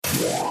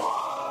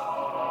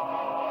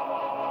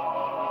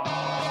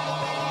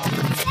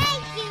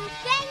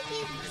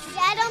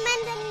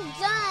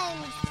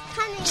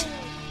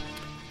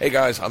Hey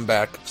guys, I'm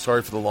back.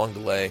 Sorry for the long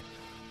delay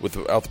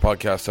without the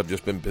podcast. I've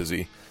just been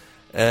busy,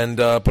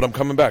 but I'm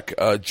coming back.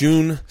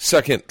 June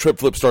 2nd, Trip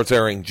Flip starts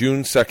airing.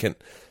 June 2nd.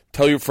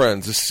 Tell your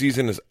friends. This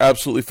season is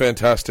absolutely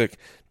fantastic.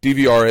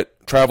 DVR it.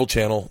 Travel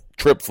Channel.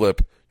 Trip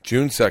Flip.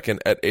 June 2nd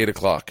at 8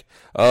 o'clock.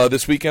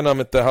 This weekend I'm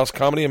at the House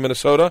Comedy in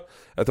Minnesota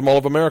at the Mall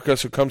of America,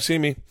 so come see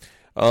me.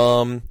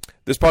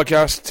 This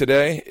podcast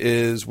today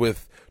is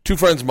with two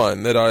friends of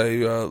mine that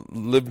I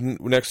live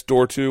next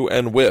door to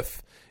and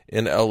with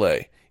in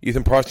L.A.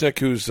 Ethan Prochnik,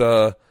 who's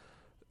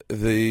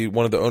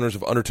one of the owners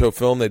of Undertow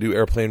Film. They do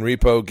Airplane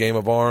Repo, Game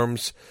of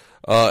Arms,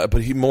 but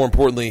more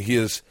importantly, he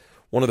is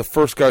one of the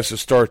first guys to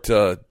start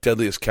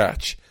Deadliest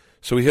Catch.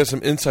 So he has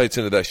some insights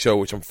into that show,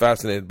 which I'm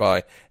fascinated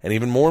by. And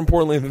even more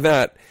importantly than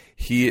that,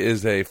 he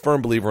is a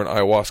firm believer in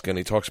ayahuasca, and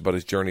he talks about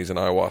his journeys in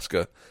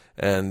ayahuasca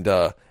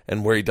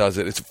and where he does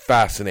it. It's a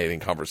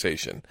fascinating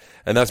conversation.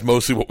 And that's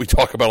mostly what we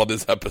talk about on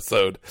this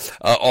episode.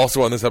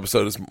 Also on this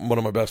episode is one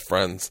of my best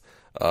friends,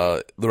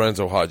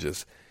 Lorenzo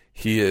Hodges.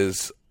 He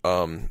is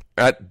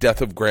at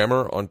Death of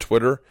Grammar on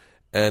Twitter,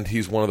 and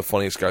he's one of the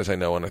funniest guys I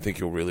know, and I think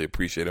you'll really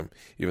appreciate him,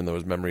 even though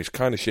his memory is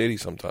kind of shady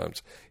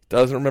sometimes. He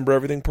doesn't remember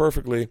everything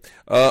perfectly.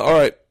 All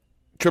right,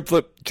 Trip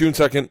Flip, June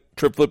 2nd.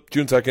 Trip Flip,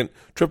 June 2nd.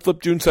 Trip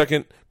Flip, June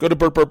 2nd. Go to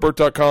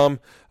BurtBurtBurt.com,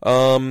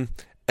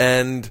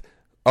 and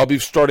I'll be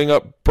starting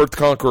up Burt the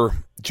Conqueror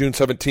June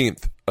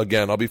 17th.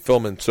 Again, I'll be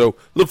filming, so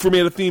look for me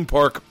at a theme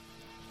park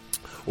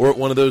or at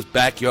one of those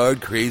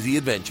backyard crazy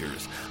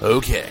adventures.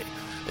 Okay,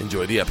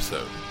 enjoy the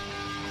episode.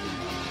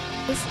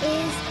 This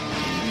is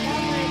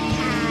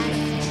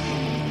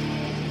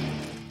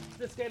Is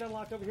this gate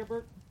unlocked over here,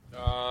 Bert?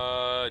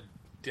 I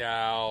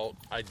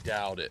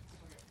doubt it.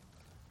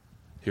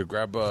 Here,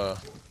 grab a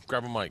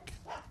mic.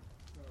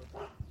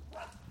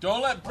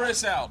 Don't let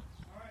Briss out.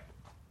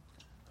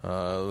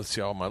 Let's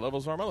see how my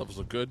levels are. My levels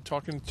look good.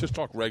 Just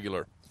talk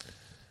regular.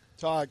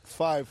 Talk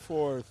 5,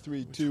 4,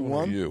 3, 2,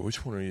 1.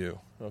 Which one are you?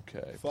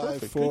 Okay. 5,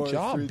 Perfect. 4, Good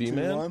job, 3, 2,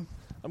 B-Man. 1.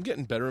 I'm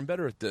getting better and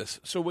better at this.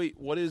 So wait,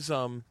 what is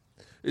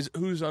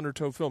who's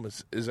Undertow Film?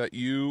 Is that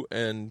you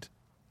and?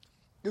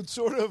 It's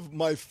sort of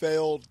my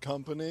failed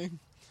company,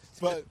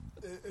 but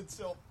it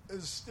still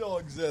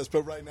exists.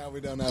 But right now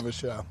we don't have a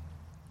show.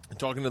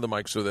 Talking to the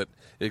mic so that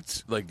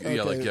it's like Okay,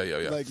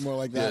 yeah, like more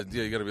like that.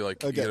 Yeah, you got to be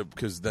like Okay.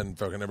 because then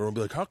fucking everyone will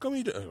be like, how come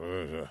you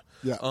do?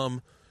 Yeah.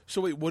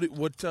 So wait, what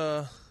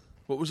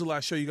was the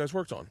last show you guys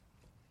worked on?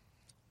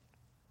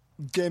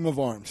 Game of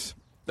Arms.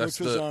 That's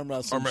which was the arm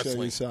wrestling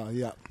show you saw.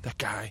 Yeah. That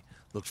guy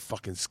looked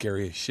fucking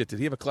scary as shit. Did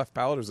he have a cleft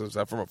palate, or was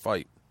that from a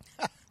fight?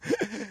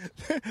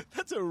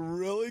 That's a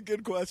really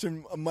good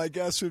question. My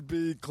guess would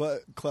be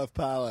cleft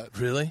palate.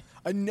 Really?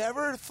 I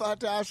never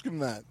thought to ask him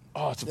that.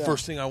 Oh, it's the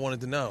first thing I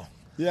wanted to know.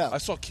 Yeah. I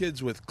saw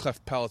kids with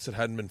cleft palates that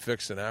hadn't been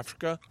fixed in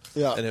Africa,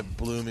 Yeah. and it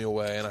blew me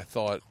away. And I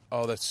thought,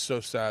 oh, that's so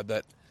sad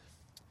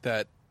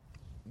that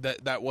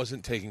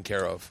wasn't taken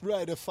care of.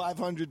 Right, a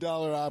 $500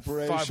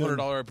 operation. $500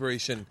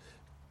 operation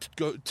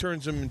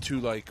turns them into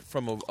like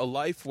from a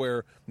life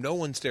where no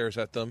one stares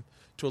at them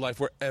to a life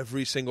where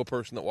every single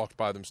person that walks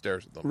by them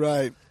stares at them.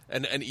 Right.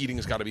 And eating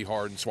has got to be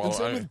hard and swallow. And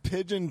same with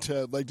pigeon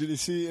toad. Like, did you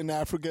see in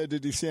Africa?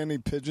 Did you see any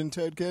pigeon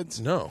toad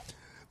kids? No.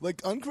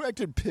 Like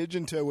uncorrected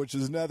pigeon toe, which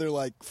is another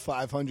like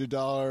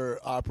 $500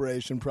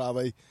 operation,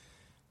 probably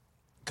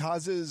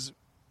causes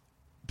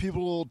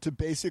people to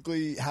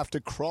basically have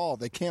to crawl.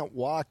 They can't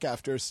walk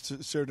after a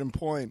certain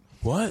point.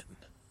 What?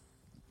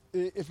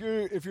 If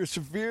you're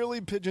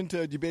severely pigeon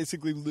toed, you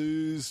basically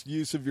lose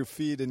use of your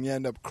feet and you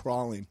end up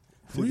crawling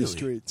through the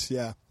streets.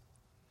 Yeah.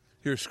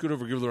 Here, scoot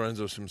over. Give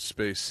Lorenzo some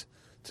space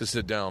to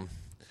sit down.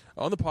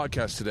 On the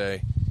podcast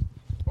today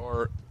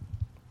are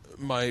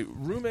my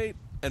roommate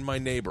and my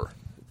neighbor.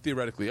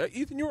 Theoretically,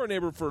 Ethan, you were a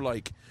neighbor for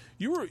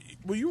you were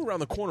around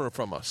the corner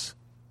from us.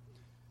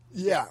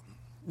 Yeah.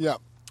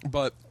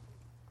 But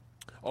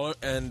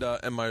and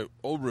my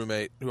old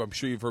roommate, who I'm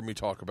sure you've heard me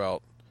talk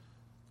about,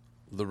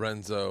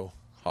 Lorenzo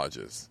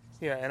Hodges.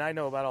 Yeah, and I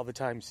know about all the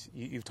times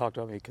you've talked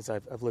about me because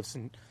I've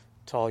listened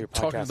to all your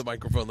podcasts. Talking to the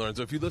microphone,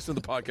 Lorenzo. If you listen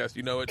to the podcast,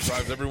 you know it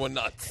drives everyone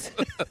nuts.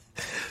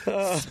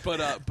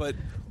 But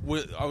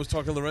I was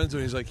talking to Lorenzo,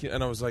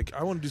 and I was like,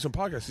 I want to do some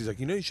podcasts. He's like,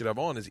 you should have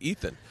on is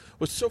Ethan.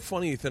 What's so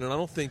funny, Ethan, and I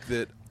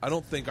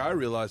don't think I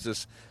realized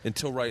this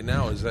until right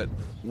now, is that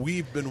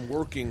we've been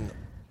working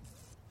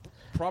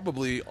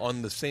probably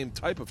on the same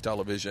type of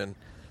television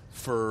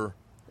for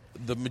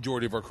the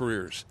majority of our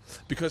careers,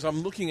 because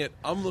I'm looking at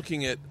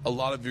a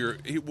lot of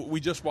we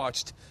just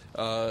watched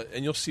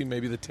and you'll see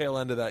maybe the tail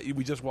end of that.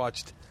 We just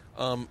watched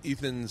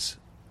Ethan's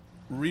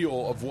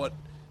reel of what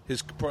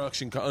his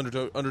production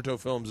Undertow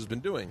Films has been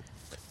doing.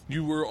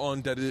 You were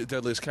on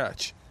Deadliest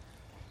Catch.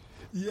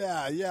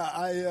 Yeah.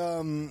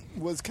 I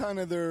was kind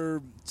of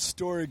their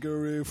story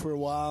guru for a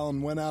while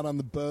and went out on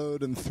the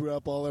boat and threw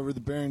up all over the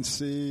Bering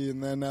Sea,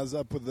 and then I was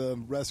up with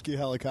the rescue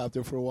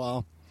helicopter for a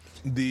while.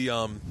 Do you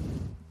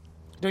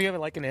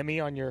have like an Emmy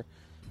on your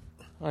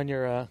I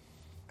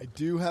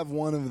do have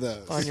one of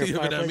those. on your You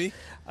have an fireplace? Emmy?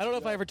 I don't know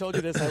if I ever told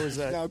you this. I was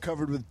Now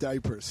covered with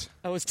diapers.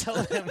 I was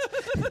telling him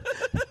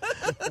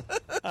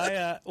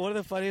One of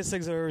the funniest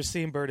things I've ever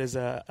seen, Bert, is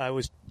I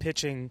was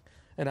pitching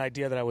an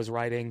idea that I was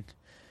writing,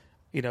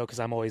 because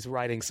I'm always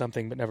writing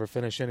something but never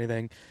finish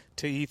anything,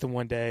 to Ethan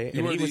one day.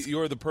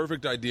 You are the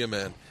perfect idea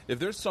man. If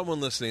there's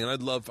someone listening,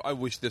 and I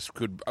wish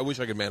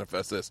I could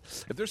manifest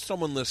this. If there's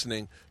someone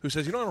listening who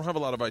says, I don't have a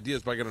lot of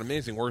ideas, but I got an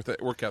amazing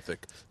work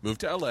ethic, move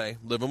to LA,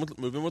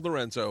 move in with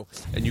Lorenzo,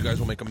 and you guys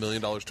will make $1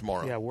 million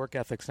tomorrow. Yeah, work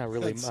ethic's not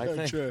really That's my so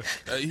thing. true.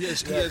 He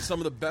has some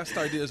of the best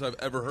ideas I've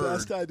ever heard.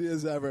 Best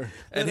ideas ever.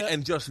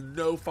 And just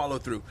no follow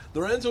through.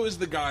 Lorenzo is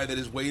the guy that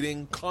is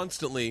waiting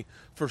constantly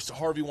for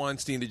Harvey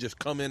Weinstein to just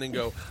come in and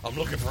go, I'm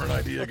looking for an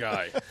idea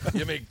guy.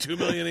 You make $2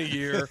 million a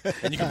year,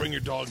 and you can bring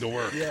your dog to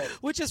work. Yeah.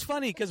 Which is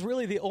funny because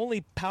really the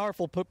only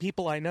powerful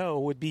people I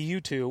know would be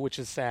you two, which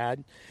is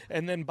sad,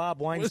 and then Bob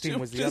Weinstein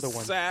was the other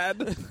one.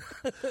 Sad.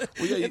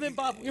 And then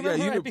Bob,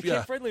 I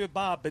became friendly with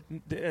Bob, but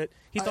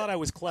he thought I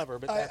was clever.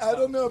 But I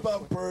don't know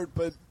about Bert,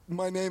 but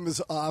my name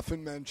is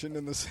often mentioned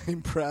in the same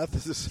breath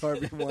as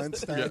Harvey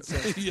Weinstein. Yeah.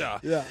 So,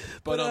 yeah.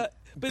 But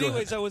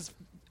anyways, I was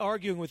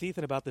arguing with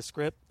Ethan about the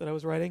script that I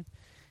was writing.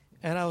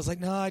 And I was like,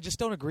 no, I just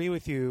don't agree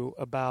with you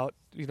about,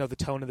 the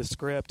tone of the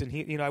script. And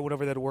he, I went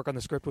over there to work on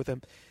the script with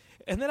him.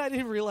 And then I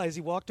didn't realize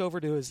he walked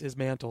over to his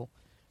mantle,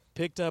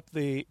 picked up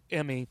the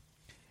Emmy,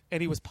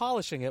 and he was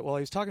polishing it while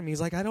he was talking to me. He's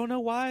like, I don't know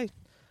why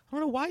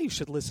you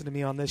should listen to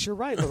me on this. You're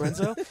right,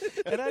 Lorenzo.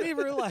 And I didn't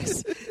even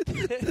realize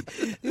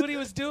what he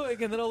was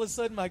doing. And then all of a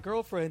sudden, my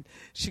girlfriend,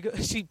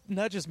 she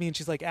nudges me and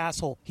she's like,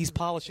 asshole, he's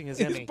polishing his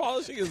Emmy. He's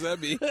polishing his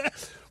Emmy.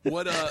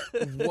 What? I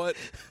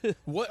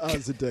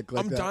was a dick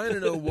like I'm that. dying to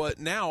know what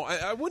now.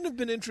 I wouldn't have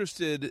been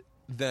interested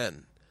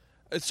then.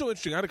 It's so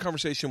interesting. I had a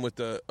conversation with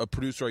a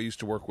producer I used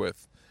to work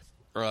with,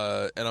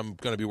 and I'm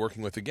going to be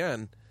working with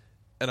again.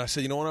 And I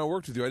said, when I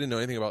worked with you, I didn't know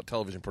anything about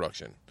television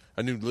production.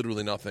 I knew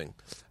literally nothing.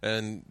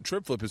 And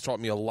Trip Flip has taught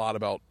me a lot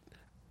about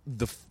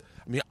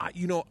I'll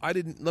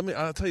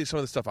tell you some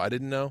of the stuff I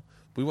didn't know.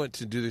 We went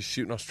to do this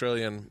shoot in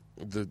Australia, and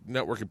the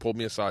network had pulled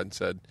me aside and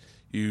said,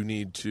 you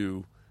need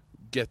to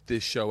get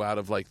this show out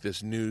of like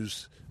this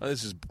news.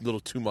 This is a little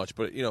too much,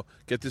 but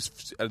get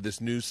this out of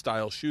this news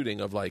style shooting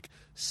of like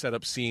set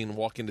up scene,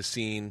 walk into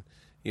scene.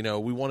 We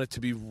want it to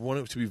be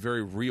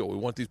very real. We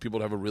want these people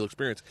to have a real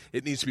experience.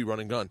 It needs to be run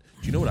and gun.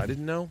 Do you know what I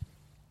didn't know?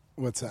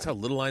 What's that? That's how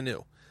little I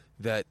knew.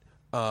 That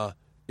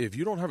if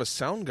you don't have a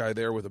sound guy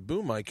there with a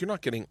boom mic, you're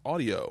not getting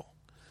audio.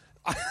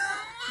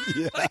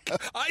 Yeah.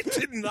 I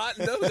did not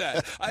know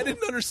that. I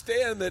didn't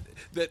understand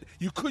that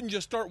you couldn't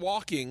just start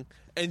walking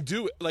and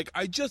do it.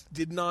 I just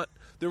did not.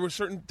 There were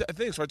certain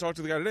things. So I talked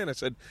to the guy today and I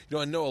said,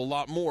 I know a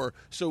lot more.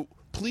 So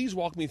please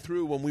walk me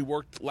through when we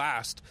worked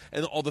last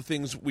and all the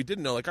things we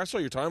didn't know. I saw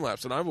your time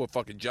lapse and I'm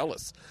fucking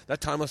jealous.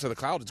 That time lapse of the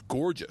cloud is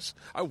gorgeous.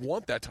 I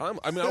want that time.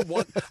 I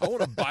want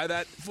to buy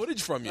that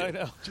footage from you. I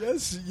know.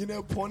 Just,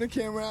 point a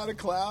camera out of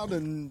cloud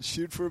and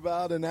shoot for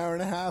about an hour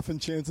and a half, and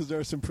chances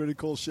are some pretty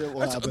cool shit will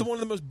That's happen. one of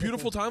the most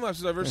beautiful time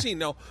lapses I've ever seen.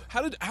 Now,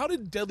 how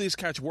did Deadliest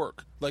Catch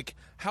work?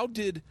 How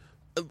did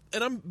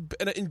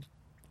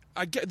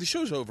I get the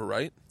show's over,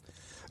 right?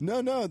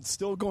 No, it's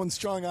still going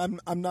strong.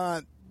 I'm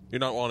not. You're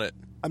not on it.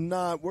 I'm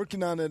not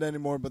working on it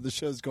anymore, but the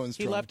show's going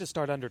strong. He left to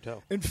start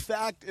Undertow. In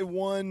fact, it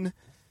won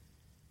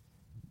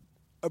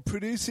a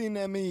producing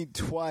Emmy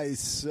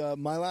twice,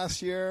 my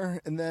last year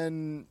and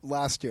then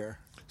last year.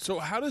 So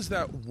how does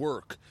that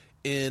work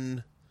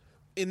in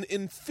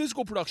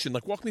physical production?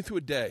 Walk me through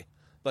a day.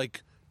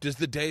 Does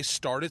the day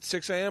start at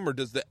 6 a.m. or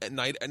does the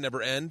night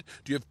never end?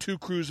 Do you have two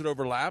crews that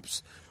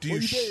overlaps?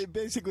 You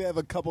basically have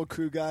a couple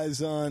crew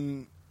guys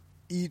on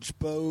each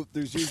boat.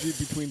 There's usually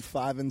between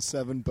 5 and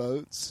 7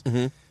 boats.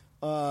 Mm-hmm.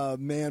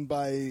 Manned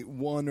by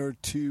 1 or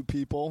 2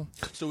 people.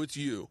 So it's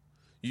you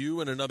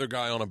and another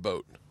guy on a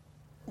boat.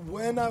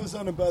 When I was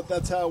on a boat,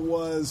 that's how it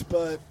was.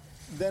 But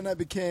then I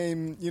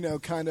became,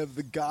 kind of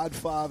the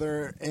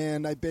godfather,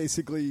 and I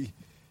basically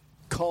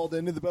called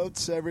into the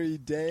boats every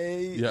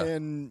day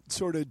and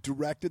sort of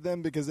directed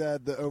them because I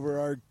had the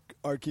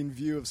overarching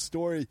view of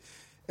story.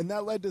 And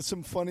that led to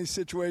some funny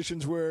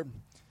situations where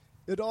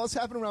it always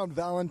happened around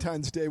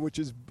Valentine's Day, which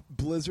is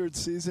blizzard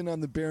season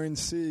on the Bering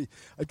Sea.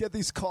 I get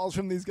these calls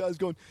from these guys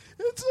going,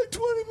 it's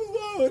 20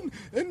 below,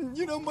 and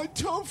my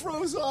toe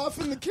froze off,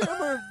 and the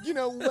camera,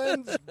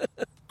 lens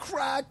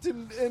cracked,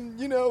 and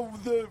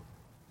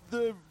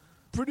the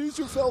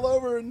producer fell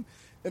over, and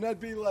I'd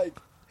be like,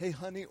 hey,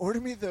 honey, order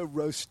me the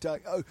roast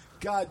duck. Oh,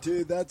 God,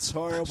 dude, that's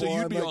horrible. So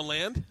you'd be on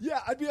land?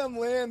 Yeah, I'd be on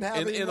land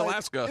having in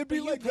Alaska. It'd be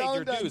But like you paid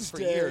your Valentine's dues for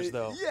Day. years,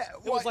 though. Yeah,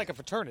 it was like a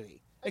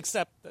fraternity.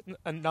 Except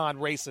a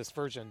non-racist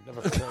version of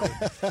a fraternity.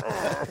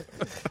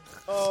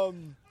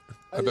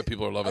 I bet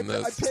people are loving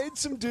this. I paid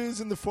some dues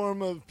in the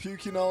form of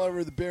puking all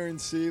over the Bering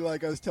Sea,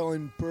 like I was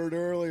telling Bert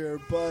earlier.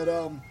 But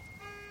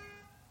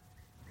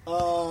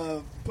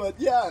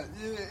yeah,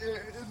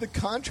 the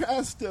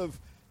contrast of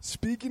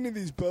speaking to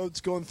these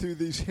boats going through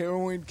these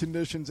harrowing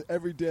conditions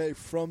every day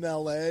from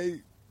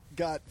L.A.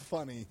 got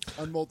funny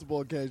on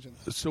multiple occasions.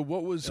 So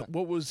what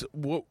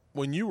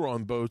when you were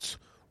on boats?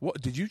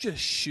 What did you just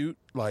shoot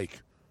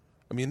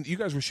you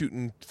guys were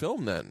shooting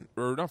film then,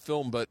 or not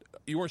film, but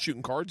you weren't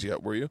shooting cards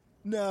yet, were you?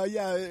 No,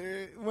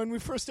 yeah. When we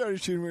first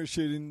started shooting, we were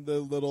shooting the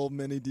little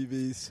mini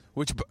DVs.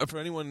 Which, for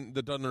anyone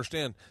that doesn't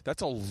understand,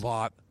 that's a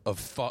lot of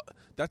fun.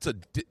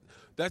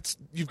 That's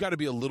you've got to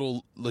be a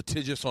little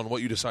litigious on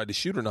what you decide to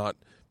shoot or not,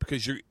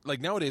 because you're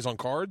like nowadays on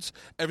cards,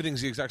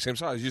 everything's the exact same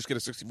size. You just get a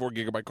 64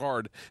 gigabyte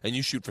card and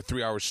you shoot for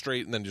 3 hours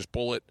straight, and then just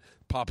pull it,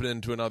 pop it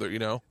into another. You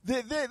know,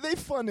 they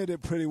funded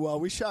it pretty well.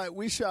 We shot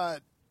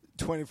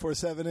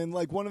 24/7, and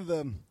like one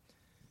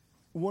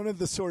of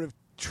the sort of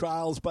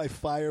trials by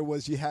fire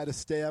was you had to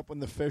stay up when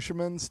the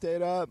fishermen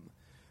stayed up.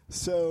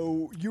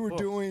 So you were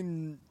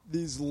doing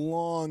these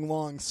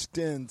long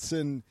stints.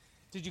 And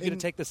did you get to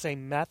take the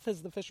same meth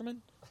as the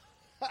fishermen?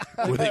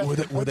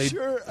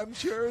 I'm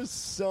sure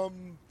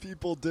some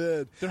people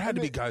did. There had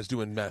to be guys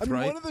doing meth,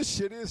 right? One of the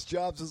shittiest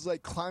jobs was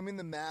like climbing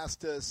the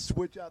mast to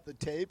switch out the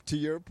tape. To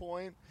your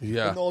point,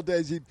 yeah. In the old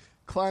days, you'd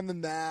climb the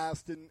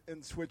mast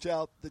and switch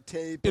out the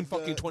tape in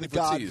fucking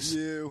 20-foot seas.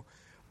 View.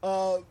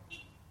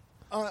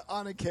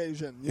 On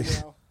occasion, you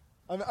know.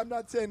 I'm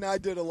not saying I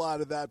did a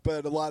lot of that,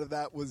 but a lot of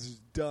that was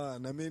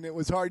done. I mean, it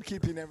was hard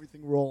keeping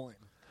everything rolling.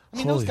 I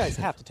mean, those guys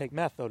have to take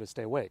meth, though, to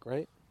stay awake,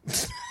 right?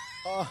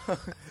 I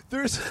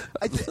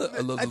think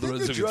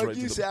the drug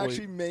use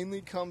actually mainly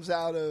comes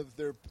out of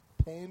their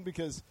pain,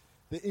 because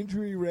the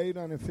injury rate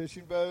on a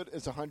fishing boat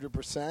is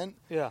 100%.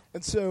 Yeah.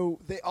 And so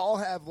they all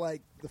have,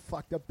 like, the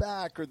fucked up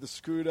back or the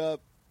screwed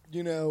up,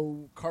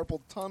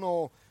 carpal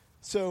tunnel.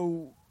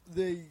 So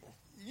they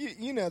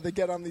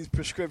get on these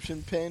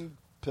prescription pain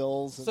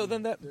pills. So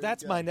then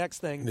that's my next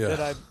thing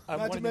that I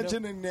not to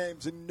mention any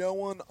names, and no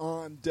one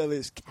on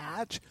Delia's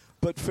catch,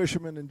 but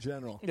fishermen in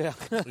general. Yeah.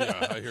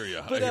 Yeah, I hear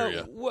you.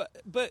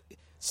 But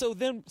so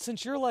then,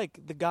 since you're like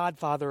the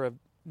godfather of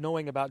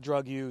knowing about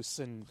drug use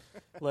and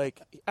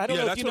like I don't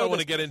know. That's what I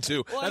want to get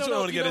into. Well, that's what I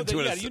want to get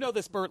into. You know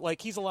this, Bert.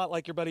 Like he's a lot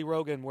like your buddy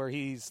Rogan, where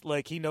he's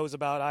like he knows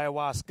about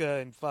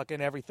ayahuasca and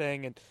fucking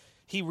everything, and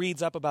he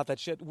reads up about that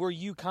shit. Were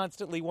you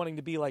constantly wanting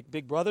to be like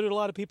Big Brother to a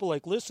lot of people?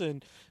 Like,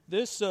 listen,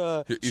 this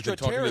you're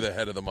talking to the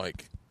head of the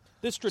mic.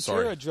 This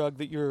Stratera drug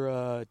that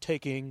you're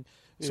taking.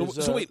 So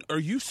wait, are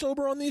you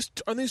sober on these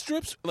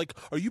trips? Like,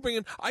 are you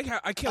bringing? I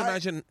can't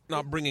imagine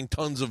not bringing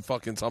tons of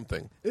fucking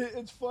something.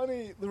 It's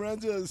funny.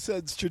 Lorenzo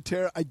said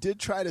Stratera. I did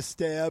try to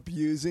stay up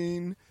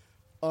using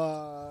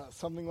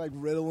something like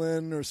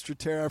Ritalin or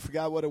Stratera. I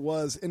forgot what it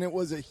was, and it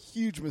was a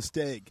huge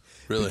mistake.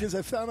 Really? Because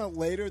I found out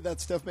later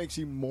that stuff makes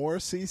you more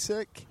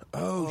seasick.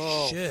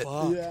 Oh shit!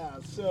 Fuck. Yeah.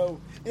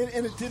 So, and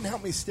it didn't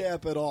help me stay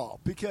up at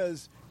all,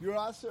 because you're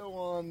also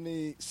on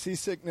the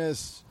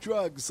seasickness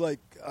drugs, like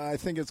I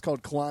think it's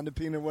called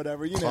clonidine or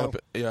whatever. Yeah.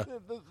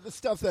 The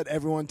stuff that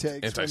everyone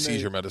takes.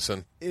 Anti-seizure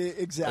medicine.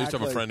 Exactly. I used to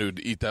have a friend who'd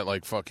eat that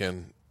like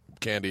fucking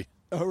candy.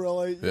 Oh,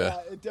 really? Yeah.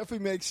 It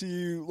definitely makes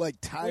you like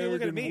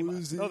tired and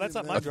woozy. Oh, that's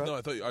not my drug. No,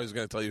 I thought I was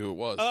going to tell you who it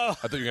was. Oh. I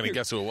thought you were going to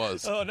guess who it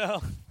was. Oh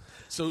no.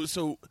 So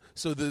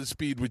the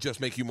speed would just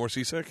make you more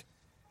seasick?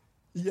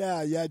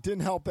 Yeah. It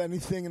didn't help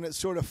anything, and it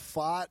sort of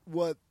fought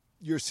what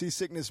your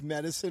seasickness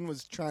medicine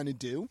was trying to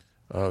do.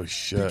 Oh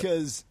shit!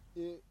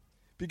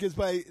 Because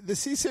by the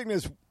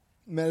seasickness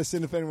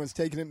medicine, if anyone's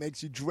taken it,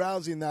 makes you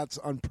drowsy, and that's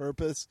on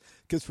purpose,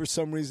 because for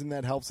some reason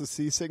that helps with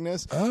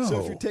seasickness. Oh.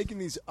 So if you're taking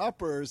these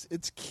uppers,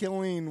 it's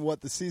killing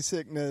what the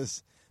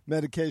seasickness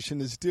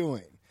medication is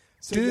doing.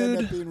 So you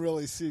end up being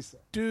really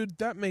seasick. Dude,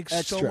 that makes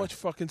so much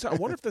fucking sense. I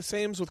wonder if the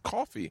same's with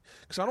coffee,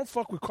 because I don't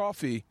fuck with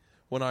coffee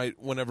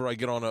whenever I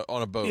get on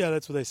a boat. Yeah,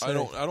 that's what they say. I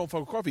don't fuck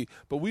with coffee.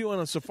 But we went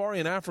on a safari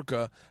in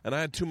Africa, and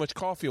I had too much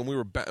coffee, and we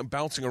were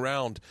bouncing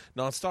around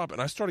nonstop,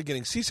 and I started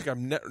getting seasick. I've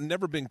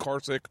never been car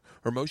sick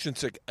or motion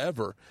sick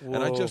ever, and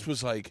I just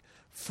was like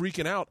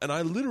freaking out, and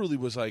I literally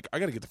was like, I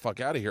got to get the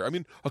fuck out of here. I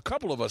mean, a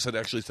couple of us had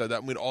actually said that,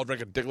 and we'd all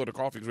drank a dickload of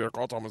coffee because our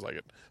call time was like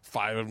at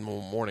 5 in the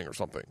morning or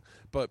something.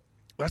 But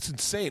that's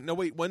insane. No,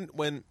 wait,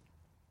 when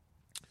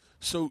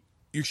so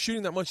you're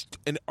shooting that much,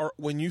 and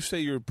when you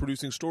say you're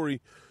producing story,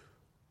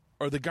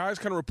 are the guys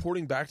kind of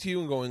reporting back to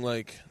you and going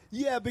like...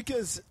 Yeah,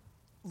 because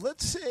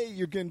let's say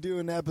you're going to do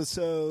an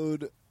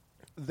episode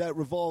that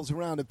revolves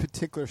around a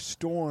particular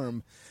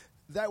storm.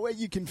 That way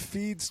you can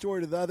feed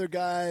story to the other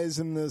guys,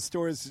 and the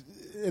stories,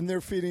 and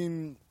they're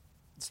feeding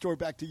story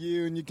back to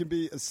you, and you can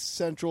be a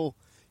central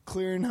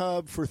clearing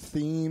hub for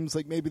themes.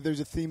 Like maybe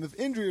there's a theme of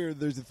injury, or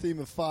there's a theme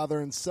of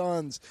father and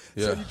sons.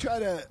 Yeah. So you try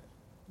to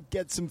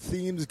get some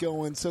themes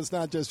going, so it's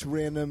not just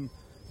random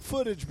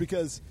footage,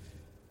 because...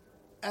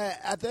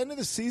 At the end of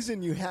the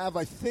season, you have,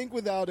 I think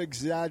without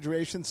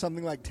exaggeration,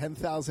 something like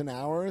 10,000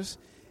 hours,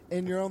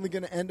 and you're only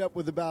going to end up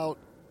with about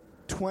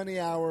 20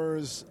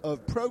 hours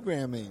of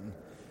programming.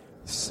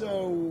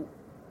 So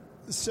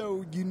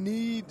you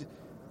need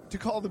to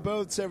call the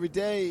boats every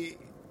day,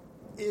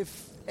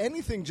 if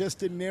anything,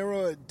 just to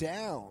narrow it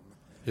down.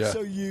 Yeah.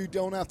 So you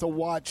don't have to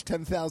watch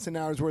 10,000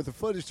 hours worth of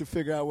footage to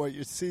figure out what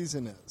your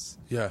season is.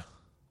 Yeah.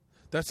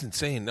 That's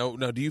insane. No,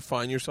 do you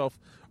find yourself...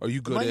 Are you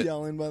good Am I at...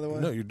 yelling, by the way?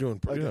 No, you're doing...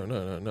 Okay.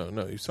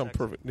 No. You sound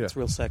perfect. Yeah. It's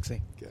real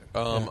sexy. Okay.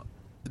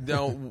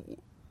 Now,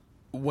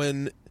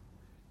 when...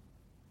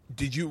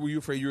 Were you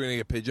afraid you were going to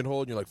get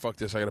pigeonholed and you're like, fuck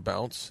this, I got to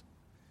bounce?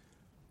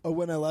 Oh,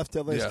 when I left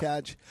LA's Yeah.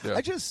 Catch, Yeah.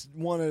 I just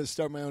wanted to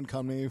start my own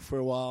company for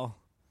a while.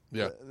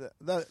 Yeah.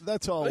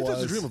 That's all I it think was.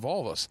 that's a dream of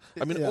all of us.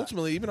 I mean, Yeah.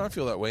 ultimately, even I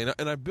feel that way.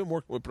 And I've been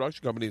working with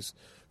production companies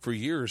for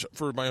years,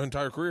 for my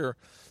entire career.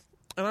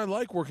 And I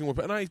like working with,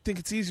 and I think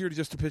it's easier to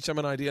just to pitch them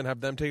an idea and have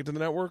them take it to the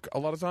network a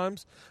lot of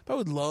times. But I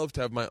would love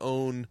to have my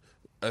own,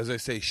 as I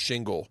say,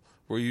 shingle,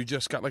 where you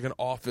just got like an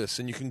office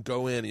and you can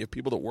go in and you have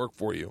people that work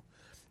for you.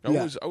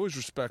 I always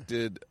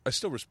respected, I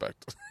still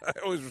respect, I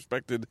always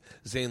respected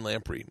Zane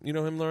Lamprey. You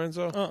know him,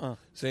 Lorenzo?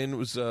 Zane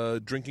was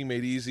Drinking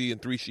Made Easy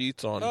and 3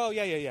 Sheets on. Oh,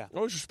 yeah. I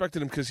always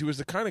respected him because he was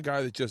the kind of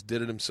guy that just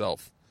did it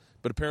himself.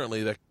 But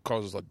apparently that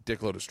causes a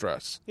dickload of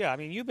stress. Yeah, I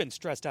mean, you've been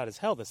stressed out as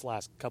hell this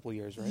last couple of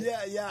years, right?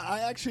 Yeah. I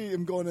actually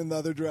am going in the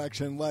other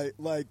direction.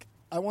 Like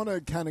I want to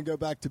kind of go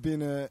back to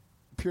being a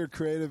pure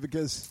creative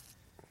because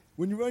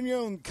when you run your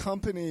own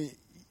company,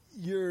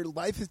 your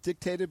life is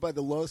dictated by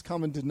the lowest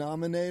common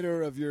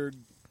denominator of your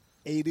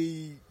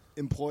 80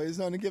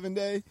 employees on a given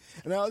day.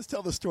 And I always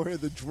tell the story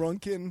of the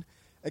drunken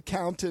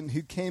accountant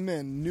who came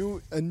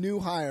in, a new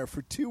hire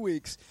for 2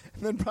 weeks,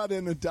 and then brought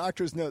in a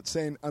doctor's note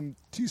saying, I'm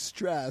too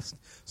stressed,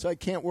 so I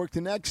can't work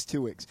the next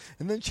 2 weeks.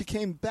 And then she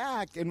came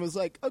back and was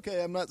like,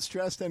 okay, I'm not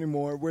stressed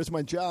anymore. Where's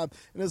my job?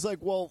 And it's like,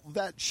 well,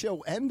 that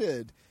show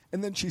ended.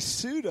 And then she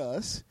sued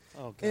us.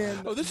 Oh, God.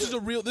 And This is a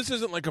real, this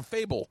isn't like a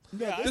fable.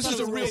 Yeah, This I is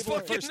thought a it real was fable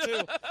at fucking... first,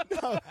 too.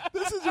 No,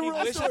 this is a He real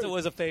wishes story. it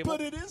was a fable. But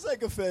it is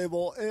like a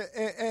fable.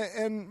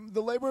 And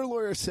the labor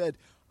lawyer said,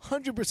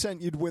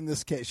 100% you'd win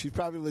this case. You're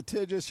probably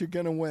litigious. You're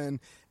going to win.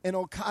 And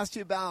it'll cost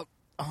you about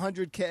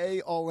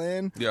 $100K all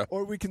in, Yeah.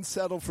 or we can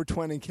settle for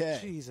 $20K.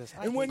 Jesus,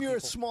 I and when hate you're a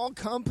people. small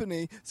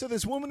company, so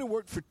this woman who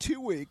worked for 2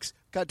 weeks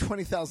got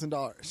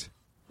 $20,000.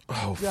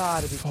 Oh,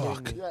 Gotta be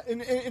fuck. kidding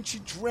me. Yeah, and she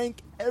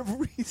drank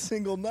every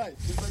single night.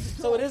 It's like,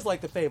 So it is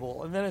like the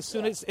fable. And then as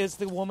soon as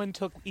the woman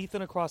took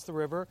Ethan across the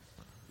river,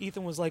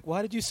 Ethan was like,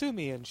 why did you sue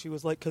me? And she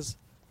was like, because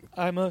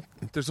I'm a...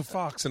 There's a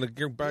fox and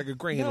a bag of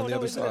grain No, on the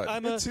other isn't it? side.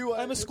 I'm It's who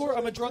I- a it's scor- what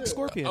I'm I a drunk do.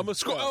 scorpion. I'm a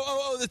scorpion.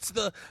 Oh, it's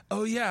the.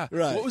 Oh, yeah.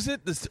 Right. What was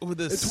it? This with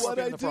the It's what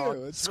I Scorpion the Frog.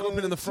 do. It's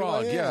Scorpion and the it's who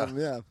Frog, I yeah. am,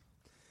 yeah.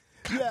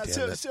 Yeah,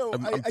 damn it. so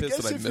I'm I pissed guess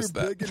that I if you're missed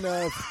that. big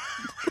enough,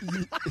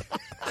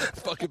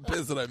 fucking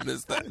pissed that I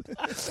missed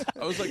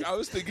that. I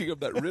was thinking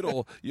of that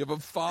riddle. You have a I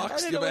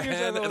fox, didn't you have know a what you were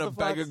hen, talking and a about with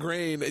bag the of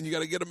grain, and you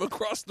got to get them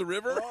across the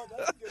river. oh,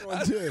 that's a good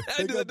one too. I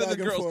They do go that to back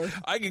the and girls.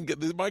 forth. I can get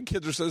this. My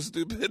kids are so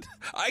stupid.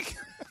 I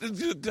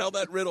can tell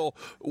that riddle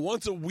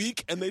once a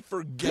week, and they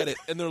forget it,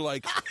 and they're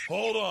like,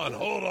 "Hold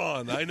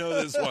on, I know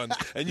this one."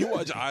 And you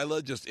watch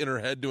Isla just in her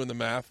head doing the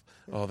math.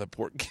 Oh, that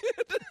poor kid.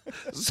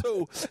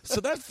 so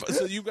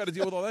you've got to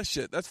deal with all that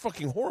shit. That's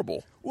fucking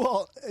horrible.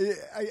 Well,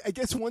 I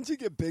guess once you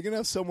get big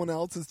enough, someone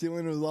else is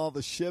dealing with all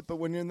the shit. But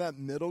when you're in that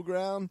middle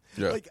ground,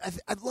 Yeah. like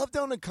I'd love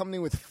to own a company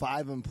with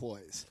 5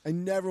 employees. I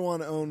never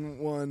want to own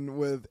one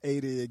with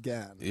 80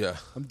 again. Yeah.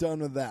 I'm done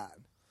with that.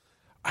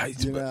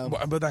 You know.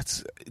 but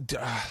that's.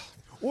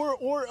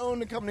 Or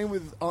own a company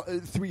with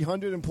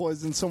 300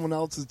 employees and someone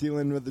else is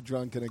dealing with the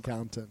drunken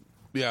accountant.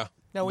 Yeah.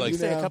 Now, when Like- you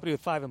say You a know- company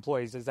with 5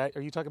 employees,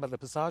 are you talking about the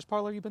massage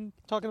parlor you've been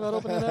talking about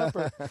opening up?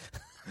 Or?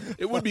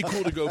 It would be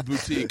cool to go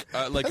boutique.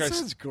 That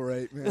sounds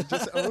great, man.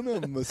 Just own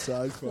a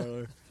massage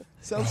parlor.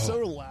 Sounds so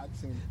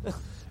relaxing.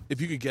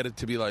 if you could get it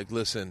to be like,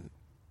 listen,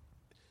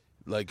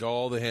 like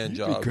all the hand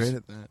You'd be jobs, great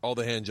at that. all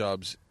the hand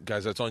jobs,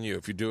 guys, that's on you.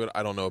 If you do it,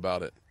 I don't know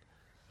about it.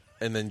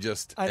 And then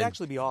just I'd and-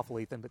 actually be awful,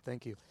 Ethan, but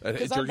thank you. At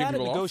Because I'm jerking bad at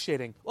people off?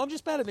 negotiating. Well, I'm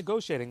just bad at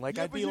negotiating. Like,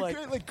 Yeah, I'd but be you're like,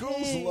 great. Like, girls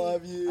hey.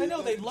 love you. I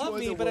know, they They love enjoy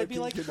me, the but I'd be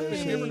working like, conditions.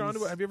 Have you ever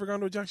thanks. have you ever gone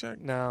to a Jack Shack?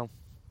 No.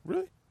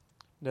 Really?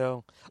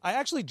 No. I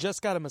actually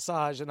just got a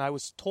massage, and I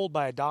was told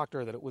by a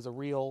doctor that it was a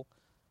real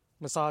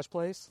massage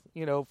place,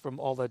 from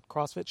all the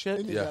CrossFit shit.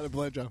 And you Yeah. got a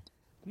blowjob.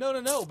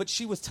 No. But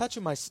she was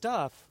touching my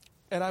stuff,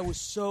 and I was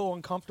so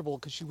uncomfortable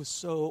because she was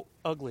so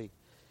ugly.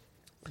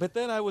 But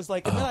then I was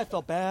like, and then I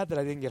felt bad that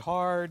I didn't get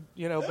hard,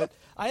 But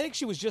I think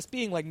she was just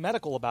being like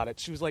medical about it.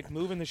 She was like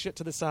moving the shit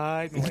to the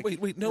side. And, like,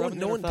 Wait, no rubbing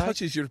one her thigh.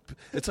 touches your.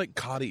 It's like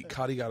Cotty.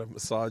 Cotty got a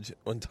massage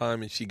one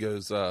time, and she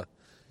goes.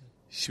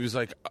 She was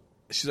like,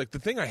 the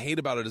thing I hate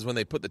about it is when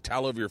they put the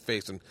towel over your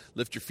face and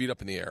lift your feet up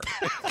in the air.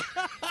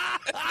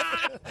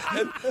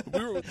 And we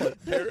were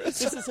with Paris,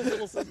 This is a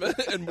little.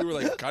 and we were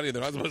like, Cotty,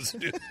 they're not supposed to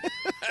do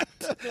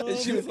that. And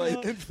she was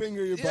like, And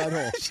finger your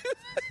butthole.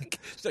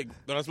 she's like,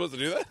 they're not supposed to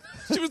do that.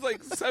 She was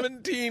like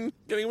 17,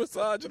 getting a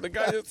massage, and the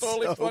guy just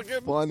totally so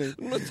fucking funny.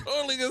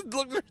 totally just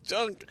looked at her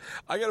junk.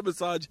 I got a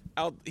massage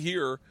out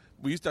here.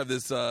 We used to have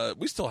this.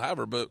 We still have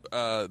her,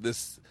 but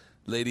this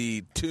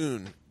lady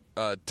Toon,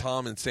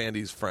 Tom and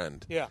Sandy's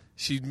friend. Yeah.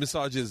 she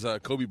massages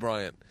Kobe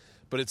Bryant,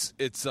 but it's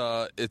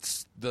the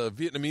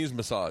Vietnamese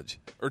massage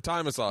or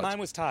Thai massage. Mine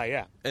was Thai,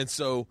 yeah. And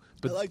so,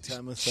 but I like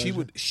Thai massage.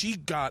 she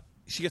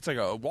gets like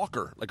a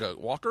walker,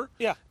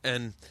 Yeah.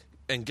 and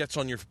gets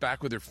on your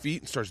back with her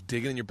feet and starts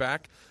digging in your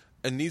back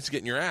and needs to get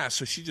in your ass.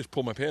 So she just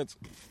pulled my pants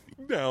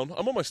down.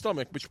 I'm on my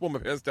stomach, but she pulled my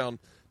pants down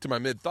to my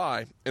mid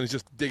thigh and is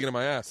just digging in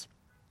my ass.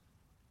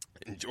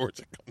 And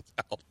Georgia comes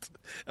out,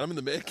 and I'm in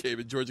the man cave,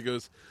 and Georgia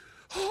goes,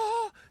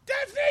 "Oh,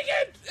 Dad's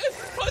naked!"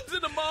 And runs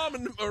into Mom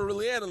Mom or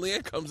Leanne, and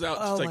Leanne comes out.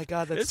 Oh she's my like,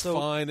 God, that's it's so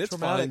fine. It's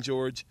traumatic. fine,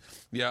 George.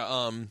 Yeah.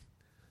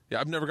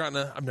 I've never gotten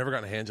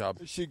a hand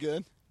job. Is she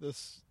good?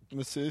 This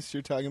masseuse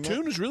you're talking about?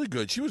 Toon was really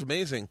good. She was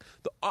amazing.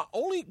 The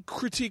only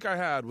critique I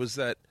had was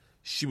that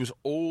she was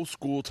old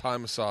school Thai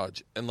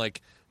massage, and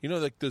like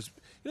those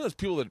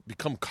people that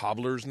become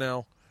cobblers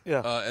now.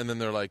 Yeah. And then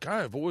they're like,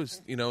 I've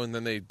always, and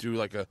then they do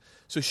like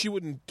so she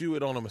wouldn't do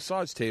it on a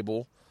massage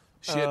table.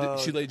 She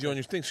laid you on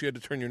your thing, so you had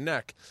to turn your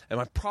neck. And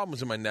my problem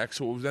was in my neck,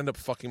 so it would end up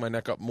fucking my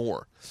neck up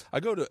more.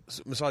 I go to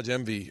Massage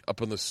Envy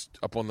up on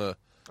the.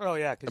 Oh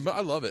yeah,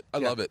 I love it. I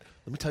love it.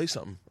 Let me tell you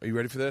something. Are you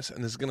ready for this?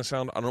 And this is going to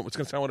sound, I don't know, it's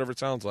going to sound whatever it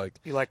sounds like.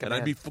 You like it, and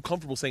man. I'd be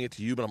comfortable saying it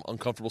to you, but I'm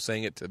uncomfortable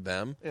saying it to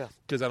them. Yeah.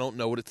 Because I don't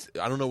know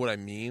what I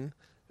mean,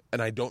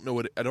 and I don't know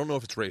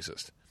if it's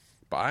racist.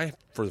 But I,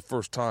 for the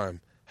first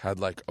time, had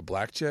like a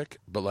black chick,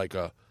 but like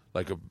a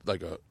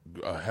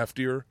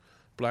heftier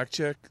black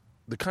chick,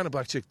 the kind of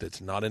black chick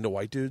that's not into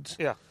white dudes.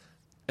 Yeah.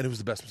 And it was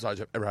the best massage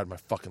I've ever had in my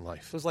fucking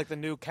life. It was like the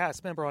new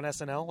cast member on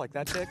SNL, like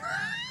that chick.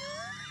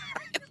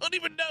 I don't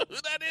even know who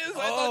that is.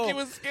 I thought she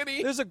was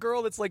skinny. There's a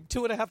girl that's like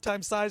 2.5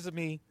 times size of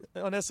me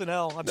on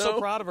SNL. I'm so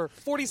proud of her.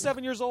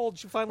 47 years old.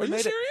 She finally Are you made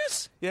it.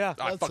 serious? Yeah.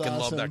 I That's fucking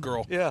love awesome. that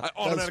girl. Yeah. I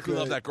automatically great.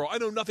 love that girl. I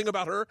know nothing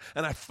about her,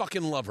 and I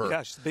fucking love her.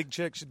 Yeah, she's a big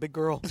chick. She's a big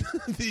girl.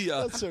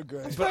 That's so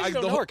great. But I don't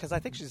the know whole- her because I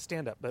think she's a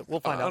stand-up, but we'll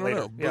find I out don't later.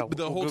 know. Yeah, But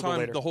the we'll whole Google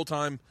later.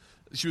 time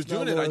she was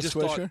doing Not it, I Laura just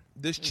Swisher? thought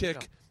this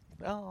chick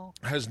Oh.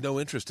 has no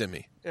interest in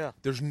me. Yeah.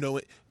 There's no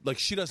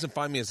she doesn't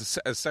find me as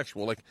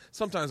sexual. Like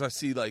sometimes I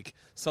see like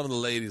some of the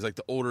ladies, like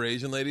the older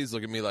Asian ladies,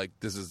 look at me like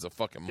this is a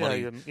fucking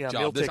money meal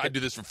job. I ticket. do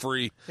this for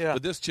free. Yeah.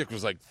 But this chick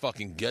was like,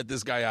 fucking get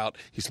this guy out.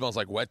 He smells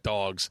like wet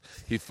dogs.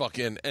 He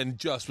fucking and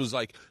just was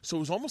like, so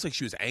it was almost like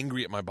she was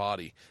angry at my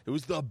body. It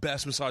was the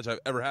best massage I've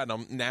ever had.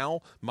 And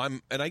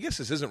and I guess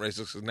this isn't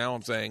racist because now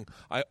I'm saying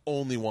I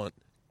only want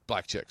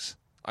black chicks.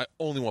 I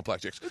only want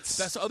black chicks.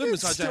 That's the other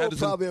It's massage I still had.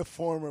 probably a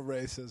form of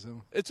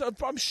racism.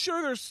 I'm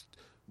sure there's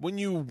when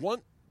you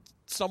want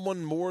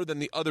someone more than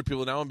the other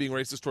people. Now I'm being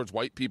racist towards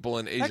white people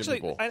and Asian Actually,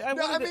 people. I No,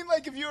 wanted I to- mean,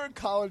 like, if you were a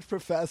college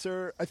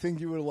professor, I think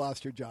you would have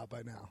lost your job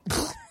by now.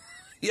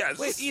 yes.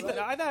 Wait, Ethan,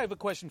 I have a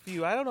question for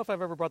you. I don't know if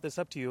I've ever brought this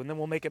up to you, and then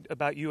we'll make it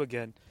about you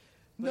again.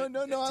 No,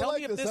 But I Tell like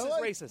me if this. this I is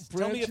like racist.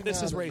 Tell me if branching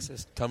this is out.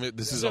 racist. Tell me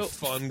this is So- a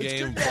fun It's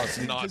game good for us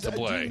that- not because to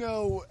play. I do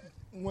know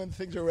when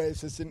things are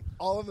racist, and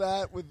all of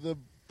that with the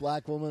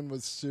black woman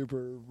was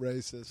super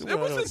racist. It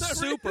wasn't that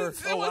super.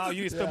 racist. It Oh wow, wasn't-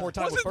 you spent more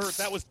time with Bert.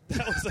 That was.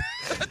 not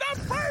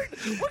Bert.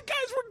 We're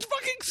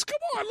fucking.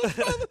 Come on, let's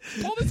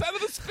pull this out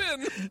of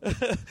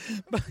the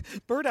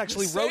spin. Bert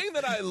actually wrote. Saying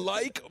that I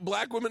like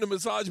black women to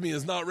massage me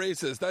is not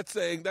racist. That's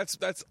saying that's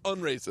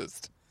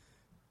unracist.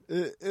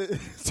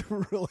 It's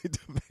really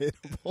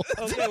debatable.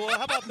 Okay, well,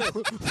 how about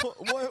this?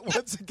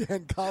 Once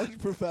again, college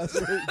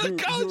professor, you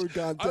were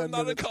gone 10 I'm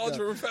not a minutes college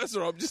ago.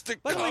 professor. I'm just a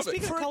By the way, comic.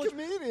 speaking For of a college,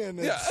 comedian,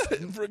 Yeah,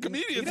 it's, for a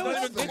comedian, You know it's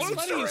what? not even It's close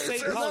funny you to say racist.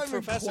 it's college not even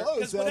professor, close.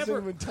 'cause It doesn't whenever-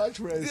 even touch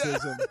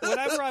racism.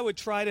 whenever I would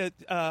try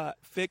to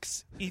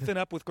fix Ethan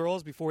up with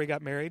girls before he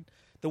got married,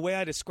 the way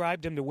I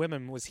described him to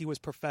women was he was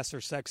Professor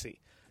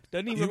Sexy.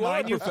 Doesn't he You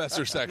remind are you?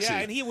 Professor Sexy. Yeah,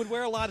 and he would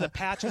wear a lot of the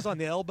patches on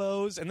the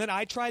elbows, and then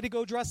I tried to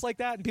go dress like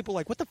that, and people were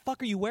like, "What the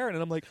fuck are you wearing?"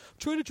 And I'm like, "I'm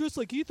trying to dress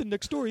like Ethan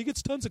next door. He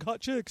gets tons of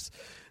hot chicks."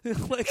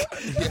 Like,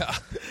 Yeah.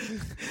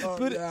 Oh,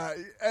 But- yeah.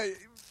 Hey,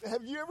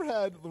 have you ever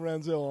had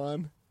Lorenzo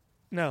on?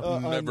 no.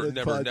 on Never, the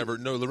never, podcast? never.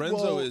 No,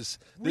 Lorenzo Well, is.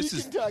 We This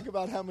is. can talk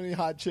about how many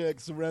hot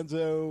chicks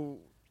Lorenzo.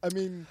 I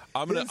mean,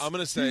 I'm gonna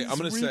say.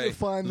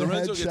 redefined the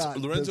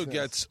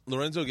headshot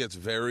Lorenzo gets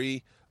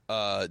very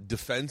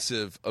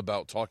defensive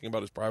about talking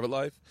about his private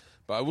life.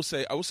 But I will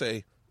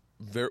say,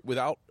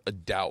 without a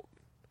doubt,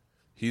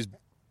 he's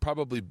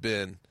probably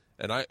been,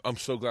 and I'm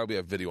so glad we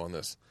have video on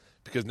this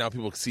because now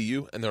people see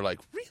you and they're like,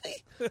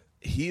 really?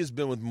 He has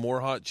been with more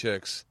hot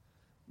chicks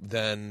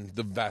than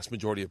the vast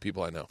majority of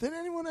people I know. than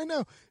anyone I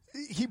know.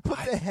 He put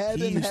the head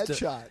he in used to-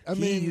 headshot. I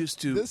he mean,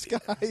 used to- this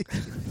guy.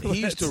 He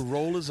used to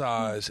roll his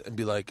eyes and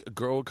be like, a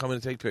girl would come in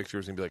and take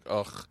pictures and be like,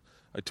 ugh,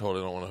 I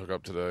totally don't want to hook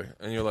up today.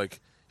 And you're like,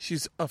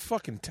 she's a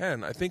fucking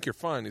 10. I think you're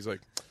fine. He's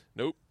like,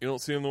 nope, you don't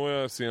see him the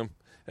way I see him.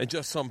 And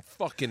just some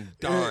fucking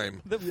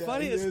dime. The Yeah,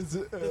 funniest, he is,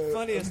 the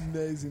funniest.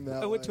 amazing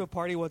that I went to way. a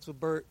party once with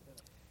Bert,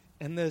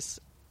 and this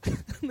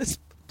this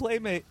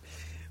playmate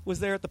was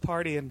there at the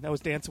party, and I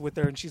was dancing with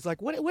her, and she's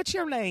like, "What's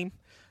your name?"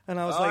 And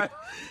I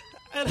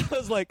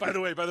was like, By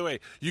the way,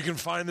 you can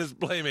find this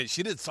playmate.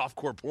 She did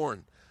softcore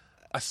porn.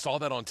 I saw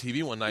that on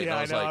TV one night, Yeah,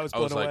 and I know, I was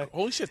blown away.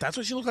 holy shit, that's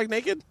what she looked like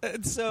naked?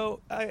 And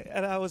so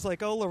I was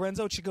like, "Oh,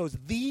 Lorenzo." And she goes,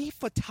 "The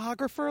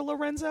photographer,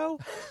 Lorenzo?"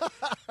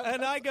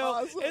 And I go,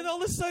 Awesome. and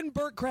all of a sudden,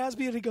 Bert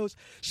Crosby, and he goes,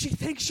 "She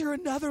thinks you're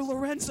another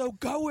Lorenzo.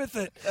 Go with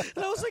it."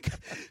 And I was like,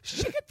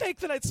 "She could think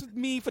that it's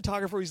me,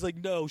 photographer." He's like,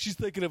 "No, she's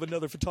thinking of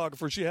another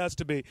photographer. She has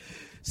to be."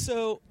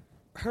 So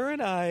her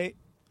and I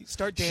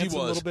start dancing She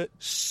was a little bit.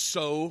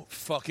 so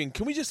fucking.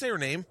 Can we just say her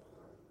name?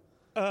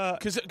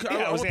 Because it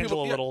was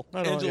Angela Little.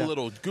 Angela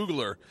Little. Google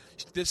her.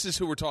 This is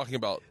who we're talking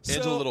about.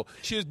 Angela Little.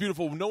 She is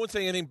beautiful. No one's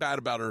saying anything bad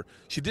about her.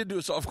 She did do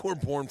a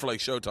softcore porn for like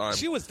Showtime.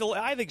 She was.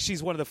 I think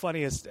she's one of the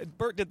funniest.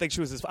 Bert did think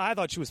she was. I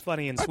thought she was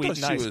funny and sweet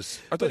and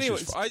nice. I thought she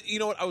was. You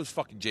know what? I was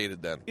fucking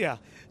jaded then. Yeah.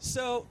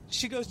 So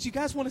she goes, "Do you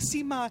guys want to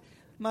see my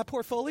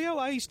portfolio?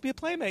 I used to be a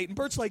Playmate." And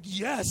Bert's like,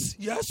 yes,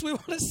 we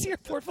want to see her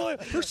portfolio.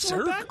 So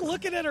we're back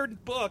looking at her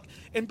book,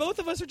 and both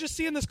of us are just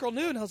seeing this girl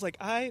nude. And I was like,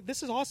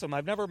 this is awesome.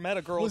 I've never met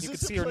a girl you could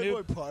see her nude.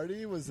 Was this a Playboy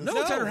party? Was this No,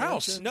 it's at her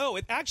house. No,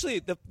 it actually,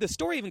 the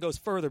story even goes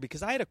further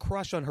because I had a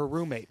crush on her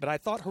roommate, but I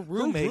thought her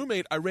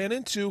roommate I ran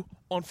into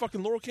on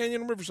fucking Laurel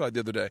Canyon and Riverside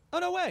the other day. Oh,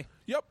 no way.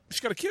 Yep. She's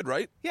got a kid,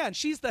 right? Yeah, and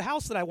she's the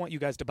house that I want you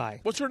guys to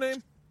buy. What's her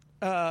name?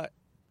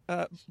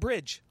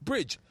 Bridge.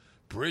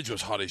 Bridge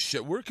was hot as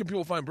shit. Where can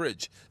people find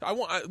Bridge?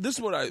 This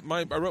is what I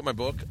wrote my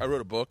book. I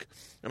wrote a book,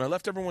 and I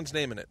left everyone's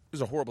name in it. It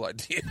was a horrible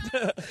idea.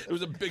 It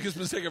was the biggest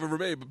mistake I've ever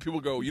made. But people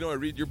go, I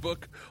read your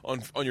book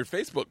on your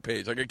Facebook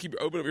page. Like I keep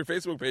opening up your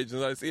Facebook page,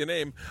 and I see a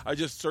name. I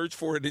just search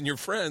for it in your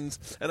friends,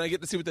 and I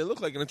get to see what they look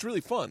like, and it's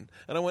really fun.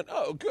 And I went,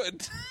 oh,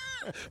 good.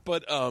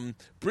 But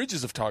Bridge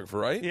is a photographer,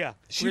 right? Yeah,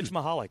 Bridge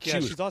Mahalik. Yeah,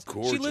 she's awesome.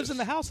 Gorgeous. She lives in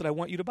the house that I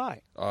want you to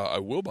buy. I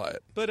will buy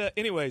it. But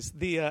anyways,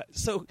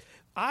 so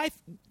I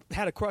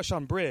had a crush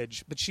on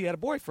Bridge, but she had a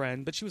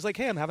boyfriend. But she was like,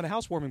 "Hey, I'm having a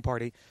housewarming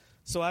party."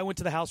 So I went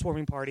to the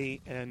housewarming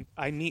party, and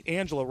I meet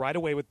Angela right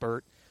away with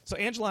Bert. So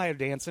Angela and I are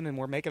dancing, and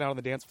we're making out on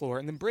the dance floor.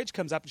 And then Bridge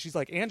comes up, and she's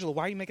like, "Angela,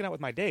 why are you making out with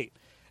my date?"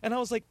 And I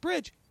was like,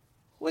 "Bridge,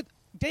 what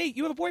date?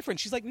 You have a boyfriend?"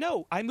 She's like,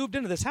 "No, I moved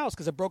into this house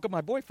because I broke up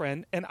my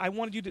boyfriend, and I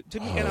wanted you to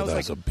meet." And I was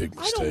that's like, a big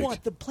 "I mistake. don't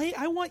want the play.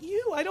 I want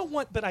you. I don't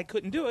want." But I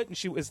couldn't do it, and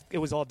it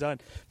was all done.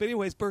 But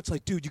anyways, Bert's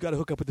like, "Dude, you got to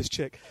hook up with this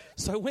chick."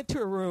 So I went to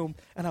her room,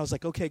 and I was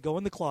like, "Okay, go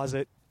in the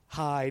closet,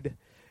 hide,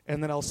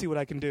 and then I'll see what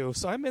I can do."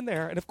 So I'm in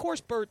there, and of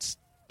course, Bert's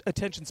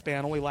attention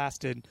span only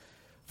lasted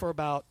for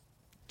about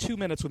 2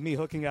 minutes with me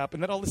hooking up,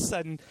 and then all of a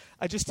sudden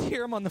I just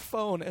hear him on the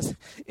phone as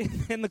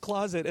in the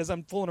closet as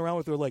I'm fooling around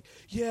with her, like,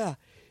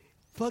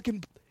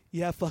 fucking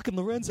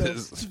Lorenzo,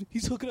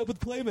 he's hooking up with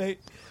Playmate.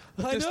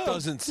 This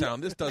doesn't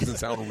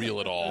sound real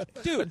at all,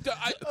 dude.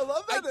 I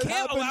love that. I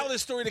can't allow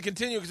this story to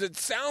continue because it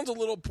sounds a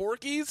little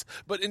Porky's,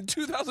 but in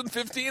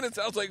 2015 it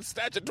sounds like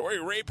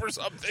statutory rape or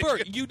something.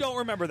 Bert, you don't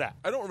remember that?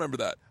 I don't remember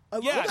that.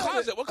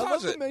 What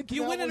closet?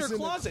 You went in her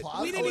closet.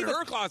 We didn't in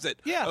her closet.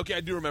 Yeah. Okay, I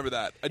do remember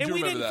that. And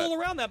we didn't fool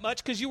around that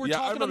much because you were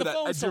talking on the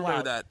phone so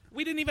loud. That.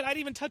 I didn't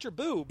even touch her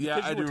boob Yeah,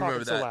 because you were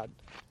talking so loud.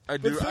 I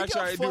do.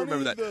 Actually, I do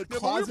remember that. No,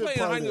 but we were playing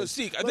hide and go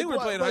seek. I think we were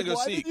playing hide and go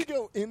Why seek. did you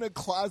go in a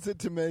closet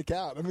to make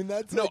out? I mean,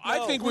 that's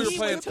I think we were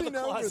playing. To the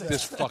closet.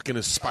 This fucking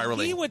is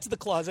spiraling. He went to the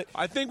closet.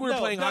 I think we were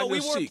playing hide and go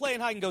seek. No, we weren't playing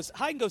hide and go.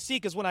 Hide and go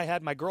seek is when I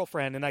had my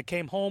girlfriend and I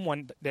came home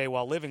one day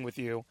while living with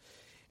you,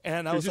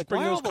 and I was like,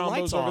 "Why are all the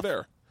lights off over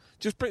there?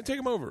 Just take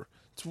them over."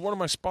 It's one of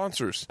my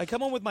sponsors. I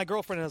come home with my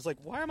girlfriend and I was like,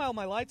 "Why are all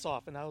my lights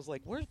off?" And I was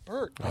like, "Where's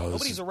Bert?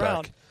 Nobody's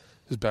around."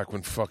 This is back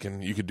when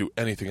fucking you could do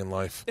anything in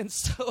life. And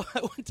so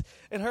I went,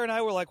 and her and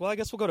I were like, "Well, I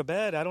guess we'll go to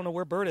bed. I don't know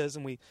where Bert is."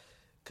 And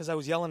because I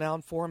was yelling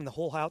out for him, the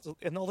whole house,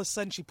 and all of a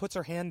sudden she puts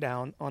her hand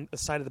down on the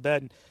side of the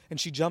bed and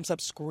she jumps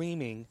up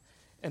screaming,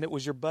 and it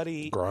was your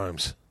buddy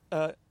Grimes,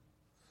 or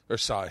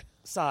Cy.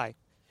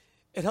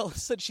 And all of a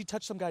sudden she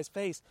touched some guy's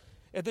face,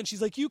 and then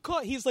she's like,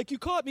 He's like, you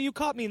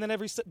caught me, and then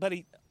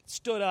everybody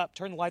stood up,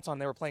 turned the lights on.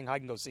 They were playing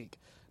hide and go seek.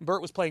 Bert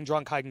was playing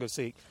drunk hide and go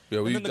seek. Yeah,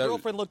 and then the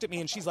girlfriend looked at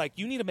me and she's like,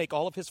 "You need to make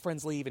all of his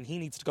friends leave, and he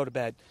needs to go to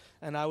bed."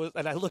 And I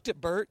looked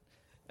at Bert,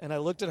 and I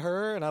looked at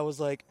her, and I was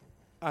like,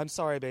 "I'm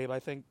sorry, babe. I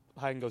think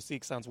hide and go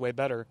seek sounds way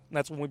better." And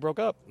that's when we broke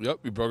up. Yep,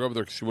 we broke up with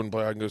her because she wouldn't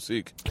play hide and go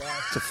seek.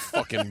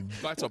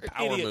 That's a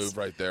power move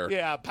right there.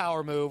 Yeah,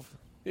 power move.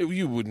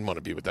 You wouldn't want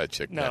to be with that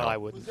chick. No, now. I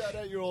wouldn't. Was that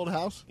at your old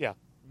house? Yeah.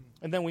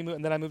 And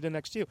then I moved in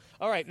next to you.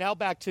 All right, now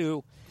back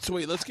to. So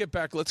wait, let's get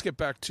back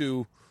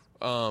to.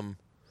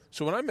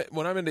 So when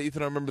I'm into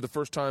Ethan, I remember the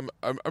first time.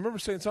 I remember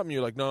saying something.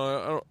 You're like,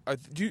 "No, I don't."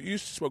 You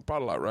used to smoke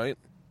pot a lot, right?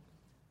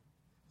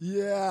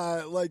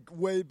 Yeah, like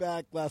way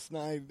back last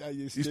night. I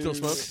used to. You still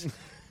smoke?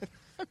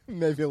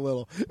 Maybe a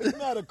little. It's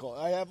medical.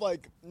 I have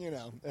it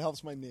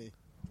helps my knee.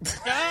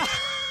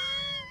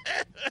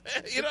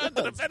 You don't have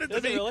to defend it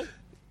to me. Really?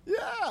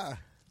 Yeah.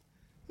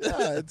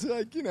 Yeah, it's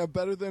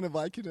better than a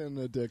Vicodin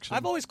addiction.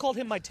 I've always called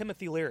him my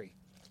Timothy Leary.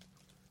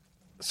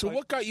 So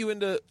what got you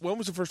into? When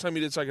was the first time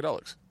you did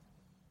psychedelics?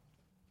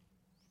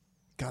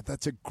 God,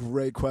 that's a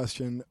great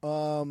question.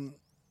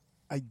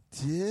 I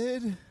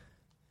did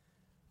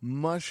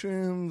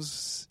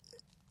mushrooms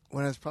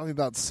when I was probably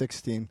about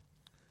 16.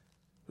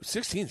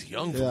 16's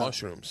young for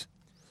mushrooms.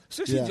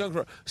 16's young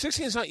for.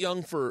 16 is not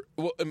young for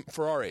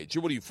our age.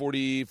 What are you?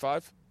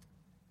 45?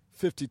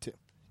 52.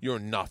 You're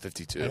not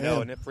 52. I know,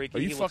 isn't it freaky?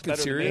 Are you fucking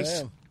serious?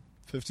 I am.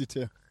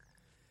 52.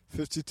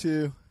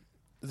 52.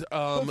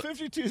 But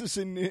 52 is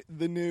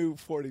the new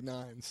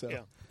 49. So,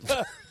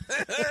 yeah.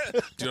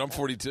 Dude, I'm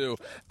 42.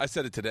 I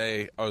said it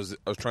today. I was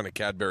trying a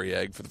Cadbury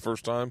egg for the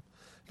first time.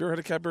 Have you ever had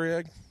a Cadbury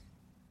egg?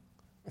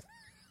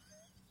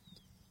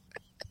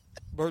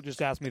 Bert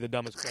just asked me the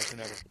dumbest question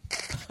ever.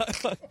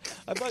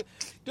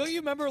 Don't you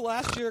remember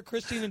last year,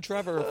 Christine and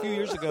Trevor, a few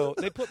years ago,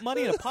 they put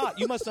money in a pot.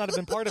 You must not have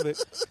been part of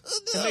it.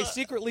 And they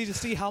secretly to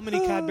see how many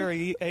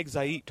Cadbury eggs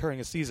I eat during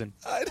a season.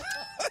 I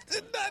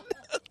did not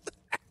know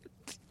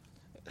that.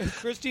 And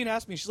Christine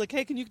asked me, she's like,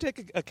 hey, can you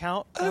take a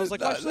count? And I was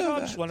like, oh,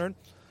 I'm just wondering.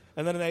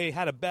 And then they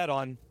had a bet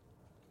on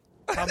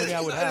how many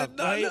I would have.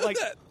 I ate like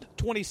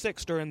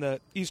 26 during the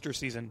Easter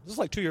season. This is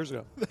like 2 years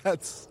ago.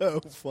 That's so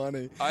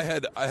funny. I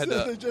had So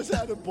they just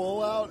had a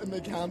bowl out and they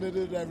counted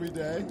it every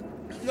day?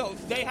 No,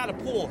 they had a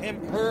pool,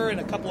 her, and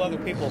a couple other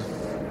people.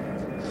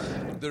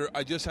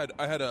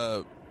 I had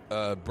a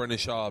Brendan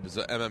Schaub is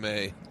an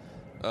MMA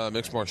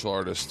mixed martial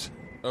artist,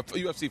 a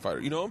UFC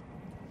fighter. You know him?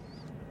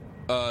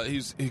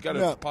 He's got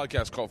a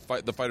podcast called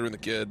The Fighter and the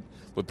Kid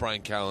with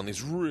Brian Callen.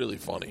 He's really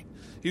funny.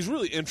 He's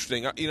really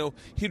interesting.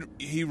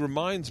 He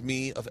reminds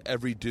me of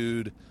every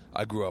dude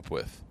I grew up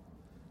with.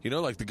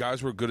 Like the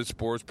guys who were good at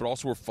sports, but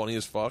also were funny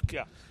as fuck.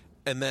 Yeah.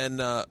 And then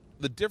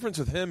the difference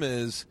with him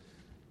is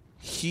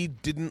he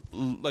didn't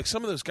like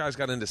some of those guys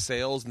got into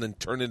sales and then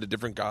turned into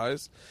different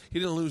guys. He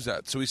didn't lose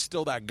that, so he's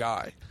still that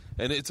guy.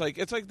 And it's like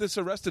this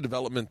Arrested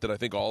Development that I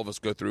think all of us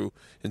go through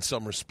in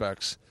some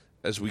respects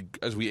as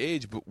we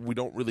age, but we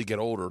don't really get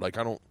older.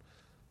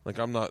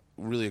 I'm not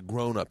really a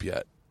grown up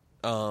yet.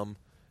 And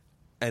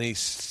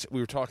we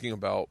were talking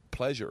about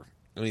pleasure,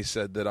 and he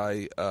said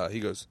that he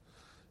goes,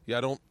 yeah,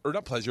 I don't, or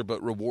not pleasure,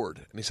 but reward.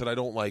 And he said, I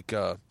don't like.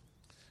 I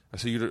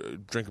said, you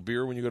drink a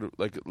beer when you go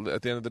to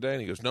at the end of the day,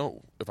 and he goes,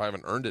 no, if I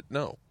haven't earned it,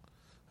 no.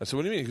 I said,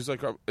 what do you mean? He was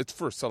like, it's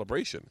for a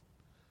celebration.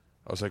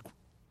 I was like,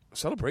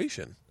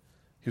 celebration?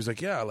 He was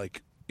like, yeah,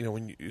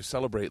 when you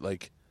celebrate,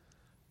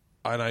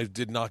 and I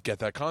did not get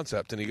that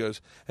concept. And he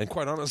goes, and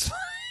quite honestly,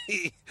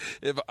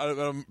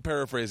 I'm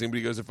paraphrasing, but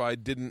he goes, if I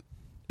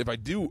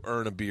do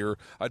earn a beer,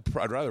 I'd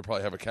rather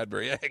probably have a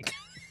Cadbury egg.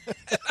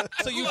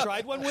 So you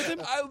tried one with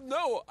him?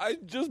 No, I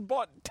just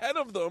bought 10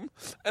 of them,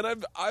 and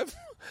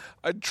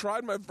I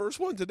tried my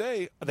first one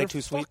today. Are they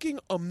too sweet? Fucking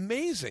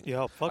amazing.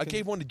 Yeah, I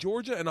gave one to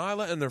Georgia and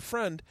Isla and their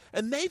friend,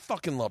 and they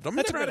fucking loved them.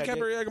 I've never had a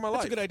Cadbury egg in my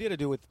life. That's a good idea to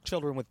do with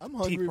children with I'm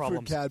teeth hungry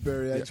problems. for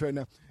Cadbury eggs right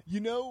now. You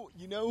know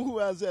who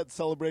has that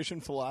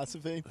celebration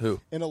philosophy? Who?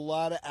 And a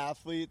lot of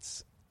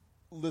athletes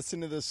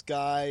listen to this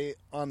guy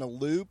on a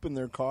loop in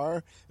their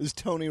car is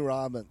Tony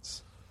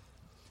Robbins.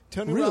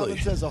 Tony Really?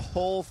 Robbins has a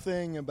whole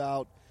thing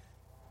about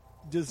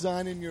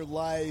designing your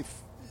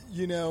life,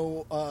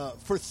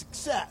 for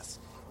success.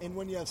 And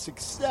when you have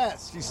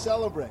success, you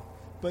celebrate.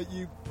 But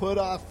you put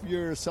off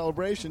your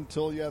celebration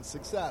till you have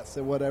success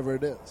at whatever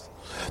it is.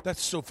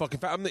 That's so fucking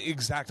fat. I'm the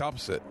exact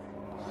opposite.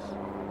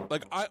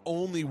 I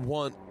only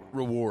want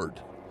reward.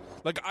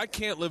 I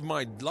can't live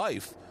my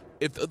life.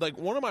 If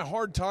one of my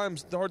hard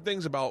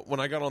things about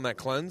when I got on that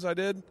cleanse I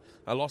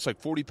lost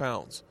 40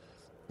 pounds.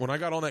 When I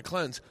got on that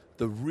cleanse,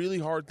 the really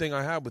hard thing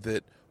I had with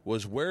it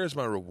was, where is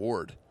my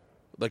reward?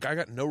 I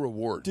got no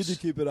rewards. Did you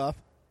keep it off?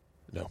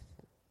 No.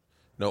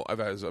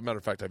 As a matter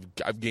of fact,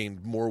 I've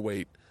gained more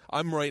weight.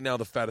 I'm right now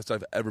the fattest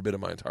I've ever been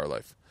in my entire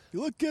life.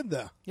 You look good,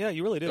 though. Yeah,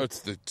 you really do. Oh, it's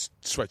the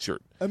sweatshirt.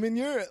 I mean,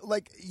 you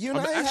and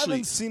I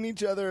haven't seen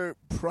each other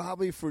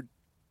probably for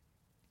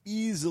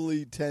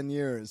easily 10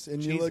 years,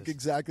 and you look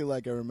exactly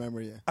like I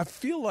remember you. I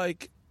feel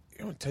like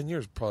 10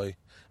 years probably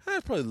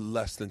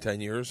less than 10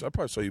 years. I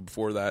probably saw you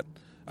before that.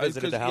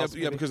 Visited the house,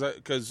 yeah, because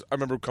I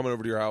remember coming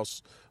over to your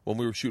house when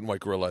we were shooting White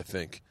Gorilla, I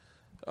think.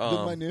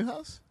 With my new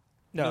house?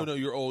 No,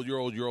 your old How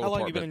long apartment.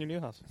 have you been in your new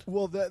house?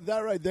 Well, that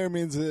right there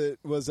means it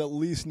was at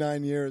least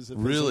 9 years. If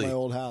it was Really? in my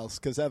old house,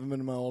 because I haven't been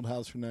in my old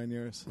house for 9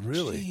 years.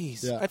 Really?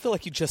 Jeez. Yeah. I feel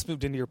like you just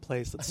moved into your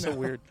place. That's so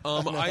weird.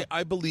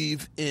 I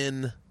believe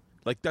in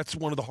that's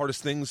one of the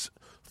hardest things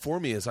for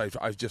me is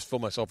I just fill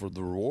myself with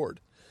the reward.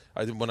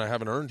 When I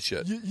haven't earned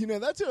shit.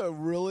 That's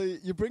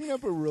you're bringing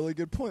up a really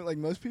good point.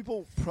 Most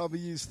people probably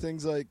use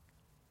things like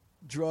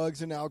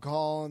drugs and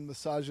alcohol and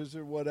massages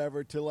or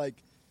whatever to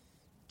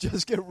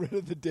just get rid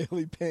of the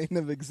daily pain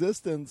of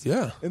existence.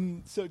 Yeah.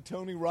 And so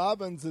Tony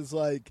Robbins is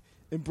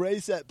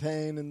embrace that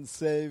pain and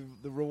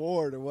save the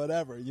reward or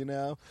whatever,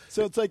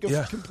 So it's a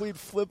complete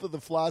flip of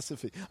the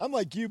philosophy. I'm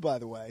like you, by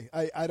the way.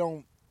 I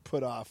don't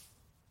put off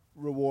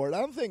reward. I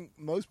don't think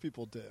most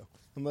people do,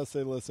 unless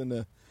they listen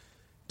to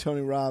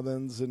Tony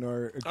Robbins and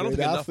are a great I don't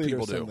think enough athlete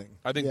people or something. do.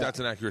 I think that's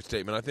an accurate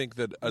statement. I think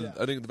that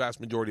I think the vast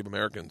majority of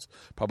Americans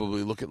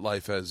probably look at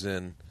life as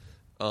in,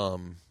 I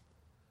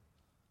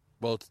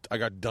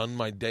got done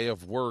my day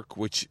of work,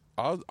 which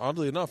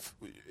oddly enough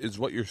is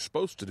what you're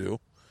supposed to do.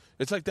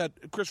 It's like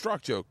that Chris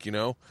Rock joke,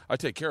 I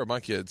take care of my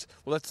kids.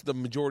 Well, that's the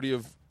majority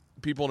of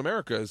people in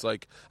America is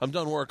I'm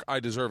done work, I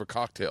deserve a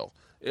cocktail.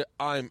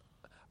 I'm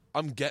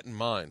getting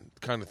mine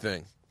kind of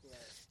thing.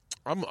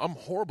 I'm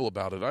horrible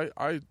about it.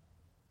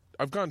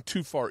 I've gone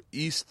too far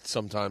east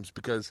sometimes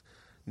because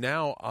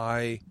now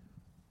the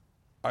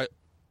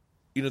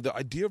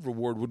idea of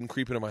reward wouldn't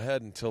creep into my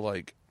head until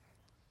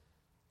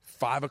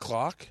 5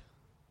 o'clock.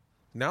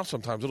 Now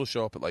sometimes it'll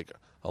show up at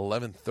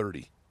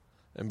 11:30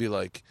 and be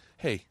like,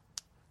 hey,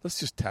 let's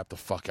just tap the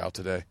fuck out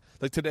today.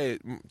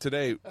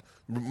 Today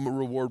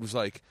reward was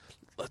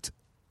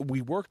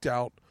we worked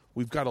out,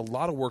 We've got a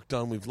lot of work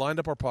done. We've lined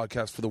up our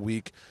podcast for the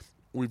week.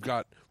 We've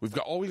got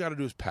all we got to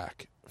do is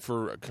pack.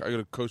 I go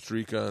to Costa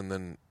Rica, and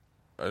then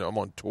I'm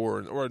on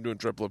tour, or I'm doing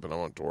trip flip, and I'm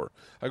on tour.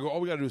 All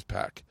we got to do is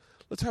pack.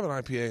 Let's have an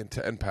IPA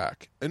and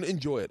pack and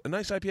enjoy it. A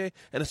nice IPA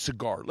and a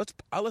cigar.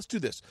 Let's do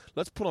this.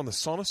 Let's put on the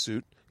sauna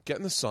suit, get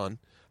in the sun,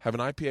 have an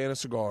IPA and a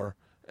cigar,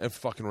 and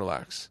fucking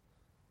relax.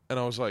 And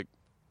I was like,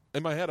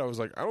 in my head, I was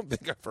like, I don't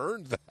think I've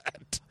earned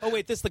that. Oh,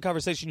 wait, this is the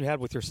conversation you had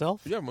with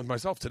yourself? Yeah, with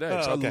myself today.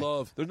 Oh, So okay.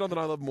 there's nothing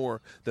I love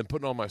more than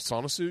putting on my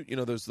sauna suit. You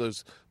know,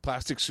 those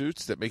plastic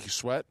suits that make you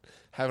sweat.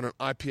 Having an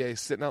IPA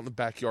sitting out in the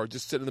backyard,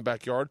 just sitting in the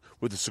backyard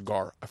with a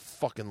cigar. I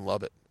fucking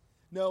love it.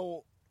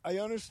 No, I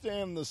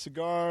understand the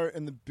cigar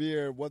and the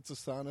beer. What's the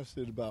sauna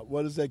suit about?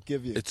 What does that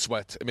give you? It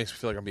sweats. It makes me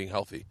feel like I'm being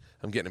healthy.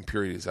 I'm getting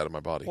impurities out of my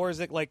body. Or is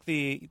it like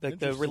the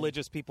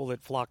religious people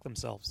that flock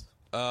themselves?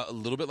 A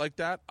little bit like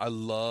that. I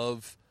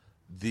love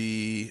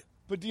the...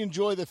 But do you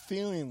enjoy the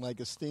feeling like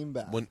a steam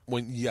bath?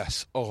 When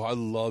yes. Oh, I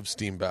love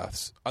steam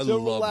baths. I so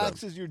love it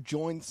relaxes them. your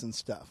joints and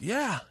stuff.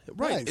 Yeah,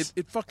 right. Nice.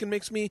 It fucking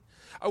makes me...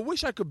 I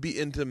wish I could be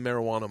into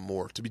marijuana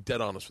more, to be dead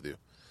honest with you.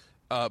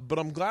 But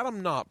I'm glad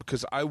I'm not,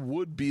 because I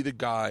would be the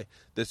guy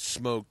that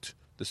smoked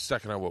the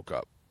second I woke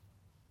up.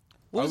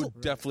 I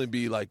would definitely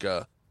be like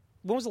a...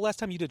 When was the last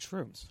time you did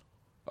shrooms?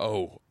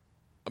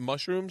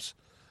 Mushrooms?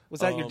 Was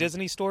that your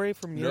Disney story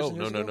from years and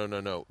years ago?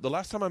 No. The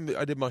last time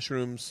I did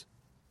mushrooms...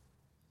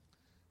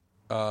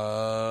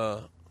 I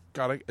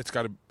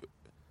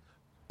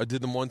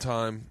did them one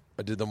time.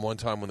 I did them one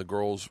time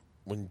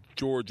when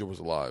Georgia was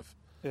alive.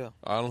 Yeah.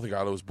 I don't think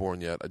Isla was born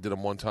yet. I did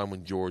them one time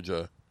when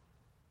Georgia,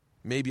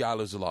 maybe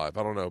Isla's alive.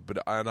 I don't know.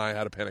 But I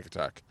had a panic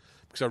attack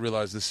because I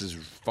realized this is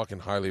fucking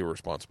highly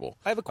irresponsible.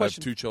 I have a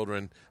question. I have 2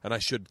 children, and I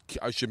should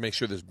make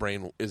sure this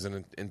brain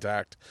isn't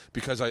intact,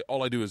 because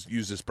all I do is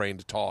use this brain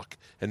to talk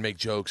and make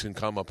jokes and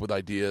come up with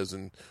ideas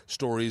and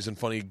stories and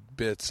funny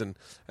bits. And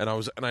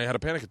I had a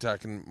panic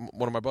attack, and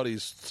one of my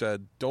buddies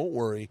said, "Don't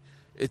worry.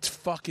 It's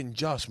fucking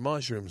just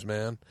mushrooms,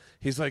 man."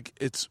 He's like,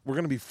 we're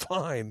going to be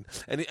fine.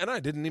 And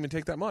I didn't even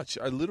take that much.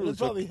 I literally It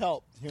probably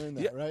helped hearing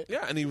that, right?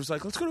 Yeah, and he was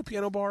like, "Let's go to a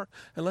piano bar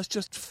and let's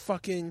just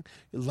fucking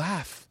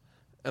laugh."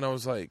 And I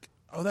was like,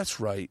 "Oh, that's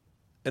right."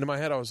 And in my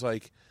head, I was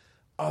like,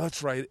 "Oh,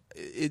 that's right.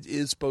 It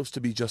is supposed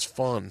to be just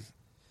fun."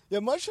 Yeah,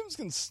 mushrooms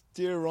can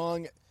steer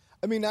wrong.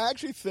 I mean, I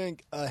actually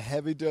think a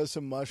heavy dose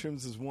of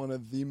mushrooms is one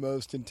of the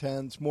most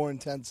intense, more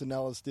intense than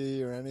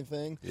LSD or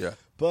anything. Yeah.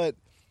 But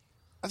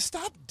I've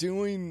stopped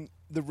doing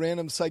the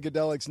random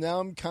psychedelics. Now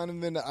I'm kind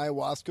of into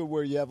ayahuasca,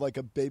 where you have like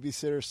a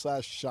babysitter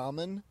 /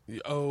 shaman.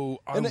 Oh,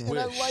 And wish.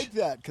 I like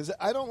that, because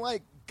I don't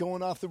like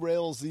going off the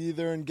rails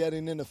either and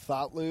getting into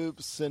thought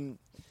loops. And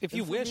If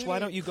you wish, why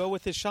don't you go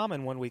with his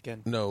shaman one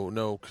weekend?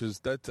 No, because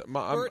that's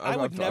I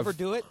would never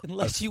do it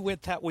unless you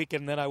went that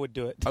weekend. Then I would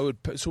do it. I would.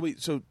 So wait.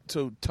 So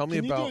tell me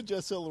Can you about. do it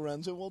just so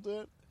Lorenzo will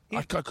do it?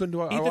 I couldn't do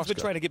ayahuasca. Ethan's been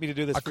trying to get me to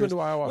do this. I couldn't do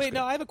ayahuasca. Wait,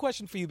 no, I have a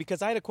question for you,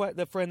 because I had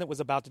the friend that was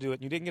about to do it,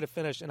 and you didn't get to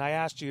finish, and I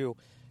asked you,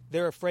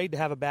 they're afraid to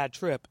have a bad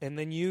trip, and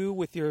then you,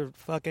 with your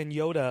fucking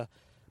Yoda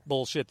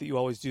bullshit that you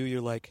always do,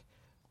 you're like,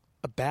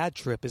 a bad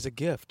trip is a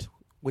gift,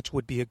 which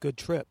would be a good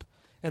trip.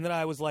 And then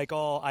I was like,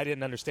 oh, I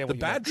didn't understand The what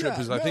you bad meant. trip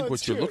is, I think,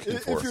 what you're looking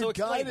for. If So you're,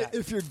 explain that.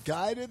 if you're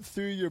guided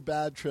through your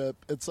bad trip,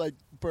 it's like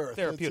birth.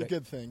 Therapeutic. It's a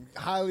good thing.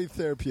 Highly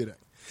therapeutic.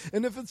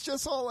 And if it's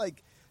just all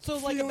like So,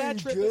 like, a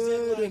bad feeling trip isn't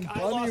good like, and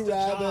I bunny lost a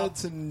job.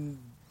 rabbits and No,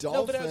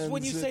 dolphins. but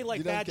when you say,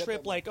 like, don't bad get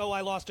trip, that. like, oh,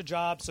 I lost a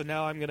job, so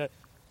now I'm going to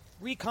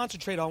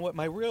reconcentrate on what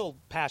my real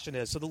passion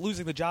is. So the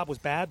losing the job was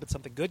bad, but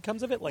something good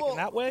comes of it, like in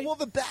that way? Well,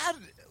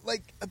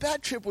 a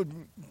bad trip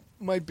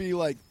might be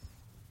like,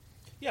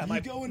 yeah, you my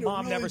go into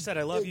mom really- never said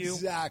I love you.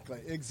 Exactly.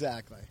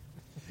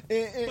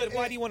 But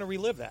why do you want to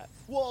relive that?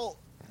 Well,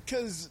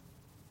 because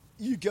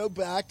you go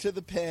back to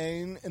the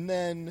pain, and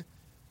then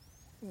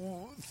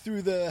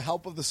through the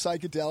help of the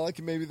psychedelic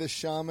and maybe the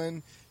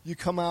shaman, you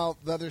come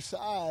out the other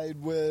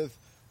side with,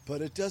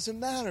 but it doesn't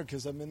matter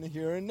because I'm in the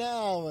here and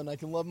now, and I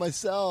can love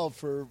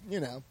myself, or,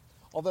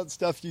 all that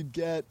stuff you'd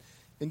get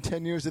in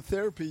 10 years of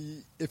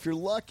therapy. If you're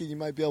lucky, you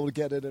might be able to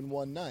get it in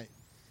one night.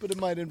 But it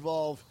might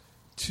involve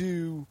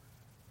 2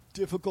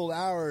 difficult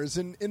hours.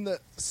 And in the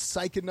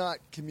psychonaut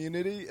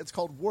community, it's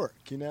called work.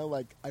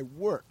 Like I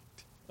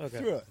worked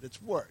through it. It's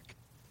work.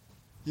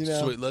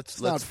 So wait, let's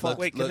fun.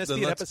 Wait, can this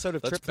be an episode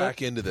of Let's Trip Flip?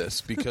 back into this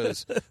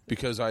because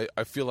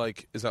I feel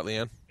like, is that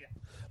Leanne?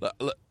 Yeah.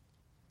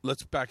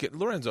 Let's back it,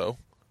 Lorenzo.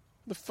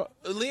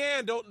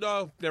 Leanne, don't.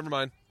 No, never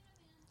mind.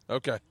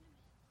 Okay.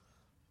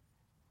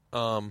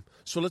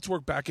 So let's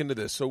work back into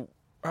this. So,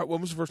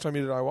 when was the first time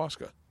you did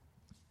ayahuasca?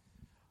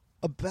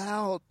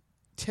 About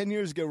 10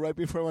 years ago, right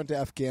before I went to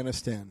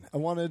Afghanistan. I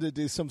wanted to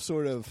do some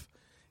sort of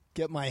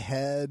get my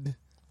head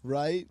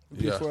right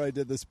before I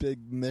did this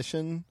big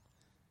mission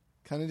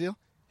kind of deal.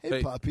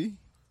 Hey, puppy.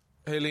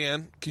 Hey,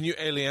 Leanne.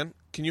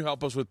 Can you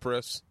help us with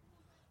Pris?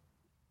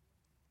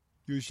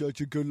 You're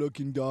such a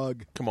good-looking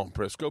dog. Come on,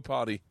 Pris. Go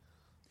potty.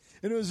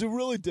 And it was a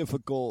really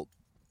difficult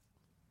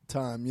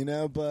time,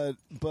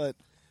 but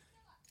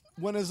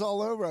when it was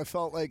all over, I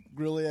felt like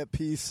really at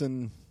peace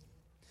and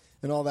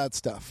all that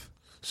stuff.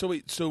 So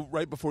wait, so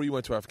right before you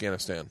went to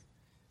Afghanistan,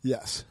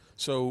 Yes.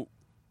 so,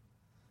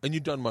 and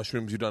you'd done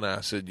mushrooms, you'd done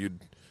acid,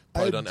 you'd I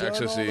probably had done done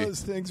ecstasy. all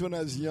those things when I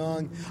was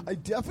young. I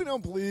definitely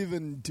don't believe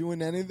in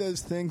doing any of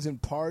those things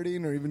and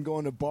partying or even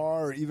going to a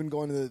bar or even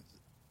going to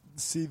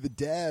see the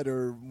Dead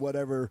or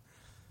whatever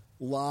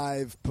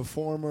live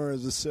performer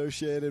is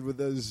associated with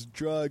those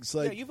drugs.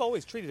 Like, Yeah, you've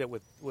always treated it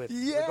with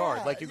Yeah,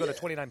 regard. Like you go to yeah.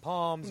 29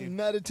 Palms.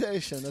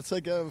 meditation. It's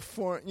like a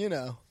form,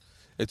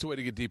 It's a way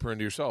to get deeper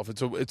into yourself.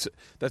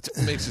 That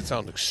makes it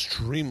sound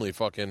extremely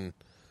fucking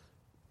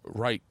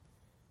right.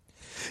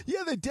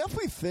 Yeah, they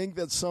definitely think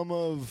that some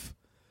of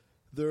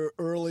their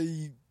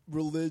early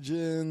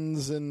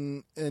religions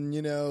and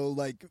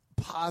like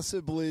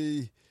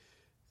possibly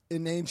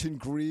in ancient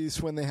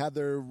Greece when they had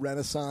their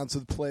Renaissance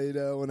with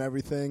Plato and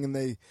everything, and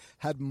they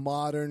had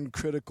modern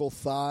critical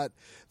thought.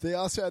 They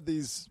also had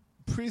these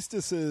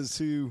priestesses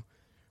who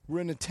were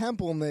in a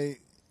temple, and they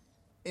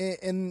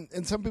and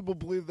some people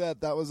believe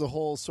that was a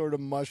whole sort of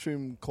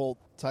mushroom cult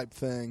type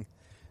thing.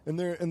 And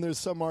there's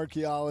some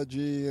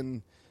archaeology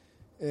and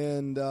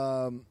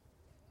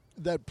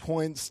that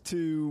points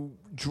to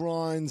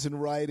drawings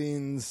and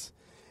writings,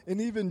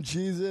 and even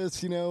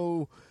Jesus,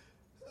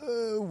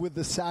 with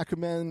the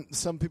sacrament,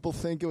 some people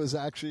think it was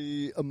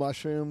actually a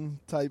mushroom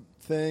type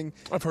thing.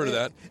 I've heard of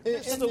that.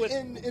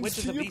 And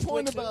to your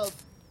point about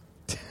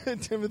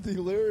Timothy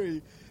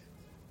Leary,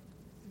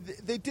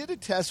 they did a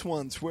test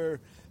once where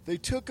they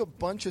took a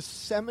bunch of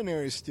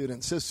seminary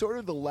students, so sort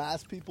of the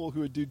last people who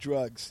would do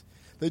drugs.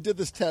 They did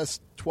this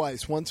test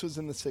twice. Once was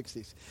in the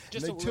 60s. Just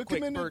and they a took quick,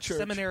 him into Bert, church.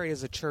 seminary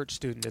is a church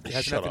student. It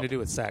has Shut nothing up. to do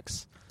with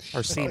sex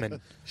or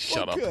semen.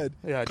 Shut Well, up. good.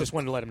 Yeah, I just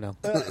wanted to let him know.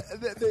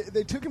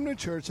 They took him to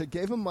church. They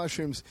gave him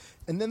mushrooms,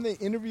 and then they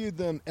interviewed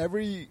them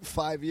every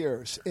 5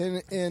 years.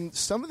 And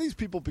some of these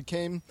people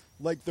became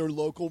like their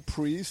local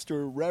priest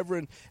or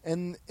reverend,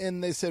 and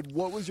they said,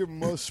 "What was your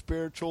most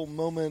spiritual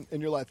moment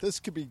in your life?" This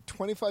could be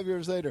 25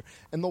 years later,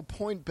 and they'll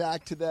point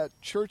back to that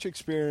church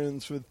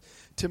experience with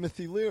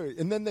Timothy Leary.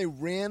 And then they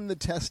ran the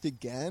test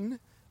again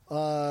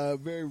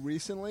very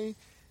recently,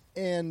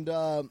 and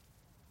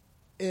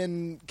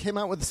came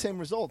out with the same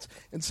results.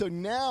 And so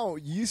now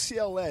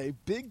UCLA,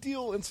 big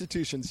deal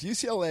institutions,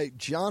 UCLA,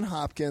 Johns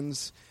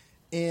Hopkins,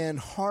 and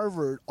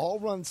Harvard all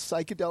run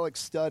psychedelic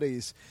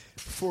studies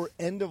for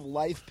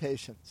end-of-life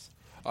patients.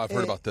 I've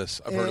heard about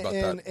this. I've heard about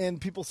that. And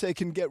people say it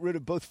can get rid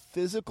of both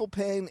physical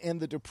pain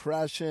and the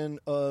depression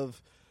of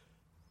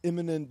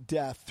imminent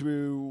death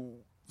through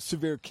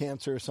severe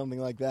cancer or something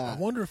like that. I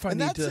wonder if I and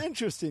need that's to-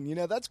 interesting.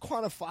 That's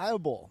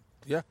quantifiable.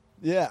 Yeah.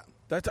 Yeah.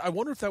 I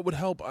wonder if that would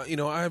help. I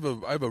have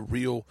a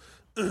real,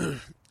 I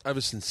have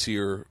a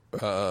sincere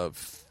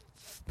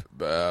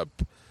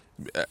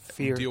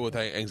Fear. deal with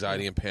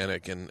anxiety and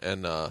panic and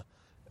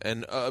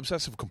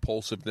obsessive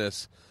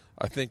compulsiveness.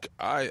 I think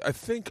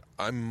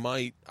I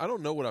might. I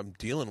don't know what I'm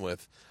dealing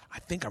with. I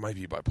think I might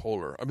be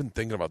bipolar. I've been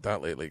thinking about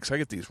that lately because I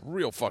get these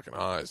real fucking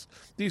highs.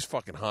 These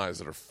fucking highs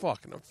that are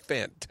fucking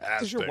fantastic.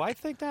 Does your wife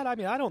think that? I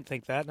mean, I don't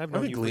think that. And I've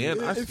known think you for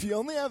Leanne- years. If you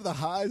only have the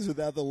highs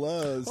without the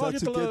lows, Well, I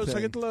that's get the a good lows. thing.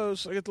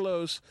 I get the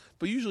lows.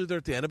 But usually they're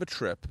at the end of a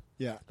trip.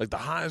 Yeah. Like the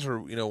highs are,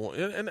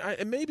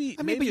 and maybe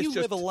I mean, but it's you just,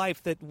 live a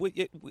life that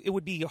it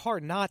would be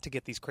hard not to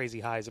get these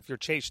crazy highs if you're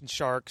chasing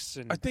sharks.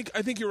 And I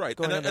think you're right,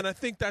 Going on and I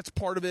think that's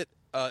part of it.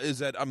 Is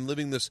that I'm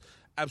living this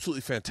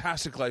absolutely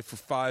fantastic life for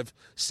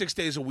 5-6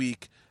 days a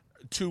week,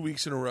 2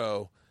 weeks in a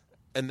row,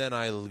 and then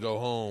I go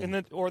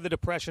home. or the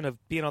depression of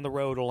being on the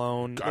road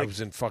alone. I was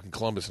in fucking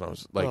Columbus, and I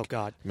was like, Oh,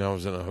 God. I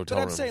was in a hotel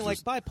But room. I'm saying, It like,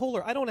 was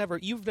bipolar,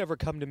 you've never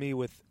come to me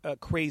with a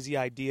crazy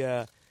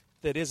idea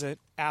that isn't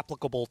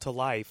applicable to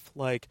life.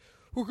 Like,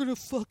 we're going to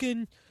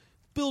fucking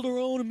build our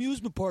own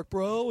amusement park,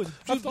 bro. And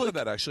I've thought of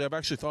that, actually. I've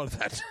actually thought of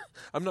that.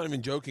 I'm not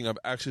even joking. I've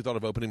actually thought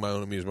of opening my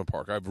own amusement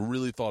park. I've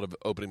really thought of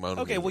opening my own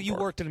Okay, amusement well, you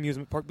park. worked in an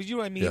amusement park, but you know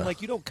what I mean? Yeah.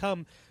 Like, you don't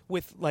come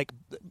with, like,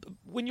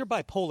 when you're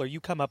bipolar, you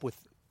come up with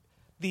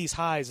these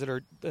highs that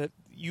are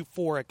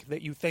euphoric,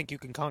 that you think you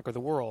can conquer the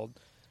world.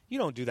 You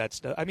don't do that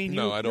stuff. I mean,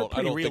 No, you're pretty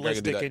I don't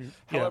realistic. think I can do that. And,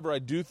 yeah. However, I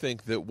do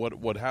think that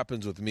what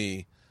happens with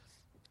me,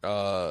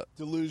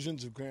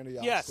 Delusions of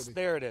grandiosity. Yes,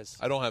 there it is.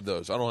 I don't have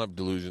those. I don't have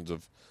delusions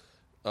of.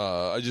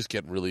 I just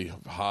get really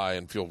high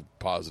and feel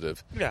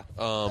positive. Yeah.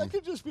 That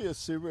could just be a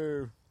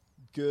super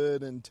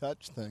good and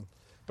touch thing.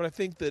 But I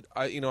think that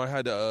I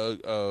had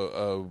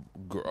I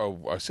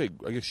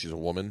guess she's a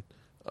woman,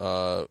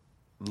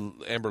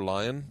 Amber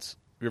Lyons.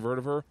 Have you ever heard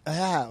of her? I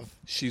have.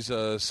 She's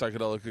a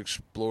psychedelic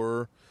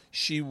explorer.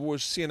 She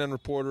was CNN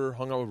reporter,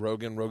 hung out with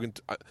Rogan.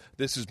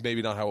 This is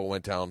maybe not how it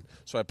went down,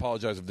 so I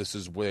apologize if this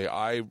is the way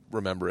I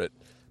remember it.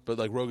 But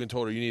like Rogan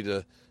told her, you need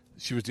to.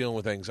 She was dealing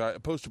with anxiety,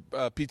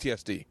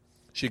 PTSD.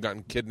 She had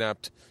gotten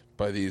kidnapped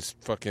by these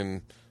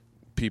fucking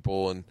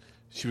people, and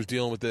she was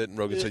dealing with it. And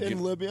Rogan said,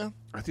 In Libya?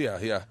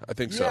 Yeah, I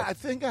think so. Yeah, I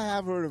think I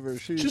have heard of her.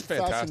 She's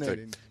fantastic.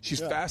 Fascinating.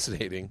 She's Yeah.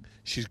 fascinating.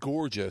 She's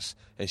gorgeous,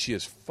 and she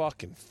is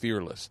fucking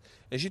fearless.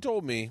 And she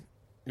told me,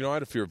 I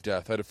had a fear of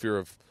death. I had a fear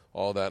of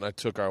all that, and I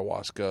took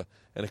ayahuasca,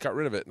 and it got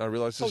rid of it, and I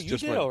realized it's you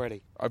just did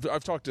already.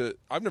 I've talked to.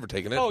 I've never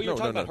taken it. Oh, you're no,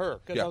 talking no, about her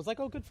because Yeah. I was like,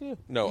 oh, good for you.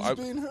 No, He's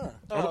being her.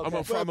 I'm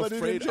afraid. But he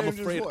didn't change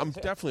his voice. I'm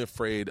definitely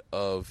afraid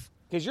of.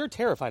 Because you're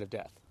terrified of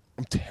death.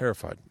 I'm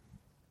terrified.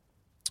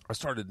 I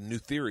started a new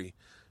theory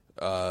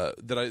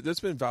that's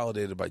been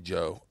validated by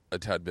Joe a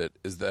tad bit.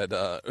 Is that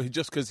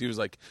just because he was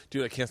like,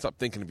 dude, I can't stop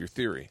thinking of your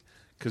theory,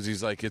 because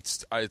he's like,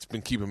 it's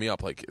been keeping me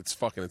up, like it's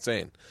fucking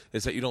insane.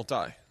 Is that you don't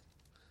die.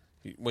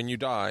 When you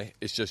die,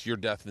 it's just your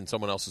death in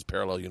someone else's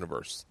parallel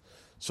universe.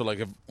 So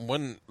like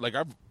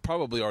I've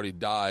probably already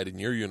died in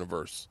your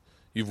universe.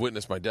 You've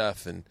witnessed my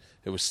death, and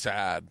it was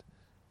sad.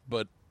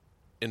 But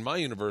in my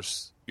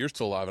universe, you're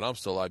still alive and I'm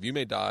still alive. You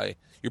may die.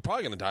 You're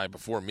probably going to die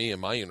before me in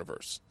my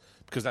universe,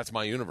 because that's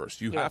my universe.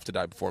 You have to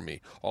die before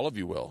me. All of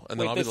you will, and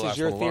then I'll be the last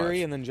one alive. This is your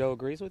theory, and then Joe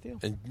agrees with you?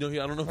 And no,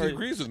 I don't know if he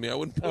agrees with me. I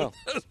wouldn't. Oh.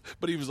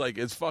 But he was like,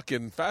 "It's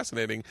fucking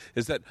fascinating."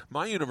 Is that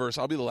my universe?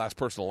 I'll be the last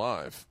person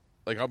alive.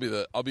 Like I'll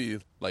be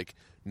like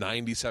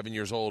 97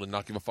 years old and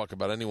not give a fuck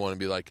about anyone, and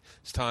be like,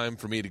 "It's time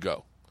for me to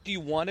go." Do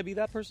you want to be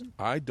that person?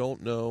 I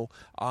don't know.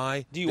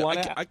 Do you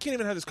want to? I can't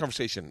even have this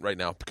conversation right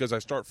now because I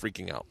start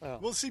freaking out. Oh.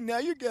 Well, see, now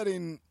you're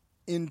getting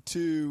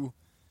into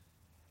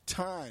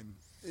time.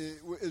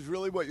 Is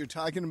really what you're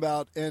talking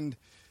about, and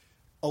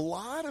a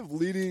lot of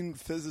leading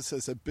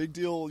physicists at big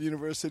deal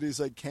universities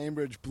like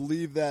Cambridge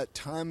believe that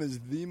time is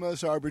the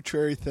most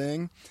arbitrary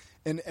thing,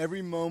 and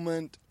every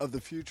moment of the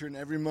future and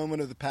every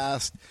moment of the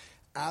past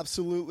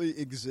absolutely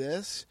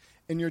exists,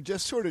 and you're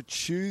just sort of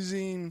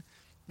choosing.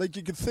 Like,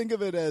 you could think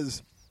of it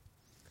as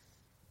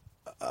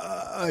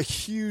a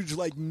huge,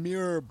 like,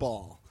 mirror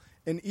ball.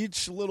 And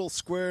each little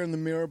square in the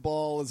mirror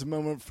ball is a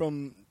moment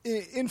from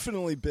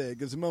infinitely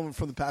big, is a moment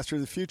from the past or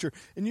the future.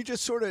 And you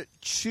just sort of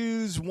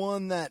choose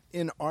one that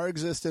in our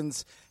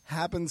existence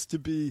happens to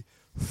be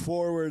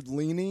forward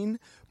leaning,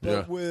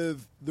 but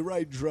with the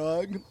right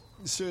drug.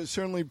 So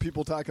certainly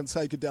people talking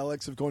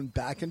psychedelics of going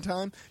back in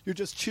time. You're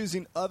just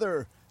choosing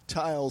other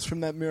tiles from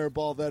that mirror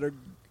ball that are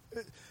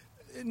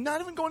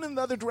not even going in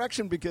the other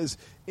direction, because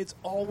it's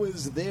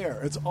always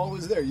there. It's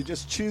always there. You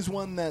just choose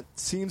one that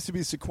seems to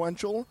be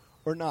sequential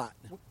or not.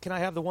 Can I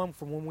have the one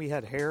from when we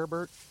had hair,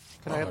 Bert?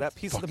 Can I have that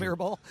piece of the mirror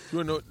ball? You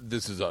want to know,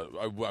 this is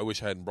I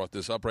wish I hadn't brought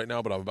this up right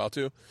now, but I'm about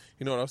to.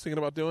 You know what I was thinking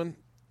about doing?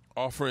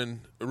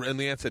 Offering, and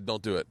Leanne said,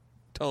 don't do it.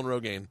 Telling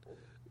Rogaine,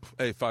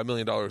 hey, $5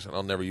 million, and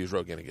I'll never use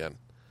Rogaine again.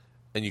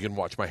 And you can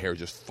watch my hair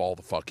just fall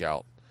the fuck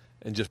out.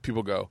 And just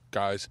people go,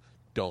 guys,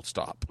 don't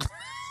stop.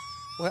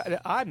 Well,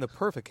 I'm the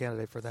perfect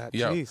candidate for that.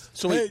 Yeah. Jeez.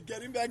 So hey,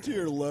 getting back to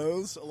your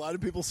lows, a lot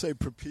of people say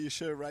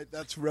Propecia, right?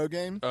 That's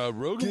Rogaine.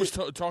 Rogan was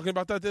talking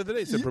about that the other day.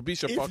 He said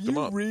Propecia fucked him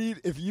up.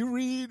 If you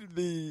read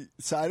the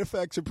side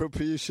effects of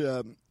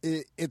Propecia,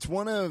 it's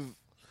one of...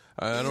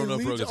 I don't know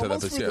if Rogan said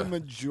that, but for the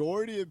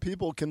majority of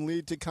people can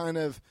lead to kind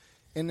of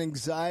an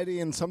anxiety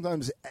and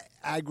sometimes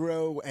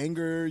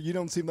anger. You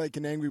don't seem like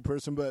an angry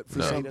person, but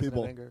for some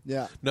people...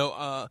 Yeah.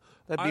 No,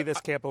 that'd be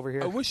this camp over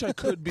here. I wish I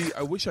could be...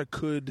 I wish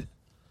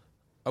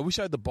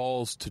I had the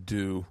balls to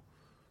do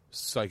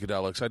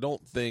psychedelics. I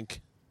don't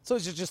think. So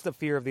it's just the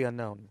fear of the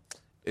unknown.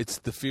 It's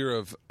the fear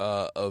of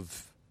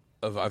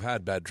I've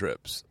had bad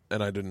trips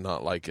and I did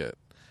not like it,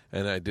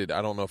 and I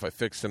don't know if I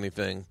fixed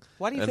anything.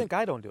 Why do you think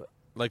I don't do it?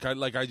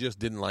 I just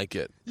didn't like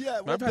it.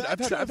 Yeah, well, I've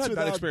had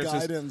bad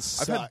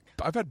experiences.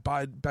 I've had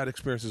bad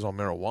experiences on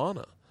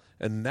marijuana,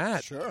 and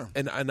that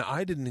and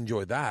I didn't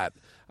enjoy that.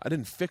 I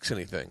didn't fix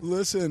anything.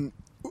 Listen.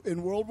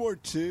 In World War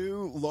II,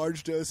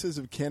 large doses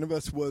of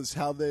cannabis was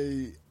how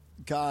they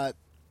got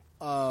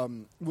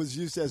was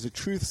used as a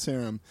truth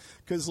serum,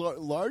 because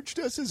large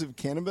doses of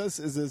cannabis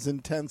is as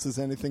intense as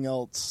anything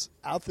else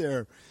out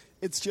there.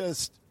 It's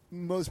just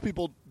most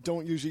people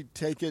don't usually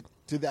take it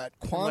to that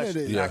quantity.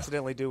 Unless you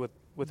accidentally do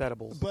with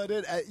edibles. But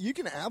you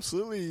can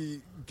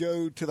absolutely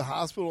go to the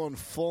hospital in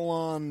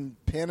full-on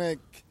panic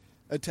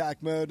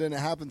attack mode, and it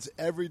happens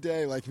every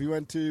day. Like if you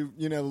went to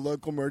the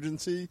local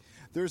emergency,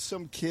 there's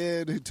some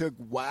kid who took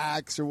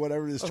wax or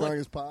whatever is trying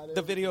his pot in.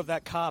 The video of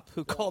that cop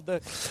who called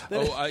the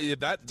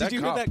that did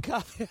you cop. hear that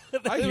cop?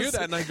 I hear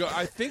that and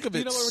I think of it.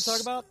 You know what we're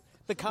talking about?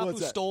 The cop who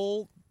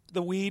stole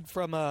the weed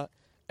from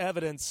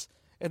evidence,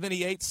 and then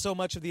he ate so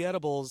much of the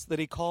edibles that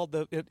he called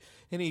and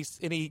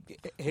he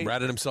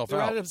ratted himself out.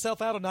 Ratted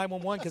himself out on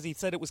 911 because he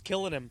said it was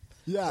killing him.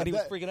 Yeah, and he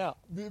was freaking out.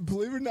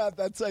 Believe it or not,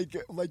 that's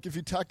like if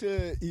you talk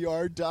to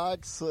ER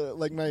docs,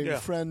 like my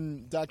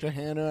friend Dr.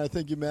 Hanner, I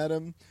think you met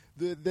him.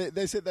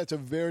 They say that's a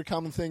very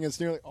common thing. It's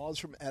nearly always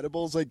from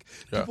edibles. Like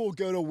people will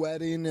go to a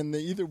wedding and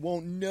they either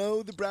won't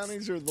know the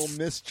brownies or they'll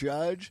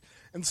misjudge,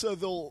 and so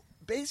they'll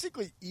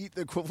basically eat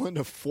the equivalent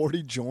of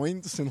 40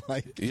 joints in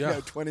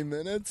 20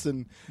 minutes,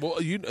 and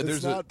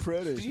it's not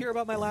pretty. Did you hear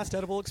about my last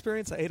edible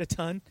experience? I ate a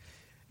ton,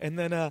 and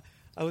then I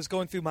was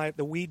going through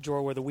the weed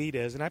drawer where the weed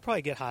is, and I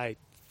probably get high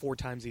 4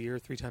 times a year,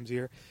 3 times a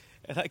year,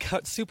 and I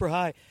got super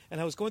high, and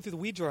I was going through the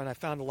weed drawer, and I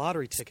found a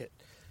lottery ticket,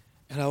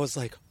 and I was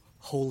like,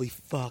 holy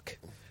fuck,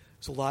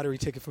 it's a lottery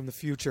ticket from the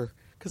future,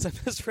 because I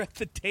misread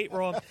the date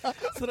wrong.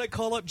 So then I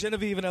call up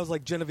Genevieve, and I was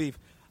like, Genevieve,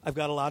 I've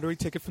got a lottery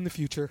ticket from the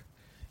future.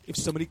 If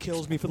somebody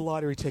kills me for the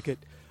lottery ticket,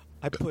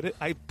 I put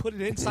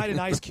it inside an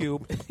ice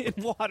cube in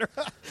water.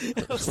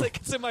 I was like,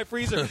 it's in my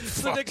freezer.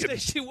 So the next day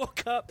she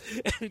woke up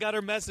and got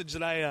her message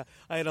that I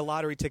had a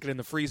lottery ticket in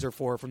the freezer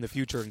for her from the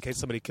future in case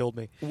somebody killed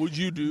me. Would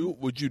you do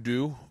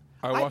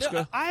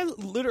ayahuasca?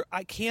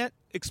 I can't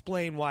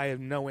explain why I have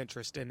no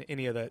interest in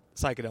any of the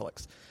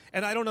psychedelics,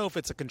 and I don't know if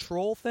it's a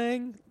control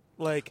thing.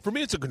 Like For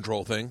me, it's a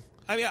control thing.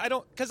 I mean, I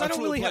don't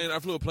really have. I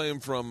flew a plane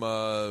from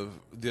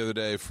the other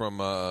day from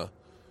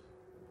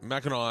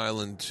Mackinac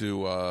Island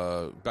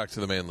to back to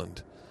the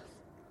mainland.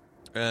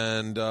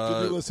 And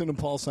did you listen to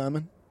Paul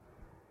Simon?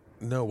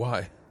 No,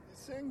 why?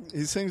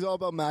 He sings all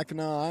about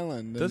Mackinac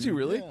Island. Does he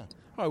really? Yeah.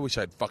 Oh, I wish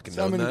I'd fucking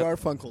Simon known that.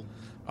 Garfunkel.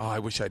 Oh, I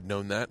wish I'd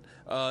known that.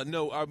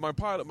 No, our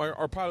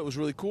pilot was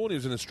really cool, and he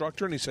was an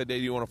instructor, and he said, "Hey,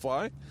 do you want to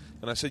fly?"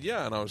 And I said,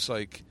 "Yeah," and I was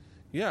like,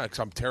 "Yeah," because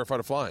I'm terrified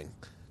of flying.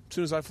 As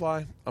soon as I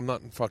fly, I'm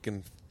not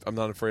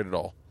afraid at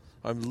all.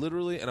 I'm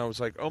literally, and I was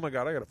like, oh my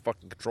God, I got a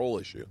fucking control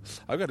issue.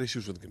 I've got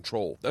issues with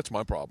control. That's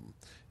my problem,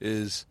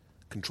 is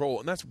control.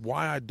 And that's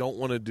why I don't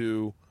want to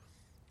do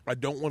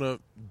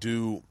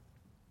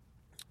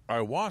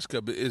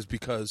ayahuasca, is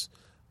because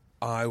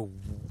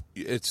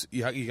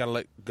you got to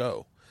let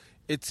go.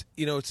 It's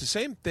the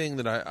same thing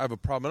that I have a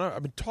problem. And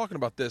I've been talking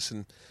about this,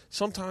 and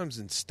sometimes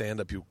in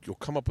stand-up, you'll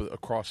come up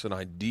across an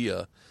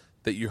idea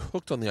that you're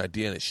hooked on the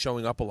idea, and it's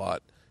showing up a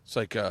lot. It's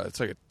like a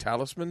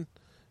talisman,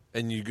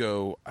 and you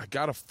go, I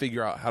got to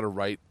figure out how to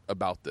write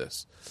about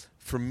this.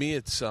 For me,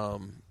 it's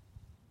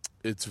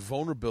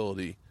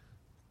vulnerability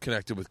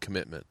connected with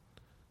commitment.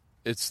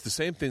 It's the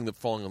same thing that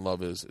falling in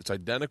love is. It's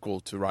identical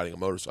to riding a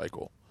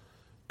motorcycle.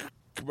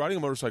 Riding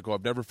a motorcycle,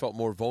 I've never felt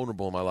more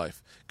vulnerable in my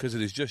life because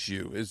it is just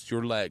you. It's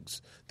your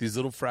legs, these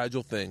little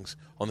fragile things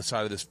on the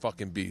side of this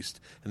fucking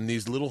beast, and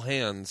these little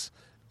hands,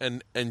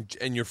 and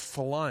you're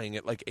flying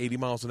at like 80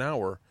 miles an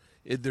hour.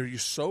 You're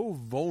so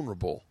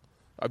vulnerable.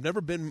 I've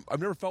never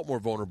felt more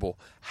vulnerable.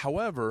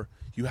 However,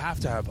 you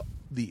have to have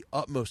the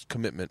utmost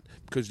commitment,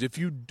 because if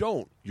you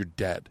don't, you're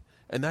dead.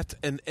 And that's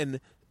and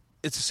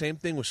it's the same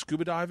thing with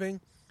scuba diving,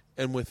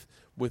 and with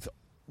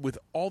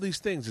all these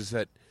things. Is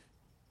that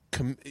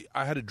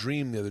I had a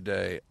dream the other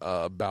day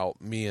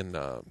about me and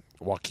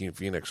Joaquin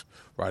Phoenix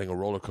riding a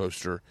roller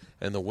coaster,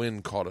 and the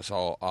wind caught us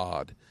all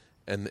odd.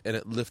 And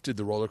it lifted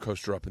the roller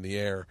coaster up in the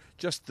air.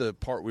 Just the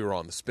part we were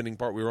on, the spinning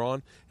part we were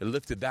on, it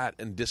lifted that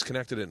and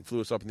disconnected it and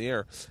flew us up in the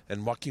air.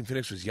 And Joaquin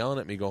Phoenix was yelling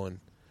at me going,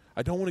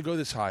 I don't want to go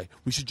this high.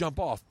 We should jump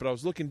off. But I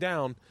was looking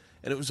down,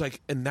 and it was like,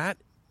 and that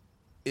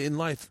in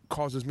life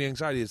causes me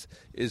anxiety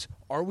is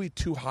are we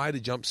too high to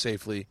jump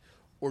safely,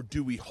 or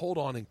do we hold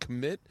on and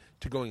commit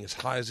to going as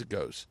high as it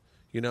goes?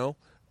 You know?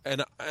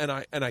 And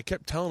I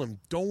kept telling him,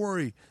 don't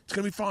worry, it's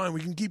going to be fine.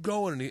 We can keep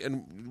going.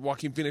 And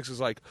Joaquin Phoenix was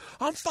like,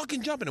 I'm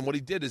fucking jumping. And what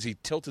he did is he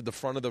tilted the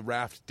front of the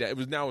raft.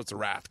 Now it's a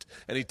raft.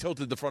 And he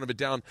tilted the front of it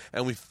down,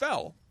 and we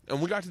fell. And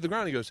we got to the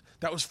ground. He goes,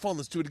 that was fun.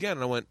 Let's do it again.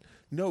 And I went,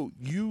 no,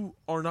 you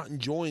are not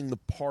enjoying the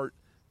part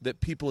that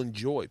people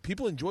enjoy.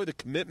 People enjoy the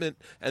commitment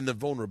and the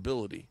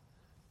vulnerability.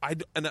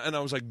 And I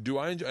was like, do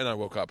I enjoy? And I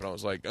woke up and I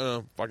was like,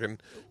 fucking.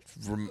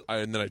 And then I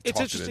talked it into it. It's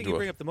interesting you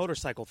bring up the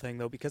motorcycle thing,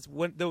 though, because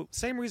the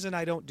same reason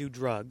I don't do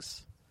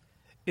drugs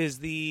is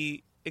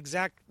the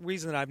exact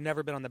reason that I've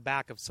never been on the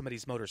back of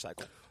somebody's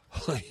motorcycle.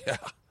 Yeah.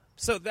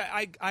 So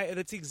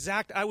that's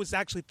exact. I was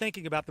actually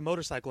thinking about the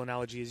motorcycle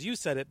analogy as you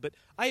said it, but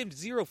I have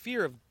zero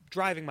fear of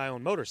driving my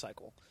own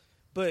motorcycle.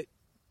 But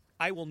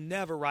I will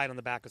never ride on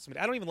the back of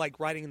somebody. I don't even like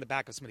riding in the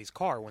back of somebody's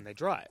car when they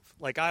drive.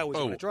 Like, I always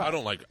want to drive. I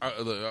don't like.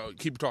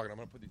 Keep talking. I'm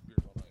going to put these beers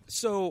all night.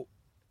 So,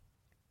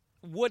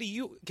 what do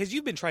you? Because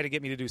you've been trying to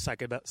get me to do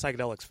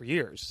psychedelics for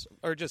years,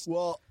 or just.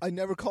 Well, I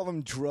never call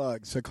them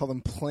drugs. I call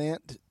them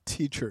plant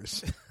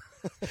teachers.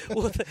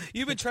 Well,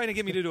 you've been trying to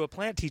get me to do a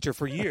plant teacher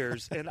for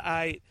years, and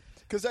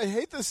because I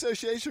hate the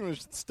association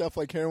with stuff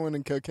like heroin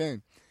and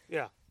cocaine.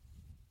 Yeah.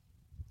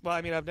 Well,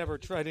 I mean, I've never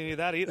tried any of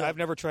that either. Yeah. I've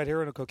never tried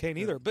heroin or cocaine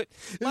either. But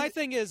my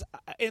thing is,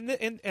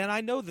 and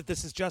I know that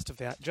this is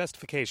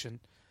justification.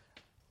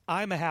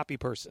 I'm a happy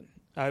person.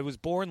 I was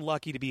born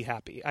lucky to be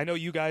happy. I know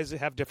you guys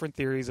have different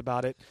theories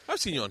about it. I've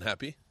seen you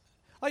unhappy.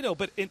 I know,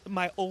 but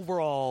my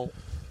overall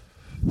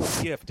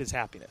gift is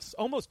happiness,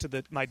 almost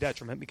to my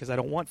detriment, because I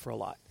don't want for a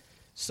lot.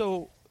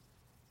 So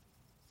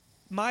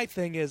my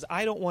thing is,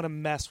 I don't want to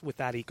mess with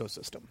that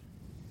ecosystem.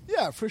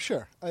 Yeah, for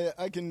sure.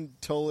 I can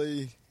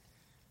totally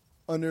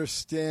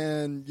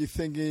understand you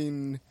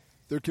thinking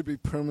there could be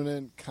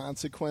permanent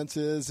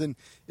consequences, and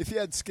if you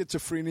had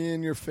schizophrenia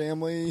in your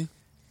family,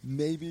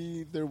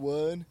 maybe there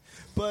would.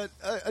 But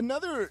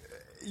another,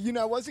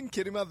 I wasn't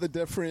kidding about the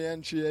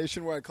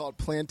differentiation where I call it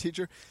plant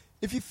teacher.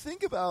 If you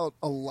think about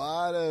a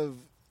lot of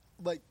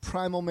like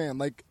Primal Man,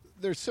 like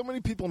there's so many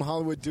people in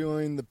Hollywood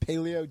doing the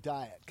paleo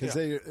diet because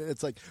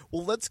it's like,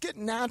 well, let's get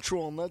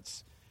natural and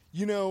let's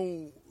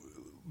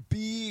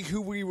be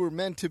who we were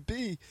meant to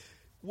be.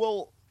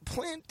 Well,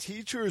 plant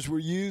teachers were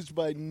used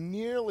by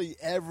nearly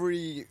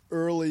every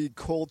early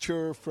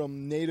culture,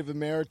 from Native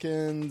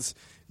Americans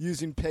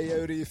using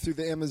peyote through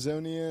the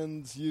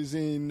Amazonians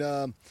using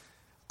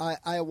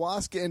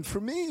ayahuasca. And for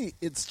me,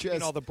 it's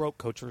just all the broke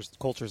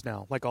cultures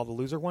now, like all the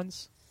loser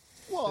ones.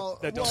 Well,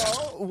 That don't-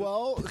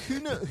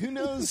 who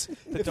knows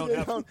that if don't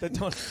they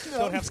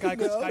don't have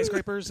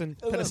skyscrapers and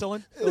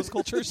penicillin. Those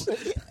cultures.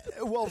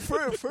 Well,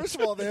 first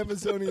of all, the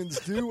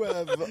Amazonians do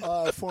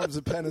have forms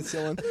of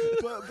penicillin,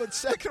 but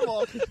second of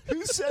all,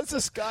 who says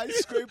a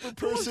skyscraper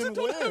person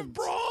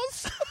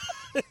wins?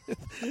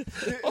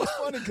 It's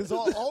funny because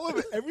all of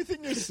it,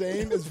 everything you're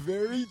saying is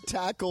very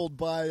tackled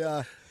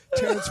by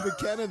Terrence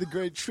McKenna, the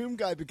great Shroom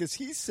guy, because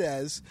he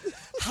says,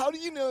 how do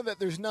you know that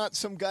there's not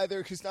some guy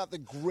there who's not the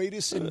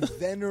greatest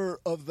inventor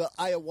of the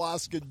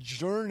ayahuasca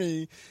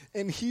journey,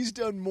 and he's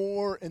done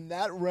more in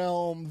that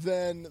realm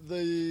than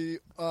the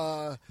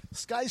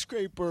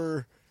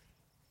skyscraper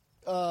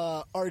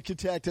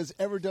architect has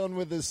ever done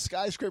with his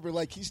skyscraper?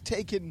 Like, he's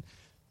taken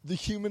the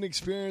human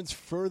experience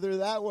further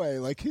that way.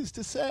 Like, who's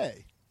to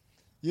say?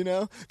 You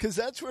know? Because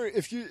that's where,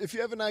 if you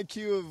have an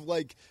IQ of,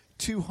 like,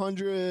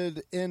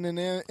 200 in an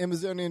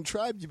Amazonian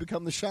tribe, you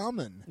become the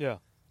shaman. Yeah.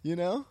 You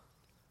know?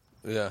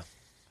 Yeah.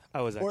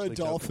 I was actually Or a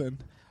dolphin.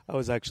 joking. I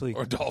was actually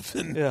Or a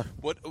dolphin. Yeah.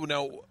 What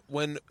now?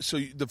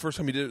 The first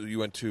time you did it, you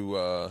went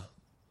to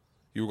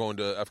you were going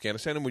to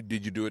Afghanistan, and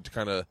did you do it to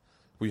kind of?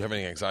 Were you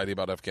having anxiety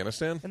about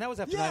Afghanistan? And that was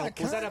after Yeah, 9.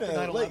 Was that after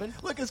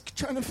 9/11? Like, I was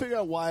trying to figure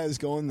out why I was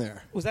going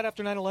there. Was that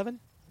after 9/11?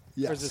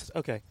 Yes. Or is this,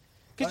 okay.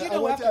 Because I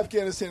went to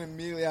Afghanistan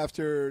immediately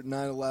after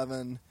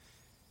 9/11,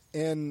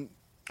 and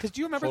because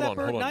do you remember Hold that on,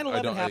 bird? hold on.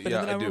 9/11 happened, yeah, and then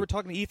I I remember do.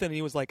 talking to Ethan, and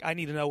he was like, "I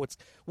need to know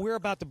we're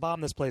about to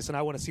bomb this place, and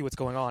I want to see what's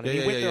going on." And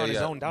Yeah, he went yeah, there on yeah,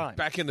 his yeah. own dime.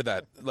 Back into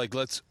that. Like,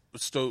 let's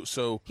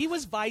so He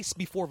was Vice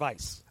before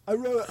Vice. I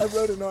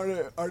wrote an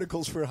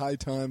articles for High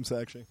Times,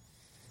 actually.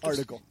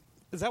 Article.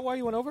 Is that why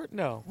you went over it?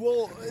 No.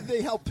 Well,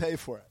 they helped pay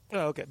for it.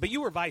 Oh, okay. But you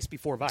were Vice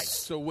before Vice.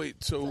 so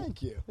wait so.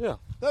 Thank you. Yeah.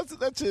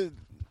 That's a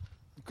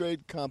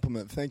great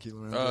compliment. Thank you,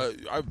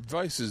 Lorenzo.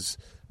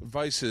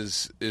 Vice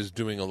is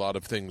doing a lot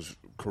of things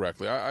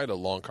correctly. I had a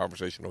long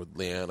conversation with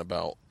Leanne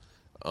about.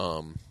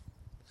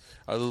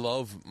 I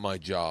love my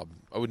job.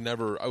 I would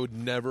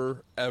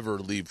never ever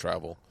leave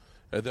travel.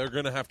 They're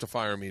going to have to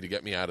fire me to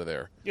get me out of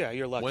there. Yeah,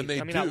 you're lucky. When they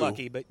not do,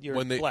 lucky, but you're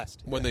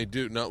blessed. When they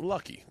do, not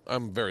lucky.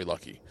 I'm very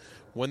lucky.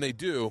 When they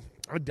do,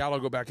 I doubt I'll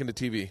go back into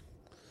TV.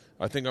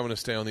 I think I'm going to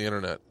stay on the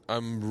internet.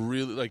 I'm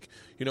really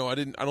I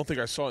don't think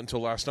I saw it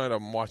until last night.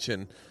 I'm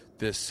watching.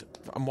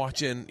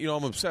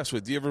 I'm obsessed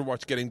with. Do you ever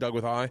watch Getting Dug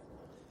with High?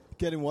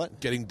 Getting what?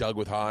 Getting Dug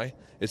with High.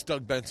 It's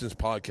Doug Benson's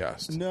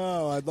podcast.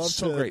 No, I'd love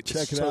so to great.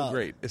 check it's it so out.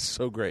 great. It's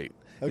so great.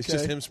 It's Okay.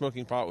 just him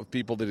smoking pot with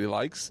people that he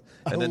likes,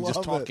 and I then just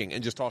love talking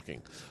and just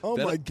talking. Oh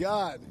Then my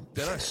God!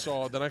 Then I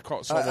saw one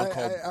called.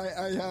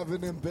 I have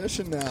an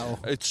ambition now.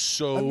 It's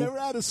so. I've never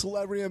had a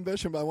celebrity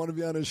ambition, but I want to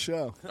be on his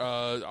show.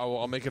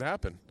 I'll make it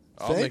happen.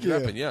 I'll Thank make you. it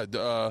happen.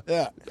 Yeah.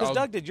 Yeah. Because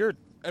Doug did your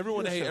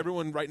Everyone, hey,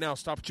 everyone, right now,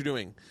 stop what you're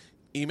doing.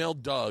 Email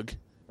Doug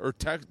or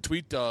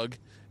tweet Doug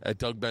at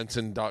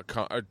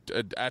DougBenson.com or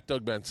at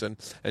Doug Benson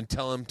and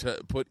tell him to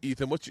put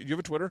Ethan. Do you have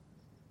a Twitter?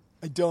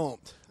 I don't.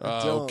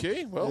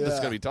 Okay, well, this is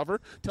Yeah. going to be tougher.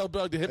 Tell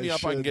Doug to hit me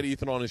up. I can should. get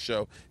Ethan on his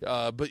show.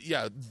 But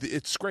yeah,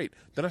 it's great.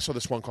 Then I saw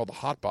this one called The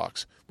Hot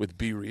Box with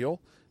Be Real,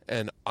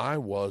 and I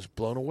was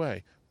blown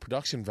away.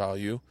 Production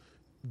value.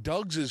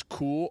 Doug's is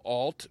cool,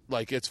 alt,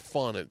 like it's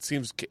fun. It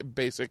seems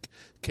basic,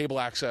 cable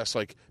access,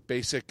 like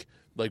basic,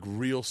 like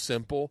real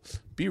simple.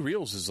 Be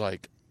Real's is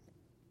like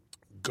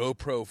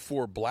GoPro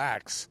 4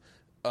 blacks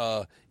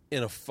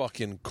in a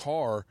fucking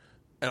car.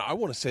 And I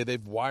want to say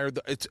they've wired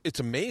it's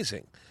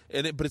amazing.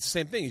 But it's the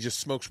same thing. He just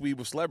smokes weed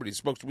with celebrities,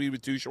 smokes weed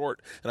with Too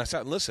Short. And I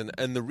sat and listened.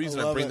 And the reason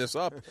I bring this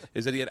up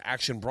is that he had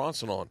Action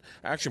Bronson on.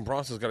 Action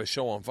Bronson's got a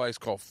show on Vice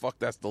called Fuck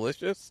That's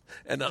Delicious.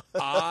 And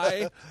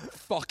I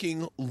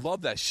fucking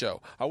love that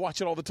show. I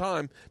watch it all the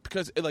time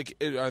because I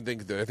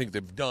think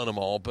they've done them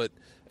all, but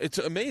it's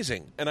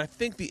amazing. And I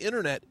think the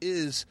internet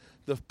is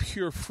the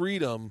pure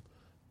freedom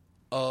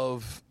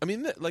of,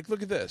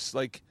 look at this.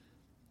 Like,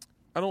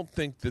 I don't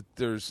think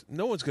that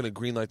no one's going to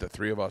greenlight the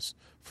three of us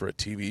for a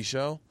TV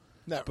show.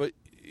 Never. But,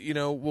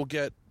 we'll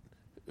get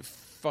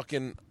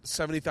fucking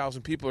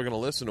 70,000 people are going to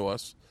listen to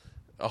us.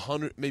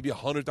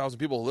 100,000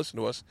 people will listen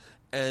to us.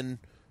 And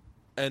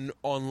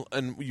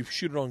you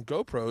shoot it on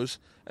GoPros,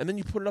 and then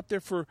you put it up there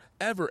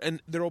forever.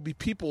 And there will be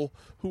people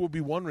who will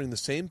be wondering the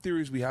same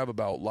theories we have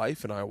about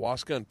life and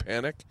ayahuasca and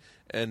panic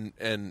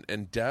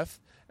and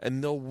death.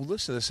 And they'll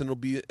listen to this, and it'll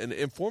be an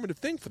informative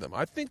thing for them.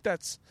 I think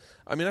that's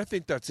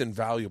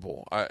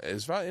invaluable.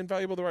 Is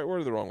invaluable the right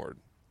word or the wrong word?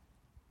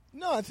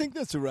 No, I think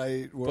that's the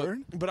right word.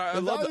 But I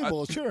love that.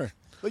 Valuable, sure.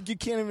 Like, you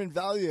can't even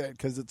value it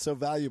because it's so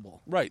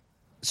valuable. Right.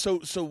 So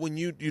when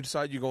you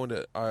decide you're going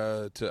to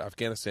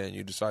Afghanistan,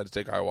 you decide to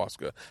take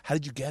ayahuasca. How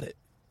did you get it?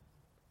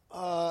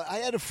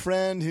 I had a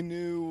friend who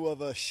knew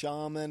of a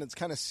shaman. It's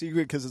kind of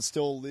secret because it's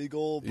still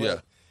illegal. But Yeah.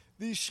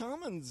 these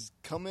shamans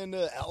come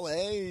into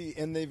L.A.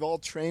 and they've all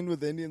trained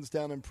with Indians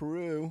down in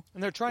Peru.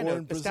 and they're trying or to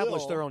in establish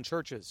Brazil. their own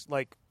churches,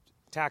 like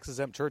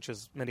tax-exempt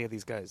churches, many of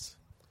these guys.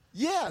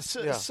 Yeah,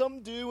 so, Yeah.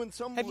 some do and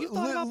some Have you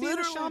thought about being a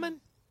literally-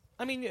 shaman?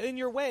 I mean, in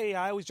your way,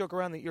 I always joke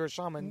around that you're a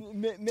shaman.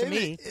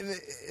 Maybe,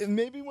 to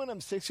maybe when I'm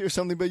 60 or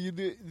something, but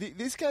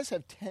these guys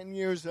have 10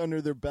 years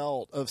under their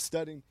belt of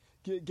studying.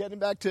 getting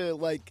back to,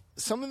 like,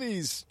 some of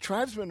these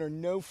tribesmen are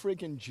no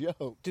freaking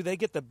joke. Do they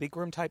get the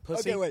Bikram type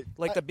pussy? Okay, wait.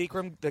 Like the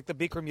Bikram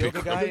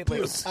yoga guy? They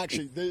do.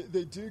 Actually,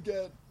 they do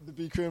get the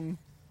Bikram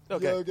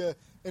yoga.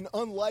 And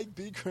unlike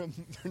Bikram,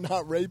 they're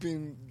not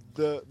raping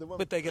the women.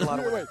 But they get a lot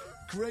of women.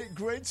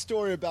 Great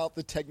story about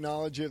the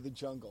technology of the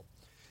jungle.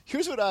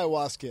 Here's what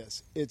ayahuasca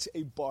is. It's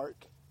a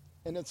bark,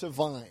 and it's a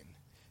vine.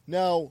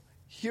 Now,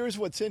 here's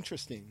what's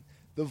interesting.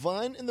 The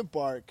vine and the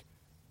bark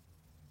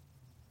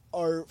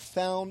are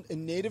found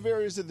in native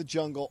areas of the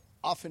jungle,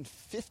 often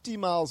 50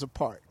 miles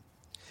apart.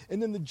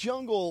 And in the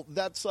jungle,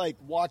 that's like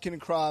walking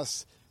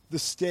across the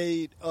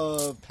state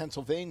of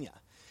Pennsylvania.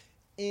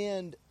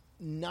 And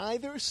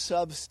neither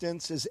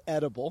substance is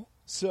edible,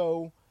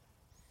 so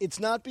it's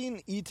not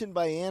being eaten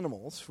by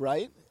animals,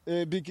 right?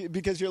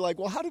 Because you're like,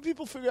 well, how do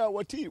people figure out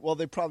what to eat? Well,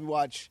 they probably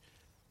watch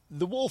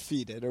the wolf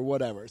eat it or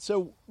whatever.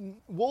 So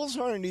wolves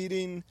aren't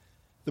eating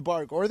the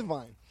bark or the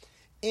vine.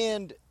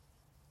 And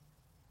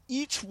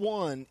each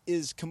one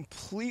is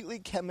completely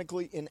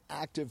chemically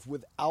inactive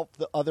without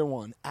the other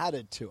one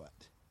added to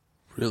it.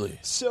 Really?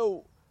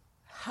 So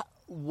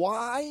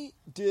why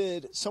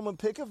did someone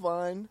pick a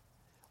vine,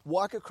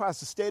 walk across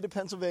the state of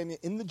Pennsylvania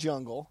in the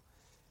jungle,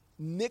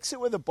 mix it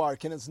with a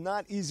bark, and it's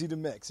not easy to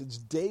mix. It's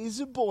days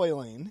of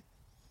boiling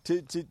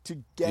to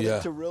get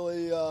it to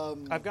really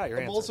I've got your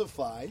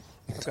emulsify.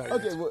 answer.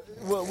 Okay,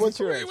 what's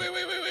your answer?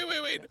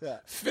 Wait. Yeah.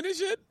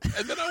 Finish it,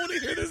 and then I want to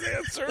hear this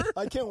answer.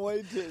 I can't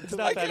wait to It's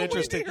not that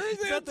interesting. hear his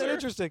It's not that answer.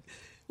 interesting.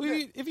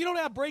 If you don't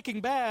have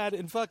Breaking Bad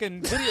in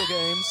fucking video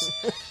games,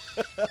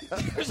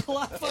 there's a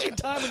lot of fucking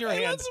time in your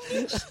hands.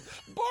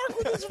 Bark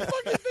with this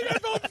fucking thing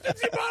about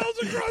 50 miles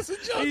across the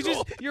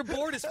jungle. You're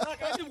bored as fuck.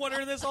 I've been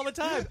wondering this all the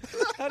time.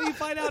 How do you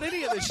find out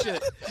any of this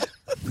shit?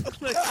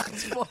 Like,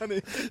 It's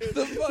funny.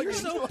 you're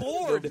so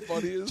bored. The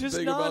funniest Just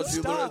thing about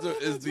you, nonstop. Lorenzo,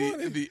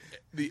 is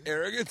the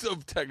arrogance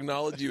of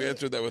technology. You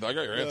answered that with, I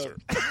got your answer.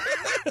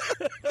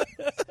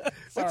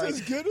 It's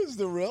as good as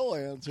the real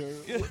answer,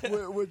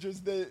 which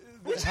is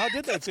How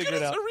did they figure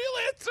it out?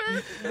 It's a real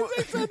answer.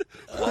 They said,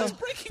 what's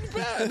Breaking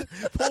Bad?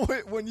 well,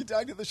 when you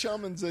talk to the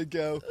shamans, they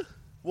go,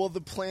 well,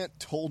 the plant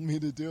told me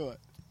to do it.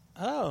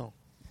 Oh.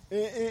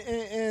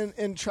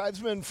 And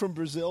tribesmen from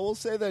Brazil will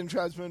say that, and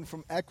tribesmen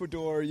from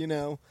Ecuador,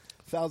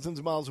 thousands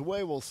of miles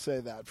away will say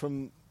that.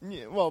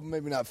 Well,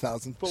 maybe not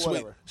thousands, but So,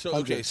 whatever. okay,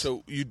 Hundreds.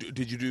 so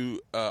did you do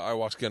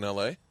ayahuasca in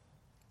L.A.?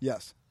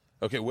 Yes.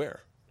 Okay,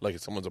 where? Like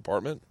at someone's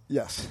apartment?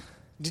 Yes.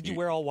 Did you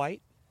wear all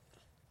white?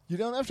 You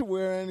don't have to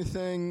wear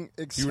anything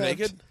except You were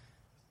naked?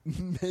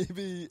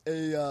 maybe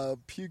a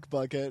puke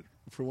bucket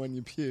for when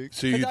you puke.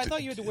 So I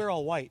thought you had to wear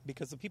all white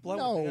because the people I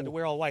No. went had to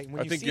wear all white. And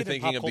when I think see you're it in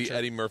thinking pop of the culture-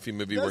 Eddie Murphy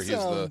movie That where he's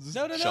sounds-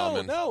 the No.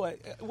 shaman.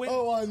 When,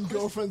 On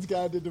Girlfriend's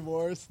Guide to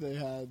Divorce, they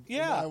had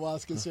Yeah. an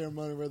ayahuasca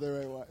ceremony where they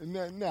were white.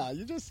 No,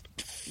 you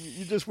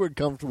just wear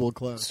comfortable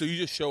clothes. So you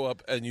just show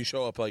up, and you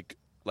show up like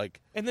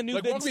And the new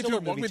like Ben walk me Stiller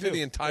through movie, the too.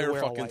 entire They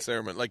wear all fucking white.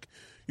 ceremony. Like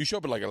you show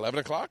up at like 11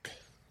 o'clock.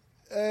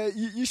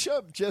 You show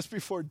up just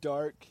before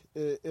dark.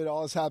 It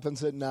always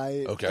happens at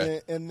night.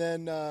 Okay. And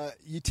then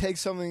you take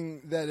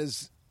something that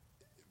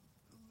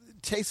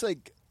tastes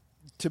like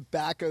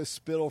tobacco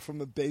spittle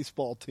from a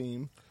baseball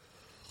team.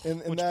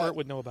 And Which that, Bert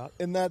would know about.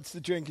 And that's the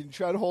drink. And you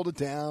try to hold it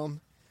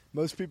down.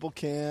 Most people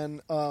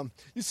can.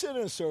 You sit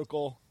in a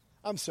circle.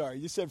 I'm sorry,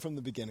 you said from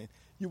the beginning.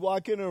 You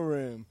walk in a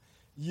room.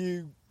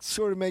 You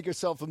sort of make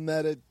yourself a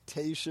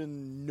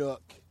meditation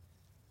nook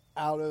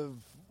out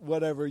of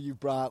whatever you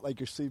brought, like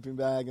your sleeping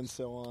bag and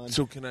so on.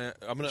 So can I?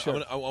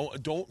 Sure.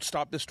 Don't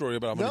stop this story,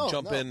 but I'm going to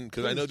jump in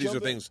because I know Please these are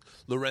jump in. things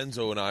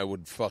Lorenzo and I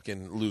would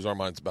fucking lose our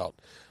minds about.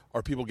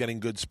 Are people getting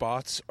good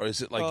spots, or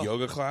is it like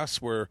yoga class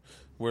where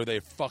they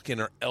fucking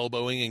are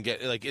elbowing and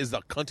get like? Is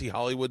the Cunty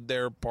Hollywood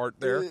part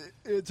there?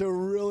 It's a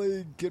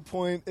really good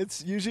point.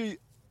 It's usually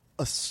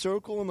a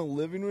circle in a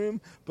living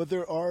room, but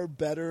there are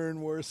better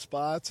and worse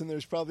spots, and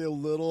there's probably a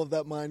little of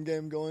that mind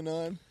game going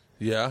on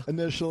Yeah.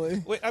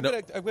 initially. Wait, I'm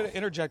gonna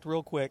interject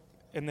real quick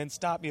and then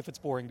stop me if it's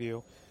boring to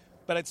you.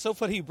 But it's so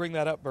funny you bring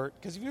that up, Bert,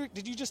 because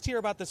did you just hear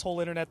about this whole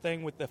internet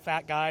thing with the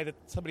fat guy that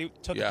somebody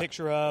took a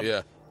picture of?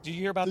 Yeah. Did you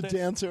hear about The this?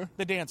 dancer?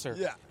 The dancer.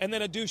 Yeah. And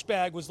then a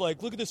douchebag was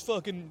like, look at this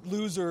fucking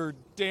loser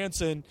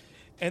dancing.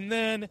 And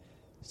then,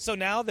 so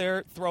now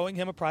they're throwing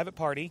him a private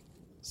party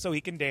so he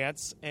can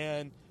dance.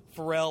 And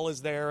Pharrell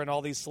is there and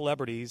all these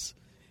celebrities.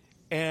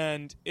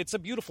 And it's a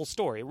beautiful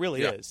story. It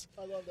really Yeah. is.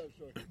 I love that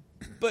story.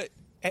 But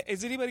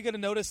is anybody going to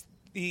notice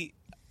the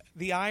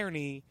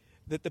irony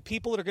that the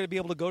people that are going to be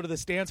able to go to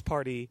this dance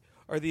party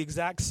are the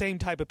exact same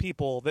type of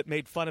people that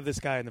made fun of this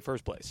guy in the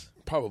first place?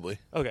 Probably.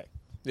 Okay.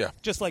 Yeah.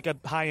 Just like a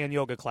high-end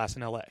yoga class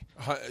in L.A.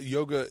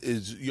 Yoga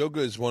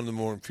is one of the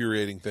more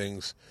infuriating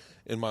things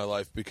in my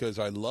life because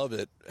I love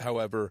it.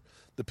 However,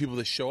 the people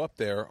that show up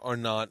there are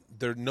not.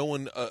 No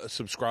one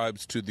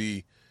subscribes to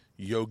the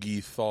yogi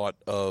thought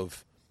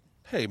of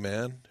Hey,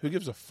 man, who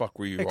gives a fuck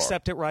where you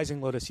Except at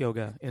Rising Lotus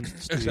Yoga in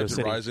Studio Except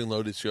City. Rising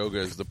Lotus Yoga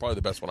is probably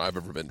the best one I've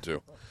ever been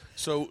to.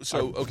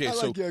 Okay, I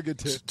like yoga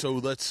too. So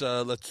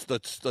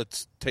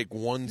let's take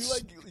one. You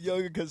like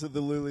yoga because of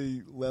the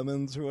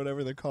Lululemons or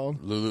whatever they're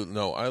called?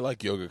 No, I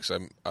like yoga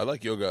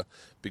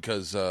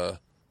because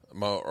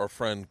our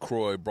friend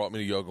Croy brought me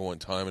to yoga one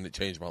time and it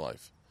changed my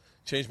life.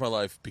 Changed my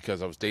life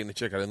because I was dating a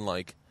chick I didn't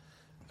like,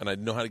 and I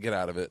didn't know how to get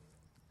out of it.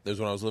 This was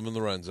when I was living in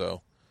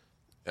Lorenzo.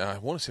 I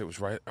want to say it was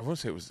right. I want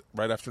to say it was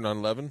right after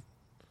 9/11.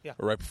 Yeah.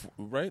 Or right before,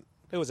 right?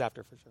 It was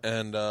after, for sure.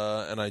 And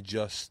I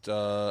just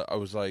I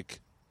was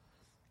like,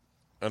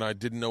 and I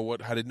didn't know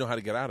how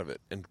to get out of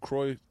it. And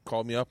Croy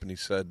called me up and he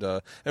said,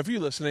 and for you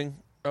listening,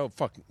 oh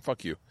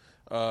fuck you,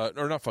 or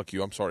not fuck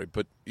you. I'm sorry,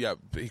 but yeah,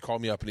 he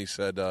called me up and he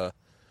said,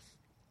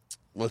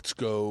 let's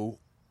go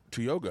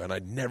to yoga. And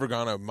I'd never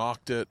gone. I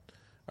mocked it.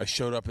 I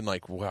showed up in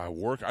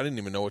work. I didn't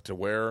even know what to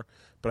wear,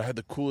 but I had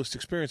the coolest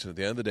experience. And at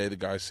the end of the day, the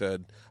guy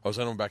said, I was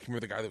on my back.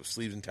 Remember the guy that was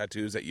sleeves and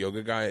tattoos, that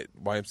yoga guy at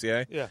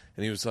YMCA? Yeah.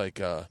 And he was like,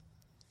 all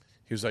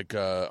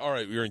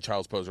right, you're in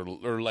child's pose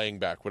or laying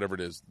back, whatever it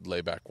is,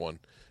 lay back one.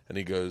 And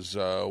he goes,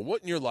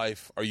 what in your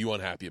life are you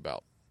unhappy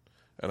about?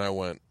 And I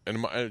went,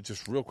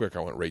 just real quick,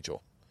 I went,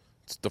 Rachel.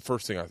 It's the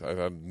first thing I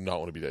do not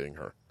want to be dating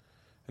her.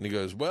 And he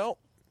goes, well,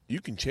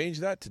 you can change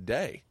that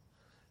today.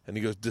 And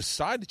he goes,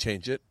 decide to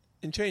change it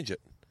and change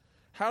it.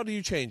 How do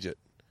you change it?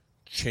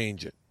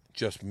 Change it.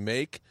 Just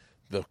make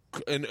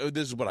and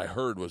this is what I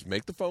heard was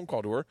make the phone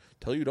call to her,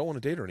 tell her you don't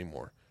want to date her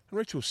anymore. And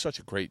Rachel was such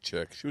a great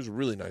chick. She was a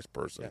really nice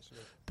person. Yes,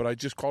 but I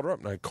just called her up,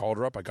 and I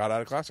got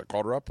out of class. I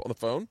called her up on the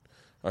phone.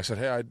 I said,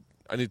 hey,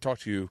 I need to talk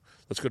to you.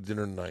 Let's go to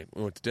dinner tonight.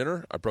 We went to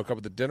dinner. I broke up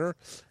with the dinner,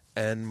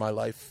 and my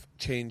life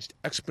changed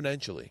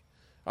exponentially.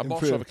 I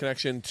also have a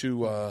connection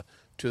to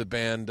the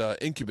band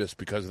Incubus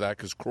because of that,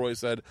 because Croy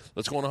said,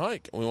 let's go on a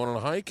hike. And we went on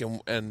a hike,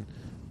 and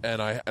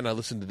I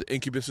listened to the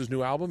Incubus's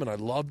new album, and I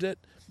loved it.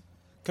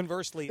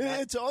 Conversely,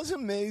 it's also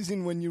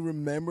amazing when you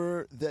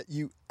remember that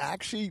you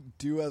actually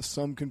do have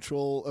some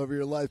control over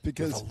your life,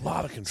 because a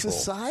lot of control.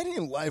 Society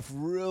and life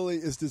really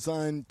is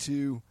designed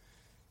to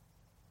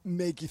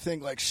make you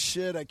think like,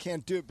 shit, I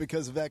can't do it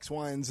because of X,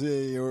 Y, and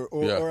Z,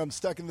 or I'm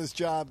stuck in this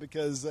job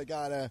because I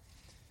gotta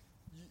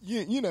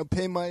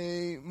pay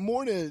my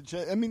mortgage.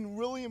 I mean,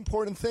 really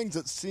important things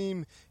that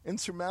seem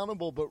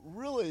insurmountable, but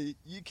really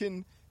you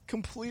can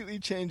completely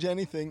change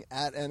anything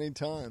at any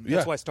time.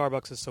 That's why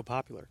Starbucks is so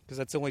popular, because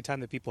that's the only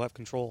time that people have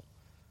control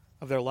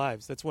of their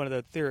lives. That's one of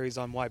the theories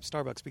on why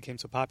Starbucks became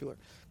so popular,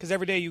 because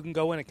every day you can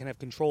go in and can have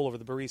control over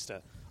the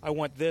barista. I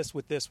want this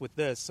with this with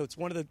this. So it's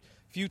one of the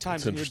few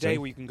times in your day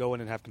where you can go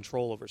in and have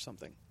control over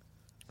something,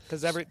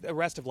 because the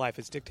rest of life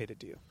is dictated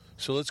to you.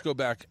 So let's go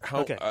back.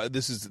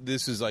 This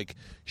is like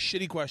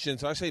shitty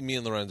questions. I say me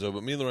and Lorenzo,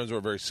 but me and Lorenzo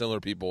are very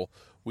similar people.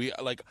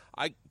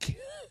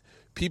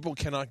 People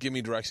cannot give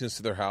me directions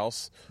to their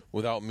house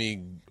without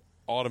me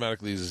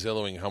automatically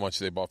Zillowing how much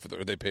they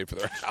paid for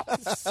their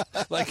house.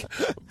 Like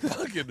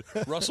fucking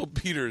Russell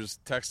Peters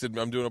texted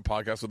me. I'm doing a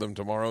podcast with him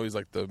tomorrow. He's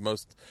like the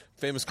most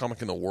famous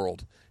comic in the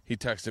world. He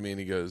texted me and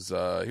he goes,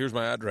 here's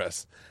my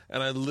address.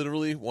 And I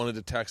literally wanted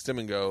to text him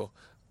and go,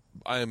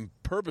 I am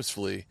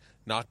purposefully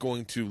not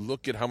going to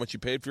look at how much you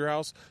paid for your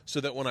house, so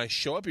that when I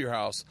show up at your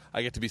house,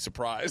 I get to be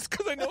surprised,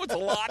 because I know it's a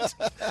lot.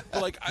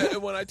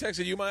 But when I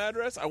texted you my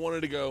address, I wanted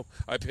to go,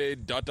 I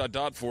paid ...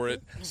 for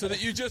it, so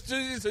that you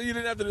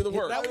didn't have to do the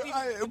work.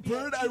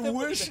 I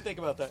wish. Think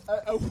about that.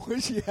 I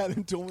wish you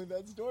hadn't told me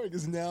that story,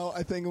 because now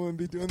I think I'm going to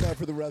be doing that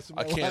for the rest of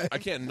my life. I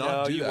can't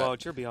not do that. No, you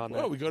won't. You're beyond that.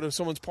 Well, we go to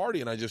someone's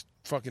party and I just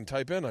fucking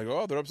type in. I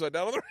go, oh, they're upside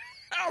down on their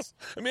house.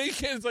 I mean, you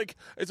can't.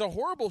 It's a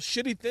horrible,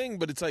 shitty thing,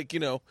 but it's like,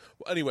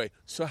 Anyway,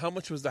 so how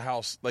much was the house?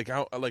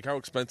 How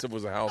expensive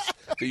was the house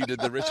that you did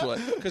the ritual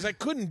at? Because I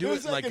couldn't do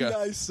it in like a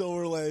nice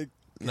Silver Lake.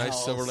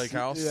 Nice Silver Lake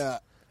house. Yeah,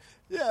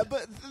 yeah.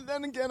 But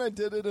then again, I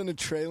did it in a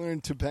trailer in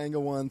Topanga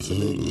once.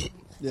 And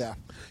yeah.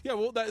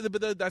 Well,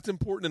 that's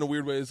important in a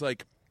weird way.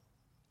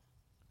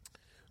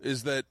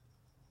 Is that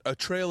a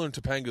trailer in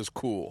Topanga is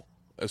cool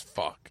as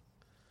fuck,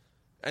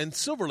 and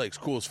Silver Lake's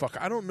cool as fuck.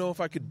 I don't know if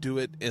I could do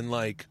it in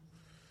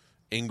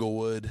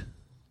Inglewood.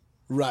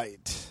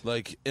 Right.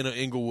 Like in an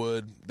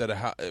Inglewood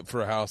for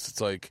a house, it's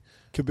like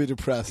could be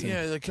depressing.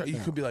 Yeah, you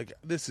could be like,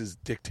 this is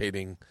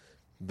dictating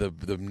the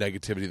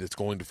negativity that's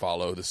going to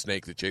follow the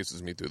snake that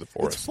chases me through the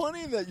forest. It's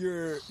funny that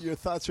your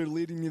thoughts are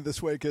leading you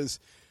this way, because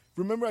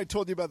remember I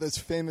told you about this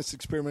famous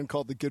experiment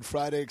called the Good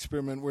Friday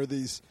experiment, where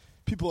these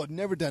people had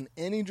never done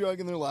any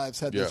drug in their lives,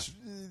 had this,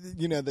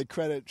 they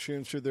credit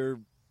shrooms for their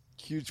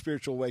huge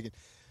spiritual awakening.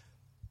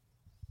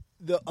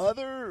 The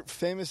other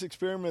famous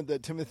experiment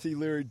that Timothy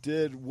Leary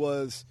did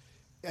was,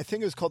 I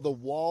think it was called the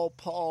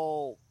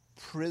Walpole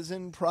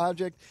Prison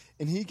Project,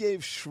 and he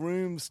gave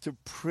shrooms to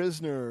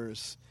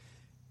prisoners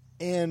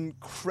and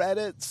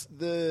credits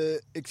the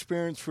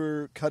experience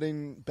for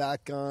cutting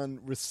back on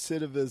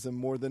recidivism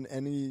more than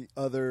any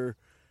other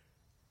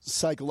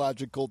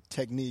psychological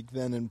technique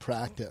then in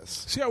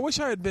practice. See, I wish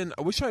I had been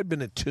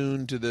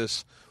attuned to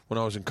this when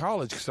I was in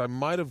college, because I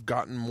might have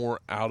gotten more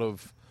out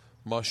of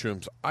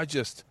mushrooms.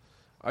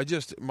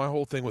 my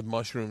whole thing with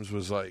mushrooms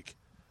was like,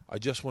 I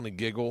just want to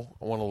giggle,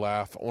 I want to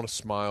laugh, I want to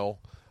smile,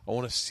 I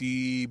want to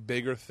see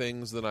bigger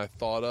things than I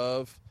thought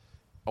of.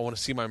 I want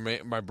to see my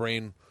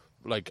brain,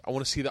 like I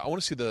want to see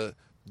the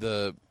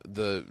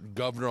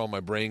governor on my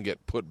brain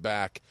get put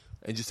back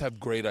and just have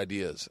great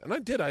ideas. And I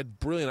did. I had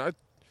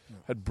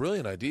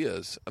brilliant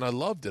ideas, and I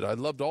loved it. I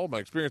loved all my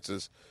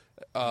experiences.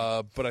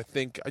 But I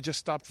think I just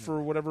stopped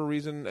for whatever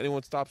reason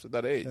anyone stops at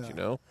that age, you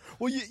know?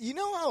 Well, you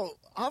know how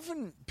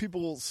often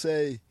people will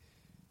say,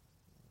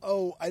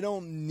 "Oh, I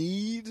don't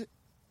need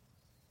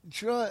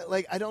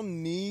I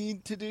don't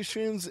need to do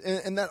shrooms,"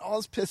 and that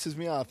always pisses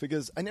me off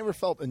because I never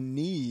felt a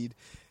need.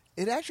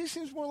 It actually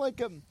seems more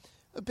like a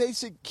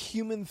basic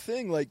human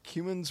thing. Like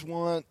humans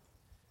want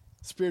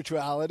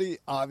spirituality,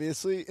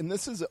 obviously, and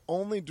this is the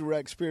only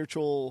direct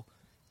spiritual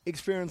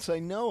experience I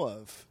know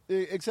of,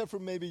 except for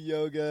maybe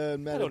yoga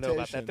and meditation. I don't know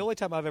about that. The only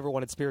time I've ever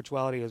wanted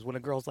spirituality is when a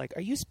girl's like,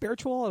 "Are you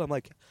spiritual?" And I'm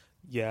like,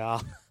 "Yeah,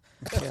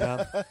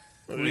 yeah."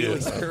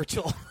 Really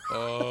spiritual.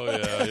 Oh,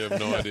 yeah, you have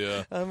no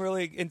idea. I'm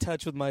really in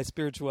touch with my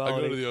spirituality. I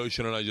go to the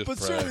ocean and I just But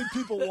pray. certainly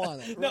people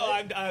want it. Right? No,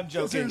 I'm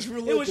joking.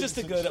 It was just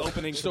a good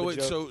opening. So for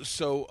the joke.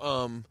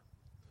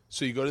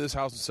 So you go to this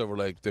house in Silver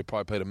Lake. They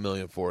probably paid $1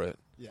 million for it.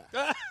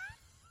 Yeah.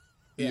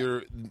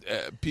 You're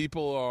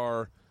people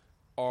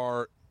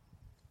are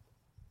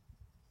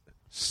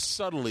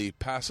subtly,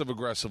 passive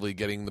aggressively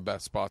getting the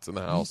best spots in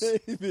the house.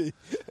 Maybe,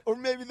 or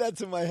maybe that's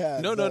in my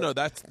head. No.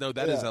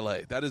 That is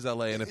L.A. That is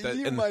L.A. And if that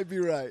you might be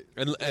right.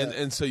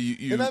 And so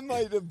you and I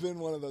might have been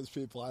one of those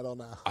people. I don't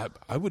know.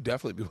 I would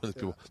definitely be one of those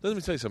people. Let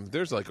me tell you something.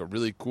 There's like a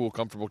really cool,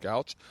 comfortable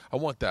couch. I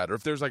want that. Or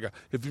if there's if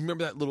you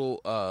remember that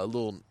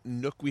little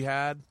nook we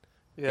had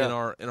in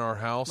our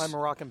house, my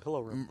Moroccan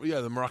pillow room.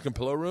 Yeah, the Moroccan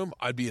pillow room.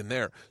 I'd be in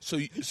there.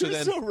 You're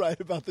then, so right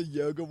about the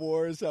yoga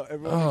wars. How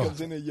everyone who comes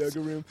in a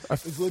yoga room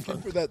is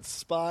looking for that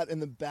spot in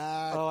the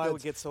back. Oh, I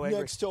would get so angry.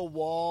 Next to a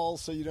wall,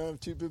 so you don't have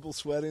two people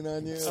sweating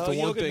on you. The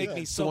one thing, make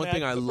me so one mad.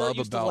 thing I love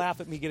used about to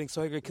laugh at me getting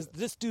so angry because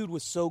this dude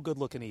was so good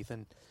looking,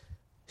 Ethan.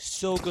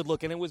 So good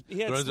looking. He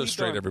had Lorenzo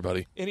straight, arms,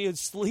 everybody. and he had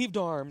sleeved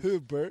arms. Who,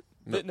 Bert?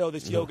 No,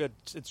 this yoga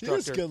instructor. He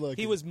was good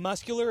looking. He was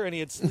muscular and he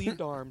had sleeved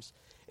arms.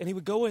 And he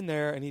would go in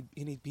there and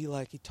he'd be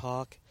like, he'd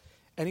talk.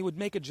 And he would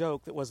make a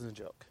joke that wasn't a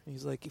joke.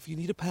 He's like, "If you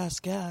need to pass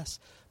gas,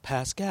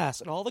 pass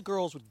gas." And all the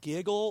girls would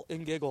giggle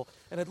and giggle.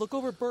 And I'd look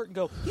over at Bert and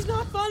go, "He's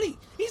not funny.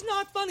 He's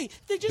not funny.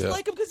 They just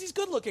like him because he's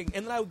good looking."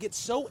 And then I would get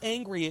so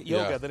angry at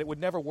yoga that it would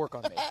never work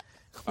on me.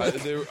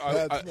 That's funny.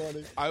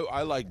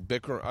 I like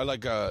Bikram. I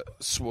like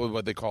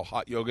what they call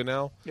hot yoga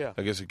now. Yeah.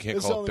 I guess you can't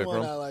It's call the it only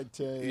Bikram. one I like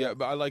too. Yeah,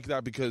 but I like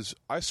that because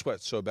I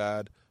sweat so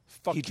bad.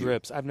 Fuck He you.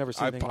 drips. I've never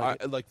seen anything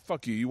like it.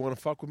 Fuck you. You want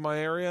to fuck with my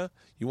area?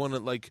 You want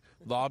to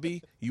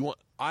lobby?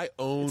 I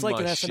own. It's like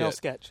my an shit. SNL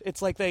sketch.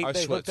 It's like they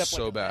sweat hooked up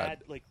so like a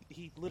bad.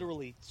 he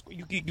literally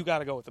you got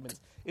to go with him.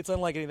 It's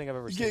unlike anything I've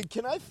ever seen.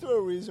 Can I throw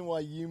a reason why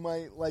you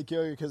might like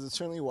yoga? Because it's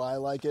certainly why I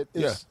like it.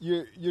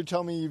 You're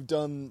telling me you've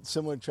done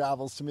similar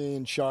travels to me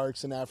in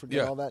Sharks and Africa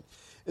and all that.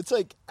 It's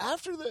like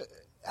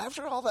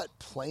after all that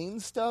plane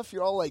stuff,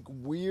 you're all like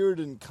weird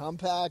and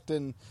compact,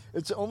 and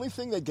it's the only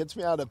thing that gets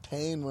me out of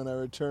pain when I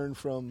return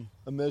from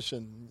a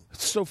mission.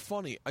 It's so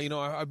funny.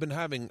 I've been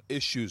having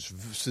issues,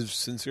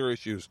 sincere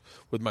issues,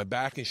 with my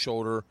back and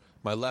shoulder,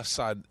 my left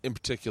side in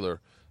particular.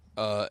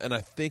 And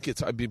I think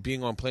I've been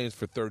being on planes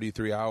for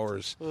 33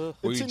 hours where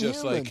you're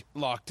just like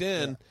locked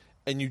in,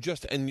 and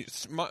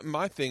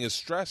my thing is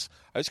stress.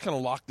 I just kind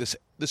of lock this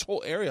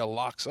whole area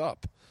locks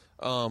up.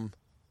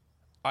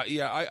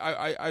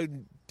 I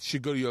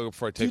should go to yoga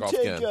before I take off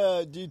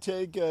again. Do you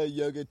take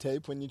yoga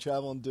tape when you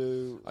travel and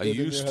do? I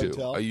used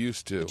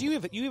to. Do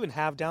you even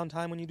have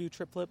downtime when you do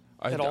trip flip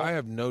at all? I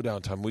have no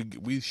downtime.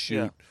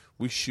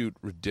 We shoot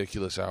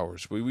ridiculous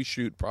hours. We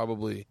shoot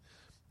probably.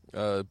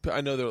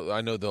 I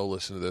know they'll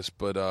listen to this,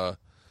 but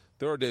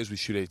there are days we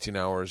shoot 18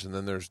 hours, and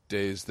then there's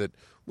days that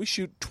we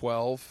shoot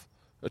 12.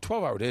 A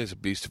 12-hour day is a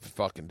beast of a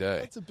fucking day.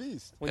 That's a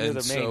beast. When you're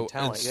the main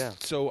talent, yeah.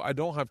 So I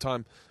don't have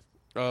time.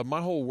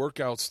 My whole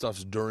workout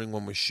stuff's during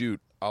when we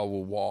shoot. I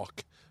will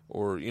walk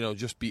or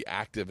just be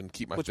active and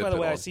keep my Which, Fitbit by the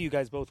way, on. I see you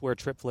guys both wear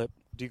trip flip.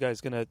 Do you guys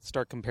going to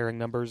start comparing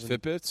numbers?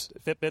 And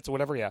Fitbits or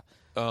whatever, yeah.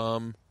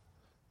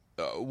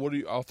 What do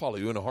you? I'll follow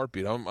you in a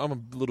heartbeat. I'm a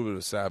little bit of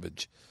a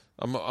savage.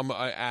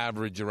 I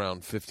average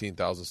around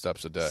 15,000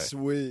 steps a day.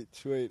 Sweet.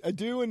 I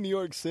do in New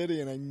York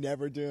City, and I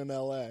never do in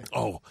L.A.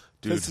 Oh,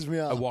 dude. Pisses me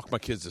off. I walk my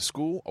kids to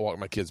school. I walk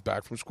my kids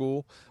back from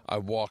school. I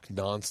walk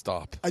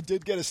nonstop. I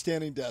did get a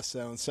standing desk,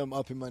 though, and so I'm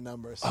upping my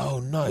numbers. Oh,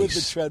 nice. With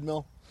the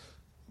treadmill.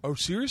 Oh,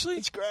 seriously?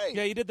 It's great.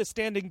 Yeah, you did the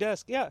standing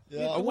desk. Yeah.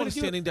 I want a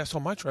standing desk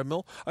on my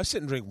treadmill. I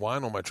sit and drink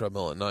wine on my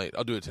treadmill at night.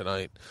 I'll do it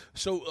tonight.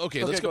 So,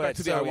 okay, let's go back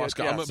to the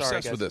ayahuasca. I'm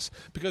obsessed with this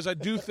because I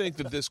do think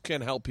that this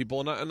can help people,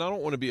 and I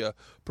don't want to be a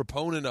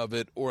proponent of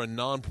it or a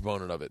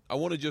non-proponent of it. I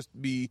want to just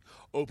be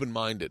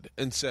open-minded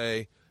and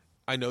say,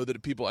 I know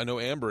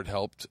Amber had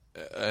helped,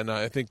 and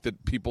I think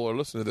that people are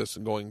listening to this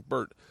and going,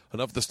 Bert,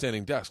 enough of the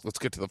standing desk. Let's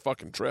get to the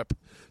fucking trip.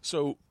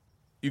 So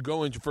you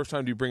go in, your first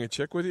time, do you bring a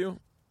chick with you?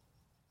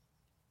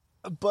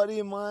 a buddy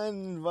of mine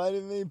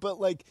invited me, but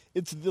like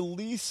it's the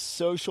least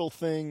social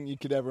thing you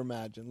could ever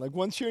imagine. Like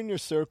once you're in your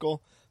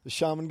circle, the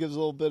shaman gives a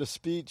little bit of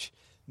speech.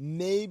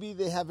 Maybe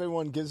they have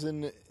everyone gives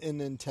an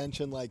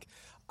intention like,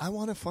 I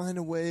want to find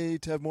a way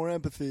to have more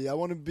empathy. I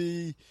want to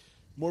be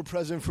more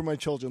present for my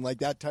children. Like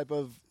that type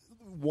of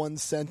one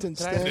sentence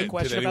Can I ask thing. a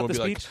question about the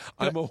speech?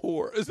 I'm a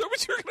whore. Is that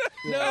what you're going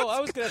to No, I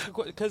was going to ask a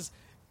question because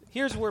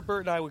here's where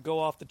Bert and I would go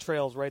off the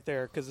trails right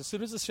there. Because as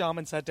soon as the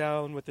shaman sat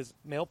down with his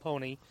male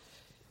pony,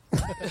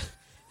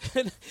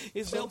 and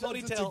his male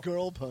Sometimes ponytail, it's a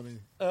girl pony.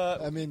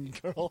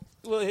 Girl.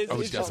 Well, I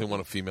was definitely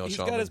want a female He's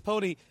shaman. got his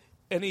pony,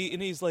 and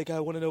he's like, I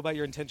want to know about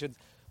your intentions.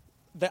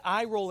 The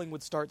eye rolling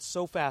would start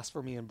so fast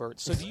for me and Bert.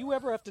 So do you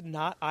ever have to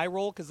not eye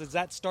roll? Because does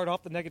that start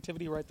off the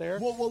negativity right there?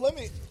 Well, let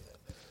me.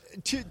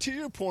 To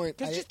your point,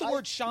 Because just the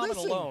word shaman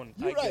listen, alone.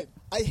 You're right.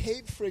 I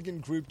hate friggin'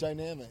 group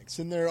dynamics,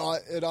 and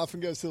it often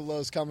goes to the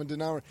lowest common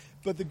denominator.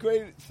 But the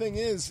great thing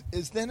is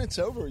then it's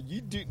over.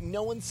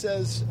 No one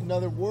says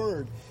another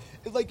word.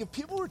 Like if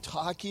people were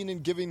talking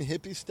and giving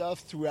hippie stuff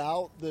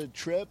throughout the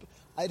trip,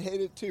 I'd hate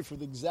it too for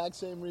the exact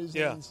same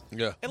reasons.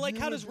 Yeah. And like,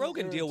 how does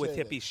Rogan deal with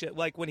hippie shit?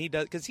 Like when he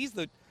does, because he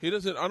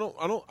doesn't. I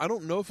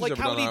don't know if he's like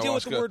ever how done would he deal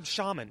with ayahuasca. the word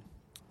shaman?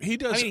 He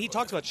does. I mean, he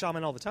talks about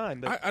shaman all the time.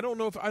 But I don't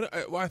know if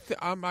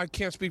I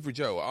can't speak for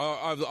Joe.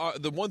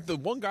 The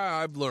one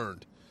guy I've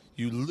learned,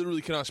 you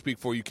literally cannot speak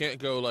for. You can't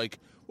go like,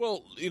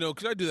 well,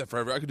 because I do that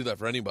forever. I could do that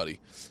for anybody.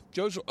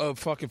 Joe's a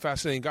fucking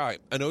fascinating guy.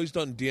 I know he's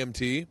done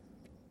DMT,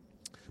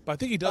 but I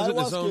think he does it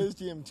in his own. Ayahuasca is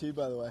DMT,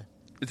 by the way.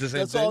 It's the same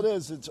That's thing. all it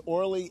is. It's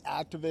orally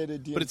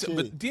activated DMT.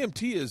 But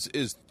DMT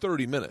is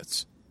 30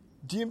 minutes.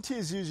 DMT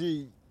is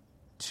usually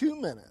 2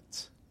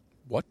 minutes,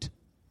 What?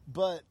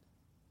 but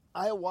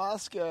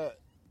ayahuasca.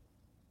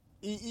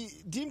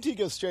 DMT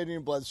goes straight in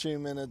your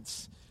bloodstream, and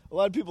a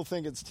lot of people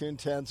think it's too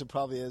intense. It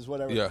probably is,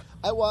 whatever. Yeah.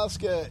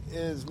 Ayahuasca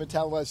is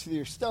metabolized through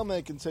your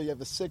stomach, and so you have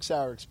a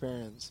 6-hour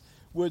experience,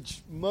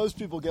 which most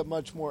people get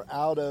much more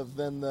out of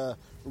than the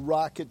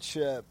rocket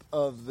ship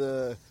of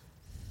the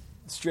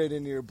straight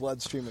into your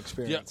bloodstream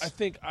experience. Yeah,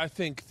 I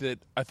think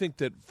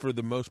that for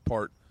the most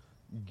part,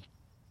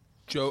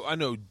 Joe. I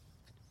know.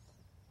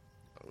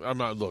 I'm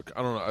not. Look,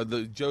 I don't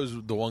know. Joe's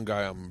the one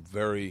guy I'm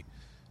very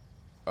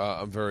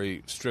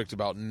strict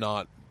about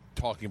not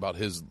talking about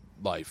his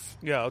life.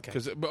 yeah, okay.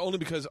 But only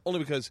because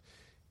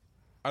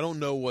I don't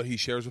know what he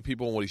shares with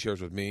people and what he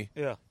shares with me.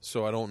 Yeah.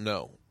 So I don't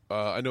know.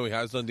 I know he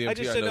has done DMT. I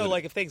just didn't know, that-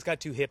 like, if things got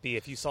too hippie,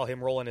 if you saw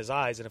him rolling his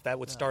eyes, and if that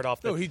would start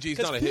off. No, he's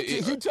not a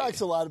hit. He talks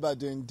a lot about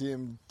doing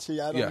DMT.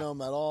 I don't Yeah. know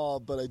him at all,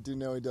 but I do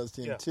know he does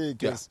DMT Yeah.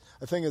 because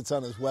I think it's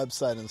on his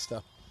website and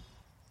stuff.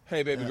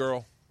 Hey, baby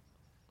girl.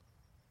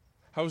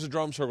 How was the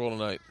drum circle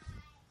tonight?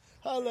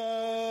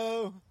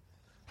 Hello.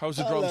 How was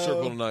the drum Hello.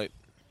 circle tonight?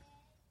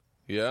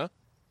 Yeah?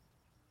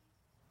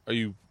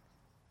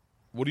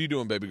 What are you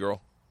doing, baby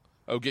girl?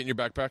 Oh, getting your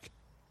backpack?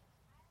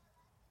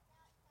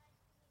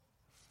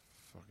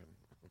 Fucking.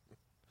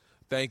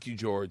 Thank you,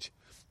 George.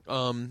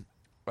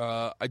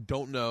 I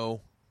don't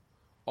know.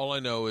 All I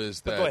know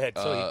is that. But go ahead.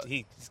 So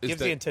he is gives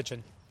that the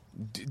intention.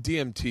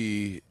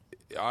 DMT,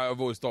 I've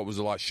always thought was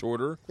a lot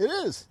shorter. It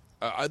is.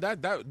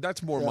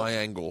 That's more my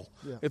angle.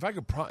 Yeah.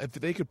 If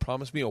they could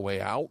promise me a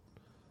way out,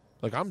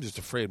 like I'm just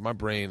afraid my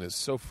brain is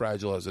so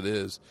fragile as it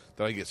is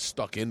that I get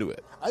stuck into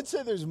it. I'd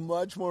say there's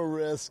much more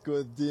risk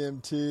with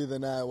DMT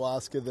than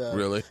ayahuasca, though.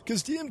 Really?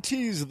 Because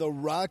DMT is the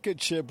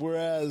rocket ship,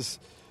 whereas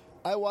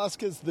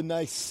ayahuasca is the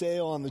nice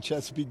sail on the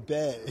Chesapeake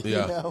Bay.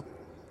 Yeah. You know?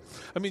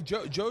 I mean,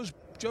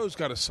 Joe's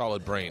got a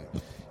solid brain.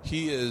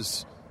 He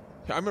is.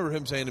 I remember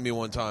him saying to me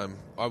one time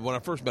when I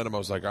first met him, I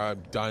was like,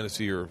 "I'm dying to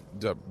see your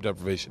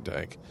deprivation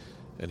tank,"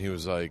 and he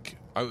was like,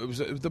 "By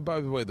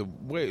the way, the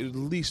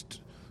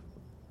least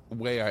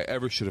way I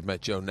ever should have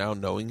met Joe. Now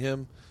knowing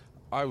him,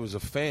 I was a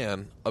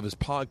fan of his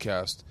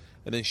podcast,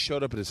 and then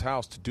showed up at his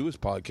house to do his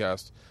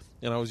podcast."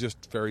 And I was just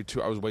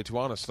I was way too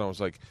honest. And I was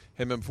like,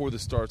 hey, man, before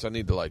this starts, I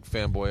need to, like,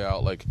 fanboy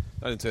out. Like,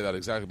 I didn't say that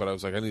exactly, but I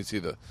was like, I need to see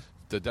the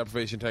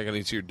deprivation tank. I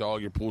need to see your dog,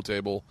 your pool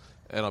table,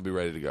 and I'll be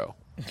ready to go.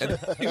 And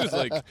he was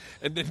like,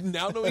 and then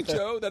now knowing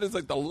Joe, that is,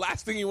 like, the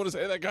last thing you want to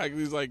say to that guy. 'Cause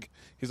he's like,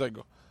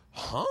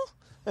 huh?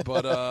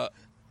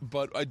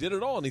 But I did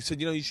it all. And he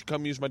said, you should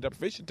come use my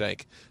deprivation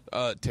tank.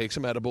 Take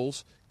some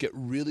edibles. Get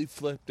really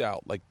flipped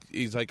out. Like,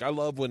 he's like, I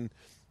love when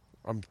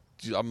I'm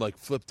like,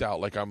 flipped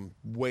out. Like, I'm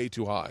way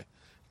too high.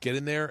 Get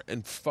in there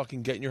and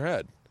fucking get in your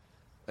head.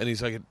 And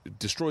he's like, it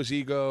destroys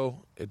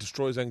ego. It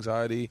destroys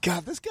anxiety.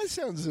 God, this guy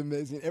sounds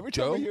amazing. Every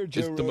time Joe I hear Joe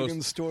is the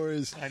Rogan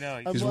stories, I know,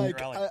 I'm he's like,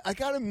 really- I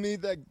got to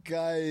meet that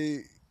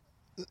guy.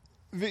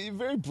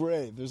 Very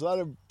brave. There's a lot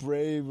of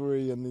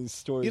bravery in these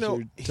stories.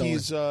 You're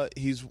telling.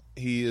 He's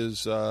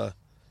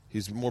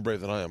more brave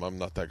than I am. I'm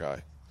not that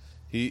guy.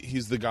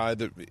 He's the guy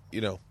that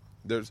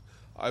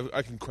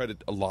I can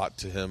credit a lot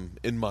to him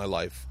in my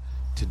life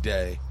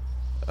today.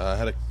 I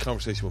had a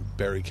conversation with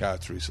Barry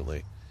Katz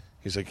recently.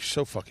 He's like, you're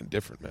so fucking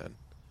different, man.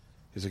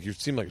 He's like, you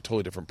seem like a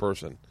totally different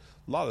person.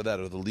 A lot of that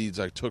are the leads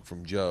I took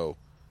from Joe.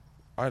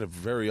 I had a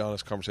very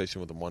honest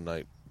conversation with him one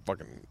night,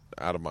 fucking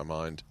out of my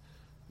mind.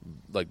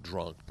 like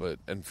drunk,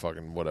 and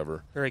fucking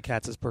whatever. Very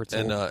Katz's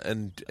Pertzel.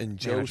 And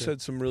Joe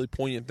said some really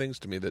poignant things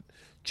to me that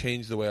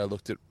changed the way I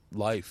looked at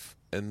life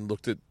and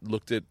looked at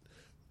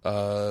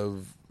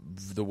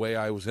the way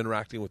I was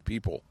interacting with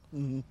people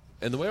and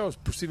the way I was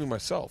perceiving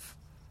myself.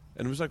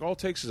 And it was like all it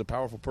takes is a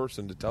powerful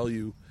person to tell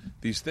you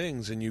these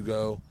things, and you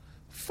go,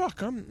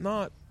 "Fuck, I'm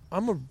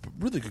a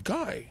really good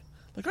guy.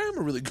 Like, I am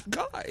a really good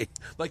guy.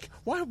 Like,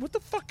 why? What the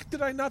fuck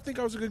did I not think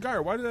I was a good guy?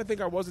 Or why did I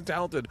think I wasn't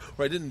talented?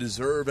 Or I didn't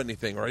deserve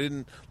anything? Or I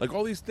didn't, like,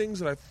 all these things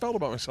that I felt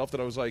about myself that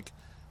I was like,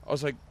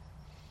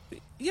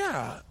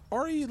 yeah,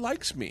 Ari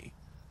likes me.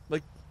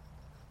 Like,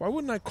 why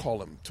wouldn't I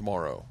call him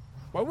tomorrow?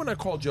 Why wouldn't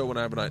I call Joe when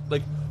I have a night?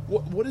 Like,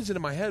 what is it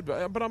in my head?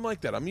 But I'm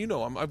like that.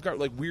 I've got,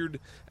 like, weird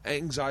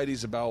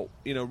anxieties about,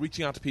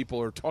 reaching out to people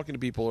or talking to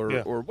people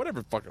or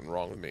whatever fucking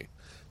wrong with me.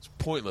 It's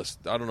pointless.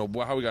 I don't know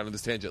how we got into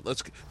this tangent.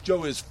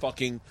 Joe is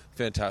fucking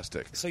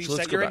fantastic. So you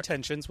set your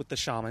intentions with the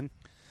shaman.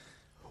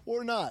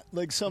 Or not.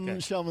 Like, some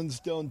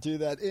shamans don't do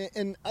that.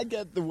 And I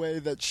get the way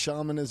that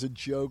shaman is a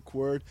joke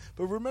word.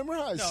 But remember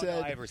how I said...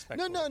 No, I have respect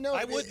for it. No.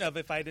 I wouldn't have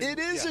if I didn't... It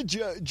is a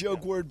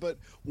joke word, but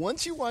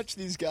once you watch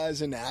these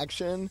guys in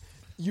action,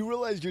 you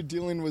realize you're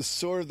dealing with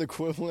sort of the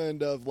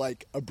equivalent of,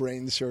 like, a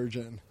brain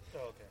surgeon.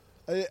 Oh,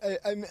 okay.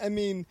 I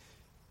mean,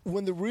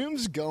 when the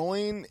room's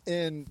going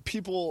and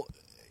people...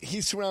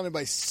 He's surrounded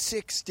by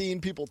 16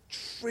 people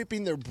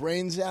tripping their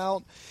brains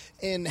out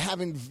and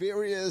having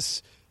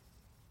various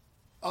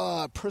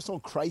personal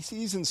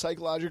crises and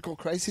psychological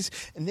crises,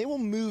 and they will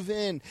move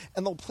in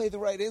and they'll play the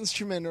right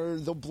instrument, or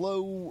they'll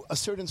blow a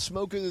certain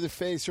smoke into their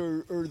face,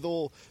 or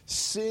they'll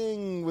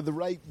sing with the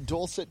right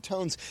dulcet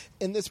tones,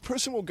 and this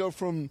person will go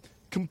from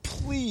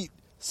complete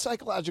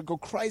psychological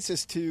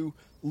crisis to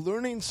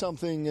learning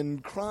something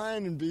and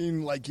crying and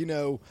being like,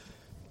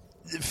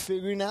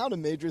 figuring out a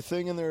major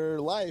thing in their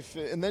life,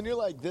 and then you're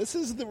like, this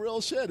is the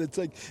real shit. It's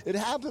like it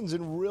happens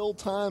in real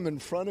time in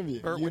front of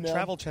you. Or when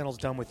Travel Channel's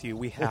done with you,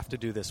 we have to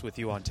do this with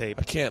you on tape.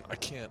 I can't.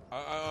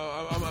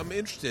 I'm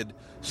interested.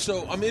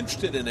 So I'm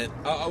interested in it.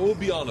 I will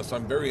be honest.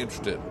 I'm very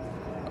interested.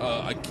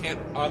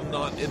 I'm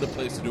not in the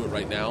place to do it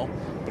right now,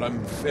 but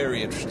I'm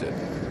very interested.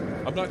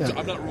 I'm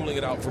not ruling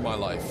it out for my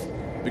life,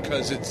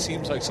 because it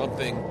seems like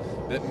something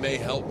that may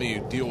help me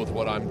deal with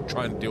what I'm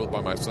trying to deal with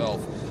by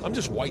myself. I'm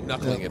just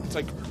white-knuckling it. It's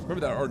like, remember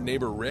that our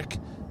neighbor Rick?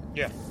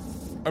 Yeah.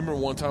 I remember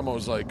one time I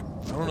was like,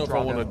 I don't know if I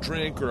want to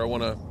drink or I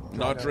want to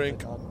not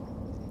drink.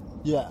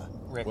 Yeah.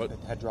 Rick that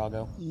had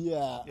Drago.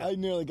 Yeah, I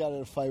nearly got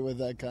in a fight with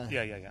that guy.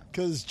 Yeah.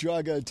 Because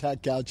Drago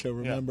attacked Gaucho,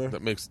 remember?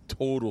 That makes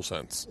total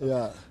sense.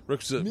 Yeah.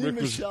 Rick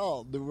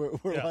Michelle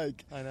were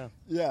like... I know.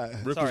 Yeah.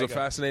 Rick was a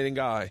fascinating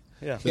guy.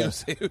 Yeah. He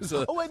was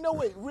Oh,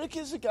 wait. Rick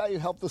is the guy who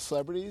helped the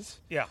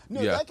celebrities? Yeah.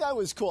 No, that guy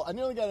was cool. I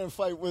nearly got in a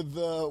fight with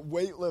the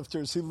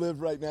weightlifters who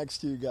lived right next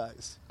to you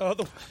guys.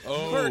 Bert,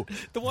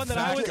 the one that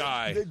I was...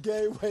 guy. The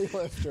gay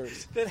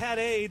weightlifters. That had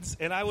AIDS,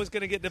 and I was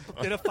going to get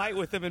in a fight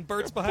with him, and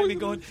Bert's behind me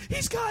going,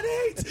 he's got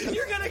AIDS!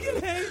 You're going to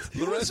get AIDS!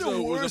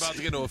 Lorenzo was about to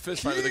get into a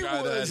fist fight with the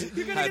guy that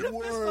You're going to get a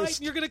fist fight,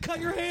 and you're going to cut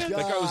your hand!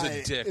 That guy was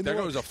a dick. That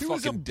guy was a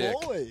fucking dick.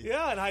 Bully.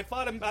 Yeah, and I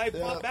fought him. I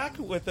fought back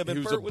with him, and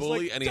He was Bert a bully,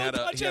 like, and he had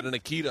an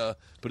Akita,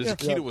 but his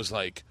Akita was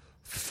like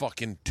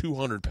fucking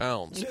 200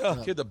 pounds. Yeah.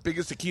 He had the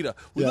biggest Akita.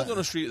 We lived on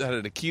a street that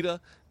had an Akita,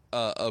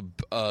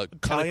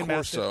 Cane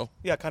Corso.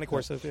 Yeah, Cane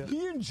Corso. Yeah.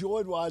 He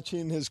enjoyed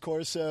watching his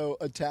Corso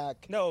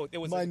attack. No, it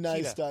was my a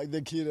nice Kita. dog.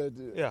 The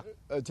Kita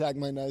attack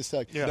my nice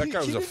dog. Yeah. That guy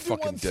was he a didn't do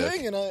fucking one dick.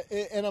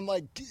 thing, and I'm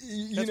like,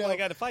 That's why I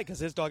got to fight, because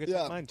his dog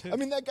attacked mine, too. I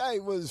mean, that guy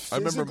was I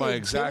remember physically my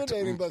exact-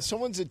 intimidating, but if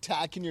someone's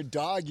attacking your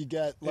dog, you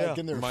get like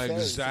in their My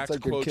face. exact It's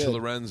like your quote kid. to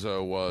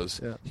Lorenzo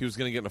was, he was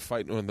going to get in a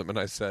fight with him, and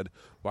I said,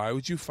 why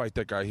would you fight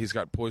that guy? He's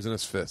got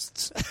poisonous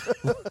fists.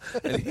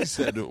 And he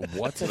said,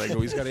 what? And I go,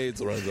 he's got AIDS,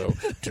 Lorenzo.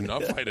 Do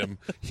not fight him.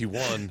 He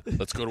won.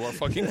 Let's go to our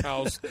fucking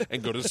house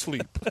and go to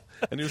sleep.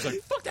 And he was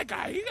like, fuck that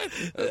guy.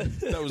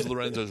 That was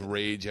Lorenzo's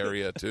rage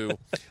area, too.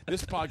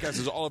 This podcast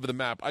is all over the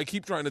map. I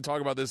keep trying to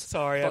talk about this.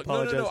 Sorry, I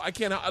apologize. No, I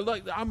can't.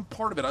 I'm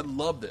part of it. I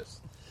love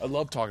this. I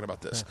love talking about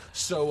this.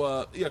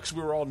 So, because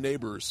we were all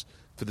neighbors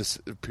for this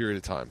period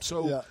of time.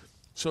 So,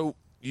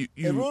 you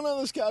Everyone on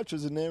this couch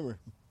is a neighbor.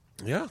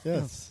 yeah.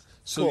 Yes.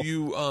 So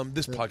Cool.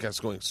 this podcast is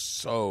going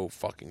so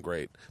fucking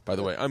great. By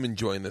the way, I'm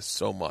enjoying this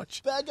so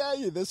much. Back at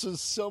you. This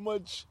was so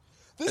much.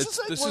 This is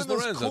like this one is of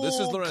those Lorenzo. cool This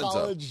is Lorenzo.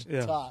 college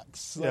Yeah.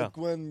 talks, Yeah. like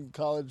when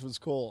college was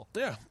cool.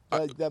 Yeah.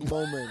 Like that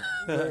moment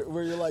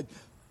where you're like,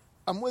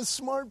 I'm with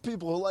smart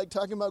people who like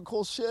talking about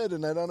cool shit,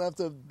 and I don't have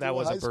to. That do a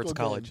wasn't high school Bert's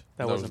college. game.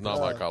 That was not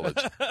my college.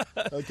 Okay.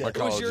 My It was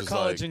college your is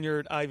college like, and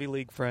your Ivy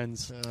League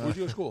friends. where'd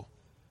you go to school?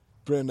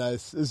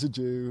 Brandeis is a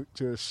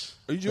Jewish.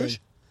 Are you Jewish?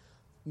 thing.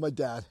 My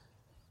dad.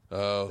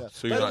 Oh, Yeah.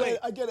 so By you're the not. way,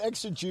 I get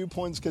extra Jew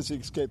points because he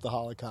escaped the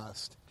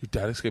Holocaust. Your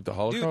dad escaped the Dude,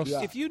 Holocaust?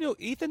 Yeah. if you knew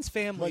Ethan's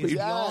family My is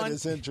dad beyond...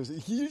 is interesting.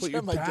 He used But to your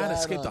have my dad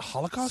escaped on. the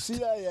Holocaust?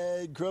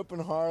 CIA, grew up in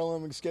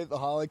Harlem, escaped the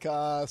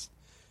Holocaust.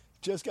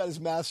 just got his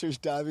master's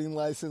diving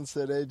license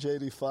at age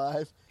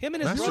 85. Him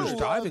and his Master's brothers.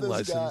 diving This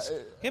license. guy-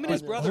 Him and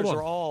his brothers Hold on.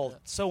 are all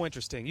so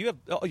interesting. You have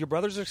your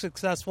brothers are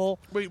successful.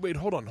 Wait,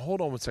 hold on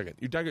 1 second.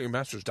 Your dad got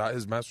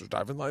his master's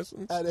diving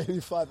license? At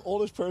 85,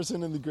 oldest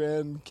person in the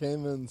Grand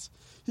Caymans.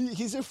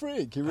 He's a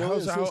freak. He really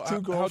is. He has two How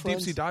girlfriends.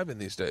 deep's he diving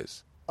these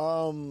days?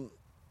 I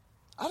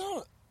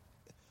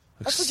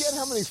forget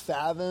how many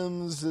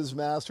fathoms his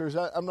master's.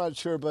 I'm not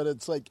sure, but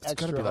it's like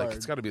extra hard.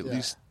 It's got to be at Yeah.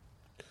 least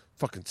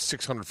fucking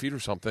 600 feet or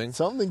something.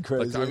 Something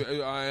crazy. Like,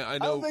 I I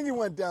know. don't think he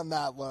went down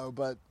that low,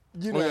 but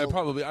you know, Oh, yeah,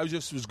 probably. I was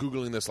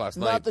googling this last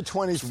night. not the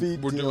 20 feet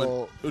We're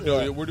deal.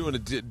 we're doing a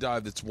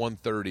dive that's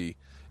 130.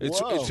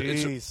 Whoa.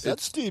 It's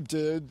That's steep,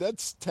 dude.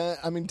 That's 10.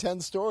 I mean, 10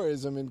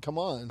 stories. I mean, come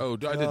on. Oh,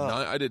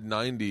 I did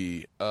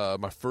 90.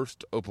 My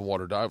first open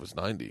water dive was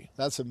 90.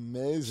 That's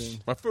amazing.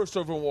 My first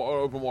open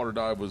water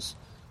dive was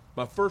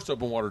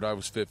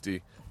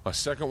 50. My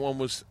second one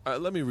was.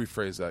 Let me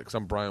rephrase that because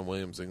I'm Brian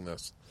Williamsing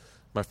this.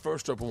 My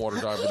first open water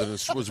dive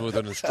was with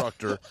an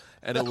instructor,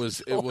 and it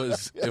was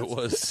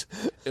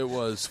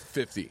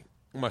 50.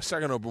 My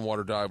second open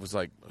water dive was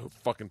like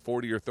fucking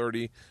 40 or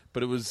 30,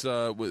 but it was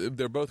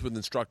they're both with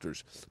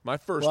instructors. My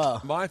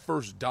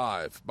first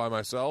dive by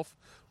myself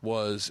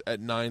was at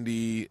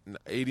 80,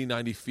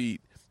 90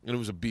 feet, and it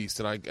was a beast,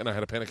 and I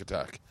had a panic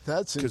attack.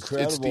 That's 'Cause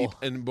incredible. It's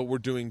deep, but we're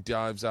doing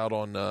dives out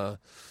on the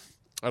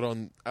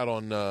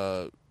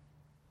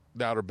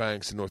Outer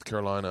Banks in North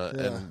Carolina,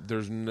 Yeah. and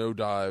there's no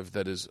dive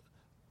that is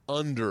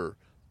under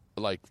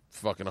like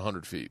fucking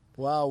 100 feet.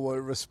 Wow, what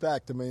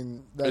respect. I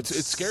mean, that's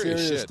It's scary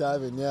as serious shit.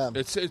 diving, yeah.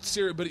 It's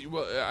serious, but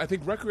I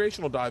think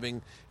recreational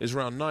diving is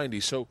around 90.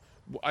 So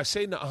I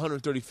say not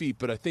 130 feet,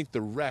 but I think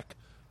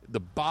the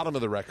bottom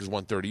of the wreck is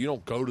 130. You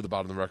don't go to the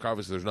bottom of the wreck.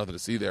 Obviously, there's nothing to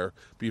see there,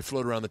 but you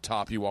float around the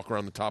top. You walk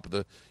around the top of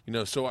the,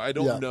 so I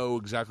don't Yeah. know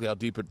exactly how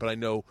deep but I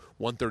know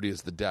 130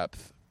 is the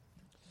depth.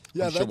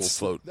 Yeah, I'm sure we'll that's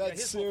float.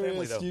 that's his whole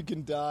family, serious. though. You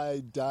can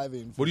die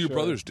diving. For What do your sure.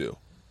 brothers do?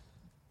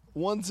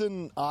 One's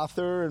an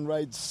author and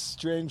writes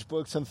strange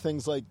books on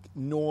things like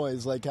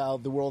noise, like how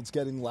the world's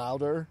getting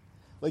louder.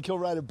 Like he'll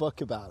write a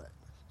book about it.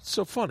 It's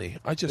so funny.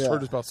 I just Yeah.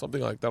 heard about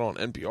something like that on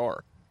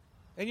NPR.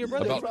 And your They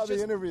brother was probably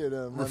just, interviewed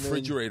him.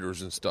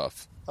 Refrigerators and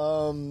stuff.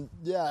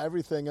 Yeah,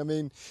 everything. I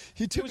mean,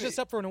 he he took was just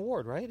up for an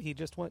award, right? He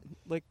just went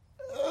like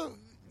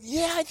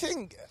Yeah, I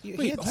think. he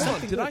Wait, had hold on.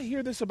 something Did good. I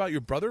hear this about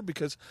your brother?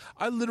 Because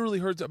I literally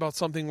heard about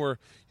something where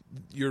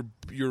your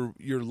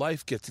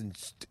life gets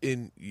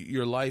in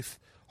your life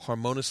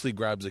harmoniously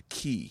grabs a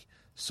key.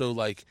 So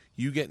like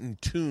you get in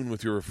tune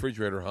with your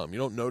refrigerator hum. You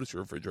don't notice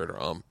your refrigerator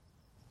hum.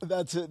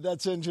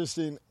 That's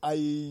interesting.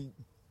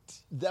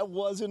 That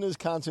wasn't his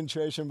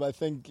concentration, but I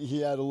think he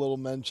had a little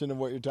mention of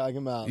what you're talking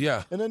about.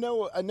 Yeah. And I know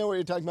what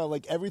you're talking about.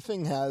 Like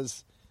everything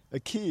has a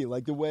key,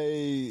 like the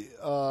way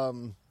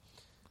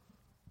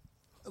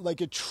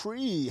like a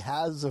tree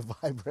has a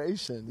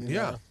vibration. You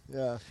know?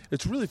 Yeah.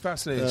 It's really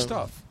fascinating Yeah.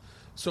 stuff.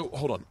 So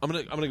hold on. I'm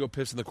gonna go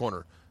piss in the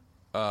corner.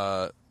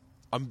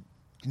 I'm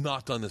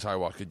not done this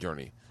ayahuasca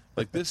journey.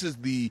 Like this is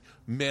the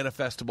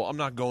manifestable. I'm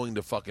not going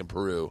to fucking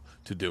Peru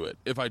to do it.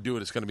 If I do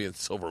it, it's going to be in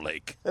Silver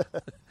Lake.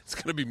 It's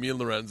going to be me and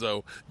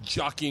Lorenzo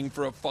jockeying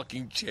for a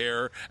fucking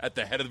chair at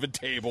the head of the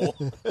table.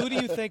 Who do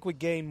you think would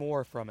gain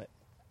more from it?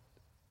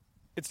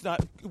 It's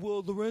not.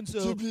 Well,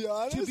 Lorenzo. To be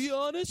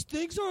honest?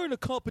 things aren't a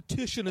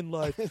competition in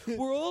life.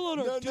 We're all on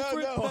our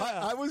different I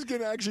paths. was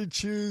going to actually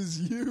choose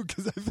you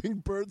because I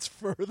think Bert's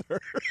further.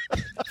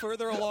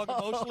 Further along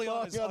emotionally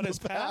on his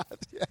the path.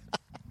 Yeah.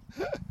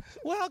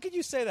 Well, how can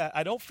you say that?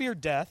 I don't fear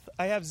death.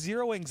 I have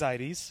zero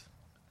anxieties.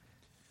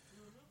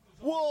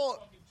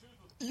 Well,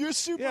 you're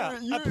super. Yeah,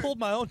 I pulled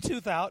my own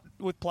tooth out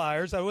with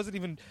pliers.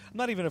 I'm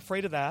not even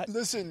afraid of that.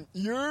 Listen,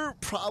 you're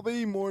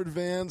probably more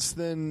advanced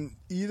than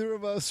either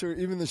of us or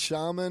even the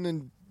shaman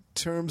in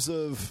terms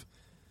of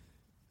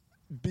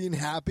being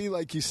happy,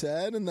 like you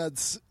said, and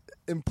that's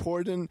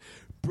important.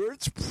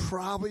 Bert's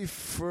probably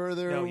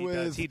further No, he with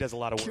does. He does a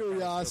lot of work.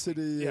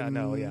 curiosity Yeah, and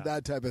no, yeah.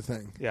 that type of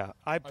thing. Yeah,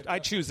 I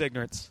choose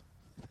ignorance.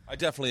 I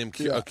definitely am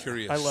Yeah. a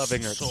curious. I love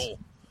ignorance. soul.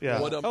 Yeah.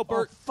 What Oh,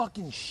 Bert.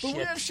 fucking But shit.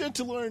 we have shit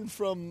to learn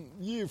from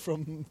you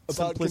about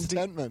Simplicity.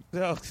 contentment.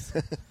 No.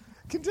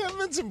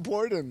 Contentment's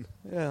important.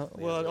 Yeah.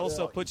 Well, it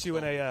also puts you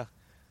in a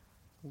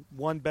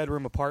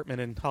one-bedroom apartment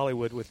in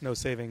Hollywood with no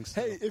savings.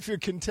 Hey, if you're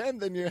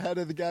content, then you're ahead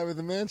of the guy with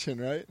the mansion,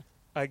 right?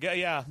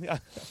 Yeah.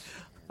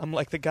 I'm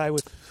like the guy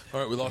with. All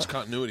right, we lost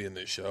continuity in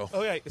this show.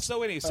 Okay.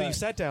 So you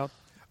sat down.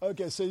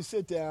 Okay, so you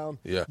sit down.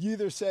 Yeah. You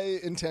either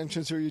say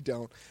intentions or you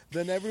don't.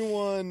 Then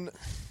everyone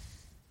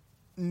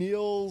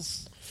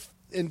kneels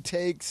and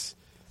takes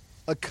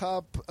a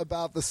cup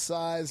about the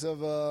size of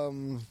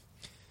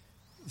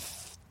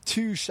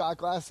 2 shot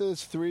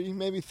glasses,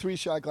 maybe 3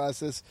 shot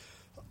glasses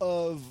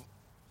of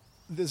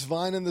this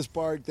vine and this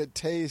bark that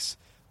tastes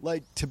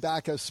like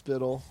tobacco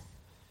spittle.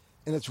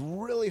 And it's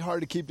really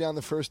hard to keep down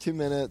the first 2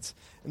 minutes.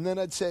 And then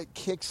I'd say it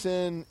kicks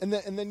in. And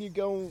then you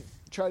go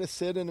try to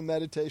sit in a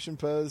meditation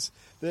pose.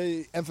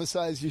 They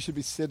emphasize you should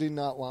be sitting,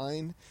 not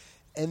lying.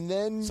 And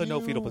then So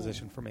no fetal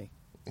position for me.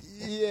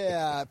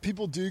 Yeah,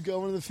 people do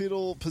go into the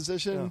fetal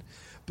position. Yeah.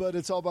 but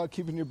it's all about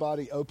keeping your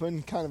body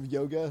open, kind of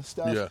yoga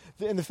stuff.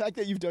 Yeah. And the fact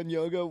that you've done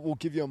yoga will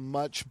give you a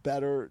much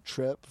better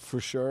trip for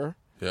sure.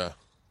 Yeah.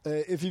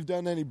 If you've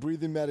done any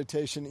breathing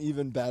meditation,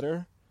 even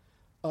better.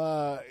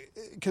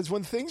 Because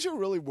when things are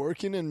really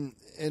working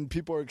and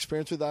people are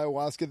experienced with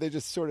ayahuasca, they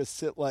just sort of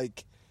sit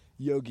like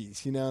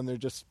yogis, and they're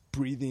just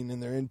breathing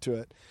and they're into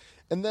it.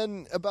 And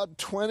then about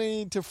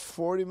 20 to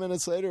 40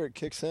 minutes later, it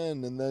kicks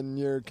in, and then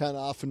you're kind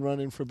of off and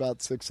running for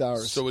about 6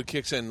 hours. So it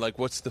kicks in. Like,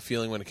 what's the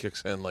feeling when it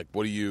kicks in? Like,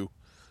 what do you,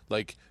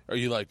 like, are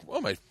you like,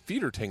 oh, my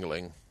feet are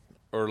tingling?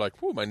 Or like,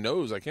 oh, my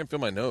nose, I can't feel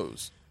my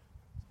nose.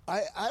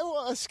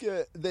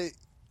 Ayahuasca, they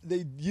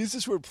use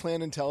this word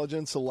plant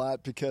intelligence a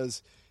lot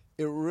because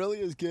it really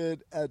is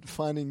good at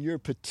finding your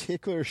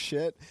particular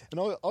shit. And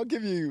I'll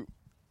give you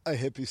a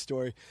hippie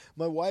story.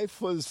 My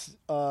wife was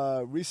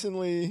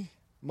recently,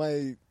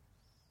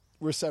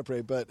 we're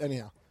separated, but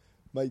anyhow,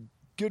 my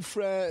good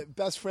friend,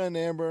 best friend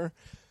Amber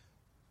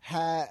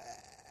had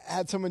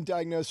someone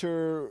diagnose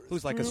her.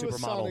 Who's like a through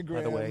supermodel,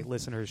 by the sonogram. way,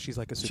 listeners. She's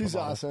like a supermodel. She's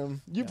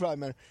awesome. You probably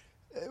met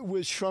her.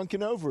 With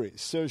shrunken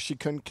ovaries, so she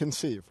couldn't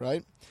conceive,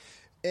 right?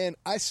 And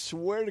I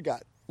swear to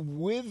God,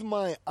 with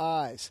my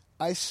eyes,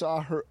 I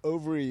saw her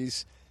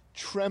ovaries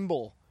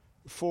tremble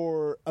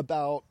for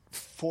about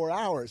 4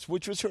 hours,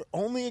 which was her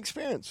only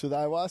experience with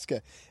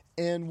ayahuasca.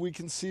 And we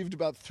conceived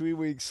about 3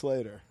 weeks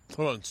later.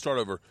 Hold on, start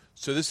over.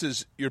 So this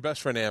is your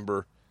best friend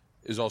Amber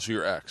is also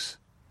your ex.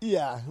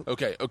 Yeah.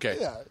 Okay.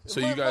 Yeah. So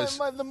you guys,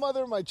 the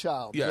mother of my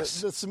child.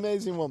 Yes. This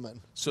amazing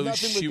woman. So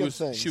Nothing but she good was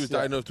things.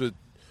 diagnosed with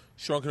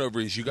shrunken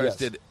ovaries. You guys Yes.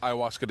 did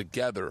ayahuasca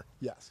together.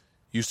 Yes.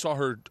 You saw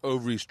her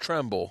ovaries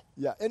tremble.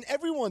 Yeah, and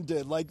everyone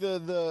did. Like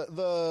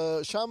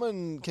the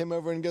shaman came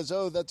over and goes,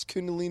 "Oh, that's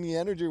Kundalini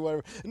energy, or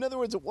whatever." In other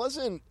words, it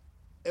wasn't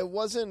a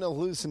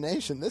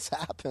hallucination. This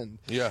happened.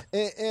 Yeah.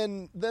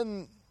 And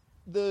then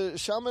the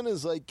shaman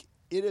is like,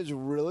 it is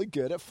really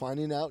good at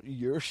finding out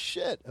your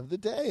shit of the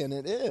day, and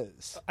it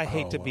is. I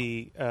hate to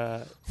be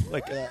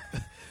like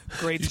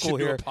grade You school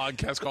should here. do a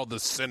podcast called The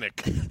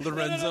Cynic.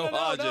 Lorenzo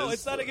Hodges. No,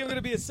 it's not even going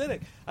to be a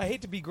cynic. I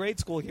hate to be grade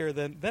school here.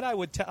 Then I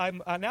would.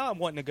 Now I'm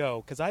wanting to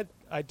go because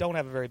I don't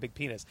have a very big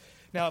penis.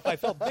 Now, if I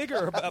felt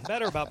better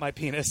about my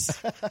penis,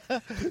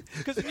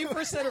 because when you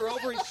first said her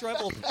ovaries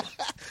trembled,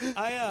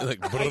 I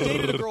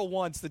dated a girl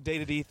once that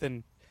dated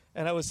Ethan.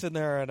 And I was sitting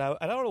there, and I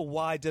don't know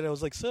why I did it. I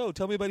was like, so,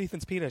 tell me about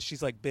Ethan's penis.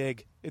 She's like,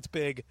 big. It's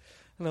big.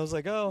 And I was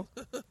like, oh,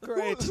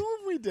 great. Who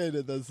have we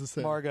dated that's the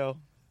same? Margot.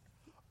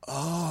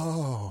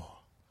 Oh.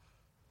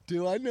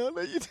 Do I know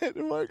that you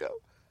dated Margot?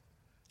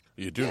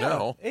 You do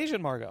now.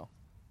 Asian Margot.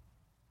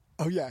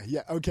 Oh, yeah,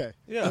 okay.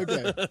 Yeah.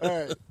 Okay,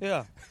 all right.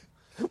 Yeah.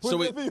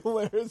 Wouldn't it be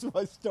hilarious if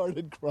I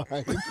started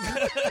crying?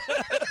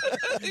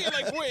 You're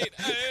like, wait,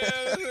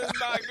 this is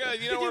not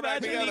good. You know, Can you we're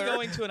back imagine me together.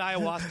 going to an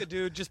ayahuasca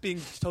dude just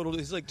being totally,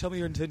 he's like, tell me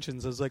your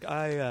intentions. I was like,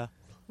 I have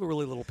a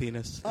really little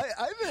penis. I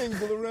think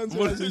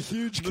Lorenzo has a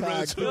huge cock.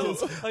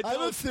 Lorenzo? Because I I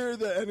have a don't. theory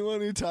that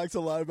anyone who talks a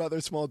lot about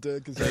their small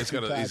dick is He's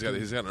got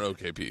an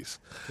okay piece.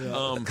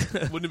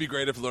 Wouldn't it be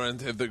great if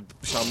the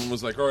shaman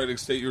was like, all right,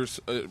 state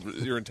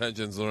your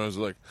intentions, and Lorenzo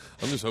was like,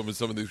 I'm just hoping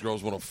some of these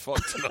girls want to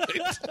fuck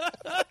tonight.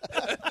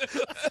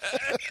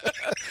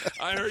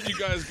 I heard you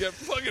guys get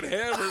fucking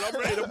hammered. I'm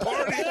ready to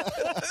party.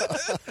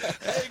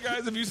 Hey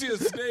guys, if you see a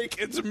snake,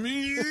 it's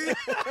me.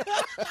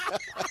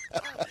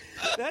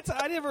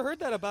 I never heard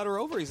that about her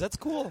ovaries. That's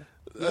cool.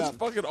 That's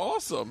fucking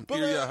awesome. But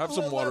Here, have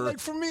some water. Like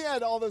for me, I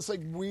had all this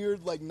like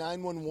weird like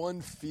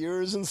 911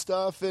 fears and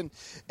stuff, and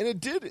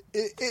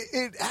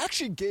it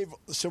actually gave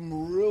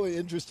some really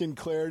interesting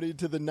clarity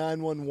to the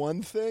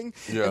 911 thing.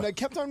 Yeah. And I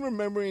kept on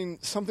remembering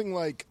something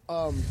like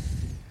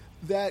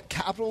that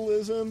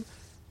capitalism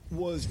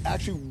was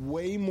actually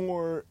way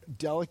more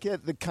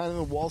delicate, the kind of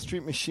the Wall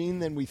Street machine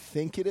than we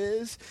think it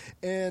is.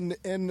 And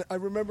I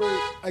remember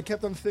I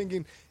kept on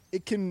thinking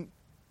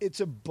it's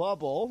a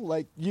bubble,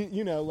 like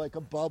you know, like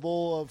a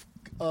bubble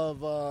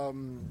of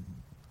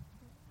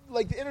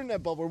like the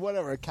internet bubble or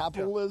whatever, a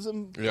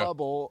capitalism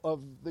bubble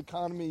of the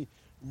economy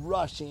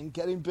rushing,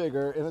 getting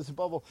bigger, and it's a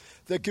bubble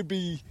that could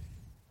be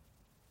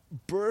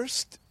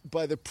burst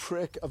by the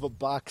prick of a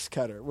box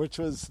cutter, which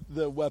was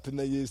the weapon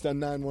they used on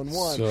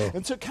 911.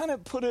 And so kind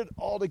of put it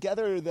all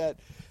together that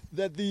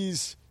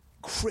these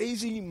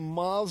crazy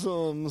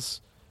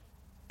Muslims,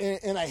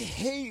 and I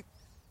hate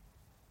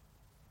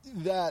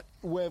that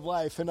way of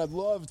life, and I'd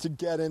love to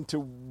get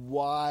into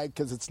why,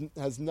 because it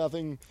has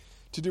nothing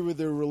to do with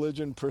their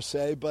religion per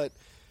se, but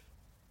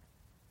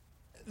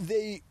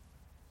they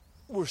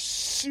were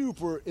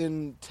super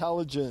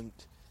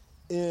intelligent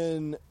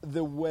in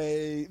the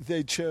way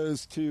they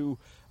chose to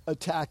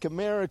attack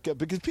America,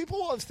 because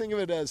people always think of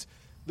it as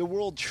the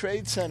World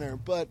Trade Center,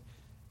 but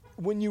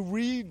when you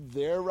read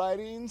their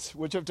writings,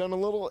 which I've done a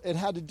little, it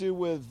had to do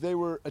with they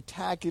were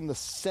attacking the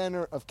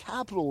center of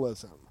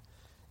capitalism.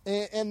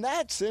 And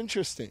that's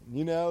interesting,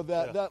 you know,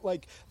 that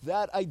like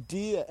that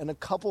idea and a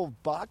couple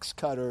of box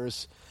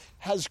cutters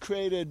has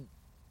created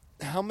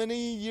how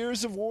many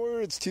years of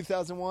war? It's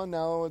 2001,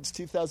 now it's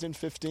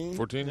 2015.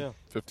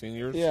 15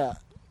 years? Yeah.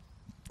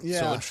 So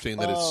interesting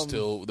that it's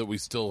still that we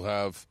still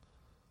have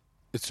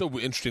it's so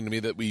interesting to me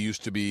that we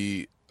used to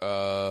be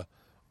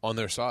on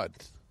their side.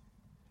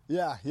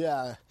 Yeah,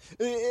 yeah.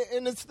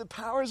 And it's the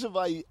powers of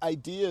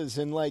ideas,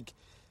 and like,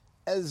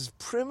 as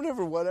primitive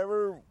or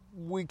whatever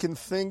we can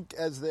think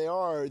as they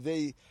are,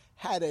 they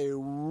had a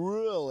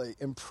really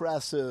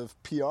impressive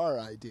PR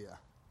idea,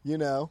 you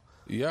know?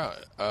 Yeah,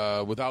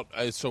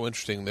 it's so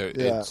interesting. Yeah.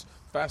 It's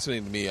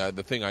fascinating to me.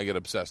 The thing I get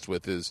obsessed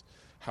with is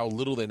how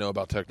little they know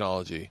about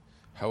technology.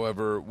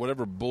 However,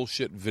 whatever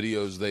bullshit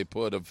videos they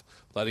put of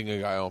lighting a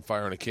guy on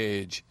fire in a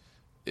cage,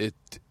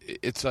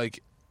 it's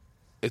like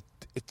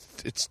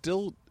it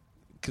still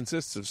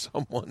consists of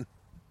someone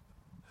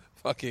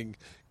fucking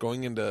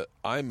going into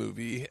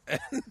iMovie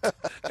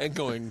and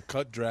going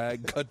cut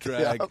drag.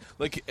 Yeah.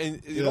 Like,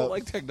 and you don't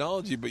like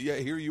technology, but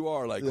yet here you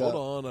are. Like, hold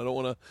on, I don't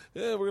want to.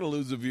 Yeah, we're gonna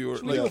lose the viewer.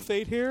 Should we do a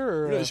fade here?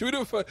 Or, yeah, should we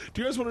do a fade?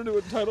 Do you guys want to do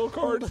a title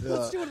card?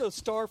 Let's do one of those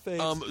star fades.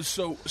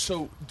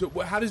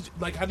 How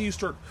do you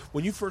start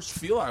when you first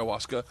feel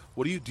ayahuasca?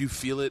 What do you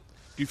feel it?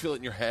 Do you feel it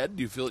in your head?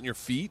 Do you feel it in your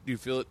feet? Do you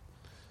feel it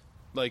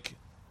like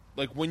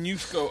when you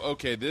go?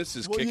 Okay, this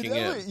is kicking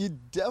in. You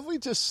definitely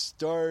just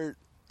start.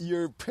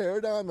 Your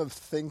paradigm of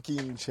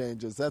thinking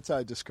changes. That's how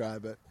I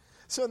describe it.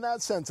 So in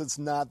that sense, it's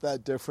not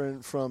that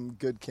different from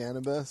good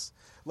cannabis.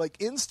 Like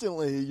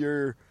instantly,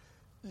 your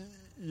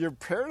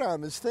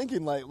paradigm is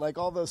thinking like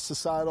all those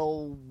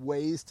societal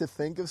ways to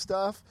think of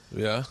stuff.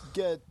 Yeah.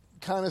 Get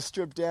kind of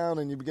stripped down,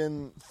 and you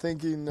begin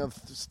thinking of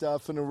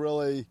stuff in a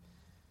really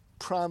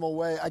primal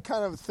way. I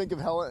kind of think of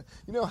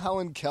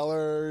Helen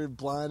Keller,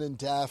 blind and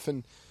deaf,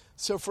 and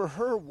so for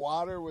her,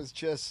 water was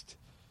just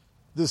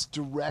this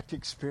direct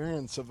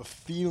experience of a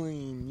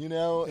feeling, you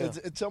know? Yeah.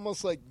 It's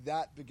almost like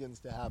that begins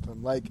to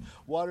happen. Like,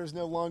 water's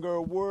no longer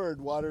a word.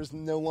 Water's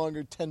no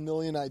longer 10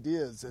 million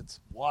ideas.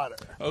 It's water.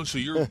 Oh, so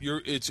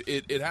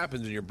it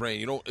happens in your brain.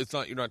 You're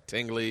not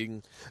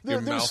tingling.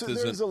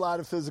 There's a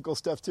lot of physical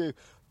stuff, too.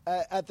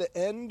 At the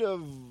end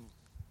of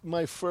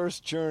my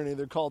first journey,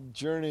 they're called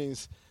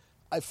journeys,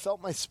 I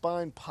felt my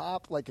spine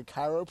pop like a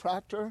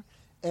chiropractor.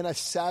 And I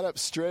sat up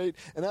straight,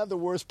 and I have the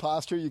worst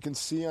posture you can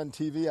see on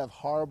TV. I have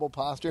horrible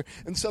posture.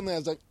 And suddenly I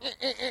was like,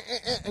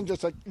 and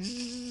just like,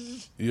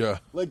 yeah.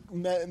 Like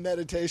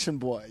meditation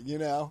boy, you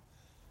know?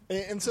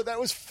 And so that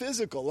was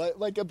physical.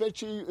 Like I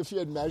bet you if you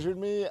had measured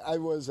me, I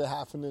was a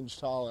half an inch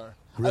taller.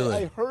 Really?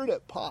 I heard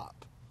it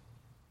pop.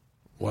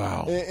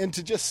 Wow. And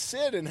to just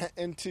sit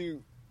and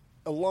to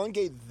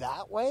elongate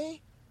that way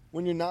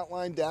when you're not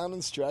lying down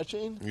and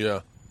stretching,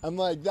 Yeah. I'm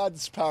like,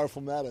 that's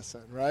powerful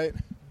medicine, right?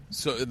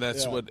 So and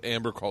that's what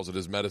Amber calls it,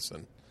 as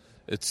medicine.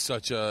 It's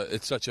such a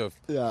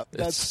Yeah,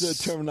 that's the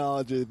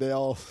terminology. They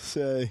all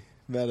say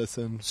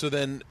medicine. So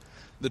then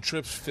the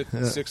trip's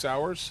 6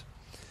 hours?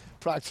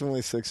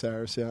 Approximately 6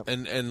 hours, yeah.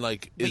 And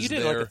like, but is you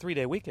did there... like a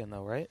 3-day weekend,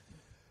 though, right?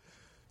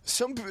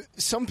 Some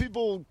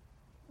people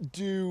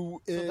do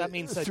So that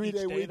means that 3-day each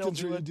day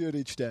weekends they'll where do you do it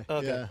each day.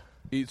 Okay.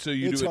 Yeah. So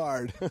you It's do it...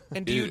 hard.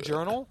 And do you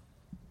journal?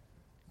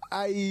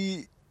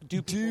 I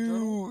Do people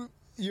journal?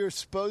 You're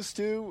supposed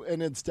to,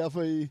 and it's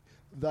definitely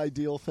the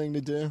ideal thing to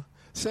do.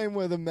 Same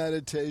with a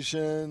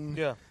meditation.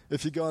 Yeah.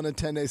 If you go on a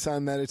 10-day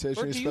silent meditation,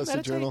 Bert, you're do you supposed to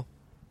meditate? journal.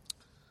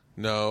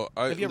 No.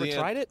 Have you ever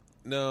tried it?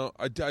 No,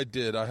 I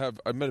did. I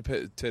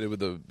meditated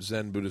with a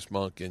Zen Buddhist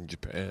monk in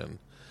Japan.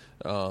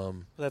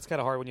 That's kind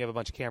of hard when you have a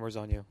bunch of cameras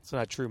on you. It's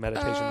not true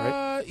meditation,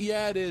 right?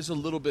 Yeah, it is a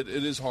little bit.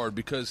 It is hard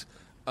because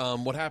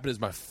what happened is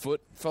my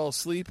foot fell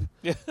asleep,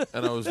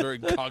 and I was very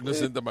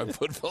cognizant that my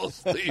foot fell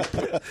asleep,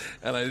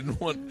 and I didn't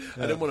want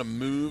to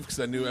move because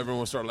I knew everyone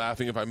would start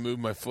laughing if I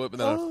moved my foot. But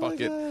then I fuck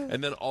it,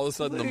 and then all of a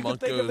sudden the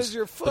monk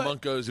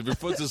goes, if your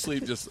foot's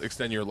asleep, just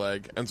extend your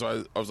leg. And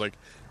so I was like,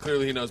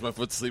 clearly he knows my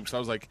foot's asleep, so I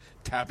was like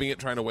tapping it,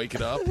 trying to wake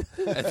it up,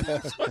 and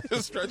then, so I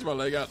just stretched my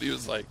leg out. And he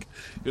was like,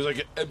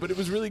 but it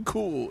was really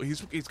cool.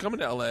 He's coming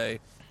to LA.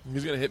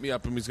 He's going to hit me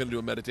up, and he's going to do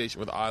a meditation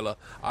with Isla.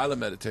 Isla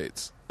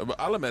meditates.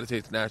 Isla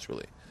meditates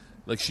naturally.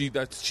 Like she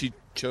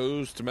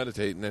chose to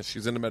meditate, and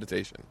she's into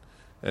meditation.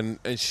 And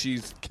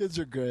she's... Kids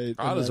are great.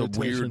 Isla's a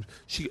weird...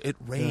 It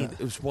rained. Yeah.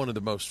 It was one of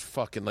the most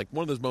fucking... Like,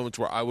 one of those moments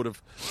where I would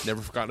have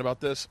never forgotten about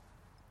this.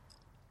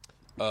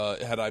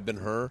 Had I been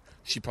her,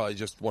 she probably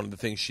just... One of the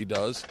things she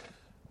does...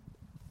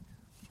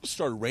 It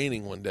started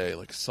raining one day,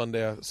 like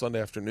Sunday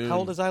afternoon. How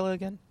old is Isla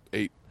again?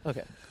 8.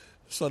 Okay.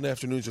 Sunday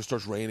afternoon it just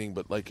starts raining,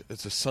 but like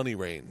it's a sunny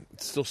rain.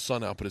 It's still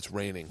sun out, but it's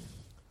raining.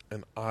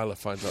 And Isla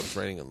finds out it's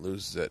raining and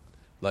loses it.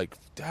 Like,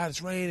 Dad,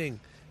 it's raining.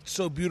 It's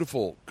so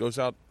beautiful. Goes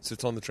out,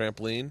 sits on the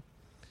trampoline.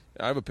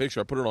 I have a picture.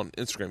 I put it on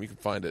Instagram. You can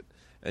find it.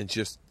 And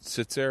just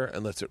sits there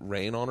and lets it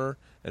rain on her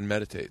and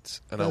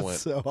meditates. And That's I went,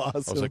 so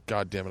awesome. I was like,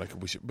 God damn it,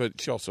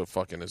 but she also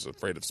fucking is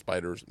afraid of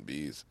spiders and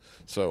bees.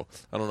 So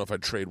I don't know if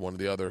I'd trade one or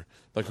the other.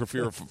 Like, her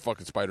fear of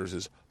fucking spiders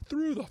is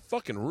through the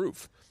fucking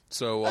roof.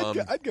 So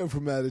I'd go for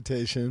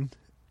meditation,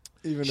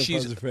 even if I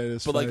was afraid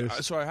of spiders. But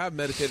like, so I have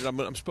meditated.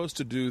 I'm supposed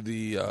to do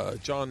the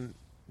John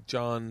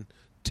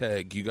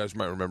Tegg. You guys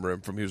might remember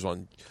him from, he was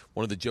on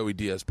one of the Joey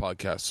Diaz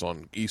podcasts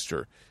on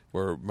Easter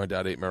where my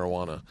dad ate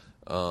marijuana.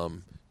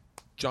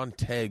 John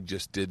Tegg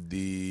just did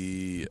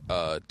the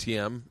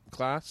TM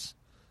class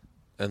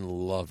and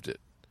loved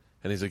it.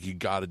 And he's like, you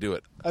got to do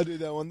it. I do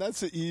that one. That's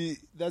the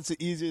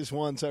easiest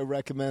one, so I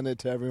recommend it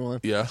to everyone.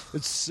 Yeah.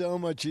 It's so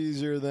much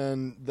easier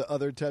than the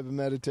other type of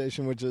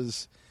meditation, which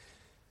is,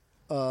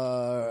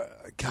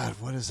 God,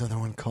 what is the other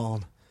one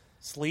called?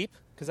 Sleep,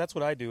 because that's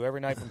what I do every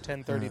night from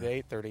 10:30 to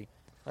 8:30.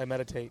 I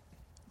meditate.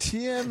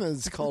 TM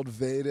is called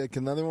Vedic.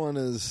 Another one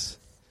is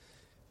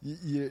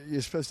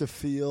you're supposed to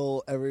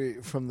feel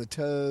from the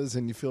toes,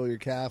 and you feel your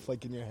calf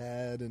like in your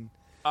head. And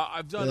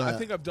I've done. Yeah. I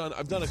think I've done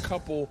a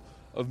couple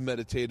of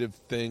meditative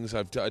things.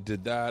 I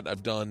did that.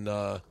 I've done.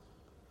 I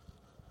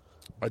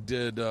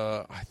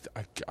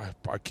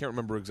can't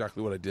remember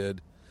exactly what I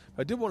did.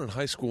 I did one in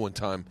high school one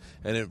time,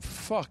 and it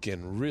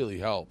fucking really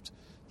helped.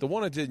 The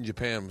one I did in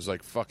Japan was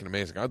like fucking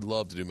amazing. I'd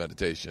love to do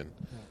meditation,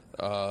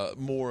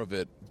 more of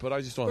it, but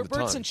I just don't have the Bert,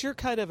 time. since you're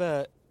kind of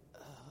a,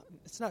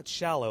 it's not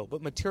shallow,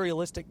 but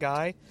materialistic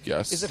guy.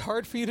 Yes. Is it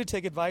hard for you to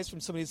take advice from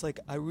somebody who's like,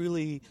 I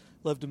really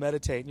love to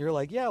meditate, and you're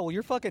like, yeah, well,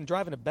 you're fucking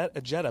driving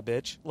a Jetta,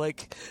 bitch.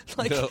 Like,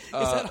 No, is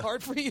that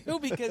hard for you?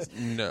 Because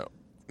No.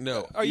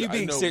 Are you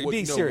being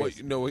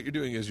serious? What you're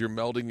doing is you're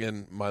melding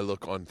in my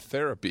look on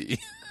therapy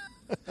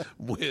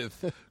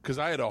because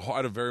I had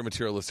a very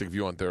materialistic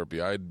view on therapy.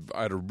 I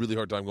had a really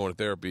hard time going to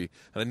therapy,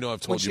 and I know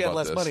I've told when you she had about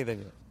less this. money than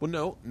you.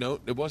 Well, no,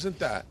 it wasn't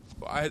that.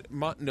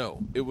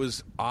 It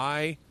was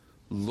I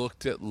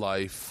looked at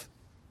life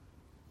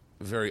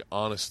very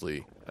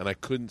honestly, and I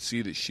couldn't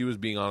see that she was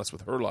being honest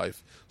with her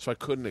life, so I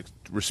couldn't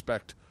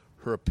respect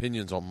her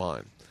opinions on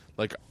mine.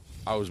 Like,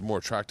 I was more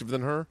attractive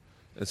than her,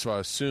 and so I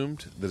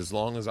assumed that as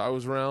long as I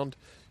was around,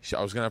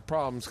 I was going to have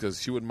problems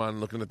because she wouldn't mind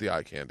looking at the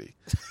eye candy.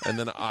 And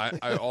then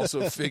I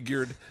also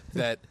figured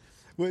that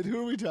wait, who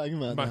are we talking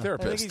about? my now?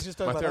 therapist. I think he's just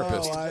my talking about-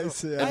 therapist. Oh, I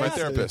see. And my asked,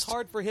 therapist. It's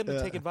hard for him to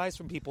Yeah. take advice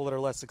from people that are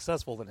less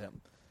successful than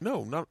him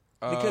No, not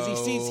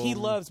because he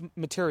loves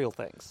material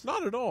things.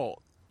 Not at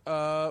all.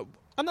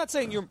 I'm not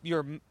saying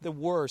you're the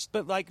worst,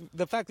 but like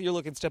the fact that you're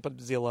looking step up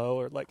Zillow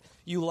or like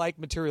you like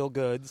material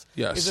goods.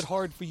 Yes. Is it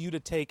hard for you to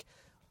take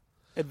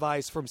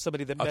advice from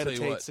somebody that I'll tell you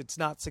meditates? what. It's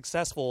not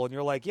successful, and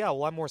you're like, yeah,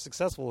 well, I'm more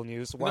successful than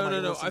you. So why am I No.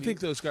 gonna listen I to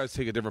think you? those guys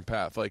take a different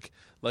path. Like,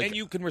 And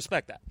you can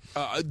respect that.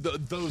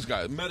 those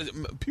guys,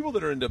 people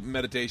that are into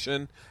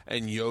meditation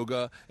and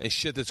yoga and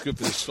shit that's good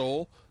for the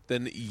soul.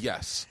 Then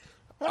yes,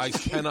 I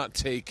cannot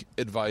take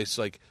advice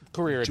like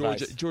Career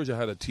Georgia. advice. Georgia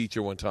had a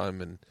teacher one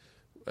time, and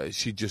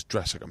she just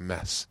dressed like a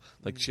mess.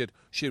 Like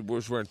she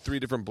was wearing 3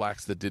 different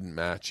blacks that didn't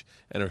match,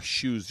 and her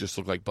shoes just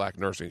looked like black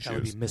nursing That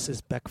would be shoes.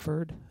 Mrs.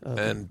 Beckford.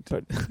 And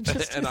but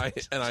just, and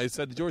I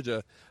said to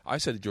Georgia,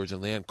 and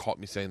Leanne caught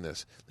me saying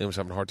this. Leanne was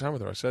having a hard time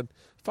with her. I said,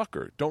 "Fuck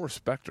her. Don't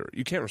respect her.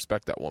 You can't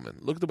respect that woman.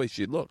 Look at the way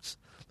she looks.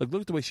 Like,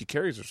 look at the way she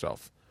carries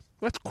herself.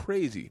 That's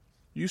crazy.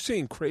 You're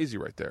saying crazy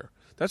right there.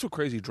 That's what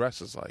crazy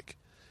dress is like.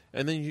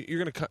 And then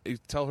you're going to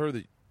tell her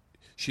that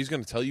she's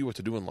going to tell you what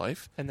to do in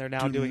life. and they're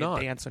now doing a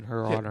dance in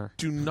her honor.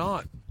 Do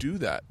not do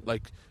that.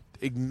 Like,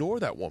 ignore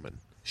that woman.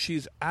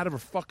 She's out of her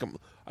fucking.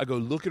 I go,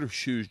 look at her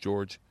shoes,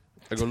 George.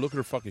 I go, look at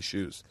her fucking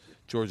shoes.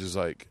 George is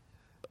like,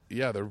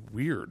 yeah, they're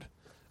weird.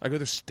 I go,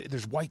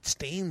 there's white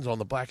stains on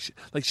the black.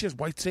 Like, she has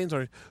white stains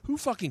on her. Who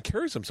fucking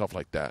carries himself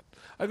like that?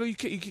 I go, you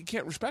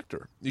can't respect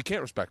her. You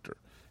can't respect her,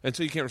 and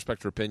so you can't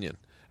respect her opinion.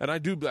 And I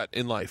do that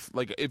in life.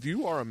 Like, if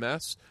you are a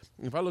mess,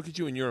 if I look at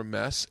you and you're a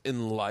mess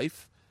in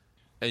life,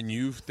 and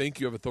you think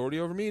you have authority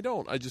over me,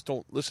 I just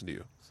don't listen to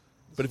you.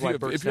 But if Why you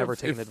have, Bert's if you never have,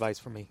 taken advice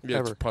from me. yeah,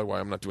 ever. it's probably why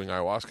I'm not doing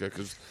ayahuasca,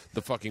 because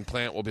the fucking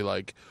plant will be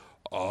like,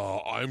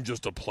 I'm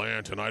just a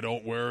plant and I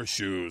don't wear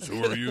shoes.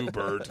 Who are you,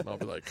 Bert? And I'll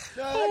be like,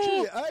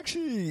 No,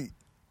 actually,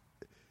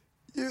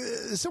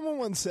 someone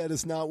once said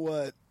it's not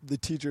what the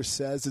teacher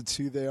says; it's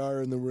who they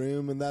are in the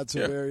room, and that's a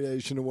Yeah.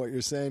 variation of what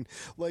you're saying.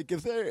 Like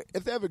if they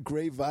have a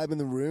great vibe in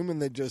the room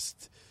and they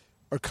just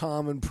are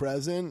calm and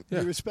present,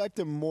 Yeah. you respect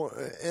them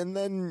more, and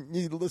then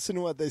you listen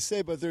to what they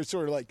say. But they're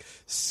sort of like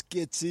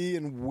skitsy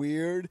and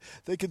weird.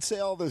 They could say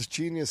all this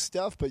genius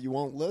stuff, but you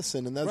won't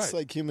listen, and that's Right.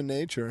 like human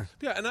nature.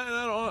 yeah, and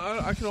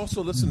I can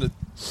also listen to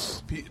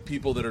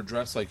people that are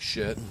dressed like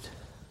shit.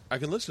 I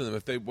can listen to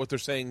them if what they're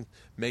saying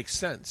makes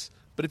sense.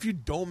 But if you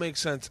don't make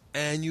sense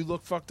and you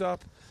look fucked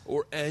up,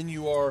 and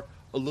you are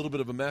a little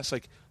bit of a mess,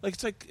 like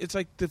it's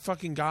like the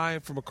fucking guy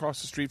from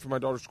across the street from my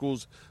daughter's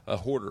school's a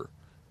hoarder,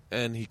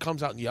 and he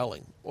comes out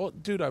yelling. Well,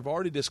 dude, I've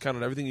already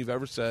discounted everything you've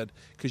ever said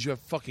because you have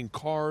fucking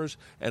cars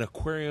and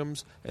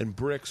aquariums and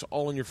bricks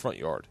all in your front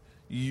yard.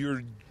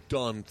 You're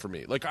done for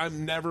me. Like,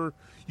 I'm never.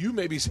 You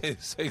may be saying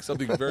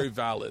something very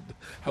valid.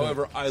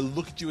 However, I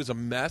look at you as a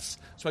mess,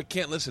 so I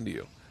can't listen to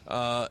you.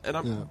 And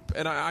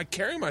I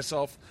carry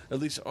myself at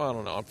least. I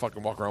don't know. I'm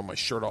fucking walking around with my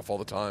shirt off all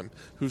the time.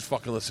 Who's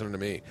fucking listening to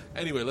me?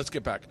 Anyway, let's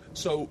get back.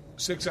 So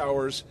 6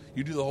 hours.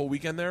 You do the whole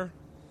weekend there?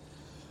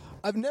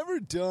 I've never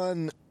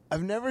done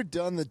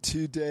the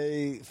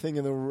 2-day thing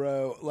in a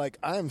row. Like,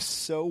 I'm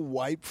so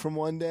wiped from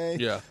one day.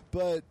 Yeah.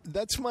 But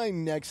that's my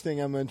next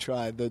thing I'm going to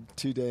try, the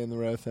 2-day in the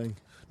row thing.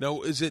 Now,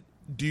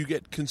 do you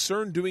get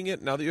concerned doing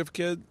it now that you have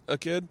a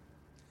kid?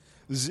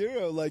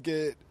 Zero. Like,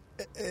 it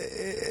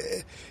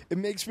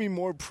makes me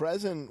more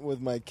present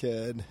with my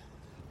kid.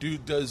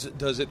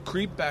 Does it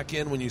creep back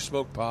in when you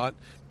smoke pot?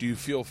 Do you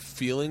feel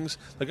feelings?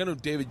 Like I know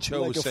David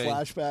Cho like was saying,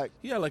 flashback.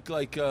 Yeah, like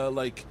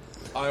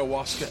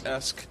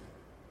ayahuasca-esque.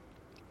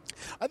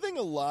 I think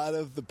a lot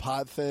of the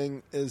pot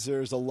thing is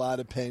there's a lot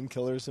of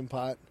painkillers in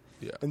pot.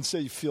 Yeah. And so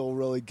you feel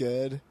really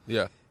good.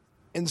 Yeah.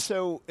 And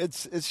so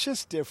it's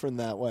just different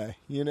that way,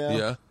 you know?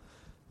 Yeah.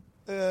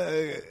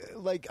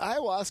 Like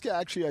ayahuasca,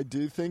 actually, I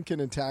do think can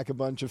attack a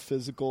bunch of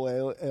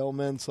physical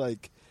ailments.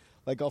 Like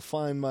I'll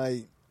find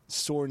my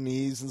sore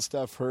knees and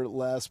stuff hurt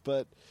less,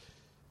 but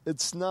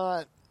it's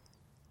not.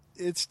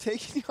 It's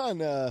taking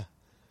on a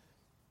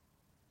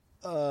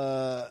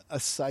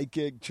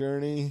psychic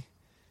journey.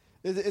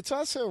 It's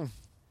also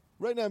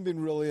right now I'm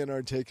being really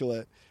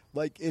inarticulate.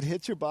 Like it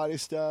hits your body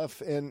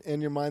stuff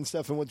and your mind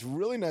stuff, and what's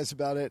really nice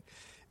about it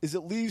is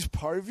it leaves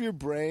part of your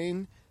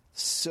brain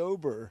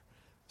sober.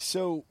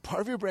 So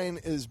part of your brain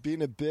is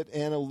being a bit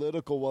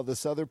analytical while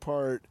this other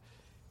part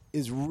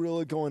is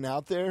really going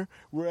out there,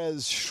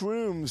 whereas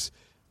shrooms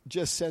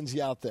just sends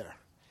you out there.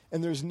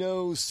 And there's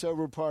no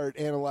sober part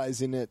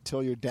analyzing it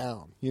till you're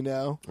down, you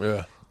know?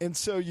 Yeah. And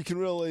so you can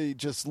really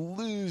just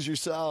lose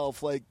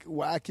yourself like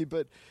wacky.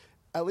 But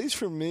at least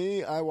for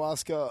me,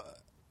 ayahuasca,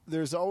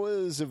 there's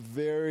always a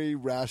very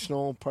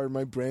rational part of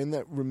my brain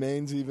that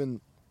remains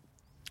even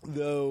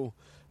though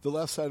the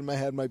left side of my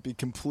head might be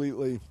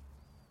completely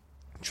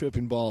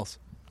tripping balls.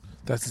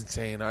 That's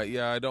insane.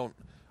 That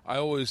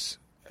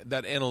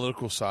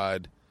analytical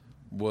side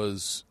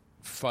was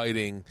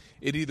fighting.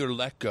 It either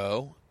let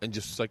go and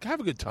just like, have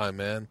a good time,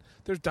 man.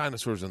 There's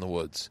dinosaurs in the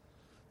woods.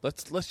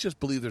 Let's just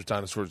believe there's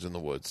dinosaurs in the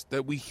woods.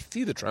 That we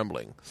see the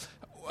trembling.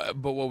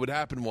 But what would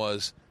happen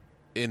was,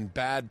 in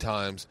bad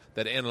times,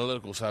 that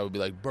analytical side would be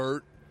like,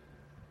 Bert,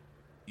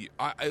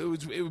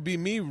 it would be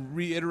me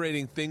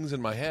reiterating things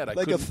in my head.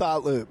 Like a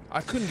thought loop.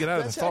 I couldn't get out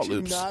of the thought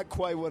loops. That's actually not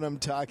quite what I'm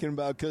talking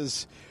about,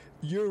 because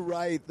you're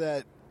right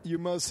that your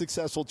most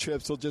successful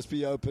trips will just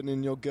be open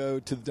and you'll go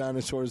to the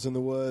dinosaurs in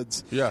the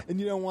woods. Yeah. And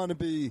you don't want to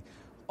be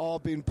all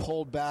being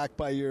pulled back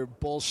by your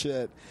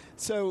bullshit.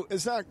 So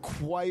it's not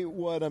quite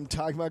what I'm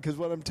talking about, because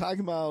what I'm talking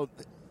about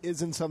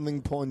isn't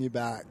something pulling you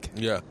back.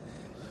 Yeah.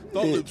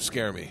 Thought loops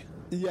scare me.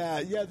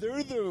 Yeah,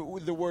 they're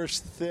the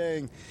worst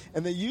thing.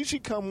 And they usually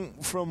come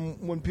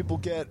from when people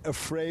get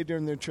afraid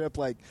during their trip,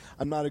 like,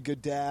 I'm not a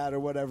good dad or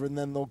whatever, and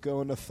then they'll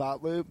go in a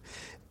thought loop.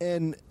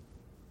 And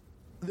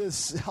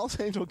this Hells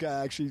Angel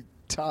guy actually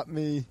taught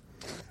me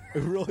a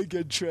really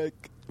good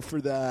trick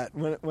for that.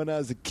 When I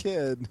was a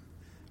kid,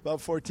 about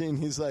 14,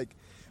 he's like,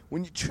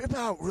 when you trip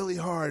out really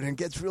hard and it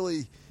gets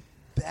really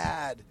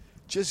bad,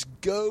 just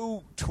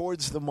go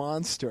towards the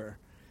monster.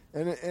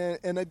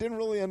 And I didn't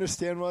really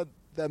understand what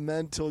that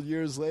meant till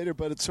years later,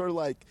 but it's sort of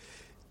like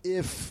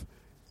if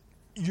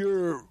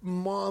your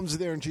mom's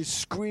there and she's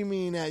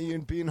screaming at you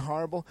and being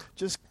horrible,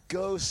 just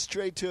go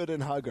straight to it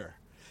and hug her.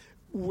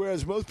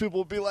 Whereas most people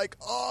will be like,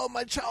 oh,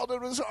 my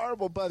childhood was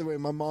horrible. By the way,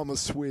 my mom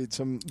was sweet,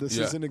 so this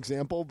is an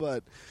example,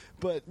 but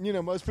you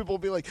know, most people will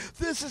be like,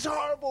 this is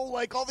horrible,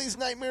 like all these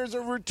nightmares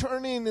are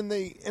returning, and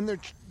they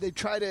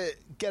try to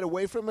get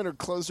away from it or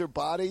close their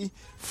body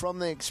from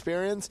the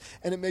experience,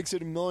 and it makes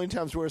it a million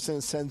times worse, and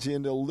it sends you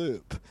into a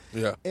loop.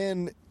 Yeah.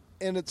 And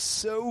it's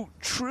so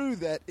true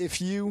that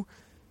if you're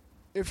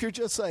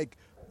just like,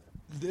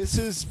 this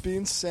is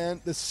being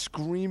sent, the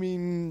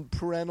screaming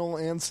parental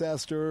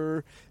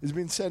ancestor is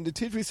being sent to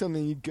teach me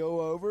something, you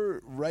go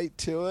over right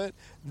to it,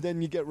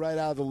 then you get right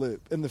out of the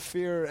loop, and the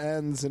fear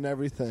ends and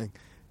everything.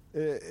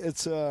 It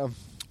can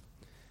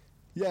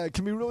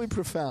be really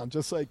profound,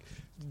 just like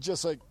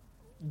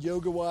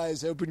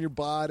yoga-wise, open your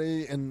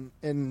body and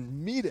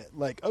meet it.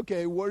 Like,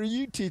 okay, what are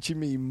you teaching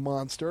me,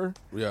 monster?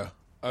 Yeah.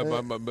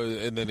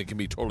 And then it can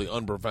be totally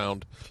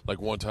unprofound.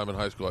 Like one time in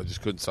high school, I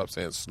just couldn't stop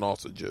saying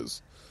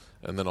sausages.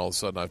 And then all of a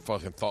sudden, I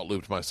fucking thought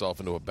looped myself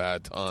into a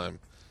bad time.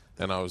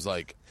 And I was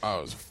like, I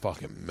was a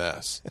fucking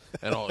mess.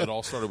 And it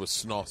all started with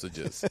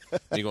sausages.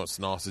 And you going,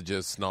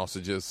 sausages.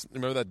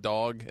 Remember that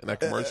dog in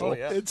that commercial? Oh,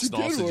 yeah. It's a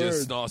good word.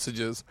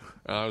 Sausages.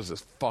 And I was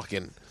just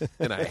fucking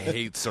in a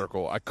hate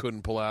circle. I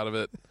couldn't pull out of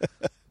it.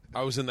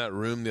 I was in that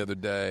room the other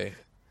day.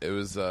 It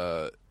was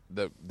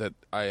that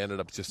I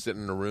ended up just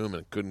sitting in a room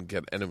and couldn't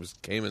get, and it was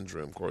Cayman's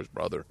room, Corey's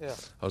brother. Yeah.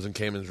 I was in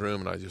Cayman's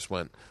room and I just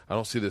went, I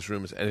don't see this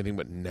room as anything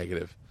but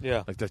negative.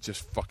 Yeah. Like that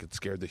just fucking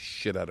scared the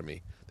shit out of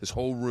me. This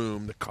whole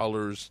room, the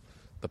colors,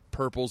 the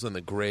purples and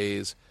the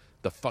grays,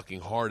 the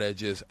fucking hard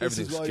edges, This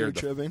everything is while scared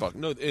you're the tripping? fuck.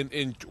 No,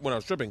 when I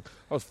was tripping,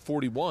 I was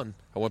 41.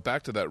 I went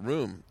back to that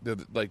room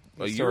like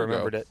a Still year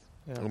remembered ago. it.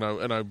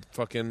 Yeah. And I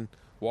fucking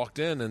walked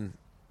in and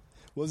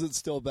Was it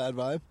still a bad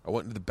vibe? I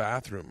went into the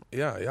bathroom.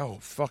 Yeah,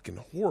 fucking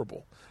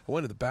horrible. I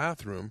went to the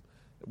bathroom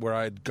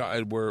where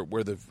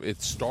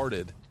it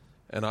started,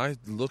 and I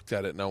looked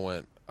at it and I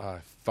went, I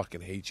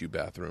fucking hate you,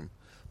 bathroom.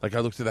 Like I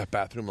looked at that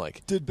bathroom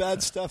like, Did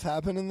bad stuff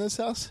happen in this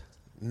house?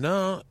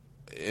 no,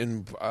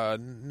 In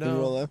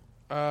real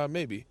life?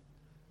 maybe.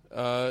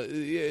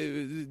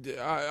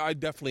 I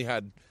definitely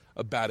had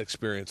a bad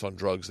experience on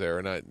drugs there,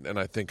 and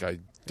I think I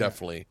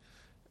definitely,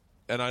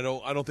 and I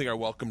don't think I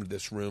welcomed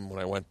this room when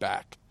I went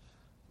back.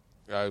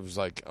 I was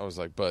like,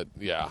 but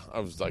yeah, I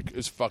was like,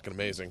 it's fucking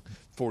amazing.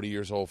 40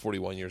 years old,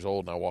 41 years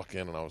old, and I walk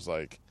in and I was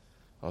like,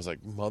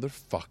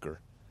 motherfucker,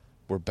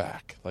 we're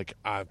back. Like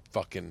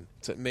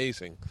it's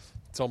amazing.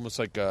 It's almost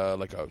like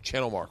a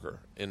channel marker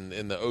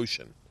in the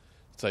ocean.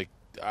 It's like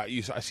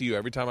I see you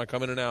every time I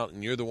come in and out,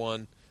 and you're the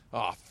one.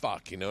 Oh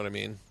fuck, you know what I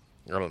mean?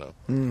 I don't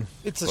know.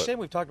 It's a shame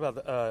we've talked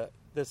about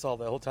this all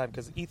the whole time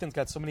because Ethan's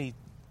got so many.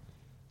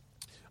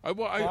 I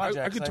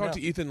could talk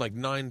to Ethan like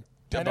 19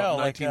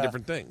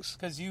 different things.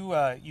 Because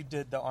you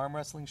did the arm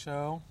wrestling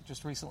show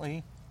just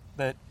recently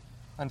that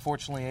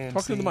unfortunately AMC...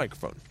 Talk to the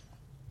microphone.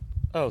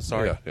 Oh,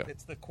 sorry. Yeah.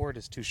 The cord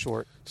is too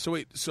short. So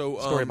wait,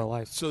 Story of my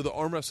life. So the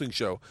arm wrestling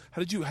show,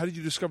 how did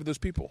you discover those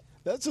people?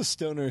 That's a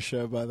stoner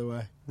show, by the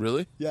way.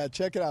 Really? Yeah,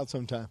 check it out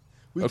sometime.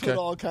 We Okay. put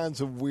all kinds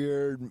of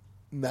weird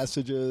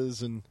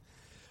messages, and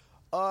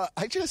I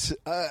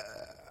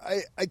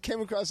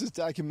came across this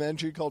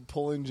documentary called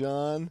Pulling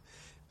John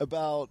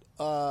about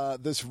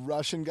this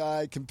Russian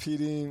legend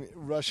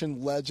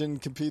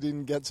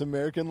competing against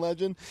American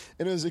legend,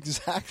 and it was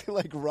exactly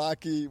like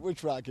Rocky.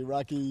 Which Rocky?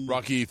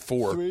 Rocky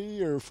 4.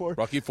 3 or 4?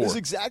 Rocky 4. It was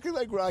exactly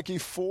like Rocky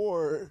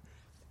 4.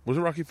 Was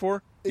it Rocky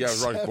 4? Yeah, it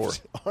was Rocky 4.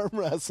 Arm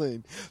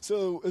wrestling.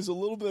 So it was a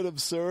little bit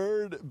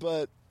absurd,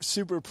 but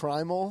super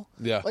primal.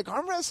 Yeah. Like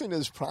arm wrestling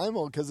is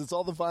primal because it's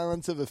all the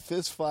violence of a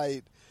fist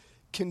fight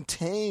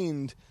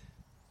contained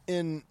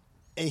in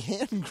a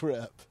hand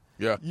grip.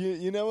 Yeah.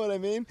 You know what I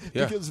mean?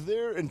 Yeah. Because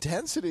their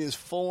intensity is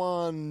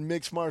full-on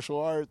mixed martial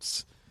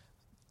arts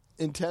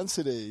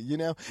intensity, you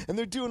know? And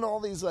they're doing all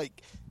these,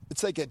 like,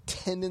 it's like a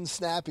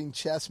tendon-snapping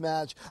chess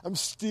match. I'm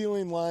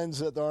stealing lines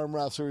that the arm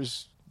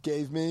wrestlers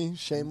gave me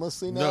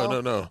shamelessly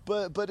now. No.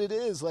 But it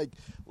is, like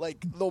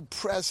they'll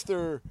press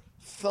their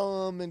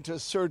thumb into a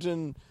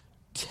certain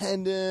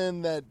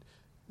tendon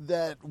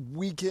that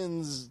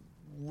weakens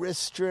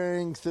wrist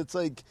strength. It's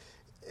like...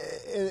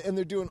 And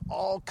they're doing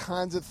all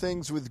kinds of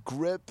things with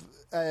grip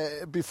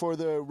before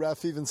the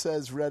ref even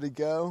says "ready,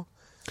 go."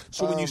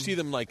 So when you see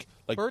them like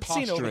Bert's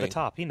posturing, seen Over the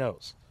Top. He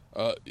knows.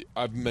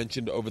 I've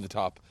mentioned Over the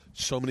Top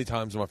so many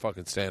times in my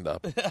fucking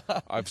stand-up.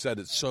 I've said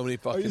it so many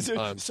fucking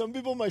times. Some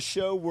people on my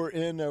show were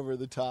in Over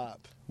the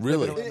Top.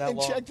 Really?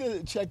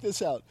 And check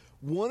this out.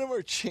 One of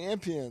our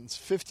champions,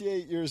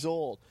 58 years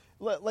old.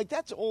 Like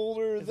that's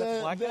older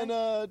than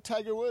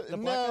Tiger Woods.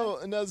 No,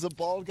 it's a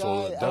bald guy.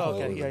 So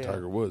definitely older than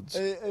Tiger Woods.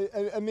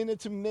 I mean,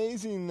 it's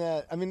amazing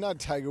that. I mean, not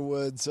Tiger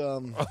Woods.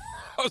 I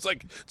was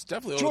like, it's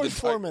definitely older George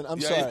Foreman.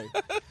 I'm sorry.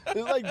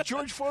 It's like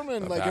George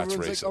Foreman. Like That's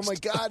everyone's racist. like, oh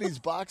my god, he's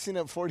boxing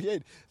at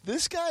 48.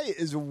 This guy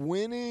is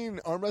winning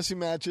arm wrestling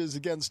matches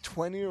against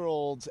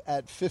 20-year-olds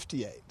at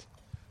 58.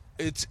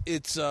 It's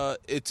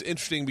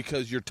interesting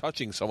because you're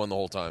touching someone the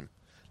whole time.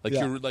 Like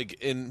you're like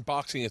in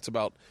boxing, it's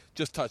about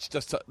just touch.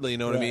 You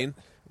know what I mean?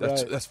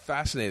 That's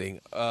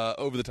fascinating.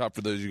 Over the Top,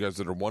 for those of you guys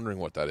that are wondering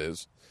what that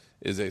is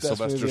a Best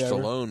Sylvester movie ever.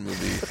 Stallone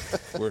movie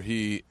where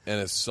he and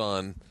his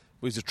son.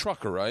 Well, he's a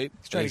trucker, right?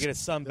 He's trying to get his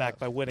son back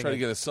by winning. Trying to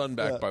get his son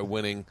back by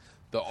winning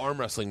the arm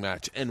wrestling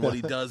match. And what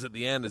he does at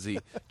the end is he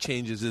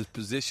changes his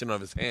position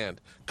of his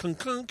hand. Kunk,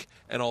 kunk.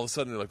 And all of a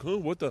sudden, you're like, oh,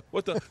 what the?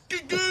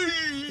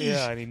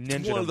 Yeah, and he ninja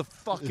It's one of him. the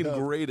fucking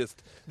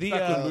greatest.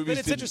 But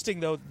it's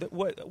interesting, though,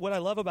 what I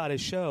love about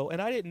his show,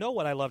 and I didn't know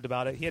what I loved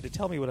about it. He had to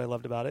tell me what I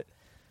loved about it.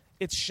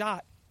 It's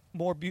shot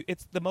more.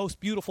 It's the most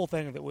beautiful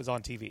thing that was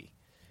on TV.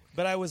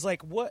 But I was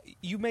like, "What?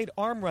 You made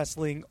arm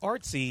wrestling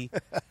artsy.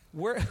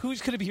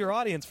 Who's going to be your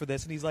audience for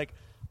this?" And he's like,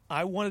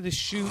 "I wanted to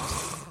shoot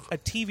a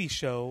TV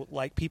show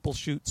like people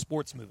shoot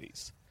sports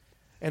movies,"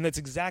 and that's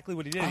exactly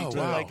what he did. He took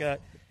like a.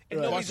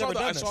 And nobody's ever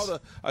done this.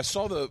 I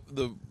saw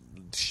the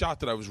shot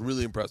that I was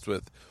really impressed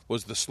with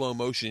was the slow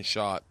motion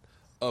shot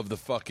of the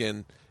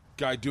fucking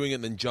guy doing it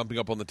and then jumping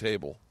up on the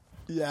table.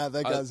 Yeah,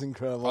 that guy's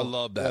incredible. I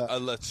love that. Yeah.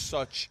 That's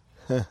such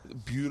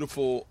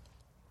beautiful.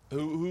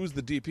 Who's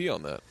the DP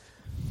on that?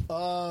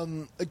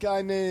 A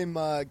guy named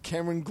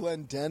Cameron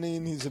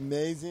Glendenning. He's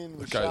amazing.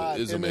 We That guy shot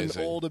is in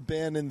amazing. an old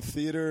abandoned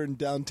theater in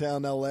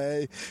downtown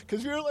L.A.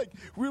 Because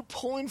we were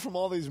pulling from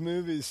all these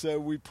movies. So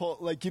we pull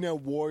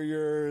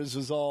Warriors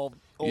was all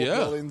old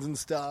buildings and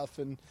stuff,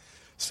 and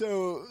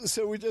so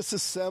we just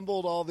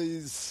assembled all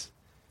these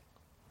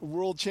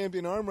world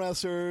champion arm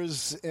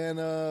wrestlers and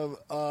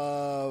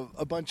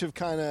a bunch of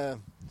kind of.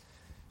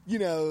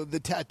 The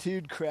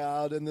tattooed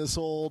crowd in this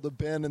old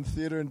abandoned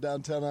theater in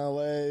downtown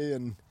L.A.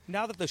 And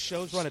Now that the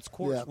show's run its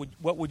course,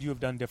 what would you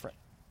have done different?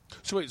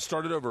 So wait,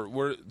 start it over.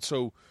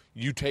 So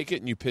you take it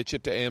and you pitch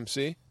it to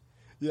AMC,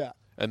 yeah,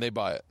 and they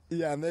buy it.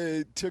 yeah, and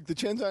they took the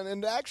chance on,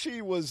 and it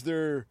actually was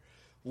their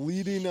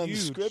leading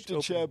Huge unscripted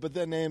opening. show, but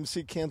then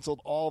AMC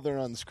canceled all their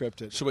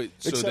unscripted. So wait,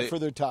 except for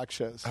their talk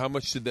shows. How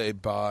much did they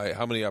buy?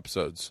 How many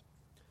episodes?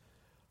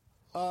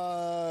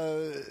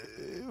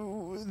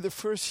 The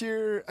first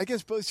year, I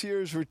guess both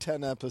years were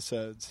 10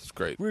 episodes. It's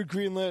great. We were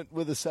greenlit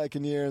with the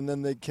second year, and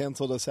then they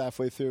canceled us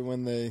halfway through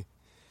when they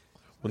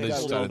When they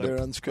got started their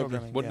the unscripted.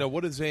 programming. What Yeah. now?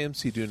 What does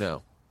AMC do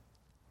now?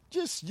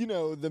 just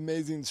the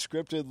amazing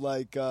scripted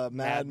like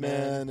Mad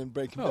Men and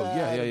Breaking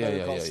Bad. Yeah,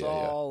 Better Call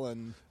Saul,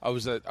 and I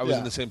was in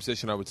the same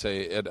position, I would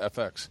say, at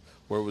FX,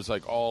 where it was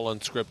like all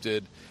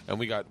unscripted, and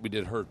we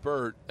did Hurt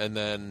Burt, and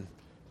then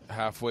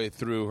halfway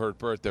through Hurt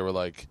Burt, they were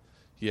like,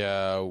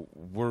 "Yeah,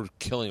 we're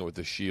killing it with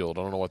the Shield.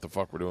 I don't know what the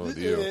fuck we're doing with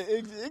you."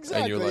 Exactly.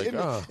 And you're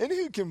like, and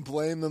who can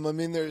blame them? I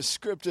mean, there's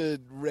scripted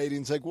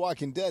ratings like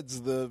Walking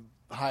Dead's the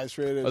highest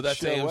rated that's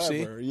show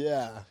AMC? ever.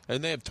 Yeah.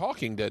 And they have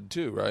Talking Dead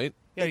too, right?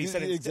 Yeah, you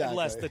said it's Exactly.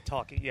 less the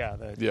talking. Yeah.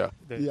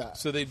 Yeah.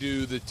 So they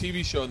do the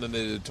TV show, and then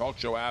they do the talk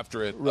show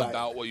after it Right.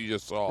 about what you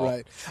just saw.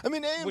 Right. I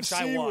mean, AMC Which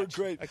I were watched.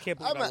 great. I can't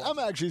believe I watched. I'm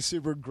actually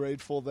super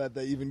grateful that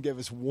they even gave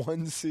us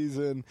one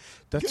season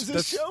because the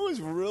That's- show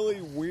is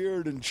really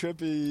weird and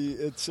trippy.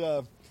 It's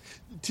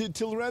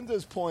to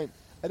Lorenzo's point.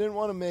 I didn't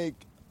want to make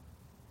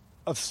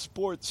a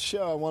sports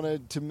show. I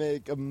wanted to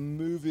make a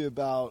movie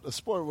about a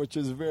sport, which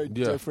is a very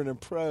different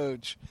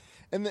approach.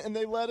 And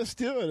they let us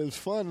do it. It was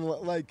fun.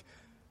 Like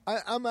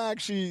I'm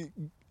actually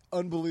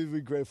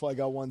unbelievably grateful I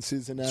got one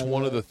season out. It's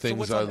one of the things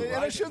what's I. on the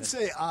And I should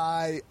say,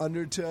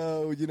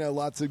 Undertow.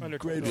 Lots of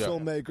Undertow. great Yeah.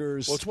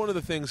 filmmakers. Well, it's one of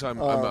the things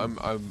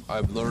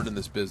I've learned in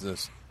this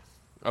business.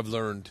 I've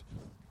learned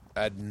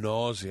ad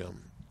nauseum,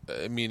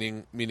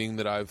 meaning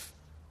that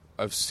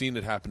I've seen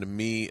it happen to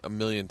me a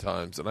million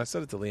times, and I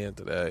said it to Leanne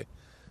today.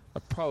 I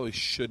probably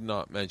should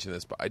not mention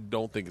this, but I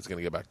don't think it's going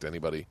to get back to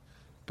anybody.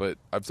 But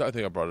I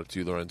think I brought it to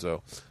you,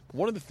 Lorenzo.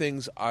 One of the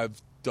things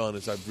I've done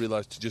is I've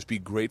realized to just be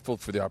grateful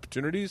for the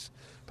opportunities.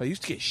 But I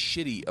used to get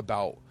shitty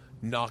about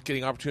not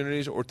getting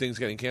opportunities or things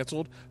getting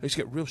canceled. I used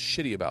to get real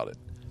shitty about it.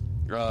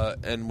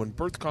 And when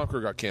Birth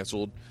Conqueror got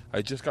canceled, I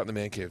had just gotten the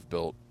man cave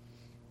built,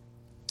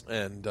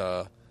 and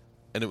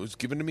it was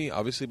given to me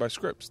obviously by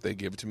Scripps. They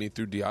gave it to me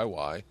through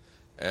DIY,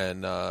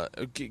 and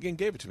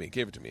gave it to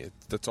me.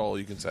 That's all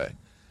you can say.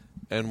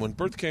 And when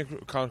Birth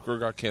Conqueror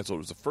got canceled, it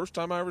was the first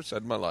time I ever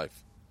said in my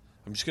life,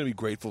 I'm just going to be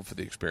grateful for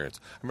the experience.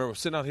 I remember I was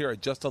sitting out here. I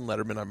just done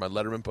Letterman. I had my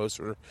Letterman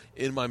poster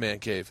in my man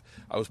cave.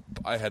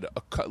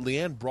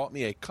 Leanne brought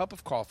me a cup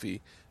of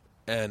coffee,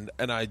 and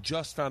I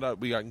just found out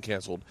we gotten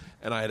canceled.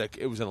 And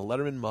it was in a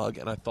Letterman mug,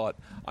 and I thought,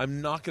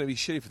 I'm not going to be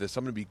shitty for this.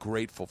 I'm going to be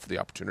grateful for the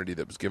opportunity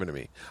that was given to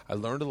me. I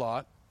learned a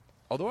lot.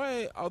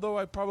 Although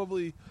I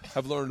probably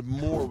have learned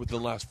more within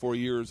the last 4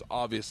 years,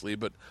 obviously,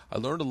 but I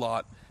learned a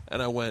lot,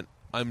 and I went,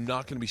 I'm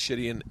not going to be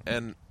shitty,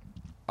 and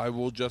I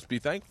will just be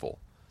thankful.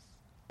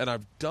 And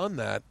I've done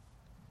that,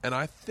 and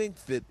I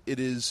think that it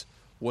is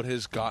what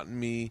has gotten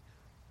me,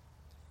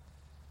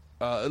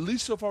 at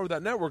least so far with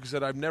that network, is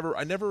that I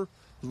never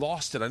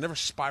lost it. I never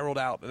spiraled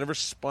out. I never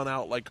spun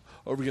out like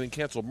over getting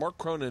canceled. Mark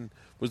Cronin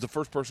was the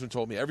first person who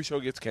told me every show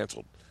gets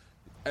canceled.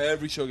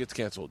 Every show gets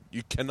canceled.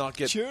 You cannot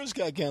get. Cheers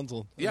got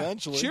canceled. Yeah,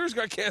 Eventually. Cheers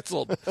got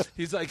canceled.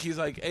 He's like,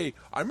 hey,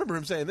 I remember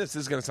him saying this.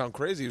 This is going to sound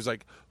crazy. He was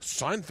like,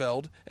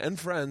 Seinfeld and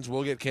Friends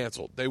will get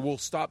canceled. They will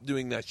stop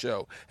doing that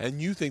show.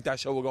 And you think that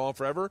show will go on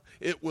forever?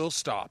 It will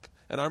stop.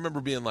 And I remember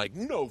being like,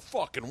 no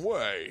fucking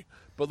way.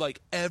 But like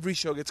every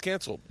show gets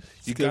canceled.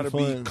 You got to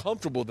be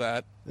comfortable with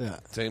that. Yeah.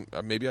 Same.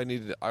 Maybe I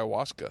needed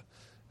ayahuasca.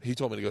 He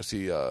told me to go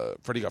see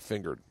Freddie Got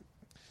Fingered.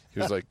 He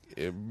was like,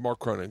 Mark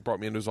Cronin brought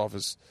me into his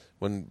office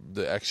when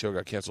the X show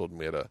got canceled, and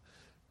we had a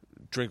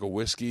drink of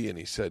whiskey, and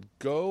he said,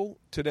 go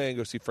today and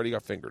go see Freddie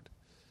Got Fingered.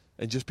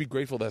 And just be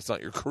grateful that's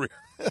not your career.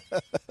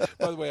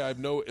 By the way, I have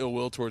no ill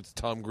will towards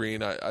Tom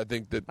Green. I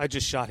think that... I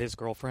just shot his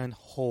girlfriend.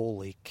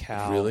 Holy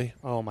cow. Really?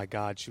 Oh, my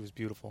God. She was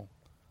beautiful.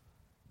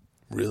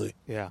 Really?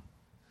 Yeah.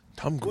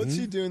 Tom Green? What's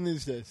he doing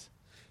these days?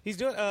 He's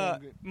doing.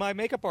 My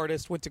makeup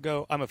artist went to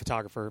go. I'm a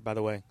photographer, by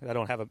the way. I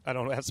don't have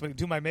somebody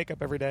do my makeup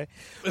every day.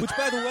 Which,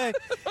 by the way,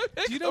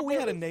 do you know we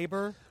had a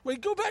neighbor?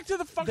 Wait, go back to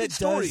the fucking that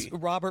story. Does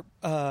Robert?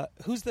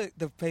 Who's the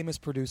famous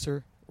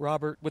producer?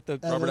 Robert with the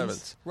Robert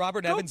Evans.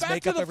 Robert Go Evans back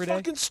makeup to the every day.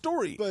 fucking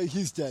story. But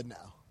he's dead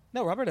now.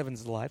 No, Robert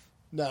Evans is alive.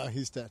 No,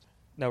 he's dead.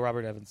 No,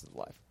 Robert Evans is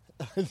alive.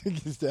 I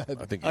think he's dead.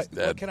 I think he's What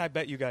dead. can I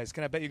bet you guys?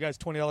 Can I bet you guys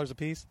 $20 a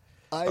piece?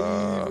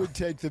 I would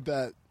take the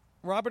bet.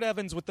 Robert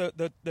Evans with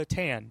the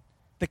tan.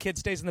 The kid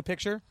stays in the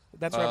picture.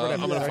 That's Robert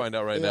Evans. I'm going to right? find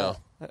out right now.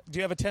 Do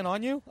you have a 10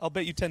 on you? I'll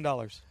bet you $10.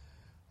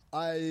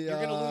 You're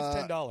going to lose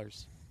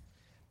 $10.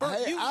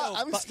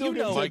 I'm still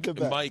going to take the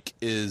bet. Mike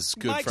is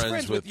good Mike's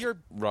friends with your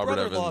Robert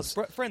brother-in-law's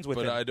Evans. friends with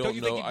but him. I don't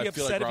you know. think he'd be I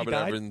feel upset like if he Robert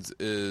died? Evans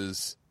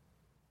is.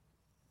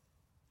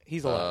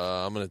 He's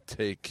alive. I'm going to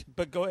take.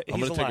 But go ahead. I'm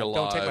He's going to take a alive.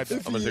 Don't take my live. bet.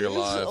 If I'm going he to take a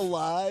is live.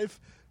 alive,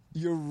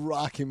 you're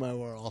rocking my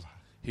world.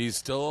 He's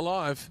still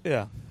alive.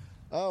 Yeah.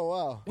 Oh,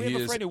 wow. We have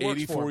He a friend is who works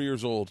 84 for him.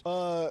 years old.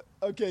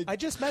 Okay. I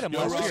just met him Yo,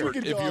 last year. Robert,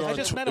 could if go you're, on. I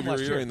just met him last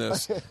year. hearing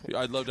this,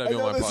 I'd love to I have you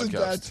know on my this is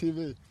bad podcast.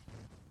 TV.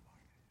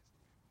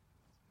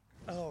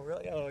 Oh,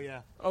 really? Oh,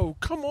 yeah. Oh,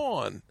 come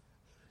on.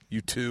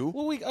 You two?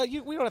 Well, we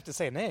don't have to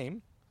say a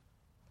name.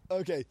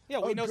 Okay. Yeah,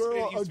 we a know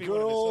girl, it used a to be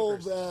one of his girl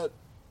hookers. that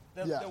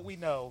Yeah. That we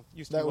know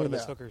used to That be one we of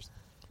his know. hookers.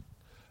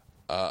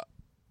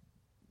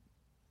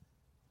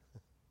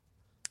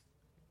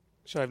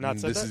 Should I have not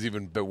said this that? is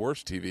even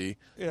worse TV.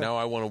 Yeah. Now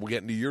I want to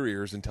get into your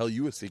ears and tell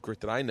you a secret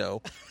that I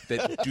know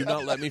that do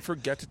not let me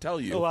forget to tell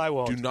you. Oh, I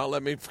won't. Do not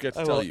let me forget to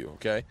I tell won't. you,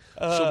 okay?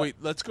 So wait,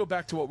 let's go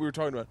back to what we were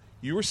talking about.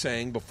 You were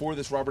saying before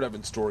this Robert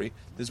Evans story,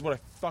 this is what I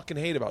fucking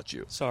hate about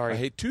you. Sorry. I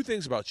hate two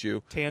things about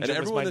you, Tangent and was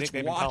everyone my that's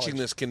nickname in watching college.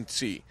 this can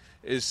see,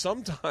 is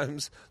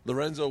sometimes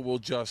Lorenzo will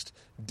just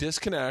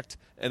disconnect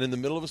and in the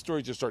middle of a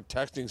story just start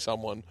texting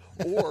someone,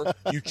 or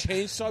you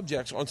change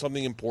subjects on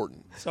something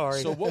important.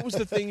 Sorry. So what was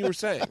the thing you were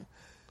saying?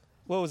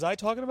 What was I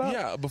talking about?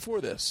 Yeah,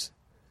 before this.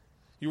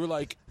 You were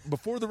like,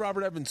 before the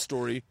Robert Evans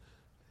story,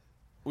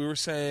 we were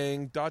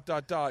saying ...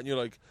 and you're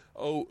like,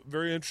 oh,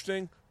 very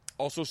interesting.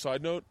 Also,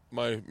 side note,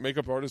 my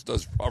makeup artist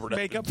does Robert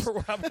Makeup Evans.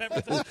 for Robert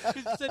Evans.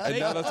 You said And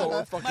now that's all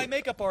we're fucking... my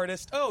makeup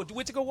artist. Oh,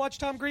 went to go watch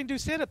Tom Green do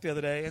stand-up the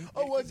other day. And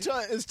What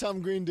is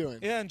Tom Green doing?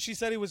 Yeah, and she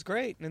said he was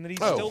great, and that he's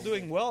Oh. still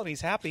doing well, and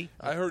he's happy.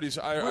 I heard he's...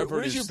 I've heard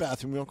Where's he's, your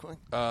bathroom, real quick?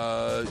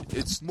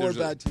 It's More there's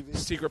bad a TV.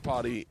 secret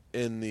potty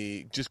in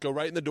the... Just go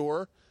right in the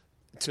door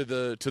to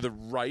the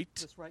right.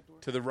 This right door?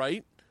 To the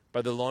right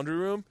by the laundry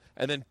room,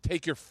 and then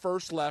take your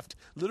first left.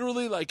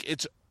 Literally, like,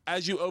 it's...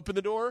 As you open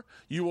the door,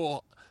 you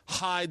will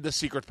hide the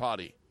secret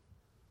potty.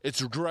 It's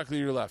directly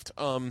to your left.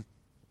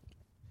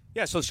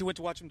 Yeah, so she went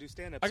to watch him do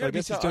stand-up. I So I gotta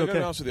guess be, he's I doing gotta be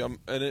okay. honest with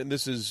you, and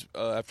this is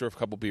after a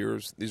couple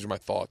beers. These are my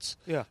thoughts.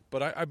 Yeah.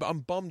 But I'm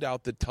bummed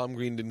out that Tom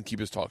Green didn't keep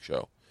his talk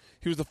show.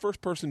 He was the first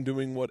person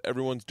doing what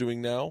everyone's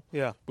doing now.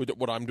 Yeah. With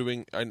what I'm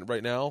doing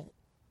right now,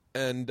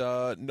 and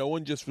no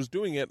one just was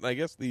doing it. And I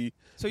guess the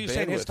So you're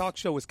saying his bandwidth- talk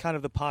show was kind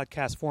of the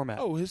podcast format?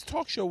 Oh, his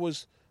talk show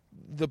was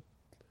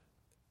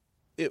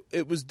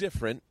It was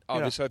different.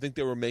 Obviously, I think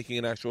they were making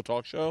an actual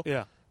talk show.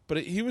 Yeah.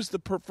 But he was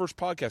the first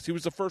podcast. He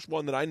was the first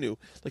one that I knew.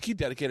 Like, he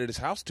dedicated his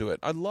house to it.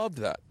 I loved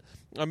that.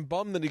 I'm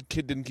bummed that the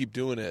kid didn't keep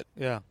doing it.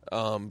 Yeah.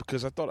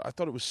 Because I thought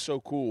it was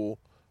so cool,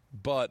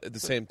 but at the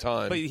same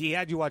time, But he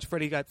had you watch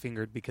Freddie Got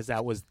Fingered because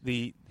that was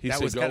He that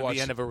said, was "Go kind of watch-"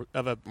 the end of a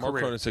Mark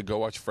career. Cronin said, "Go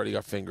watch Freddie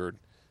Got Fingered,"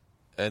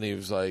 and he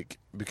was like,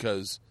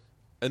 because,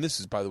 and this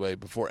is, by the way,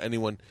 before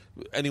anyone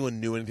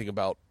knew anything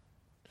about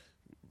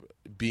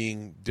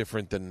being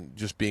different than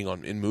just being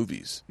in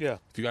movies. Yeah.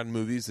 If you got in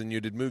movies, then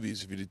you did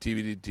movies. If you did TV,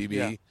 you did TV.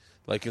 Yeah.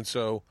 Like, and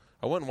so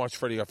I went and watched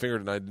Freddie Got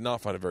Fingered, and I did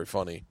not find it very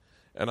funny.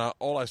 And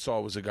all I saw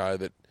was a guy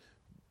that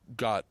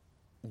got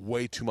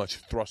way too much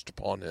thrust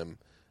upon him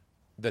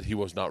that he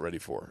was not ready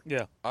for.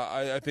 Yeah.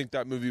 I think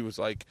that movie was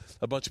like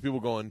a bunch of people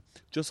going,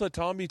 just let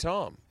Tom be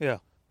Tom. Yeah.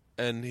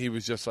 And he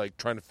was just like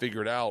trying to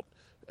figure it out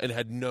and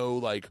had no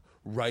like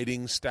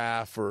writing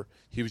staff, or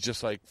he was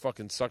just like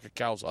fucking suck a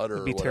cow's udder.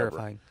 It'd be or whatever.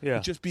 terrifying. Yeah.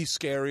 It'd just be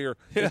scary, or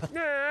Yeah.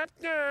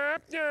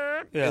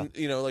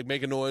 and like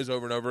make a noise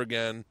over and over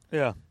again.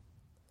 Yeah.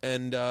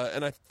 And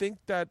I think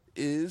that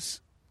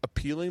is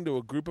appealing to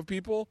a group of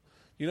people,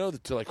 to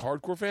like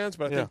hardcore fans.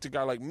 But I think to a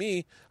guy like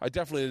me, I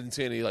definitely didn't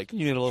see any like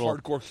You need a little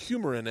hardcore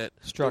humor in it.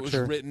 structure. That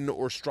was written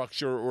or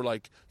structure or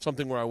like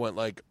something where I went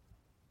like,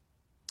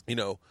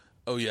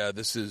 oh yeah,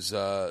 this is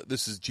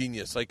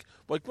genius. Like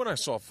when I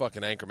saw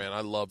fucking Anchorman,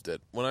 I loved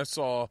it. When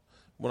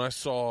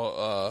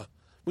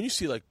you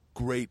see like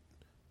great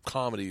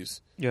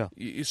comedies, Yeah.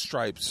 you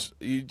Stripes,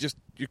 you're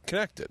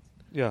connected.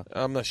 Yeah.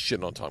 I'm not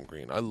shitting on Tom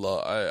Green. I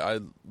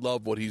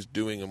love what he's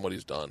doing and what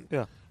he's done.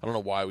 Yeah. I don't know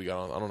why we got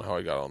on. I don't know how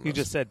I got on. You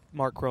this. just said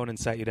Mark Cronin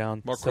sat you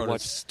down. Mark said Cronin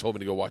watch- told me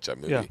to go watch that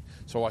movie, Yeah.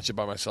 so I watched it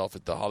by myself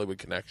at the Hollywood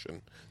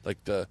Connection. Like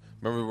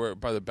remember where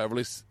by the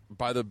Beverly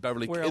Where in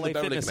LA the Beverly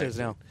Fitness Connection. is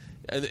now.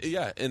 And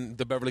yeah, in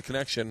the Beverly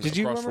Connection Did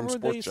you across remember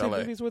from when they used Sports to LA.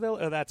 do movies with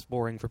Oh, that's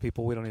boring for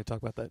people. We don't need to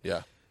talk about that.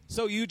 Yeah,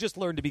 So you just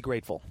learned to be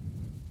grateful.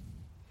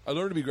 I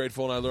learned to be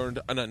grateful, and I learned,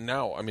 and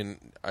now I mean,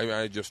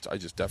 I just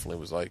definitely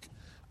was like,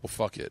 well,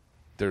 fuck it.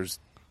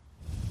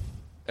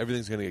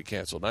 Everything's going to get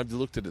canceled. And I've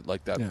looked at it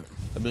like that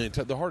a million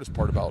times. The hardest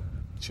part about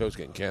shows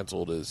getting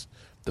canceled is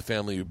the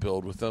family you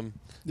build with them.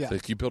 Yeah.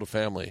 Like you build a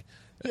family.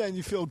 Yeah, and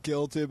you feel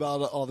guilty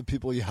about all the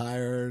people you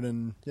hired,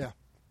 and yeah.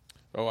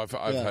 Oh, I've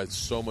Yeah. had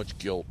so much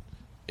guilt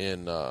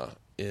in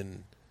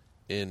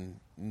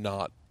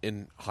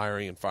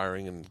hiring and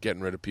firing and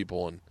getting rid of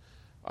people, and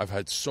I've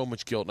had so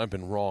much guilt, and I've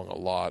been wrong a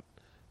lot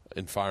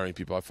in firing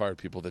people. I fired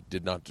people that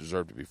did not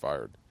deserve to be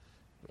fired,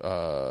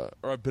 or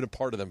I've been a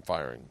part of them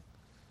firing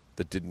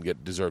that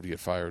didn't deserve to get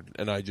fired.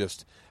 And I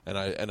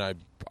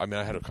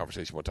had a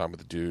conversation one time with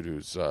a dude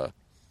who's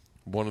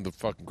one of the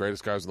fucking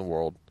greatest guys in the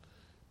world,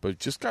 but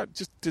just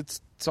did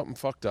something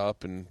fucked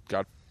up and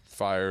got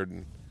fired,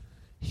 and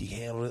he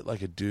handled it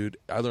like a dude.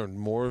 I learned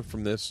more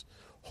from this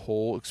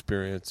whole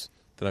experience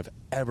than I've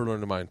ever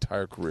learned in my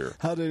entire career.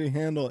 How did he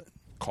handle it?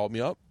 Called me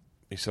up.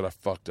 He said, I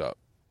fucked up.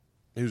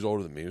 He was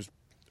older than me. He was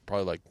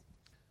probably like,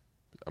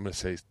 I'm going to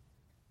say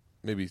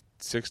maybe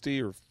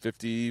 60 or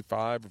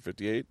 55 or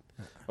 58.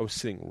 I was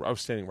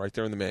standing right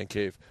there in the man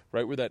cave,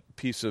 right where that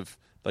piece of,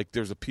 like,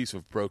 there's a piece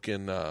of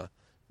broken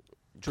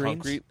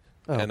concrete.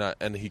 Oh.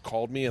 And he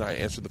called me, and I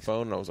answered the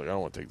phone, and I was like, I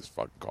don't want to take this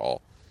fucking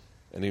call.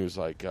 And he was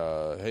like,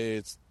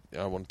 hey,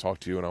 I want to talk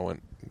to you. And I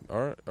went, all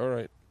right.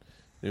 And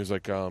he was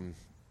like, and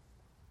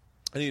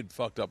he had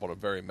fucked up on a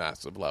very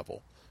massive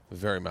level.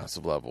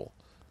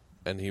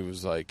 And he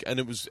was like, and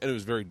it was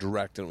very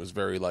direct, and it was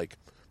very like,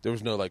 there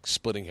was no like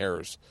splitting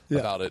hairs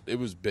about it. It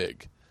was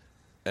big,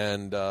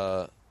 and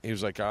he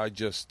was like, I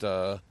just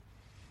want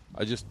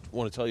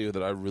to tell you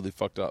that I really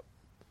fucked up.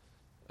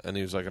 And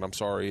he was like, and I'm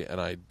sorry,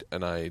 and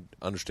I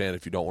understand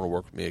if you don't want to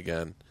work with me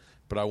again,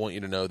 but I want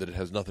you to know that it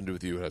has nothing to do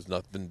with you. It has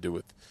nothing to do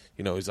with,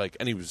 he's like,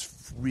 and he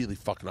was really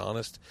fucking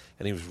honest,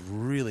 and he was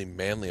really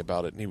manly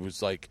about it, and he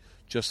was like,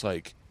 just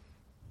like,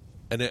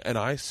 and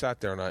I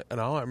sat there, and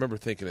all I remember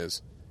thinking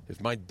is, if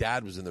my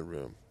dad was in the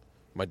room,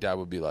 my dad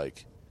would be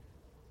like,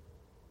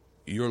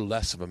 you're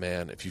less of a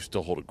man if you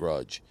still hold a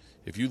grudge.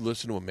 If you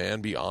listen to a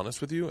man be honest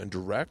with you and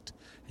direct,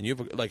 and you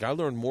have I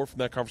learned more from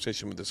that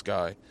conversation with this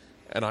guy,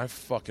 and I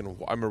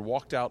remember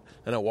walked out,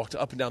 and I walked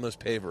up and down those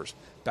pavers,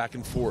 back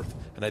and forth,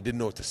 and I didn't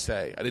know what to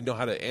say. I didn't know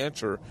how to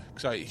answer,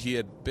 because he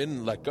had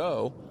been let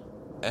go,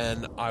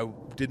 and I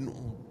didn't,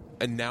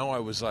 and now I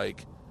was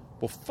like,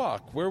 well,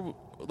 fuck, well,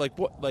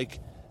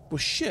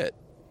 shit.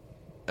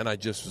 And I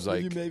just was like,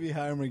 will you maybe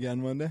hire him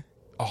again one day?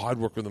 Oh, I'd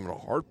work with him in a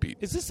heartbeat.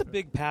 Is this a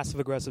big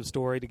passive-aggressive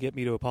story to get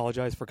me to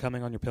apologize for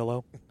coming on your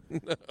pillow?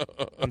 No.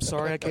 I'm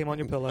sorry I came on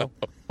your pillow.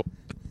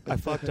 I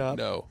fucked up.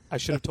 No. I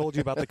should have told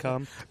you about the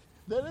cum.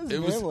 That is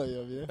manly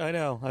of you. I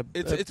know.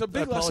 It's a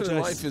big lesson in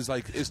life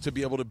is to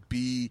be able to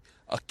be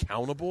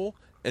accountable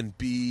and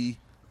be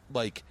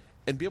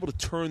able to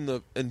turn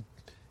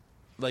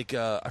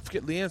I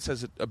forget, Leanne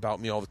says it about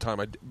me all the time,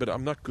 but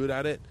I'm not good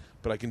at it,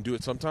 but I can do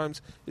it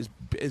sometimes,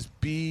 is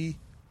be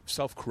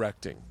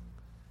self-correcting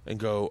and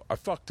go, I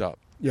fucked up.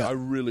 Yeah. I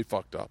really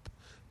fucked up.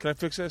 Can I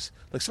fix this?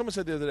 Like someone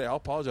said the other day, I'll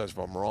apologize if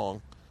I'm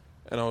wrong.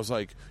 And I was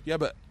like, yeah,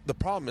 but the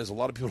problem is a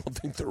lot of people don't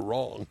think they're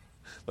wrong.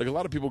 Like a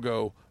lot of people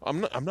go,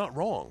 I'm not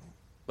wrong.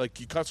 Like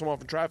you cut someone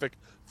off in traffic,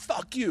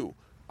 fuck you.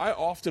 I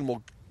often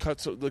will cut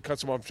someone off in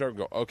traffic and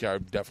go, okay, I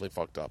definitely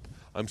fucked up.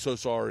 I'm so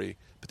sorry.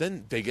 But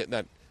then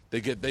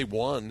they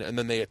won, and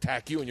then they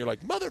attack you, and you're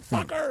like,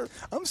 motherfucker.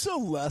 I'm so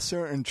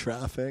lesser in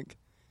traffic.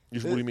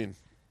 What do you mean?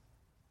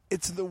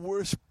 It's the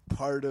worst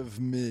part of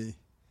me.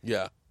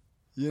 Yeah.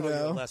 You know? You're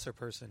a lesser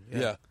person.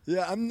 Yeah.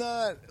 Yeah, I'm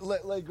not,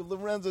 like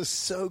Lorenzo's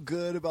so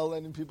good about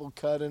letting people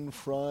cut in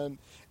front.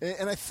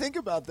 And I think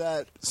about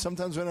that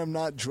sometimes when I'm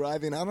not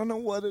driving. I don't know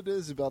what it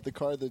is about the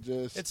car that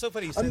just... It's so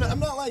funny you say I'm that.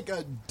 not like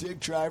a dick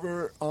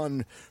driver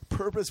on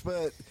purpose,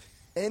 but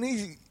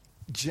any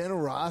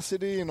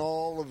generosity and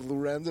all of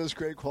Lorenzo's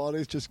great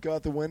qualities just go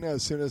out the window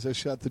as soon as I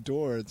shut the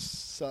door. It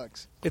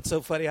sucks. It's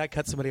so funny. I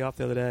cut somebody off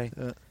the other day,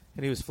 and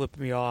he was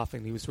flipping me off,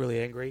 and he was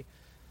really angry.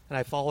 And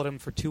I followed him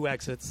for 2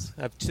 exits.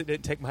 I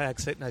didn't take my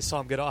exit, and I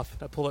saw him get off.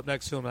 I pulled up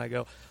next to him, and I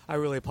go, I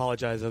really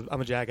apologize. I'm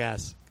a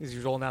jackass. He's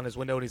rolling down his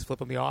window, and he's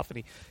flipping me off.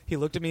 And he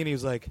looked at me, and he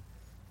was like,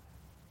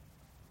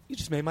 you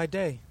just made my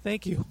day.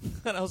 Thank you.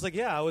 And I was like,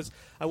 yeah,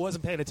 I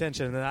wasn't paying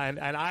attention,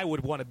 and I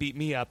would want to beat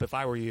me up if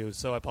I were you,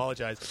 so I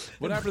apologize.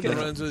 What happened to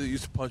Lorenzo that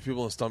used to punch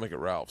people in the stomach at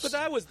Ralph's? But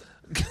I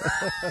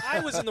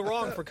was in the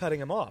wrong for cutting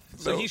him off,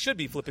 so he should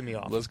be flipping me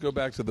off. Let's go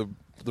back to the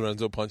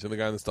Lorenzo punching the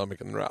guy in the stomach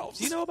in Ralph's.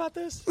 Do you know about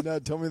this? No,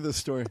 tell me this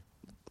story.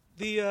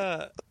 This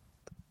guy.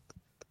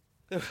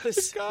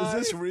 Is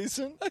this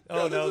recent?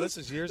 Oh no, this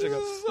is years ago.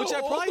 So Which I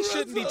probably old,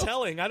 shouldn't be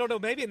telling. I don't know.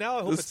 Maybe now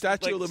I hope The it's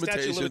statute like of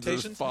limitations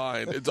is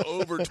fine. It's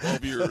over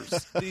 12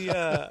 years.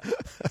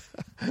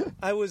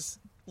 I was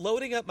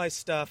loading up my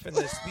stuff, and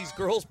these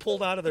girls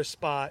pulled out of their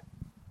spot,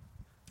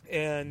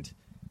 and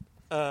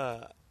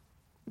God,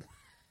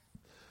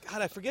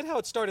 I forget how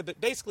it started,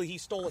 but basically he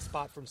stole a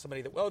spot from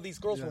somebody. These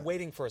girls were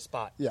waiting for a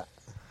spot. Yeah.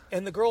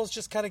 And the girls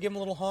just kind of give him a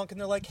little honk,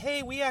 and they're like,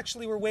 hey, we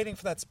actually were waiting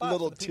for that spot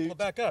Little for the people toot. to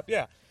back up.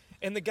 Yeah.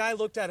 And the guy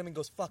looked at him and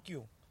goes, fuck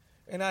you.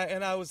 And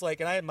I was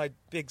like, and I had my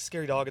big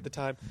scary dog at the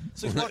time.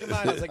 So he's walking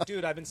by, and I was like,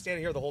 dude, I've been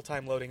standing here the whole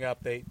time loading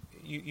up.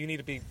 You need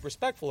to be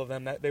respectful of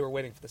them, that they were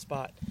waiting for the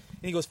spot.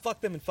 And he goes,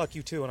 fuck them and fuck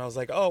you too. And I was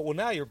like, oh, well,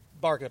 now you're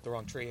barking up the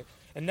wrong tree.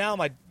 And now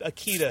my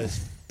Akita is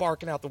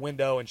barking out the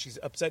window, and she's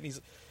upset.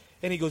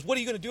 And he goes, what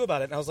are you going to do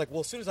about it? And I was like, well,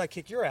 as soon as I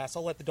kick your ass,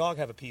 I'll let the dog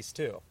have a piece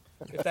too,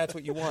 if that's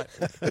what you want.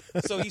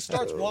 So he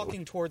starts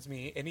walking towards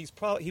me, and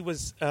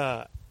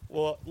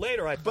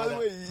later I found By the out.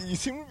 way, you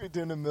seem to be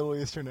doing a Middle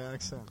Eastern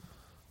accent.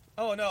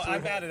 Oh, no,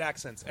 I've added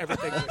accents.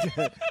 Everything.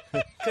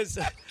 Because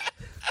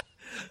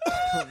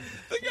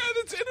The guy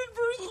that's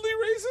inadvertently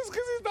racist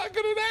because he's not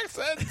good at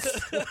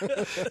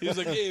accents. He was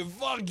like, hey,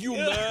 fuck you,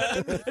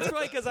 man. it's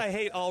probably because I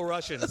hate all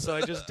Russians, so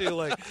I just do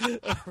like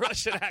a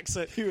Russian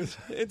accent.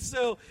 And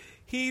so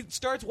he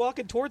starts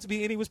walking towards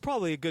me, and he was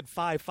probably a good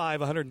 5'5",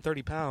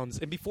 130 pounds.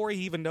 And before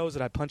he even knows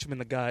it, I punch him in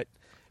the gut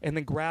and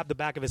then grab the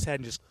back of his head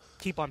and just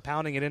keep on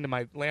pounding it into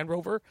my Land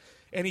Rover.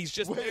 And he's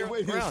just there on the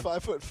Wait, he was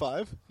ground.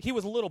 5'5"? He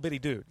was a little bitty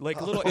dude, like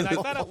a little. And I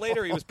found out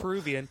later he was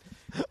Peruvian,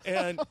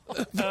 and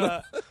so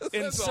a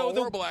the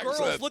horrible girls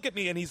accent. look at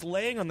me, and he's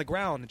laying on the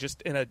ground,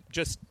 just in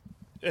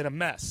a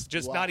mess,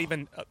 just not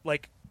even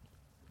like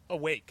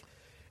awake.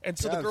 And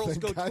so the God, girls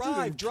thank go, God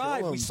you didn't drive.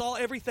 kill him. We saw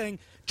everything.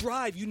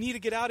 Drive. You need to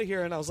get out of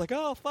here. And I was like,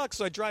 oh fuck.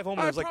 So I drive home.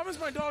 And I I was like, promise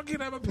my dog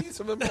can have a piece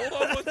of him. Hold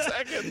on 1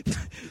 second.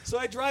 so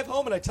I drive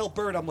home and I tell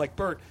Bert, I'm like,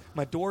 Bert,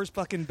 my door's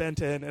fucking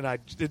bent in, and I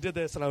did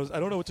this, and I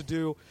don't know what to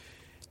do.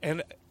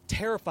 And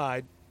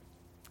terrified.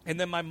 And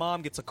then my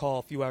mom gets a call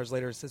a few hours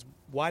later and says,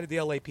 why did the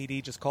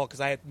LAPD just call? Because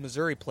I had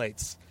Missouri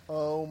plates.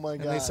 Oh, my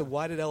God. And they said,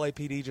 why did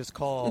LAPD just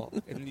call?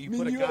 And you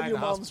put a you guy had in your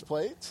the mom's hospital.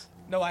 plates?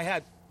 No, I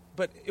had,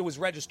 but it was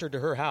registered to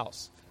her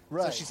house.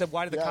 Right. So she said,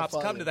 why did the cops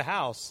come to the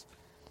house?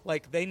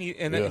 Like, they need,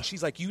 and then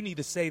she's like, you need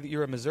to say that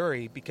you're in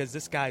Missouri because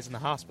this guy's in the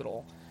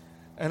hospital.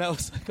 And I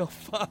was like, oh,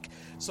 fuck.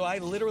 So I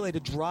literally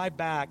had to drive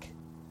back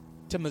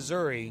to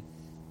Missouri,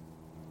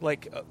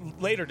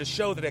 later to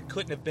show that it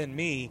couldn't have been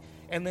me.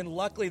 And then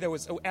luckily there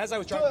was, as I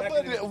was driving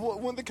back.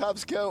 But when the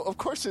cops go, of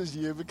course it's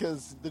you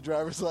because the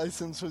driver's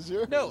license was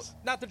yours. No,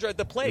 not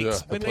the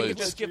plates. Yeah, but the they could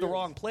plates. just give the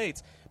wrong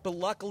plates. But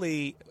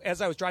luckily,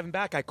 as I was driving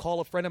back, I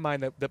called a friend of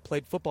mine that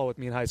played football with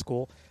me in high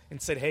school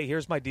and said, hey,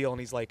 here's my deal. And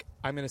he's like,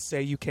 I'm going to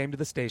say you came to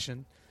the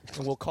station,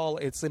 and we'll call.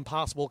 It's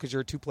impossible because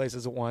you're at two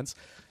places at once.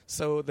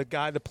 So the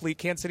guy,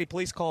 Kansas City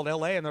police called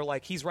L.A., and they're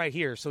like, he's right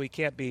here, so he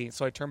can't be.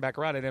 So I turned back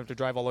around. I didn't have to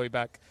drive all the way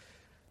back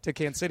to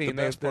Kansas City. The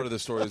best part of the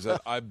story is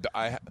that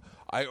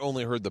I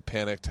only heard the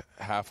panicked,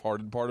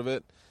 half-hearted part of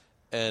it,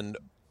 and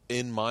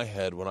in my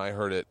head when I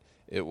heard it,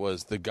 it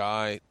was the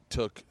guy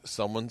took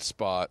someone's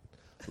spot.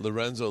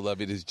 Lorenzo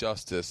levied his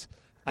justice.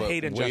 I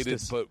hate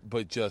injustice. Waited,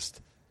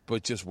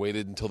 but just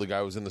waited until the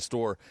guy was in the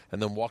store,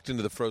 and then walked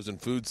into the frozen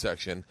food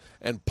section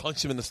and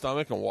punched him in the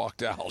stomach and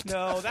walked out.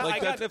 No, I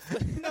got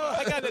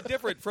in a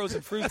different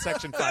frozen fruit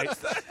section fight.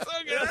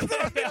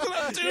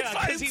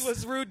 Because he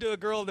was rude to a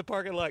girl in the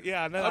parking lot.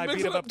 Yeah, and then I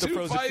beat him up the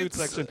frozen food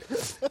section.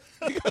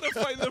 You got to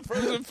fight in the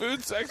frozen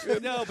food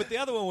section. No, but the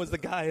other one was the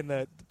guy in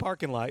the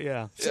parking lot.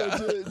 Yeah.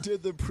 So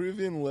did the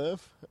Peruvian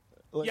live?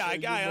 I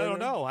don't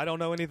know. I don't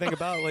know anything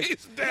about it.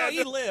 He's dead.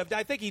 He lived.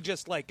 I think he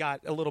just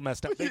got a little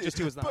messed up. He was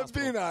in the hospital. But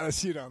being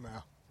honest, you don't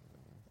know.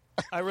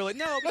 I really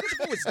no, because if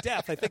it was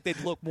death, I think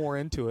they'd look more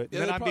into it.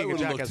 Yeah, and I'm being a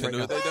jackass right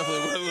now. They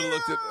definitely would have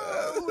looked at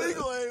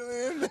illegal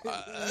alien.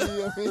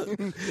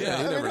 you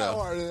never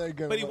know.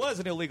 But he was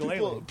an illegal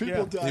alien.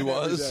 People died. He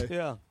was? every day.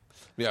 Yeah.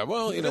 Yeah,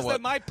 well, you know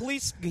what? My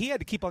police, he had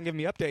to keep on giving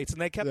me updates, and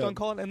they kept on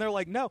calling, and they're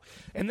like, no.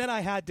 And then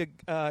I had to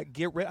I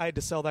had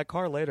to sell that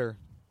car later.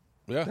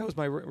 Yeah, that was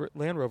my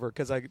Land Rover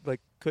because I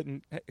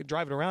couldn't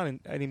drive it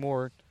around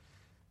anymore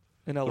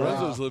in LA.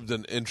 Lorenzo's lived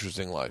an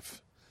interesting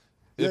life,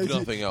 if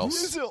nothing else.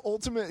 He's the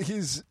ultimate.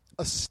 He's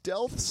a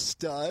stealth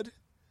stud.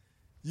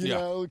 You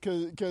know,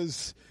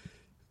 because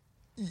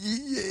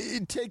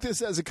you take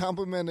this as a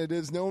compliment. It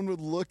is. No one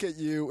would look at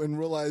you and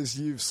realize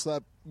you've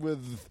slept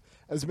with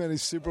as many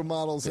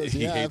supermodels as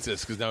he you have. hates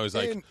this because now he's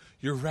like,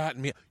 "You're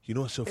ratting me." You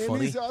know what's so funny?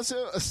 And he's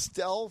also a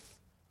stealth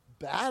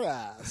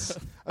badass.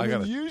 I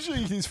mean,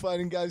 usually he's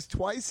fighting guys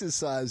twice his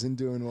size and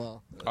doing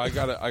well. I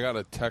got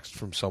a text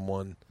from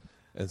someone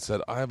and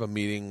said, I have a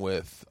meeting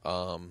with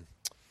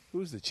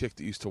who's the chick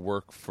that used to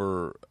work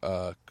for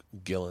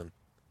Gillen?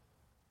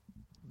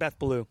 Beth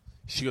Blue.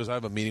 She goes, I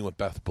have a meeting with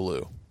Beth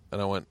Blue. And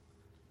I went,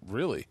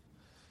 really?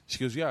 She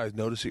goes, yeah, I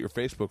noticed that you're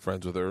Facebook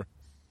friends with her.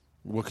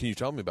 What can you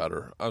tell me about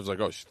her? I was like,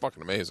 oh, she's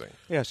fucking amazing.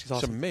 Yeah, she's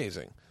awesome. She's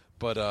amazing.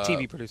 But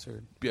TV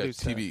producer. Yeah,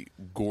 TV,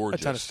 gorgeous.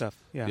 A ton of stuff.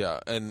 Yeah.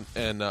 Yeah, and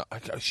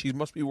she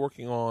must be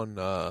working on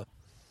for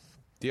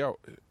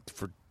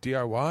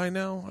DIY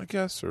now, I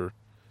guess, or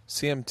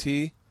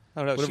CMT. I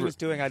don't know. Whatever. She was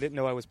doing I Didn't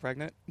Know I Was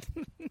Pregnant.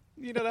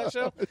 You know that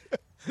show?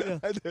 Yeah.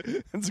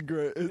 It's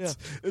great.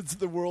 It's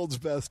the world's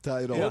best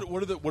title. Yeah.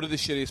 What are the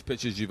shittiest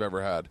pitches you've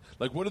ever had?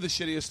 Like, what are the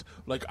shittiest?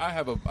 Like, I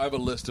have a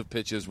list of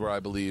pitches where I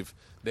believe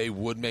they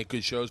would make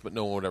good shows, but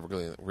no one would ever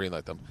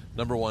greenlight them.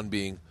 Number one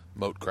being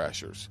Moat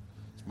Crashers.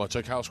 Much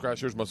like House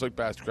Crashers, much like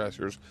Bass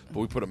Crashers,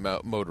 but we put a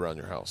moat around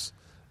your house,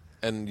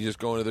 and you just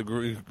go into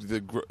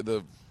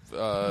the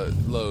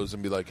Lowe's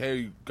and be like, "Hey,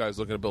 you guys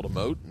looking to build a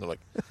moat?" And they're like,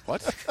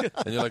 "What?"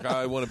 And you're like,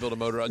 "I want to build a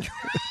moat around your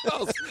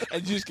house,"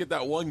 and you just get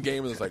that one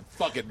game, and it's like,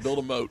 "Fuck it, build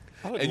a moat."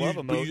 I would love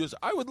a moat.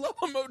 I would love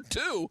a moat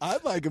too.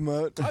 I'd like a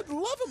moat. I'd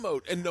love a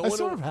moat, and no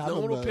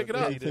one will pick it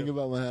up. Think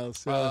about my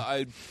house. Yeah.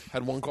 I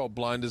had one called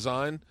Blind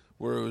Design,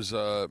 where it was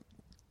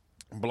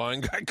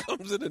blind guy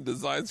comes in and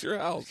designs your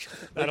house.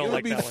 I don't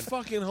like that one. It would be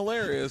fucking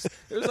hilarious.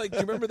 It was like, do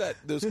you remember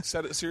those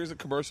series of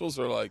commercials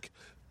are like,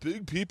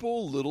 big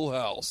people, little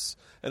house.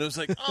 And it was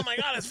like, oh my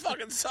God, this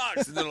fucking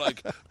sucks. And they're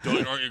like,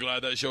 aren't you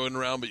glad that show isn't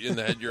around? But in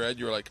your head,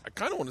 you're like, I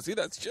kind of want to see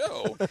that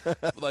show.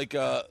 like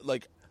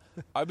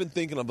I've been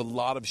thinking of a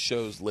lot of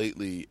shows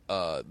lately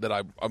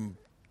that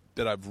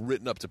I've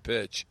written up to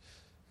pitch.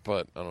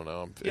 But I don't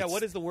know.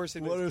 What is the worst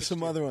thing? What are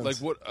some other ones? Like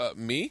what?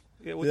 Me?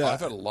 Yeah, I've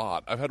had a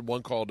lot. I've had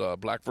one called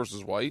Black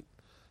versus White.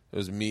 It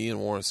was me and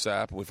Warren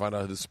Sapp, and we find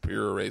out who the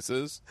superior race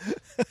is,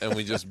 and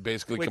we just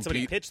basically compete.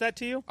 Somebody pitched that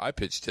to you? I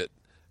pitched it.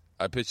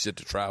 I pitched it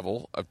to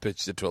Travel. I've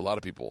pitched it to a lot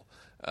of people,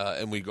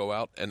 and we go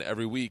out, and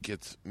every week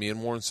it's me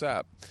and Warren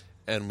Sapp,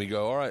 and we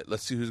go, all right,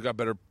 let's see who's got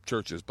better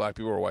churches, black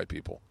people or white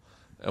people.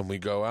 And we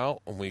go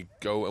out and we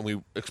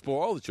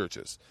explore all the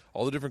churches,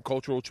 all the different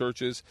cultural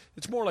churches.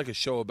 It's more like a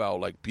show about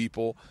like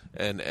people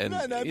and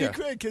that'd be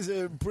great because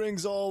it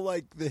brings all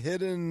like the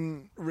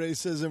hidden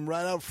racism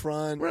right out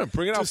front. We're gonna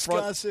bring it out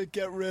front, discuss it,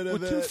 get rid of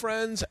with it. Two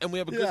friends, and we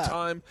have a good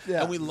time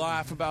and we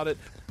laugh about it.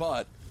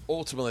 But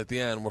ultimately, at the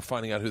end, we're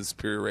finding out who the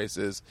superior race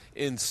is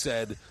in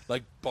said,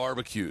 like,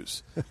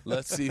 barbecues.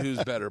 Let's see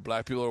who's better,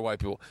 black people or white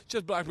people.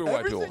 Just black people or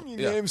white people. Everything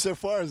you named so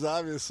far is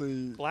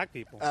obviously Black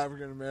people.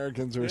 African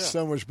Americans are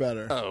so much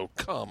better. Oh,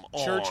 come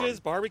on. Churches,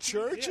 barbecue.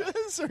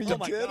 Churches? Yeah. Are you Oh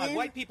my kidding? God,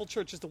 white people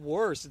church is the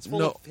worst. It's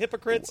full of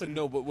hypocrites and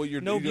no, but what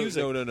you're no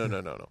music.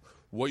 No.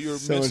 What you're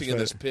So missing in much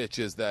this pitch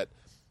is that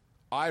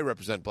I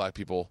represent black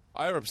people.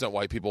 I represent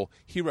white people.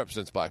 He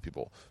represents black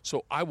people.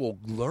 So I will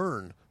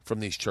learn from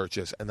these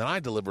churches, and then I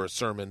deliver a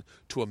sermon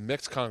to a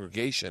mixed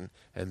congregation,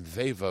 and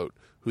they vote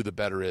who the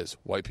better is,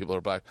 white people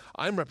or black.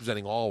 I'm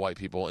representing all white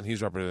people, and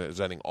he's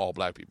representing all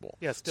black people.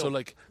 Yeah, still, so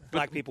like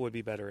black people would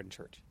be better in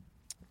church.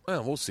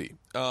 Well, we'll see.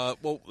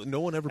 Well, no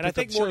one ever. And I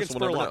picked think up Morgan the show, so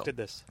we'll never Spurlock know. did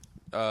this.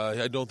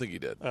 I don't think he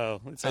did. Oh,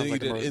 it I sounds think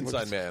like he a did Morgan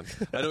Inside Man.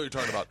 I know what you're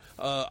talking about.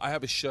 I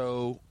have a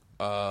show.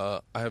 I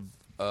have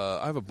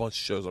a bunch of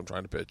shows I'm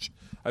trying to pitch.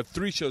 I have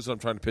 3 shows that I'm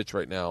trying to pitch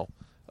right now.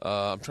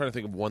 I'm trying to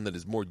think of one that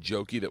is more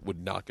jokey that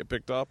would not get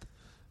picked up.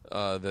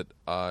 That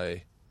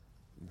I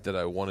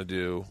want to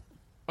do.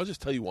 I'll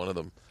just tell you one of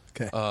them.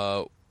 Okay.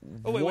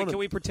 Wait, can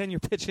we pretend you're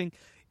pitching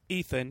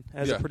Ethan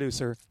as a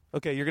producer?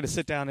 Okay, you're going to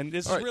sit down, and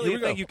this is really a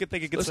thing you could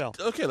think it could sell.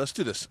 Okay, let's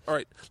do this. All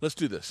right, let's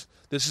do this.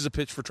 This is a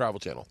pitch for Travel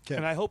Channel. Okay.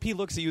 And I hope he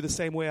looks at you the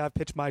same way I've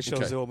pitched my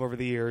shows to him over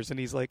the years, and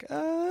he's like,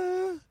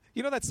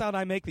 you know that sound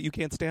I make that you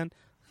can't stand?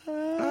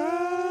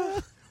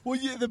 Well,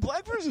 yeah, the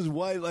black versus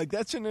white, like,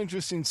 that's an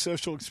interesting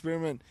social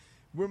experiment.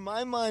 Where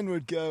my mind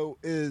would go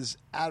is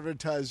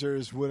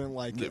advertisers wouldn't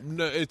like it.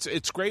 No,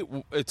 it's great.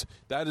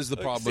 That is the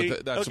problem.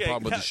 That's the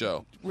problem with the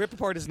show. Rip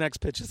apart his next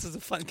pitch. This is a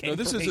fun game. No,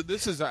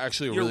 this is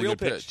actually a Your really real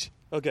good pitch.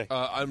 Okay.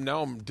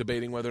 I'm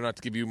debating whether or not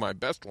to give you my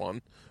best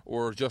one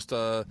or just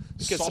a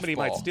because softball. somebody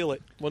might steal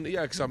it. Well,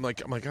 yeah, because I'm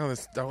like, oh,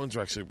 that one's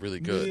actually really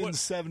good.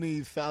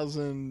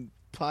 170,000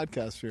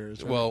 podcast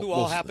viewers. Right? Well, Who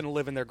all happen to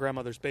live in their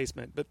grandmother's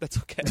basement, but that's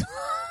okay.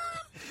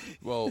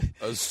 Well,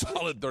 a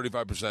solid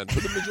 35%,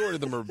 but the majority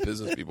of them are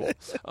business people.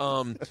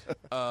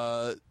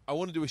 I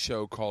want to do a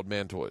show called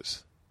Man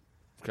Toys.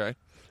 Okay?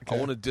 I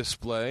want to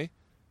display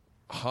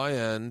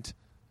high-end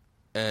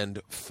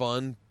and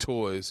fun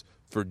toys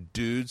for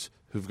dudes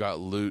who've got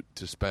loot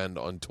to spend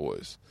on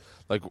toys.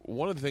 Like,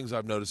 one of the things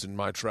I've noticed in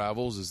my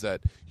travels is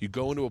that you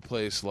go into a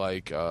place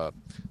like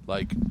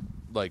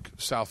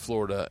South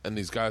Florida, and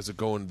these guys that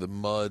go into the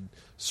mud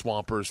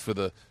swampers for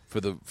the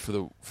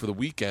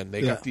weekend,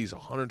 they got these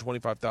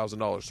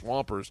 $125,000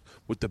 swampers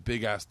with the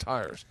big ass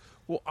tires.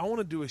 Well, I want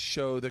to do a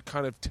show that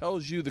kind of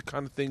tells you the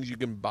kind of things you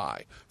can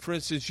buy. For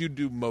instance, you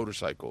do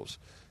motorcycles.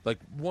 Like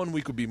 1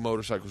 week would be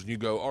motorcycles, and you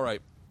go, all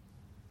right,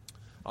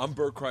 I'm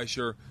Bert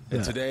Kreischer,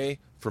 and today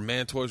for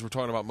Man Toys we're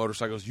talking about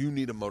motorcycles. You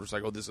need a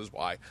motorcycle. This is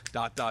why. ...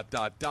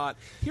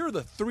 Here are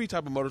the 3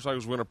 type of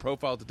motorcycles we're going to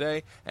profile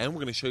today, and we're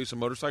going to show you some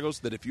motorcycles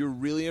that if you're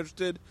really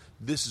interested,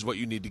 this is what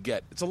you need to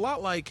get. It's a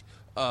lot like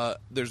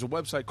there's a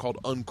website called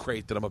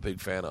Uncrate that I'm a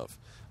big fan of.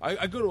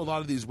 I go to a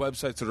lot of these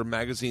websites that are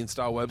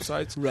magazine-style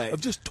websites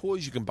of just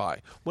toys you can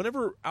buy.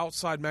 Whenever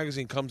Outside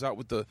Magazine comes out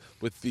with the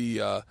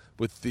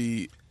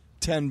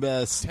 10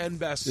 best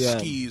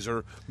skis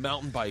or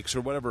mountain bikes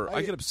or whatever.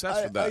 I get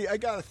obsessed with that. I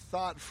got a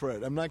thought for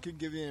it. I'm not going to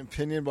give you an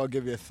opinion, but I'll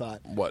give you a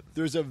thought. What?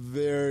 There's a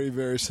very,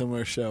 very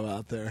similar show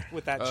out there.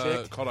 With that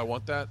chick? Called I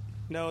Want That?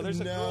 No, there's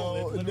a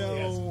girl that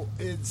literally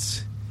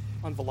it's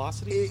on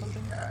Velocity or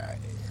something?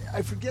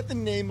 I forget the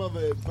name of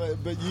it, but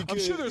you can I'm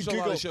sure there's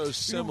Google, a lot of shows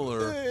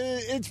similar.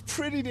 It's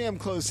pretty damn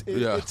close.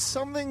 It's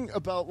something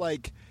about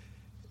like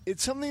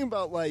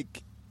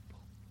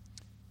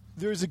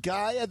there's a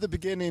guy at the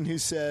beginning who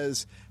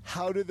says,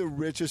 how do the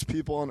richest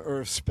people on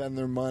earth spend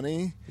their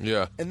money?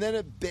 Yeah. And then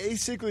it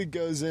basically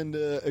goes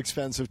into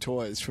expensive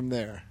toys from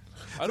there.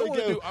 I don't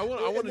want to do. I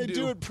want to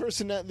do it.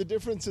 The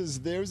difference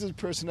is theirs is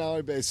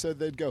personality based. So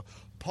they'd go.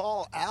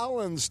 Paul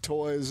Allen's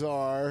toys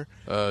are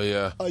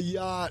a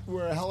yacht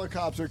where a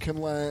helicopter can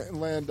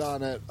land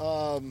on it.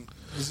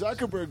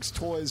 Zuckerberg's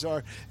toys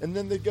are, and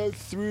then they go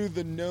through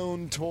the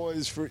known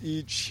toys for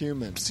each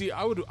human. See,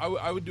 I would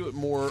do it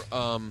more.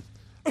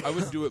 I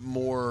would do it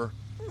more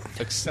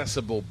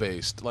accessible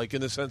based, like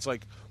in the sense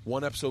like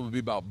one episode would be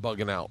about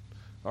bugging out.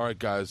 All right,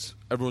 guys,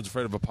 everyone's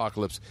afraid of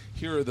apocalypse.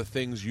 Here are the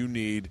things you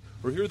need,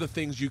 or here are the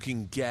things you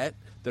can get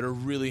that are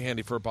really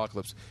handy for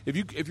apocalypse. If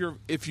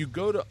you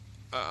go to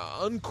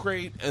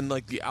Uncrate and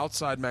like the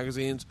Outside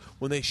magazines,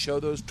 when they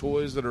show those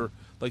toys that are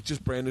like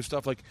just brand new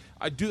stuff, like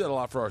I do that a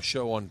lot for our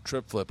show on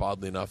Trip Flip.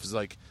 Oddly enough, is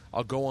like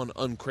I'll go on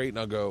Uncrate and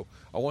I'll go,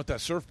 I want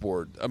that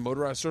surfboard, a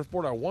motorized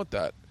surfboard. I want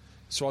that,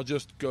 so I'll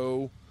just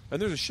go.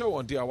 And there's a show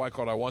on DIY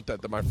called I Want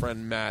That my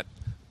friend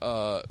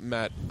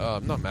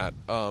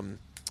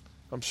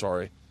I'm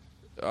sorry.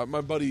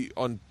 My buddy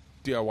on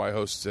DIY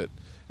hosts it,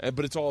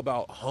 but it's all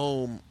about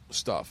home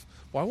stuff.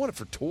 Well, I want it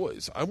for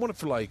toys. I want it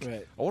for I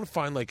want to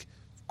find like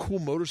cool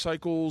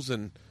motorcycles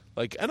and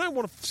I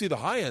want to see the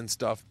high end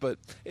stuff. But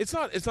it's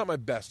not my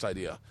best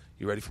idea.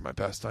 You ready for my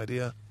best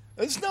idea?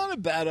 It's not a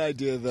bad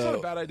idea, though. It's not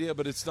a bad idea,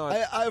 but it's not.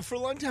 For a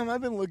long time,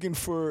 I've been looking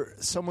for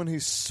someone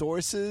who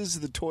sources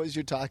the toys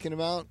you're talking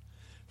about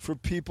for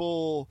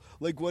people,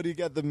 like, what do you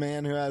get? The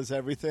man who has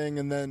everything,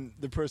 and then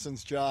the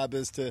person's job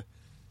is to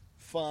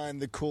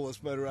find the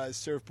coolest motorized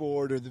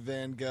surfboard or the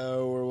Van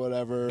Gogh or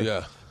whatever.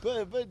 Yeah.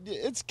 But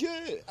it's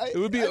good. I It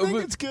would be-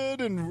 think it's good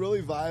and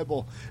really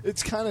viable.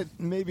 It's kind of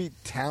maybe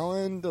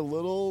talent a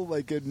little,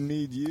 like it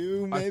need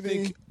you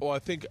maybe. I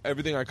think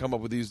everything I come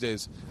up with these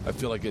days, I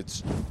feel like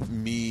it's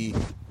me.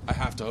 I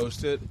have to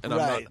host it, and I'm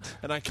Right. not.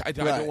 And I Right.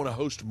 don't want to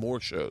host more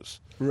shows.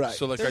 Right.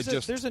 So like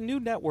There's a new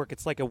network.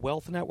 It's like a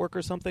wealth network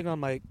or something on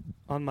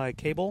my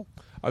cable.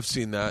 I've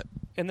seen that.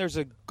 And there's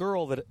a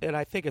girl and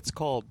I think it's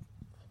called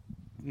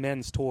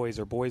Men's Toys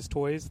or Boys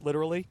Toys,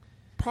 literally.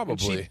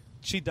 Probably. And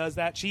she does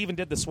that. She even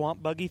did the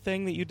swamp buggy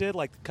thing that you did,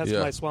 like the customized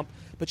Yeah. swamp.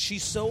 But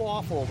she's so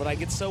awful that I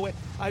get so.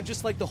 I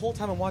just like the whole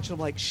time I'm watching. I'm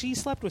like, she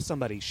slept with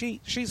somebody.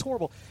 She's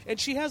horrible, and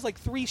she has like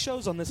 3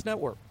 shows on this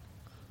network.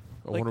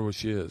 I wonder what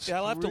she is. Yeah,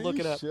 I'll have to look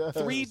it up. 3 shows.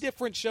 3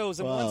 different shows,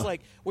 and Wow. one's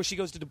like where she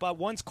goes to Dubai.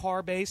 One's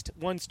car based,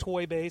 one's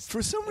toy based.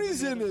 For some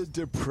reason, it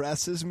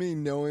depresses me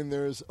knowing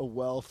there's a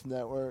wealth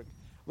network.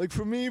 Like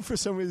for me, for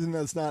some reason,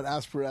 that's not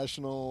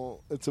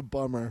aspirational. It's a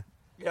bummer.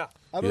 Yeah.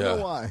 I don't Yeah.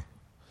 know why.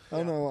 I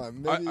don't know why.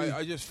 Maybe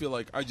I just feel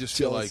like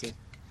Jealousy.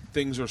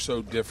 things are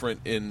so different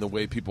in the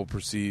way people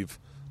perceive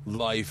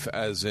life.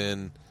 As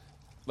in,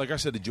 like I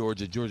said to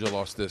Georgia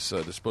lost this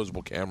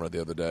disposable camera the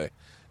other day,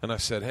 and I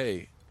said,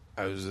 "Hey,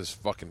 I was this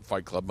fucking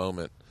Fight Club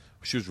moment."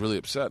 She was really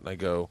upset, and I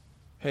go,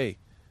 "Hey,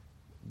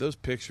 those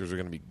pictures are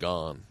going to be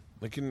gone.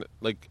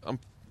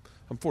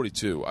 I'm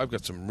 42. I've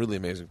got some really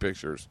amazing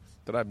pictures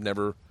that I've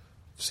never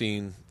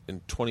seen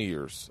in 20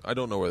 years. I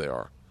don't know where they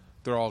are.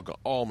 They're all gone.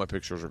 All my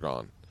pictures are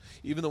gone.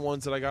 Even the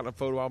ones that I got in a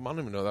photo album, I don't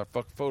even know what that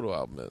fuck photo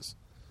album is.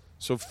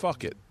 So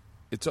fuck it.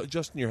 It's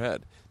just in your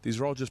head. These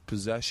are all just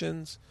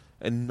possessions,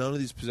 and none of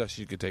these possessions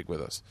you can take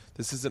with us.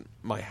 This isn't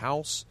my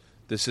house.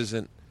 This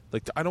isn't,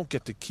 like, I don't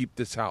get to keep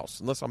this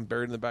house unless I'm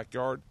buried in the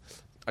backyard.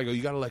 I go,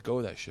 you got to let go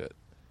of that shit.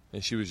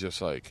 And she was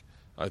just like,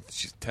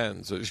 she's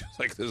 10, so she's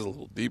like, this is a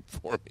little deep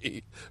for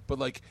me. But,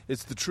 like,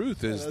 it's the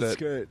truth is that's that.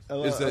 great. I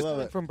is that- love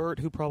it. From Bert,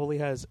 who probably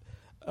has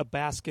a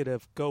basket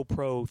of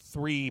GoPro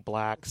 3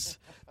 blacks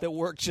that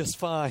work just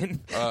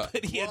fine.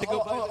 But he had to go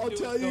buy I'll the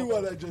tell newest you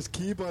GoPro. what, I just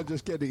keep on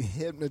just getting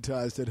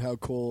hypnotized at how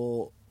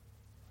cool,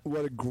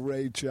 what a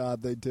great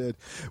job they did.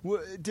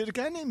 Did a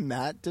guy named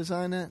Matt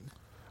design it?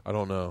 I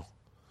don't know.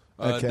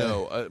 Okay.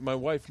 No, my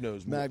wife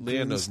knows. Matt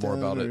Leanne knows more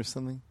Greenstone about or it.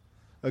 something?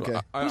 Okay.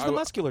 Who's the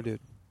muscular dude?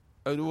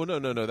 Well, no.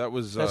 That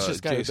was That's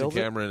just guy who Jason builds it?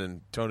 Cameron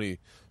and Tony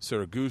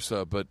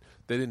Siragusa, but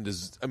they didn't.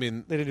 They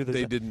didn't do this.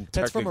 They didn't.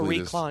 That's from a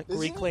technically reclaimed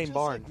Isn't it reclaimed just,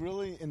 barn. like,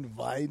 really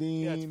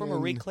inviting. Yeah, it's from a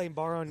and reclaimed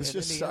barn It's in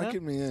just Indiana.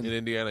 sucking me in. in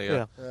Indiana.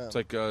 Yeah, Yeah. It's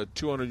like a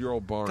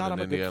 200-year-old barn God, in I'm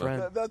a good Indiana.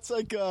 friend. That's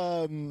like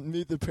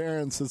Meet the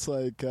Parents. It's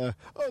like, oh,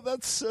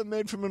 that's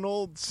made from an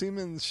old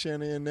Siemens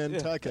shanty in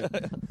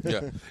Nantucket.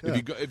 Yeah.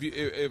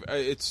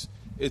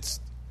 It's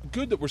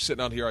good that we're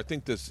sitting out here. I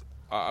think this.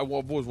 I've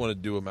always wanted to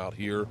do them out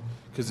here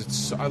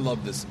because I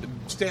love this.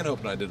 Stan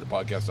Hope and I did the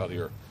podcast out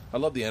here. I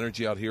love the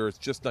energy out here. It's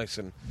just nice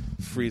and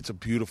free. It's a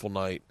beautiful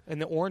night.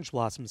 And the orange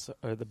blossoms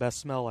are the best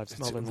smell I've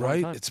smelled in a long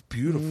Right? time. It's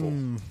beautiful.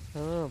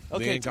 Oh. They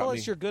Okay, ain't tell got us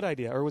me. your good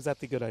idea, or was that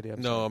the good idea?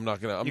 No, sorry. I'm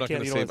not gonna. I'm You not can't-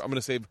 gonna you save. don't- I'm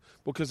gonna save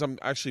because I'm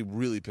actually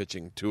really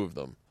pitching 2 of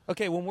them.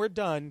 Okay, when we're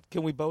done,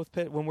 can we both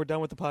pit when we're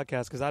done with the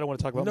podcast? Because I don't want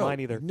to talk about no, mine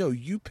either. No,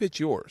 you pitch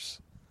yours.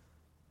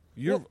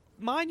 You're Well,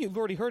 mine you've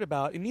already heard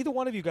about, and neither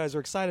one of you guys are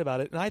excited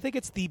about it. And I think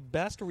it's the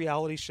best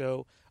reality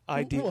show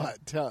idea. What?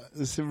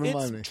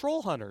 Remind me. It's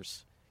troll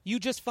hunters. You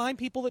just find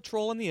people that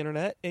troll on the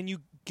internet, and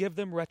you give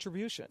them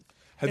retribution.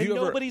 Have and you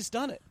ever- nobody's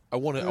done it, I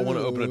want to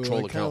open a Ooh, troll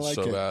I kinda account like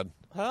so it. bad.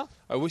 huh?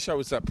 I wish I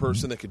was that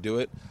person that could do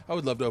it. I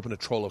would love to open a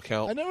troll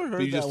account. I never But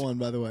heard you that just- one,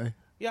 by the way.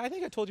 Yeah, I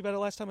think I told you about it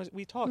last time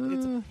we talked.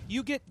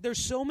 There's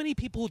so many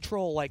people who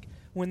troll, like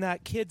when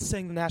that kid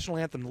sang the national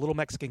anthem, the little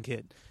Mexican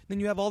kid. Then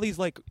you have all these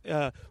like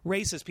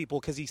racist people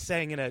because he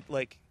sang in a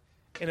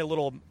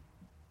little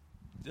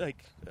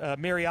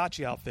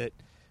mariachi outfit.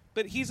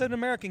 But he's an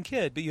American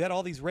kid. But you had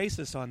all these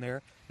racists on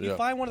there. You Yeah.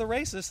 find one of the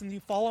racists and you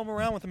follow him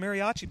around with a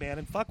mariachi band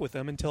and fuck with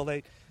them until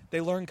they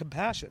learn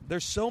compassion.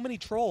 There's so many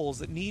trolls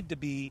that need to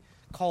be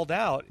called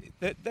out.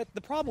 That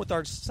the problem with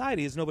our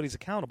society is nobody's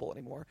accountable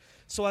anymore.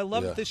 So I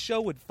love Yeah. that this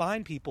show would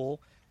find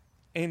people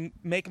and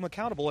make them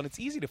accountable. And it's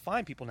easy to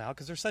find people now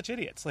because they're such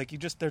idiots. Like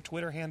their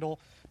Twitter handle,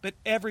 but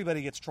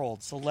everybody gets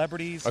trolled.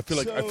 Celebrities. I feel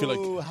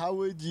like how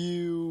would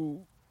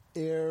you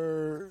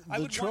air I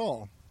the would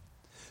troll?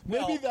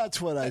 Maybe Well,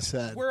 that's what I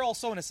said. We're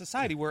also in a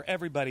society where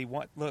everybody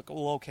will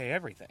okay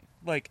everything.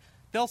 Like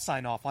they'll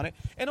sign off on it,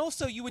 and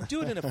also you would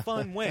do it in a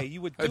fun way. You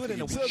would do it in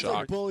a you'd be Sounds like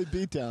shocked. Bully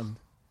Beatdown.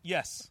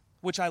 yes,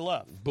 which I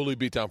love. bully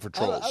beatdown for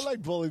trolls. I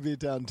like Bully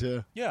Beatdown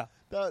too. Yeah,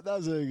 That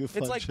was a good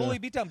fun it's like show. Bully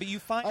Beatdown, but you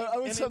find I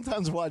would and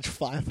sometimes watch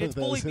 5 it's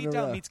of Bully those in a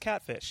Beatdown row. meets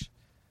Catfish,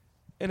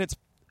 and it's.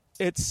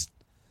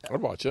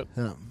 I'd watch it.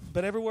 Yeah.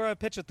 But everywhere I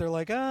pitch it, they're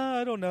like,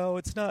 I don't know,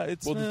 it's not.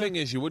 It's Well, the thing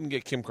is, you wouldn't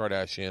get Kim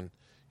Kardashian.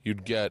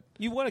 You'd get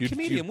you want a you'd-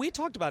 comedian. you'd- We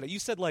talked about it. You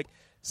said like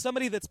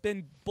somebody that's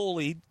been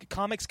bullied.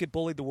 Comics get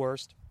bullied the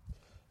worst.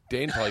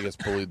 Dane probably gets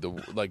bullied.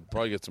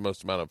 Probably gets the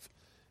most amount of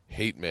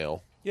hate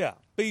mail. Yeah,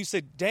 but you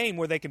said Dane,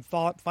 where they can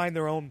find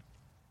their own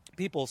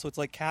people, so it's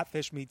like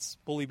Catfish meets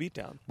Bully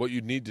Beatdown. What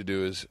you'd need to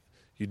do is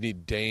you'd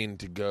need Dane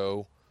to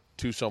go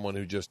to someone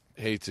who just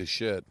hates his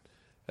shit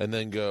and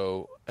then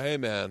go, hey,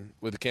 man,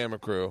 with the camera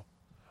crew,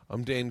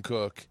 I'm Dane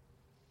Cook.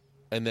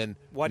 And then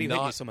why do you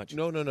hate me so much?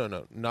 No.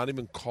 Not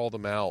even call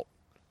them out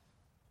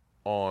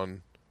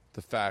on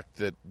the fact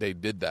that they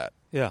did that.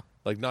 Yeah.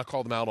 Like, not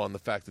call them out on the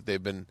fact that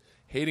they've been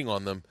hating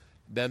on them,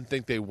 then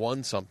think they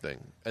won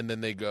something. And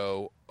then they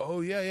go,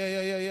 oh,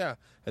 yeah.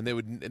 And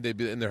they'd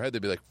be in their head,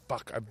 they'd be like,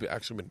 fuck, I've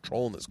actually been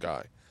trolling this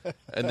guy.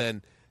 And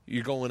then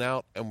you're going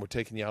out, and we're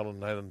taking you out on a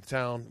night on the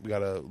town. We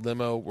got a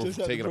limo. We're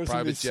taking a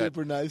private jet.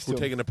 Super nice we're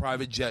taking a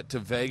private jet to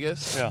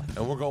Vegas, Yeah.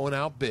 and we're going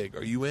out big.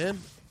 Are you in?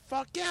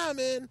 Fuck yeah, I'm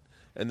in.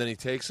 And then he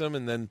takes them,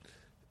 and then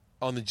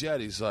on the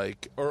jet, he's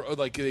like, or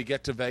like they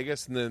get to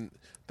Vegas, and then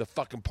the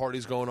fucking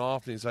party's going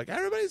off, and he's like,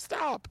 everybody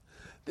stop.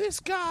 This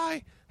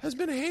guy has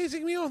been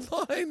hazing me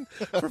online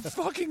for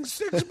fucking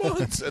 6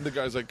 months. And the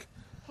guy's like,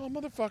 oh,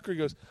 motherfucker. He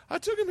goes, I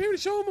took him here to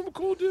show him I'm a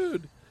cool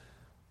dude.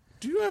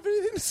 Do you have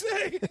anything to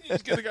say? You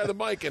just get the guy the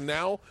mic, and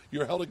now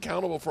you're held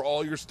accountable for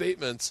all your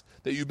statements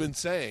that you've been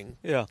saying.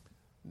 Yeah.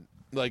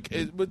 Like,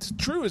 what's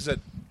true is that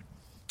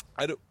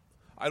I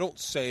don't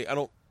say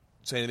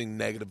anything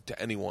negative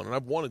to anyone, and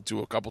I've wanted to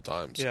a couple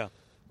times. Yeah.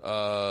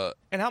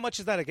 And how much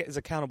is that is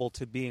accountable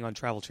to being on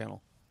Travel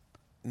Channel?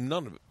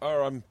 None of it.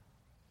 Or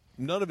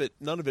none of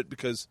it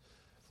because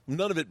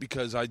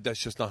that's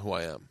just not who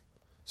I am.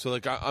 So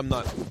like I'm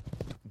not.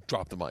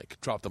 Drop the mic,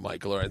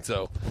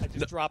 Lorenzo. I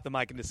just drop the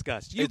mic in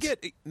disgust. You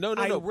get no.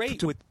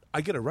 irate with.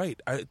 I get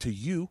irate to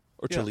you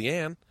or to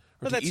Leanne. Or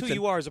no, to that's Ethan. who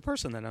you are as a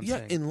person. Then I'm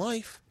saying. In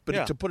life,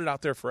 but to put it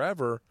out there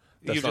forever.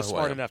 That's You're not just who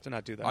smart I am. enough to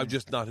not do that. I'm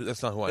just not.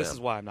 That's not who I am. This is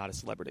why I'm not a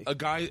celebrity. A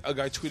guy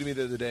tweeted me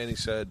the other day, and he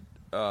said,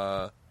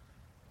 "I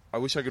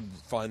wish I could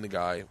find the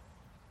guy."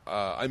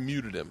 I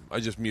muted him. I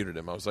just muted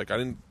him. I was like, I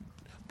didn't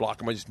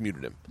block him. I just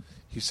muted him.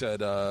 He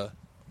said, I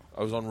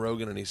was on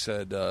Rogan, and he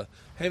said,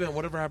 hey, man,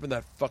 whatever happened to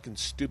that fucking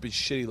stupid,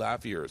 shitty laugh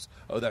of yours?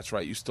 Oh, that's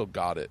right. You still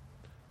got it.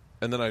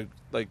 And then I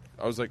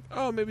was like,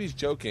 oh, maybe he's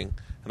joking.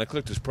 And I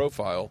clicked his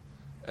profile,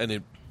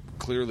 and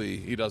clearly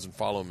he doesn't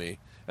follow me.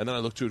 And then I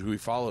looked at who he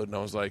followed, and I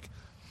was like,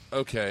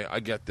 okay, I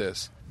get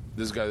this.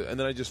 This guy. And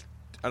then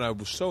I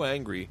was so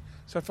angry.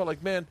 So I felt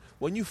like, man,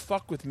 when you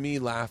fuck with me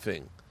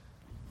laughing,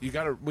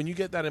 when you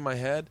get that in my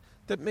head,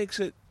 that makes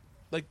it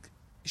like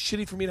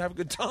shitty for me to have a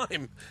good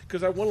time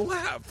because I want to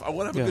laugh. I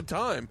want to have a good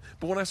time.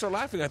 But when I start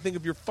laughing, I think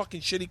of your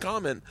fucking shitty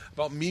comment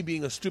about me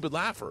being a stupid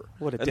laugher.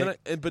 What a dick.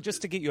 But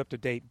just to get you up to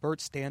date,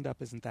 Bert's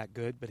stand-up isn't that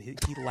good, but he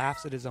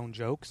laughs at his own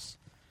jokes,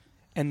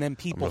 and then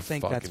people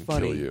think that's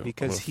funny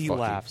because he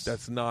laughs.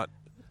 That's not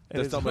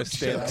my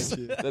stand-up.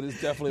 That is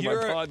definitely my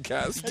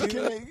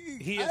podcast.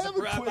 He is.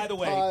 By the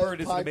way, Bert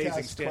is an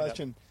amazing stand-up.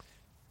 Question.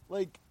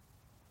 Like,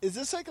 is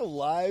this like a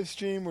live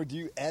stream, or do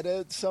you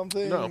edit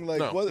something? No,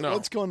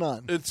 what's going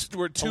on?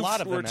 We're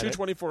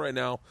 224 right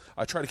now.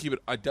 I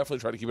definitely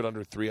try to keep it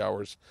under 3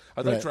 hours.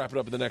 I'd like to wrap it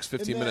up in the next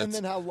 15 minutes. And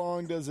then how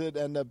long does it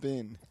end up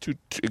being?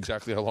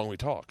 Exactly how long we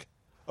talk.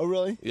 Oh,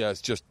 really? Yeah,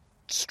 it's just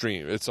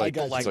stream. It's I like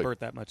don't like Bert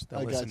that much.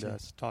 They'll listen to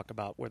us talk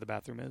about where the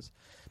bathroom is.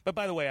 But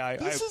by the way,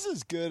 this is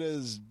as good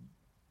as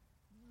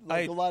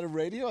a lot of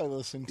radio I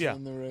listen to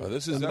on the radio.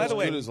 This is as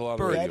good as a lot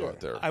of radio out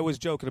there. I was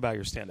joking about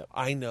your stand-up.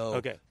 I know.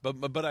 Okay,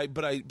 but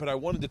I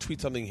wanted to tweet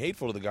something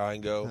hateful to the guy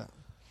and go,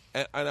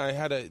 and I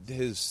had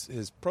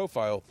his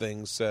profile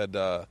thing said,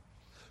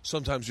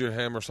 sometimes you're the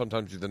hammer,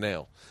 sometimes you're the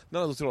nail.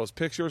 Then I looked at all his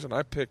pictures and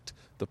I picked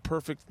the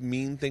perfect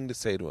mean thing to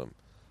say to him.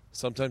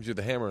 Sometimes you're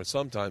the hammer, and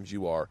sometimes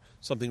you are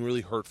something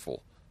really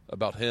hurtful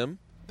about him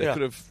that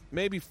could have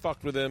maybe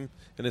fucked with him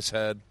in his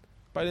head.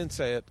 But I didn't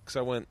say it because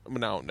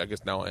I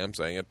guess now I am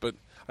saying it, but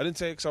I didn't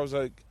say it because I was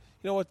like,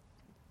 you know what?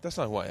 That's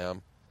not who I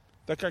am.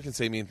 That guy can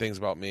say mean things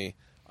about me.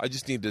 I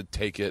just need to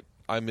take it.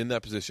 I'm in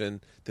that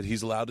position that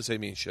he's allowed to say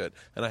mean shit,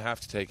 and I have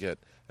to take it.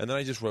 And then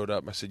I just wrote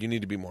up, I said, you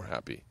need to be more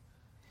happy.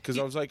 Because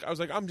I was like,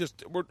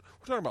 we're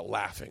talking about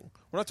laughing.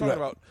 We're not talking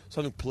about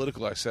something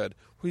political I said.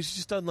 He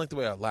just doesn't like the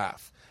way I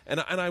laugh. And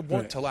I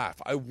want to laugh.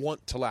 I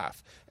want to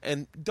laugh.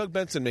 And Doug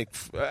Benson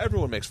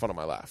everyone makes fun of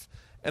my laugh.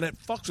 And it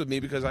fucks with me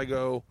because I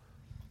go,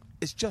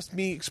 it's just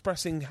me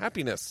expressing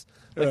happiness.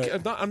 Like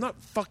I'm not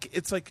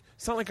it's like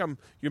it's not like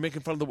you're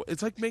making fun of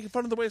it's like making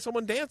fun of the way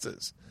someone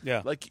dances.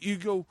 Yeah. Like you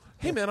go,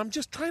 hey man, I'm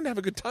just trying to have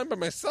a good time by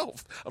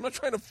myself. I'm not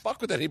trying to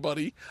fuck with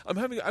anybody.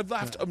 I've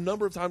laughed a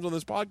number of times on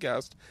this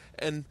podcast,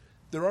 and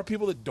there are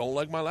people that don't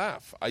like my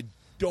laugh. I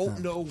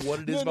don't know what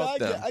it is about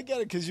them. I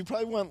get it, because you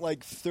probably went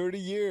like 30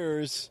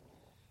 years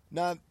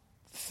not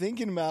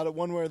thinking about it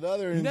one way or the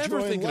other, and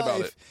never thinking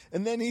about it.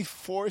 And then he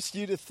forced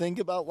you to think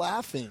about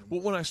laughing.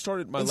 Well, when I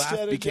started, my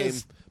laugh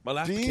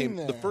became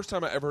the first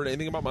time I ever heard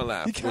anything about my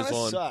laugh. He kind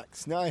of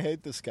sucks. Now I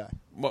hate this guy.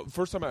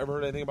 First time I ever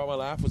heard anything about my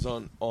laugh was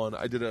on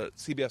I did a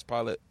CBS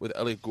pilot with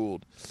Elliot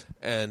Gould,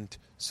 and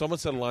someone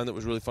said a line that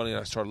was really funny, and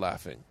I started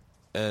laughing.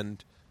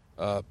 And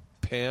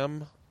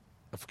Pam,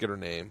 I forget her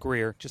name.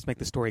 Greer. Just make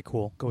the story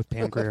cool. Go with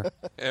Pam Greer.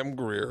 Pam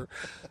Greer.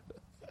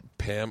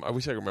 Pam. I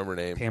wish I could remember her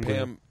name.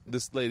 Pam.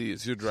 This lady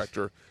is your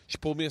director. She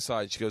pulled me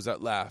aside. She goes,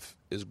 "That laugh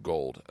is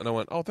gold." And I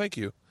went, "Oh, thank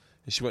you."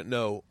 And she went,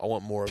 "No, I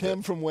want more of it."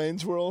 Pam from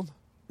Wayne's World?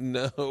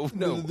 No, The I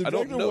don't director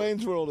of know.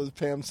 Wayne's World is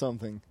Pam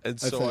something. And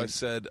so I think.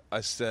 said,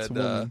 a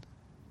woman.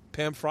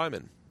 Pam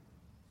Fryman.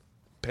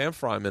 Pam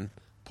Fryman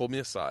pulled me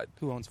aside.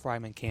 Who owns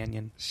Fryman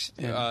Canyon?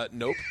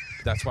 Nope.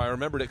 That's why I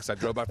remembered it, because I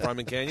drove by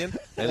Fryman Canyon,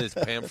 and it's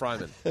Pam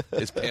Fryman.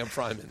 It's Pam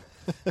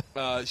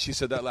Fryman. She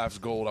said, "That laugh's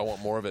gold. I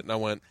want more of it." And I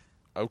went,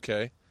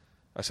 "Okay."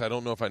 I said, "I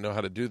don't know if I know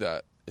how to do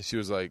that." And she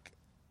was like,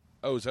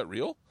 "Oh, is that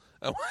real?"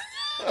 I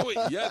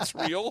went, "Yeah, it's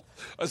real."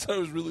 I said, "I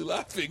was really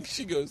laughing."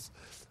 She goes,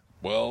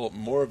 "Well,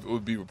 more of it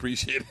would be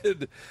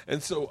appreciated."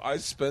 And so I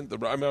spent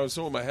I was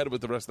so in my head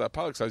with the rest of that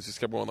podcast, I just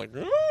kept going like,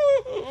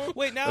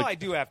 Wait, now I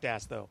do have to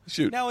ask, though.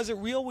 Shoot. Now, is it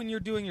real when you're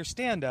doing your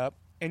stand-up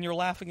and you're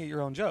laughing at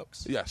your own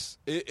jokes? yes,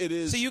 it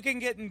is. So you can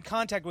get in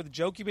contact with a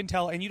joke you've been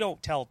telling, and you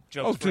don't tell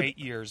jokes for dude, 8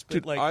 years, but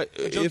dude, like a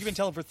joke if- you've been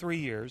telling for 3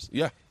 years.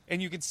 Yeah.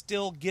 And you can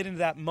still get into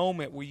that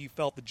moment where you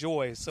felt the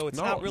joy. So it's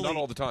not really... Not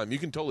all the time. You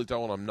can totally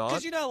tell when I'm not.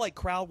 Because you know, like,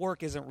 crowd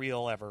work isn't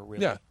real ever,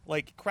 really. Yeah.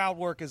 Like, crowd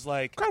work is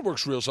like... Crowd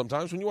work's real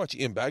sometimes. When you watch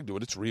Ian Bagg do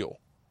it, it's real.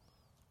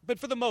 But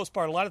for the most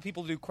part, a lot of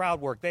people do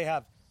crowd work. They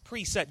have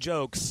preset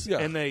jokes, Yeah.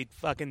 and they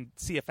fucking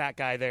see a fat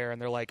guy there,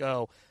 and they're like,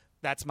 "Oh,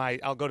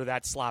 I'll go to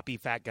that sloppy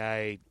fat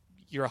guy.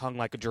 You're hung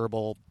like a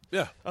gerbil."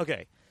 Yeah.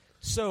 Okay.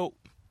 So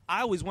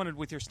I always wondered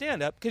with your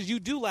stand-up, because you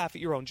do laugh at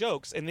your own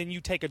jokes, and then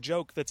you take a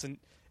joke that's an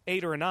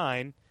 8 or a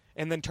 9,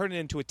 and then turn it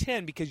into a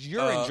 10 because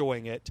you're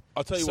enjoying it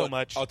I'll tell you so what,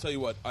 much. I'll tell you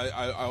what.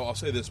 I'll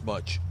say this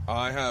much.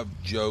 I have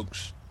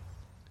jokes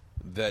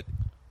that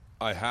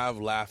I have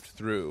laughed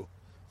through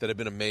that have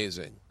been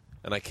amazing,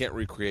 and I can't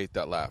recreate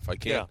that laugh. I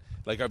can't. Yeah.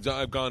 Like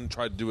I've gone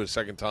tried to do it a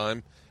second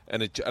time,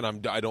 and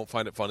I don't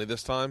find it funny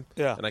this time.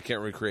 Yeah. And I can't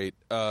recreate.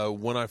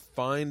 When I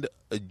find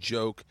a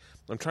joke,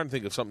 I'm trying to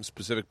think of something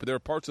specific, but there are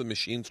parts of the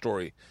Machine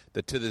story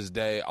that to this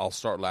day I'll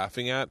start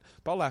laughing at.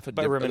 But I'll laugh at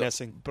By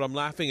reminiscing. But I'm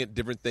laughing at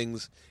different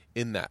things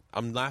in that.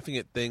 I'm laughing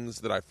at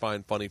things that I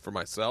find funny for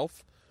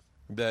myself.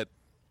 That,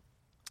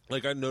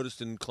 like I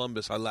noticed in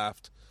Columbus, I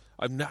laughed.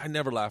 I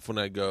never laugh when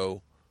I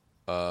go.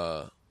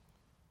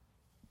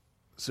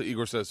 So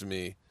Igor says to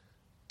me,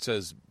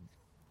 to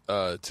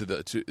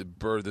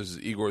Bird, this is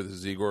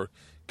Igor,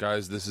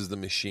 guys, this is the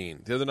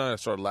Machine. The other night I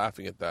started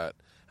laughing at that,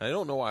 and I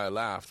don't know why I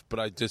laughed, but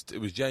it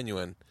was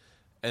genuine,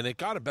 and it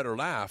got a better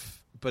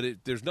laugh, but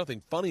there's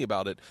nothing funny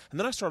about it. And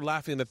then I started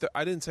laughing that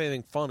I didn't say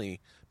anything funny,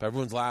 but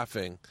everyone's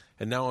laughing,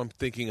 and now I'm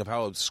thinking of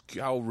how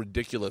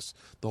ridiculous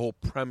the whole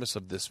premise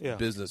of this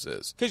business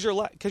is. Because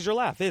your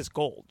laugh is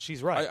gold.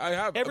 She's right. I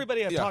have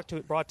everybody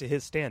I've brought to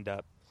his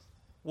stand-up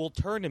will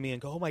turn to me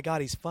and go, "Oh my God,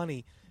 he's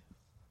funny,"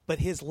 but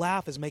his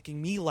laugh is making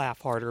me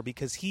laugh harder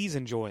because he's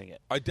enjoying it.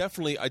 I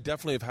definitely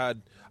have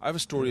had. I have a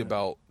story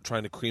about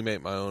trying to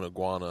cremate my own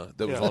iguana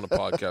that was on a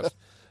podcast,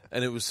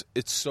 and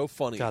it's so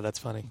funny. God, that's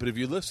funny. But if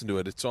you listen to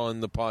it, it's on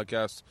the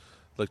podcast,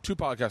 like 2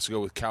 podcasts ago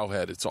with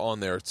Cowhead. It's on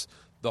there. It's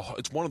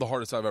one of the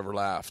hardest I've ever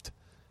laughed,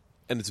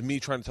 and it's me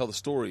trying to tell the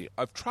story.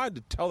 I've tried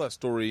to tell that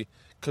story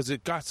because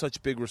it got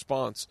such big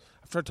response.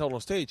 I've tried to tell it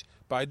on stage,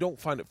 but I don't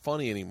find it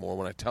funny anymore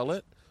when I tell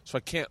it. So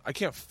I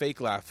can't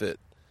fake laugh it.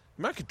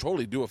 I mean, I could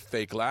totally do a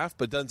fake laugh,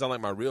 but it doesn't sound like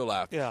my real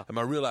laugh. Yeah. And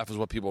my real laugh is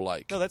what people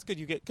like. No, that's good.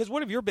 You get because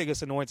one of your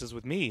biggest annoyances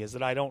with me is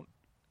that I don't.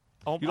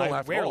 You don't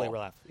laugh rarely at all.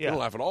 laugh. Yeah. You don't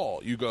laugh at all.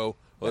 You go,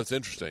 "Well, that's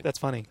interesting." That's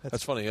funny.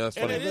 That's funny. Yeah, that's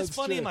And funny. it is That's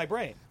funny true. in my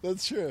brain.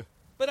 That's true.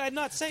 But I'm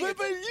not saying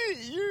But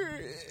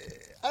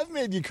I've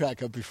made you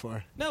crack up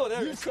before. No,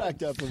 You've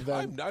cracked up with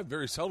them. I've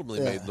very seldomly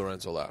Yeah. made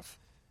Lorenzo laugh.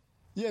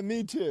 Yeah,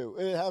 me too.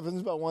 It happens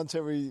about once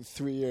every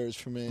 3 years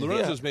for me.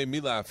 Lorenzo's made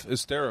me laugh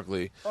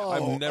hysterically. Oh,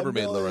 I've never a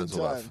made million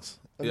Lorenzo laugh. times.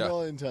 A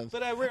million times.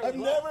 But I rarely I've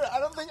laugh. never. I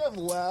don't think I've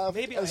laughed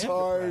Maybe I as am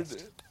hard.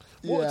 depressed.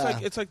 Well, yeah.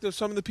 it's like there's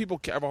some of the people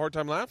have a hard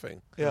time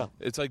laughing. Yeah.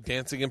 It's like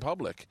dancing in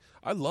public.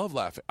 I love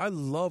laughing.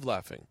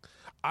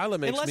 Isla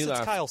makes Unless me it's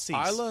laugh. Kyle Cease.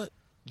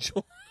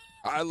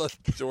 Isla,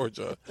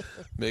 Georgia,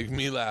 make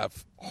me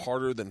laugh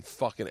harder than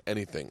fucking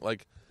anything.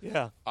 Like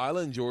Yeah.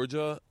 Isla in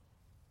Georgia.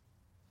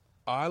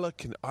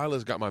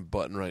 Isla's got my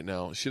button right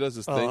now. She does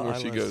this thing where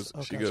she goes.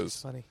 Oh, She gosh, goes.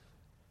 it's funny.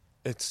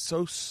 It's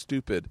so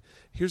stupid.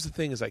 Here's the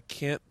thing: is I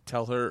can't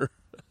tell her.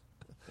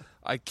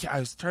 I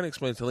was trying to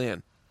explain it to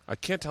Leanne. I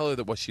can't tell her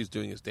that what she's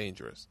doing is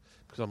dangerous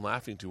because I'm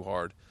laughing too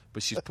hard.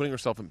 But she's putting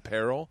herself in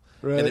peril,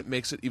 Right. and it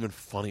makes it even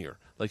funnier.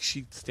 Like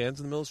she stands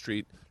in the middle of the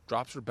street,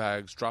 drops her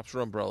bags, drops her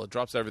umbrella,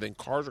 drops everything.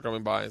 Cars are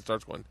coming by and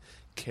starts going,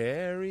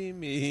 "Carry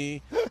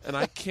me," and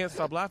I can't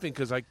stop laughing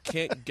because I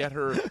can't get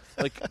her.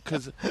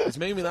 Because it's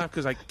making me laugh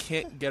because I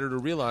can't get her to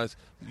realize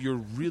you're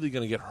really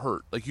going to get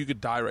hurt. Like you could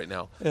die right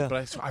now. Yeah.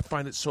 But I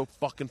find it so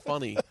fucking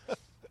funny.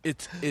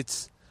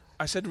 It's.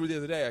 I said to her the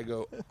other day, I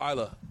go,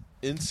 "Isla,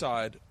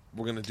 inside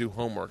we're going to do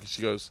homework," and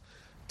she goes,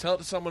 "Tell it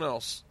to someone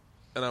else."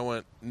 And I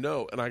went,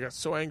 "No." And I got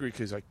so angry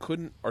because I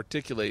couldn't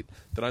articulate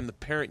that I'm the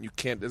parent. You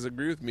can't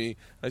disagree with me.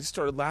 I just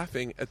started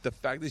laughing at the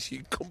fact that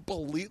she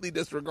completely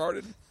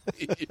disregarded me.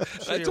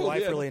 Sure, your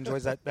wife really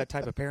enjoys that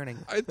type of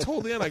parenting. I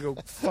told Leanne, I go,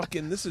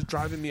 "Fucking, this is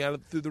driving me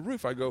through the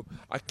roof." I go,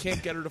 "I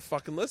can't get her to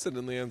fucking listen."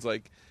 And Leanne's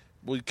like,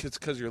 well, it's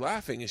because you're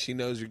laughing, and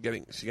she's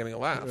getting a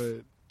laugh.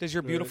 Right. Does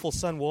your beautiful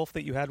son Wolf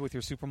that you had with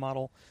your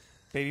supermodel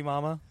baby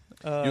mama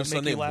Your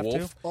son make you named laugh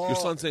Wolf? too? Your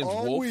son's name's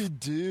all Wolf? we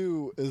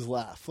do is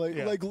laugh.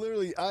 Like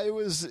literally, I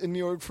was in New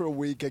York for a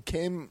week. I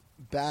came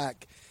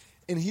back,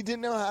 and he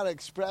didn't know how to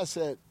express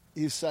it.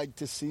 He's psyched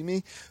to see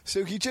me,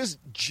 so he just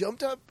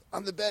jumped up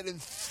on the bed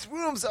and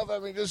threw himself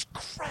at me, just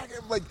cracking,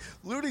 like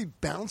literally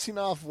bouncing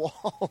off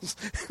walls.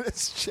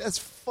 It's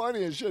just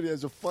funny as shit. He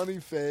has a funny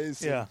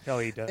face. Yeah,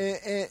 he does.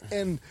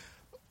 And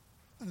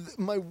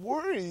my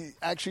worry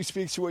actually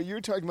speaks to what you're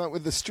talking about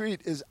with the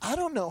street. Is I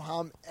don't know how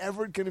I'm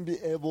ever going to be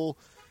able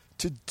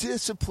to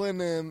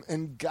discipline him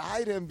and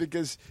guide him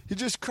because he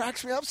just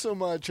cracks me up so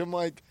much. I'm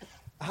like,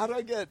 how do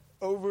I get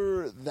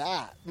over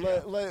that?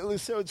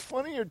 So it's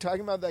funny you're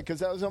talking about that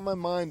because that was on my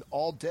mind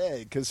all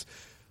day. Because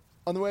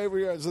on the way over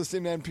here, I was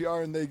listening to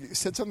NPR and they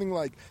said something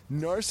like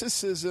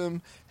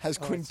narcissism has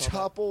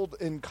quintupled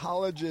in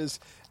colleges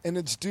and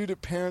it's due to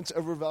parents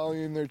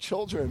overvaluing their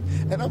children.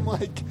 And I'm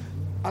like,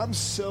 I'm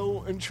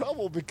so in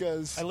trouble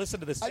because I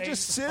listen to this. I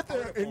just sit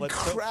there and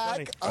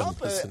crack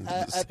up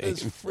at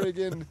this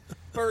friggin'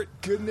 Bert,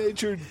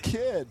 good-natured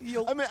kid.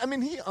 I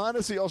mean, he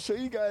honestly, I'll show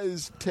you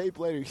guys tape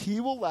later. He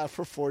will laugh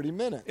for 40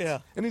 minutes. Yeah.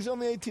 And he's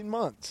only 18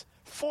 months.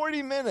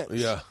 40 minutes.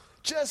 Yeah.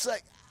 Just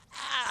like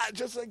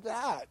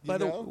that. By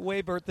the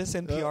way, Bert, this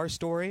NPR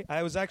story,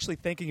 I was actually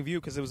thinking of you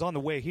because it was on the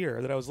way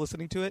here that I was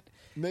listening to it.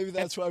 Maybe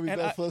that's why we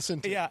both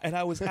listened to it. Yeah, and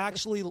I was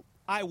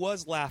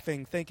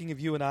laughing thinking of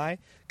you and I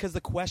because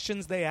the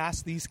questions they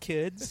ask these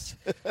kids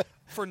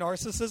for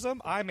narcissism,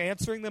 I'm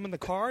answering them in the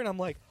car, and I'm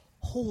like,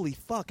 holy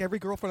fuck, every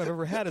girlfriend I've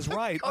ever had is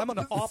right. I'm an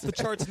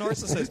off-the-charts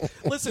narcissist.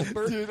 Listen,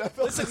 Bert, here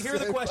are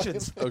the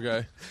questions.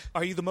 Okay.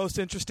 Are you the most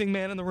interesting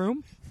man in the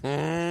room?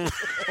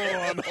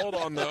 Hold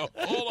on, though.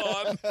 Hold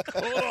on.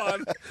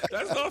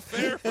 That's not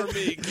fair for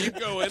me. Keep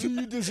going. Do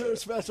you deserve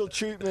special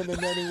treatment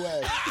in any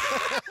way?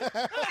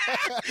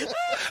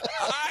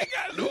 I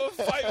got into a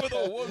fight with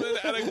a woman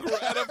at a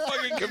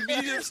fucking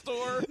convenience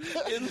store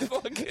in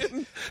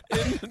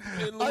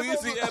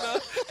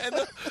Louisiana,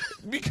 and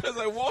because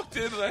I walked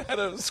in and I had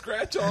a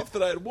scratch off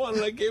that I had won,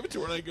 and I gave it to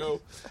her, and I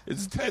go,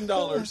 "It's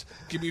 $10.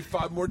 Give me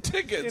 5 more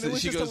tickets." And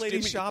she goes,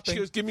 "She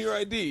goes, give me your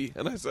ID,"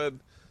 and I said,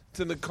 "It's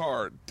in the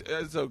car.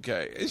 It's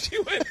okay." And she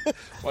went,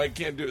 "Well, I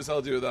can't do it, so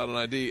I'll do it without an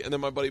ID." And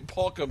then my buddy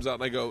Paul comes out,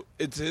 and I go,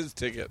 "It's his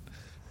ticket.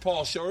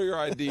 Paul, show her your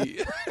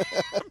ID."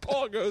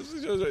 Paul goes,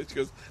 she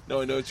goes, "No,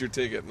 I know it's your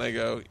ticket." And I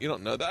go, "You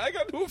don't know that." I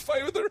got into a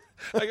fight with her.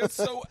 I got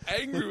so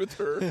angry with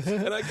her.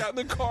 And I got in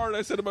the car and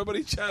I said to my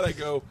buddy Chad, I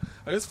go,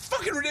 "It's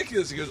fucking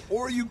ridiculous." He goes,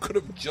 "Or you could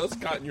have just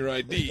gotten your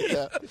ID.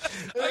 Yeah.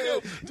 I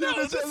go, "No,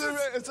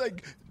 it's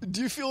like,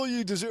 do you feel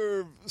you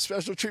deserve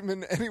special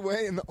treatment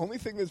anyway? And the only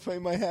thing that's playing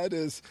in my head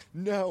is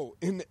no,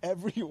 in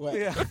every way.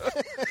 Yeah.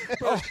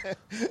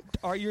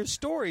 Are your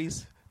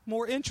stories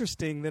more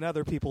interesting than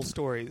other people's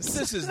stories?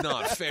 This is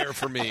not fair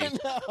for me.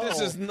 This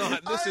is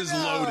not. This is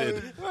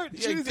loaded.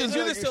 Yeah, do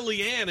this to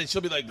Leanne, and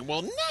she'll be like,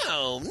 "Well,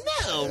 no."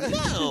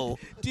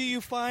 Do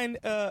you find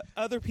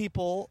other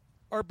people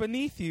are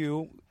beneath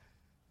you?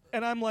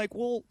 And I'm like,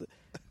 well,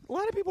 a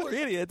lot of people are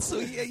idiots. So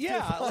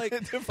yeah, like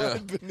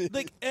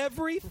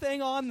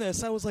everything on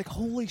this, I was like,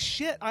 holy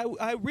shit!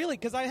 I really,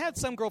 because I had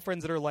some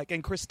girlfriends that are like,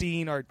 and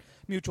Christine, our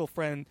mutual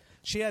friend,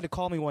 she had to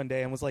call me one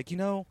day and was like,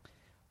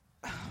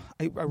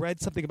 I read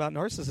something about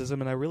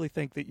narcissism, and I really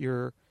think that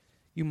you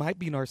might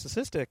be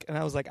narcissistic. And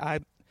I was like,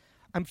 I'm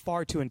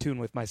far too in tune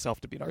with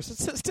myself to be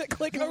narcissistic.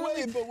 Like,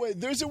 but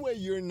wait, there's a way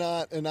you're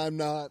not, and I'm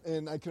not,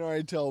 and I can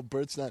already tell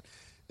Bert's not.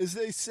 Is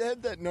they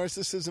said that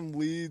narcissism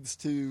leads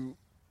to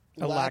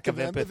a lack of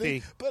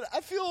empathy. But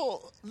I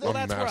feel well,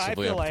 that's where I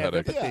feel I have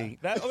empathy.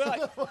 Yeah. I'm the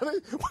like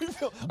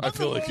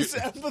most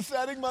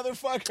empathetic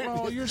motherfucker.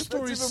 Oh, your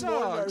story That's even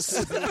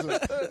sucks. More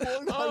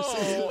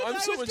narcissism. I'm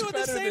so much doing better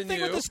the same than thing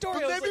you. with the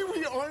story. But maybe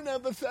we aren't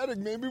empathetic.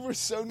 Maybe we're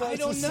so I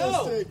don't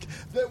know. narcissistic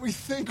that we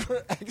think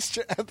we're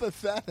extra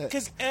empathetic.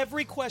 Because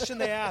every question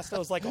they asked, I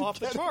was like, off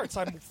the charts.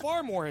 I'm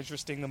far more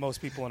interesting than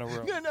most people in a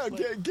room. No,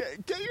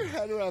 get your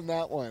head around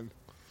that one.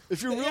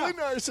 If you're really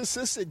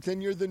narcissistic,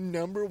 then you're the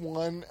number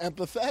one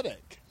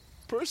empathetic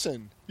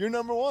person. You're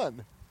number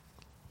one.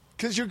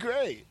 Because you're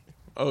great.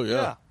 Oh,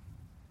 yeah.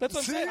 That's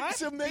what I'm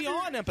saying. I'm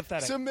beyond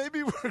empathetic. So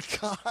maybe we're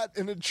caught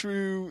in a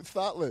true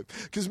thought loop.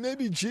 Because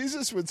maybe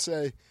Jesus would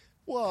say,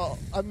 well,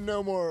 I'm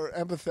no more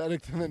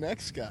empathetic than the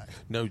next guy.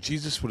 No,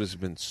 Jesus would have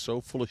been so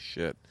full of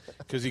shit.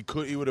 Because he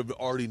would have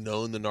already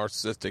known the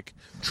narcissistic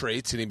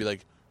traits, and he'd be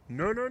like,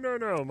 No.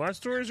 My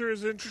stories are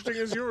as interesting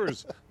as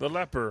yours. The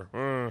leper.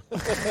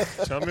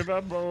 Tell me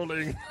about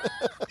bowling.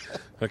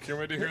 I can't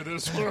wait to hear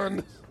this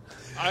one.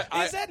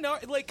 Is that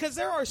like? Because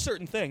there are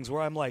certain things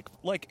where I'm like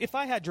if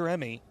I had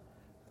Jeremy,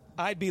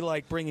 I'd be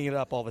like bringing it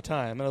up all the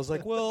time, and I was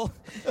like, well,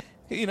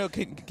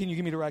 can you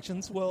give me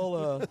directions?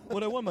 Well,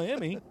 when I won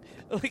Miami,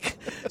 like,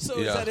 so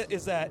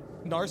is that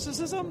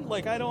narcissism?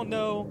 Like, I don't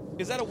know.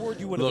 Is that a word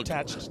you would have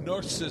attached?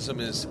 Narcissism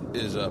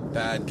is a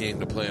bad game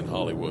to play in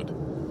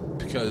Hollywood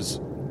because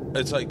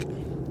it's like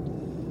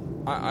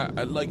I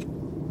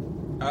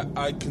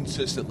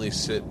consistently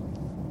sit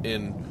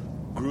in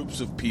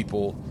groups of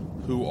people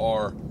who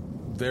are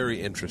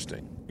very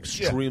interesting,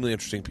 extremely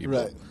interesting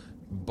people. Right.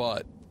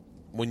 But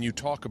when you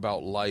talk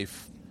about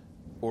life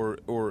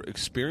or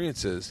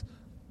experiences,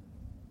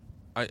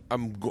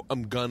 I'm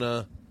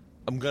gonna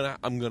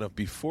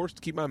be forced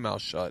to keep my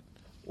mouth shut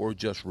or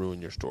just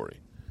ruin your story,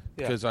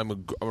 because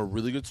I'm a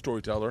really good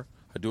storyteller.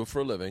 I do it for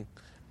a living,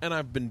 and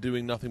I've been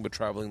doing nothing but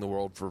traveling the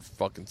world for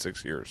fucking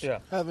 6 years. Yeah.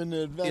 Having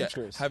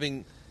adventures. Yeah,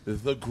 having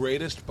the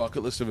greatest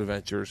bucket list of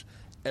adventures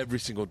every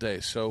single day.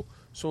 So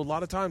a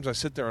lot of times I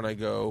sit there and I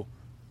go,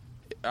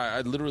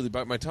 I literally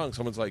bite my tongue.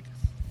 Someone's like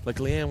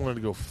Leanne wanted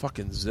to go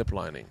fucking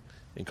ziplining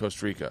in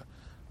Costa Rica.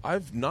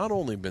 I've not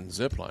only been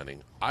ziplining,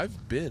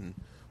 I've been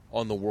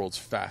on the world's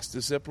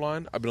fastest zip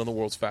line. I've been on the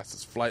world's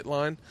fastest flight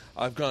line.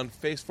 I've gone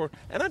face forward,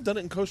 and I've done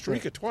it in Costa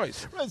Rica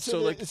twice. Right,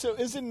 so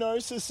is it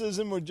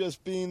narcissism or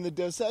just being the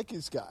Dos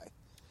Equis guy?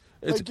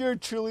 Like, you're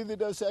truly the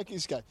Dos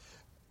Equis guy.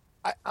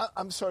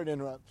 I'm sorry to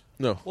interrupt.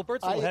 No. Well,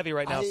 Bert's a little heavy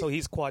right now, so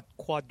he's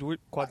quadruple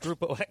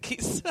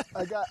Equis.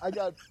 I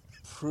got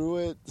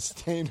Pruitt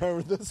staying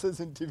over. This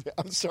isn't TV.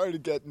 I'm sorry to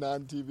get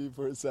non-TV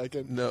for a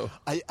second. No.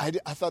 I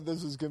thought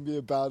this was going to be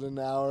about an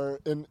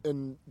hour,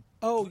 and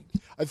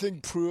I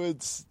think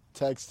Pruitt's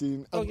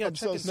texting. I'm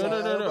so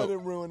sorry. No. I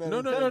didn't ruin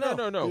anything.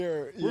 No.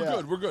 Here,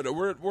 We're good.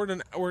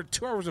 We're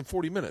 2 hours and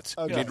 40 minutes.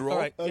 Okay. You need to roll? All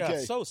right. Okay. Yeah.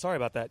 So sorry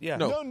about that. Yeah.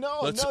 No.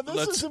 Let's-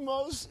 This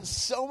is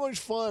so much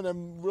fun.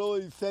 I'm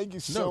really thank you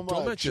so much.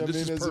 Don't mention. This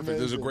is it's perfect.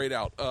 This is a amazing. great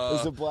out.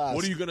 It's a blast.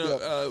 What are you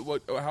gonna?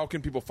 Yeah. How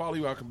can people follow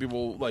you? How can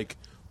people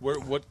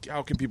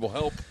how can people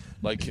help?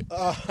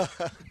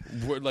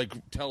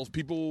 Tell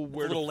people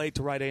where. A little late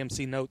to write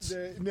AMC notes.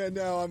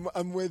 No,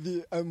 I'm with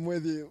you.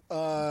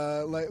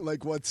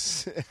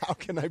 What's how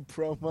can I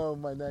promo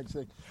my next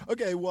thing?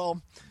 Okay,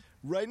 well,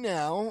 right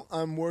now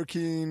I'm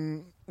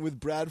working with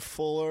Brad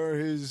Fuller,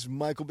 who's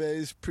Michael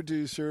Bay's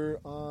producer,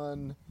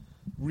 on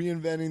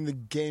reinventing the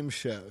game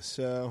show.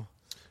 So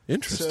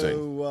Interesting.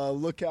 So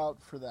look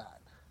out for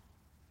that.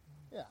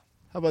 Yeah,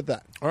 how about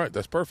that? All right,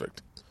 that's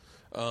perfect.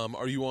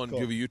 Are you on? Cool.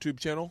 Do you have a YouTube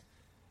channel?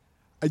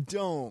 I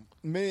don't.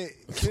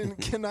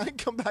 Can I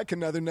come back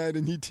another night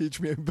and you teach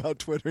me about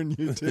Twitter and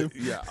YouTube?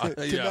 Yeah. Can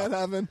that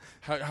happen?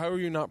 How are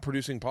you not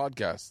producing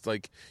podcasts?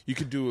 Like, you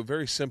could do a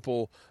very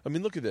simple. I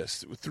mean, look at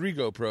this. With 3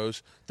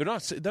 GoPros, they're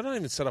not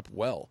even set up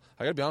well.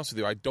 I got to be honest with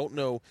you. I don't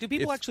know. Do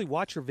people actually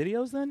watch your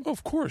videos then? Oh,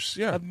 of course,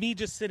 yeah. Of me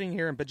just sitting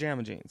here in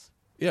pajama jeans.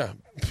 Yeah.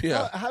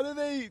 How do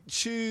they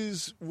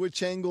choose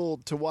which angle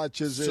to watch?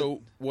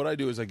 So what I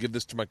do is I give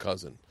this to my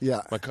cousin.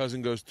 Yeah. My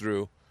cousin goes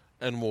through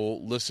and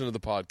will listen to the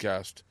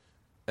podcast,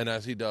 and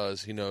as he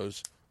does, he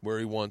knows where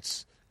he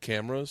wants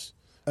cameras.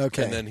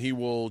 Okay. And then he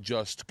will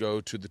just go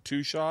to the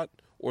 2-shot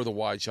or the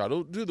wide shot.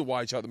 He'll do the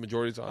wide shot the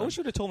majority of the time. I wish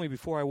you would have told me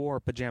before I wore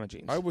pajama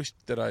jeans. I wish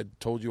that I'd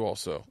told you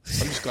also.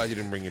 I'm just glad you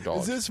didn't bring your dog.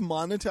 Is this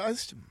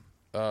monetized?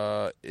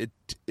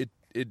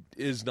 It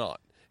is not.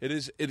 It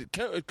is. It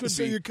could be.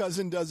 So your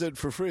cousin does it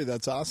for free.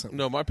 That's awesome.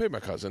 No, I pay my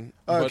cousin.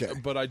 Okay.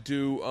 But I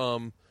do.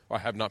 I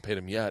have not paid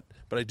him yet,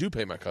 but I do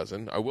pay my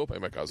cousin. I will pay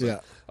my cousin.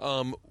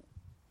 Yeah.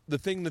 The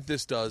thing that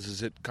this does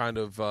is it kind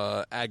of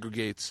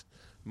aggregates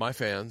my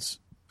fans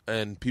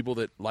and people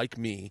that like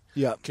me.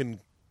 Yeah. Can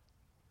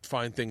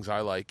find things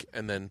I like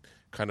and then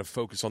kind of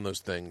focus on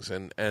those things.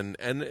 And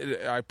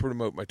I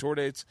promote my tour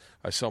dates.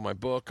 I sell my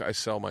book. I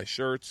sell my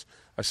shirts.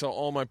 I sell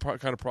all my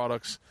kind of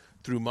products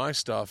through my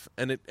stuff,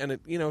 and it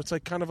it's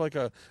like kind of like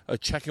a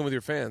check-in with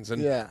your fans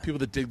and people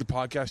that dig the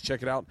podcast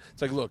check it out.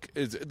 It's like, look,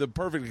 the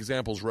perfect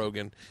example is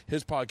Rogan.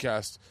 His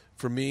podcast,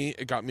 for me,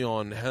 it got me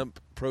on hemp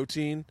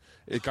protein,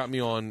 it got me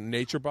on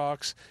Nature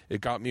Box,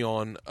 it got me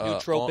on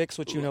nootropics,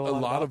 which you know a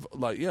lot of a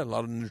lot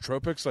of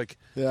nootropics. Like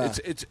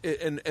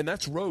and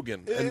that's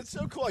Rogan. It's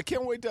so cool. I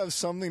can't wait to have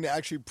something to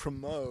actually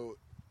promote,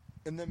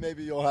 and then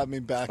maybe you'll have me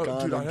back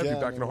on. Dude, I'd have you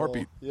back in a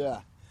heartbeat.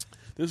 Yeah.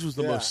 This was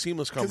the most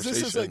seamless conversation.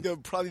 Because this is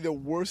like probably the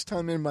worst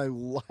time in my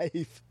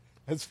life,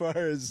 as far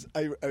as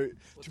to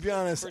be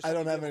honest, I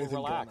don't have anything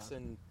going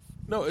on.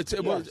 No, it's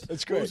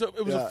great.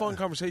 It was a fun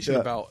conversation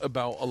about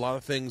a lot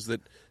of things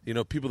that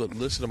people that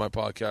listen to my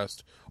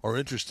podcast are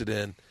interested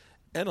in,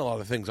 and a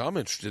lot of things I'm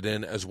interested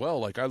in as well.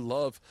 Like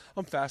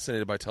I'm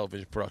fascinated by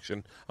television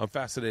production. I'm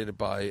fascinated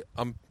by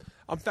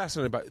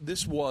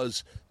this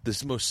was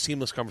this most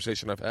seamless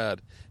conversation I've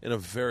had in a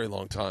very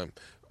long time.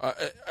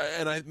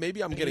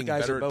 Maybe I'm getting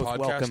better at podcasting.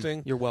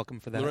 Welcome. You're welcome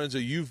for that. Lorenzo,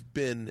 you've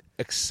been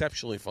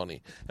exceptionally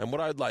funny. And what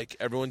I'd like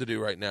everyone to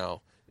do right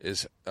now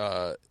is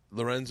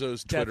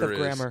Lorenzo's Twitter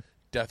is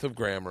Death of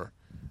Grammar.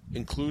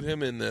 Include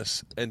him in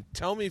this and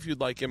tell me if you'd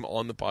like him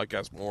on the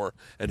podcast more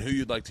and who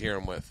you'd like to hear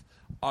him with.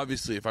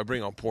 Obviously, if I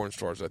bring on porn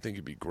stars, I think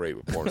you'd be great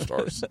with porn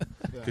stars.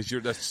 Because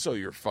you're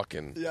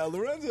fucking... Yeah,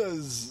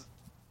 Lorenzo's...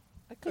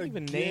 I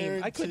couldn't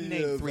name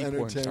 3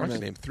 porn stars. I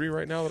can name 3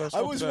 right now that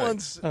I was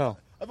once... Oh.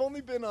 I've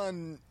only been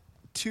on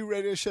 2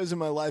 radio shows in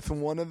my life,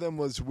 and one of them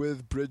was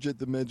with Bridget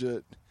the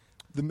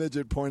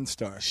midget porn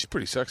star. She's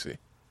pretty sexy.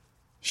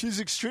 She's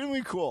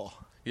extremely cool.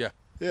 Yeah.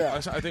 Yeah.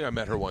 I think I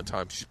met her one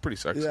time. She's pretty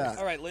sexy. Yeah.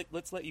 All right,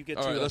 let's let you get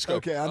All to right, it. let's go.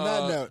 Okay, on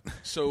that note.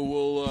 So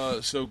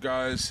we'll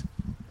guys,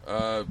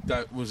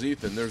 That was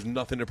Ethan. There's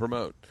nothing to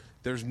promote.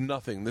 There's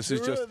nothing. This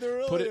is just there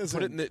really put it.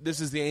 isn't. This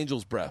is the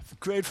angel's breath,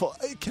 Grateful.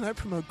 Hey, can I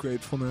promote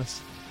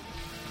gratefulness?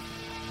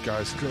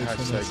 guys.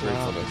 Gratefulness. Hashtag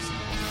gratefulness.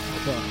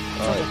 Okay.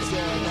 All right.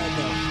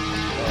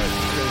 All right,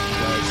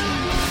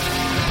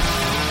 guys.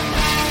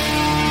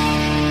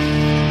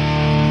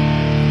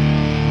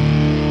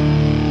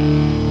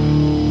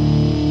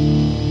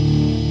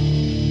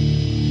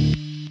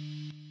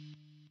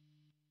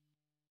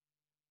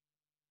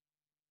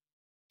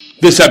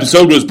 This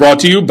episode was brought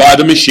to you by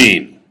The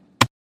Machine.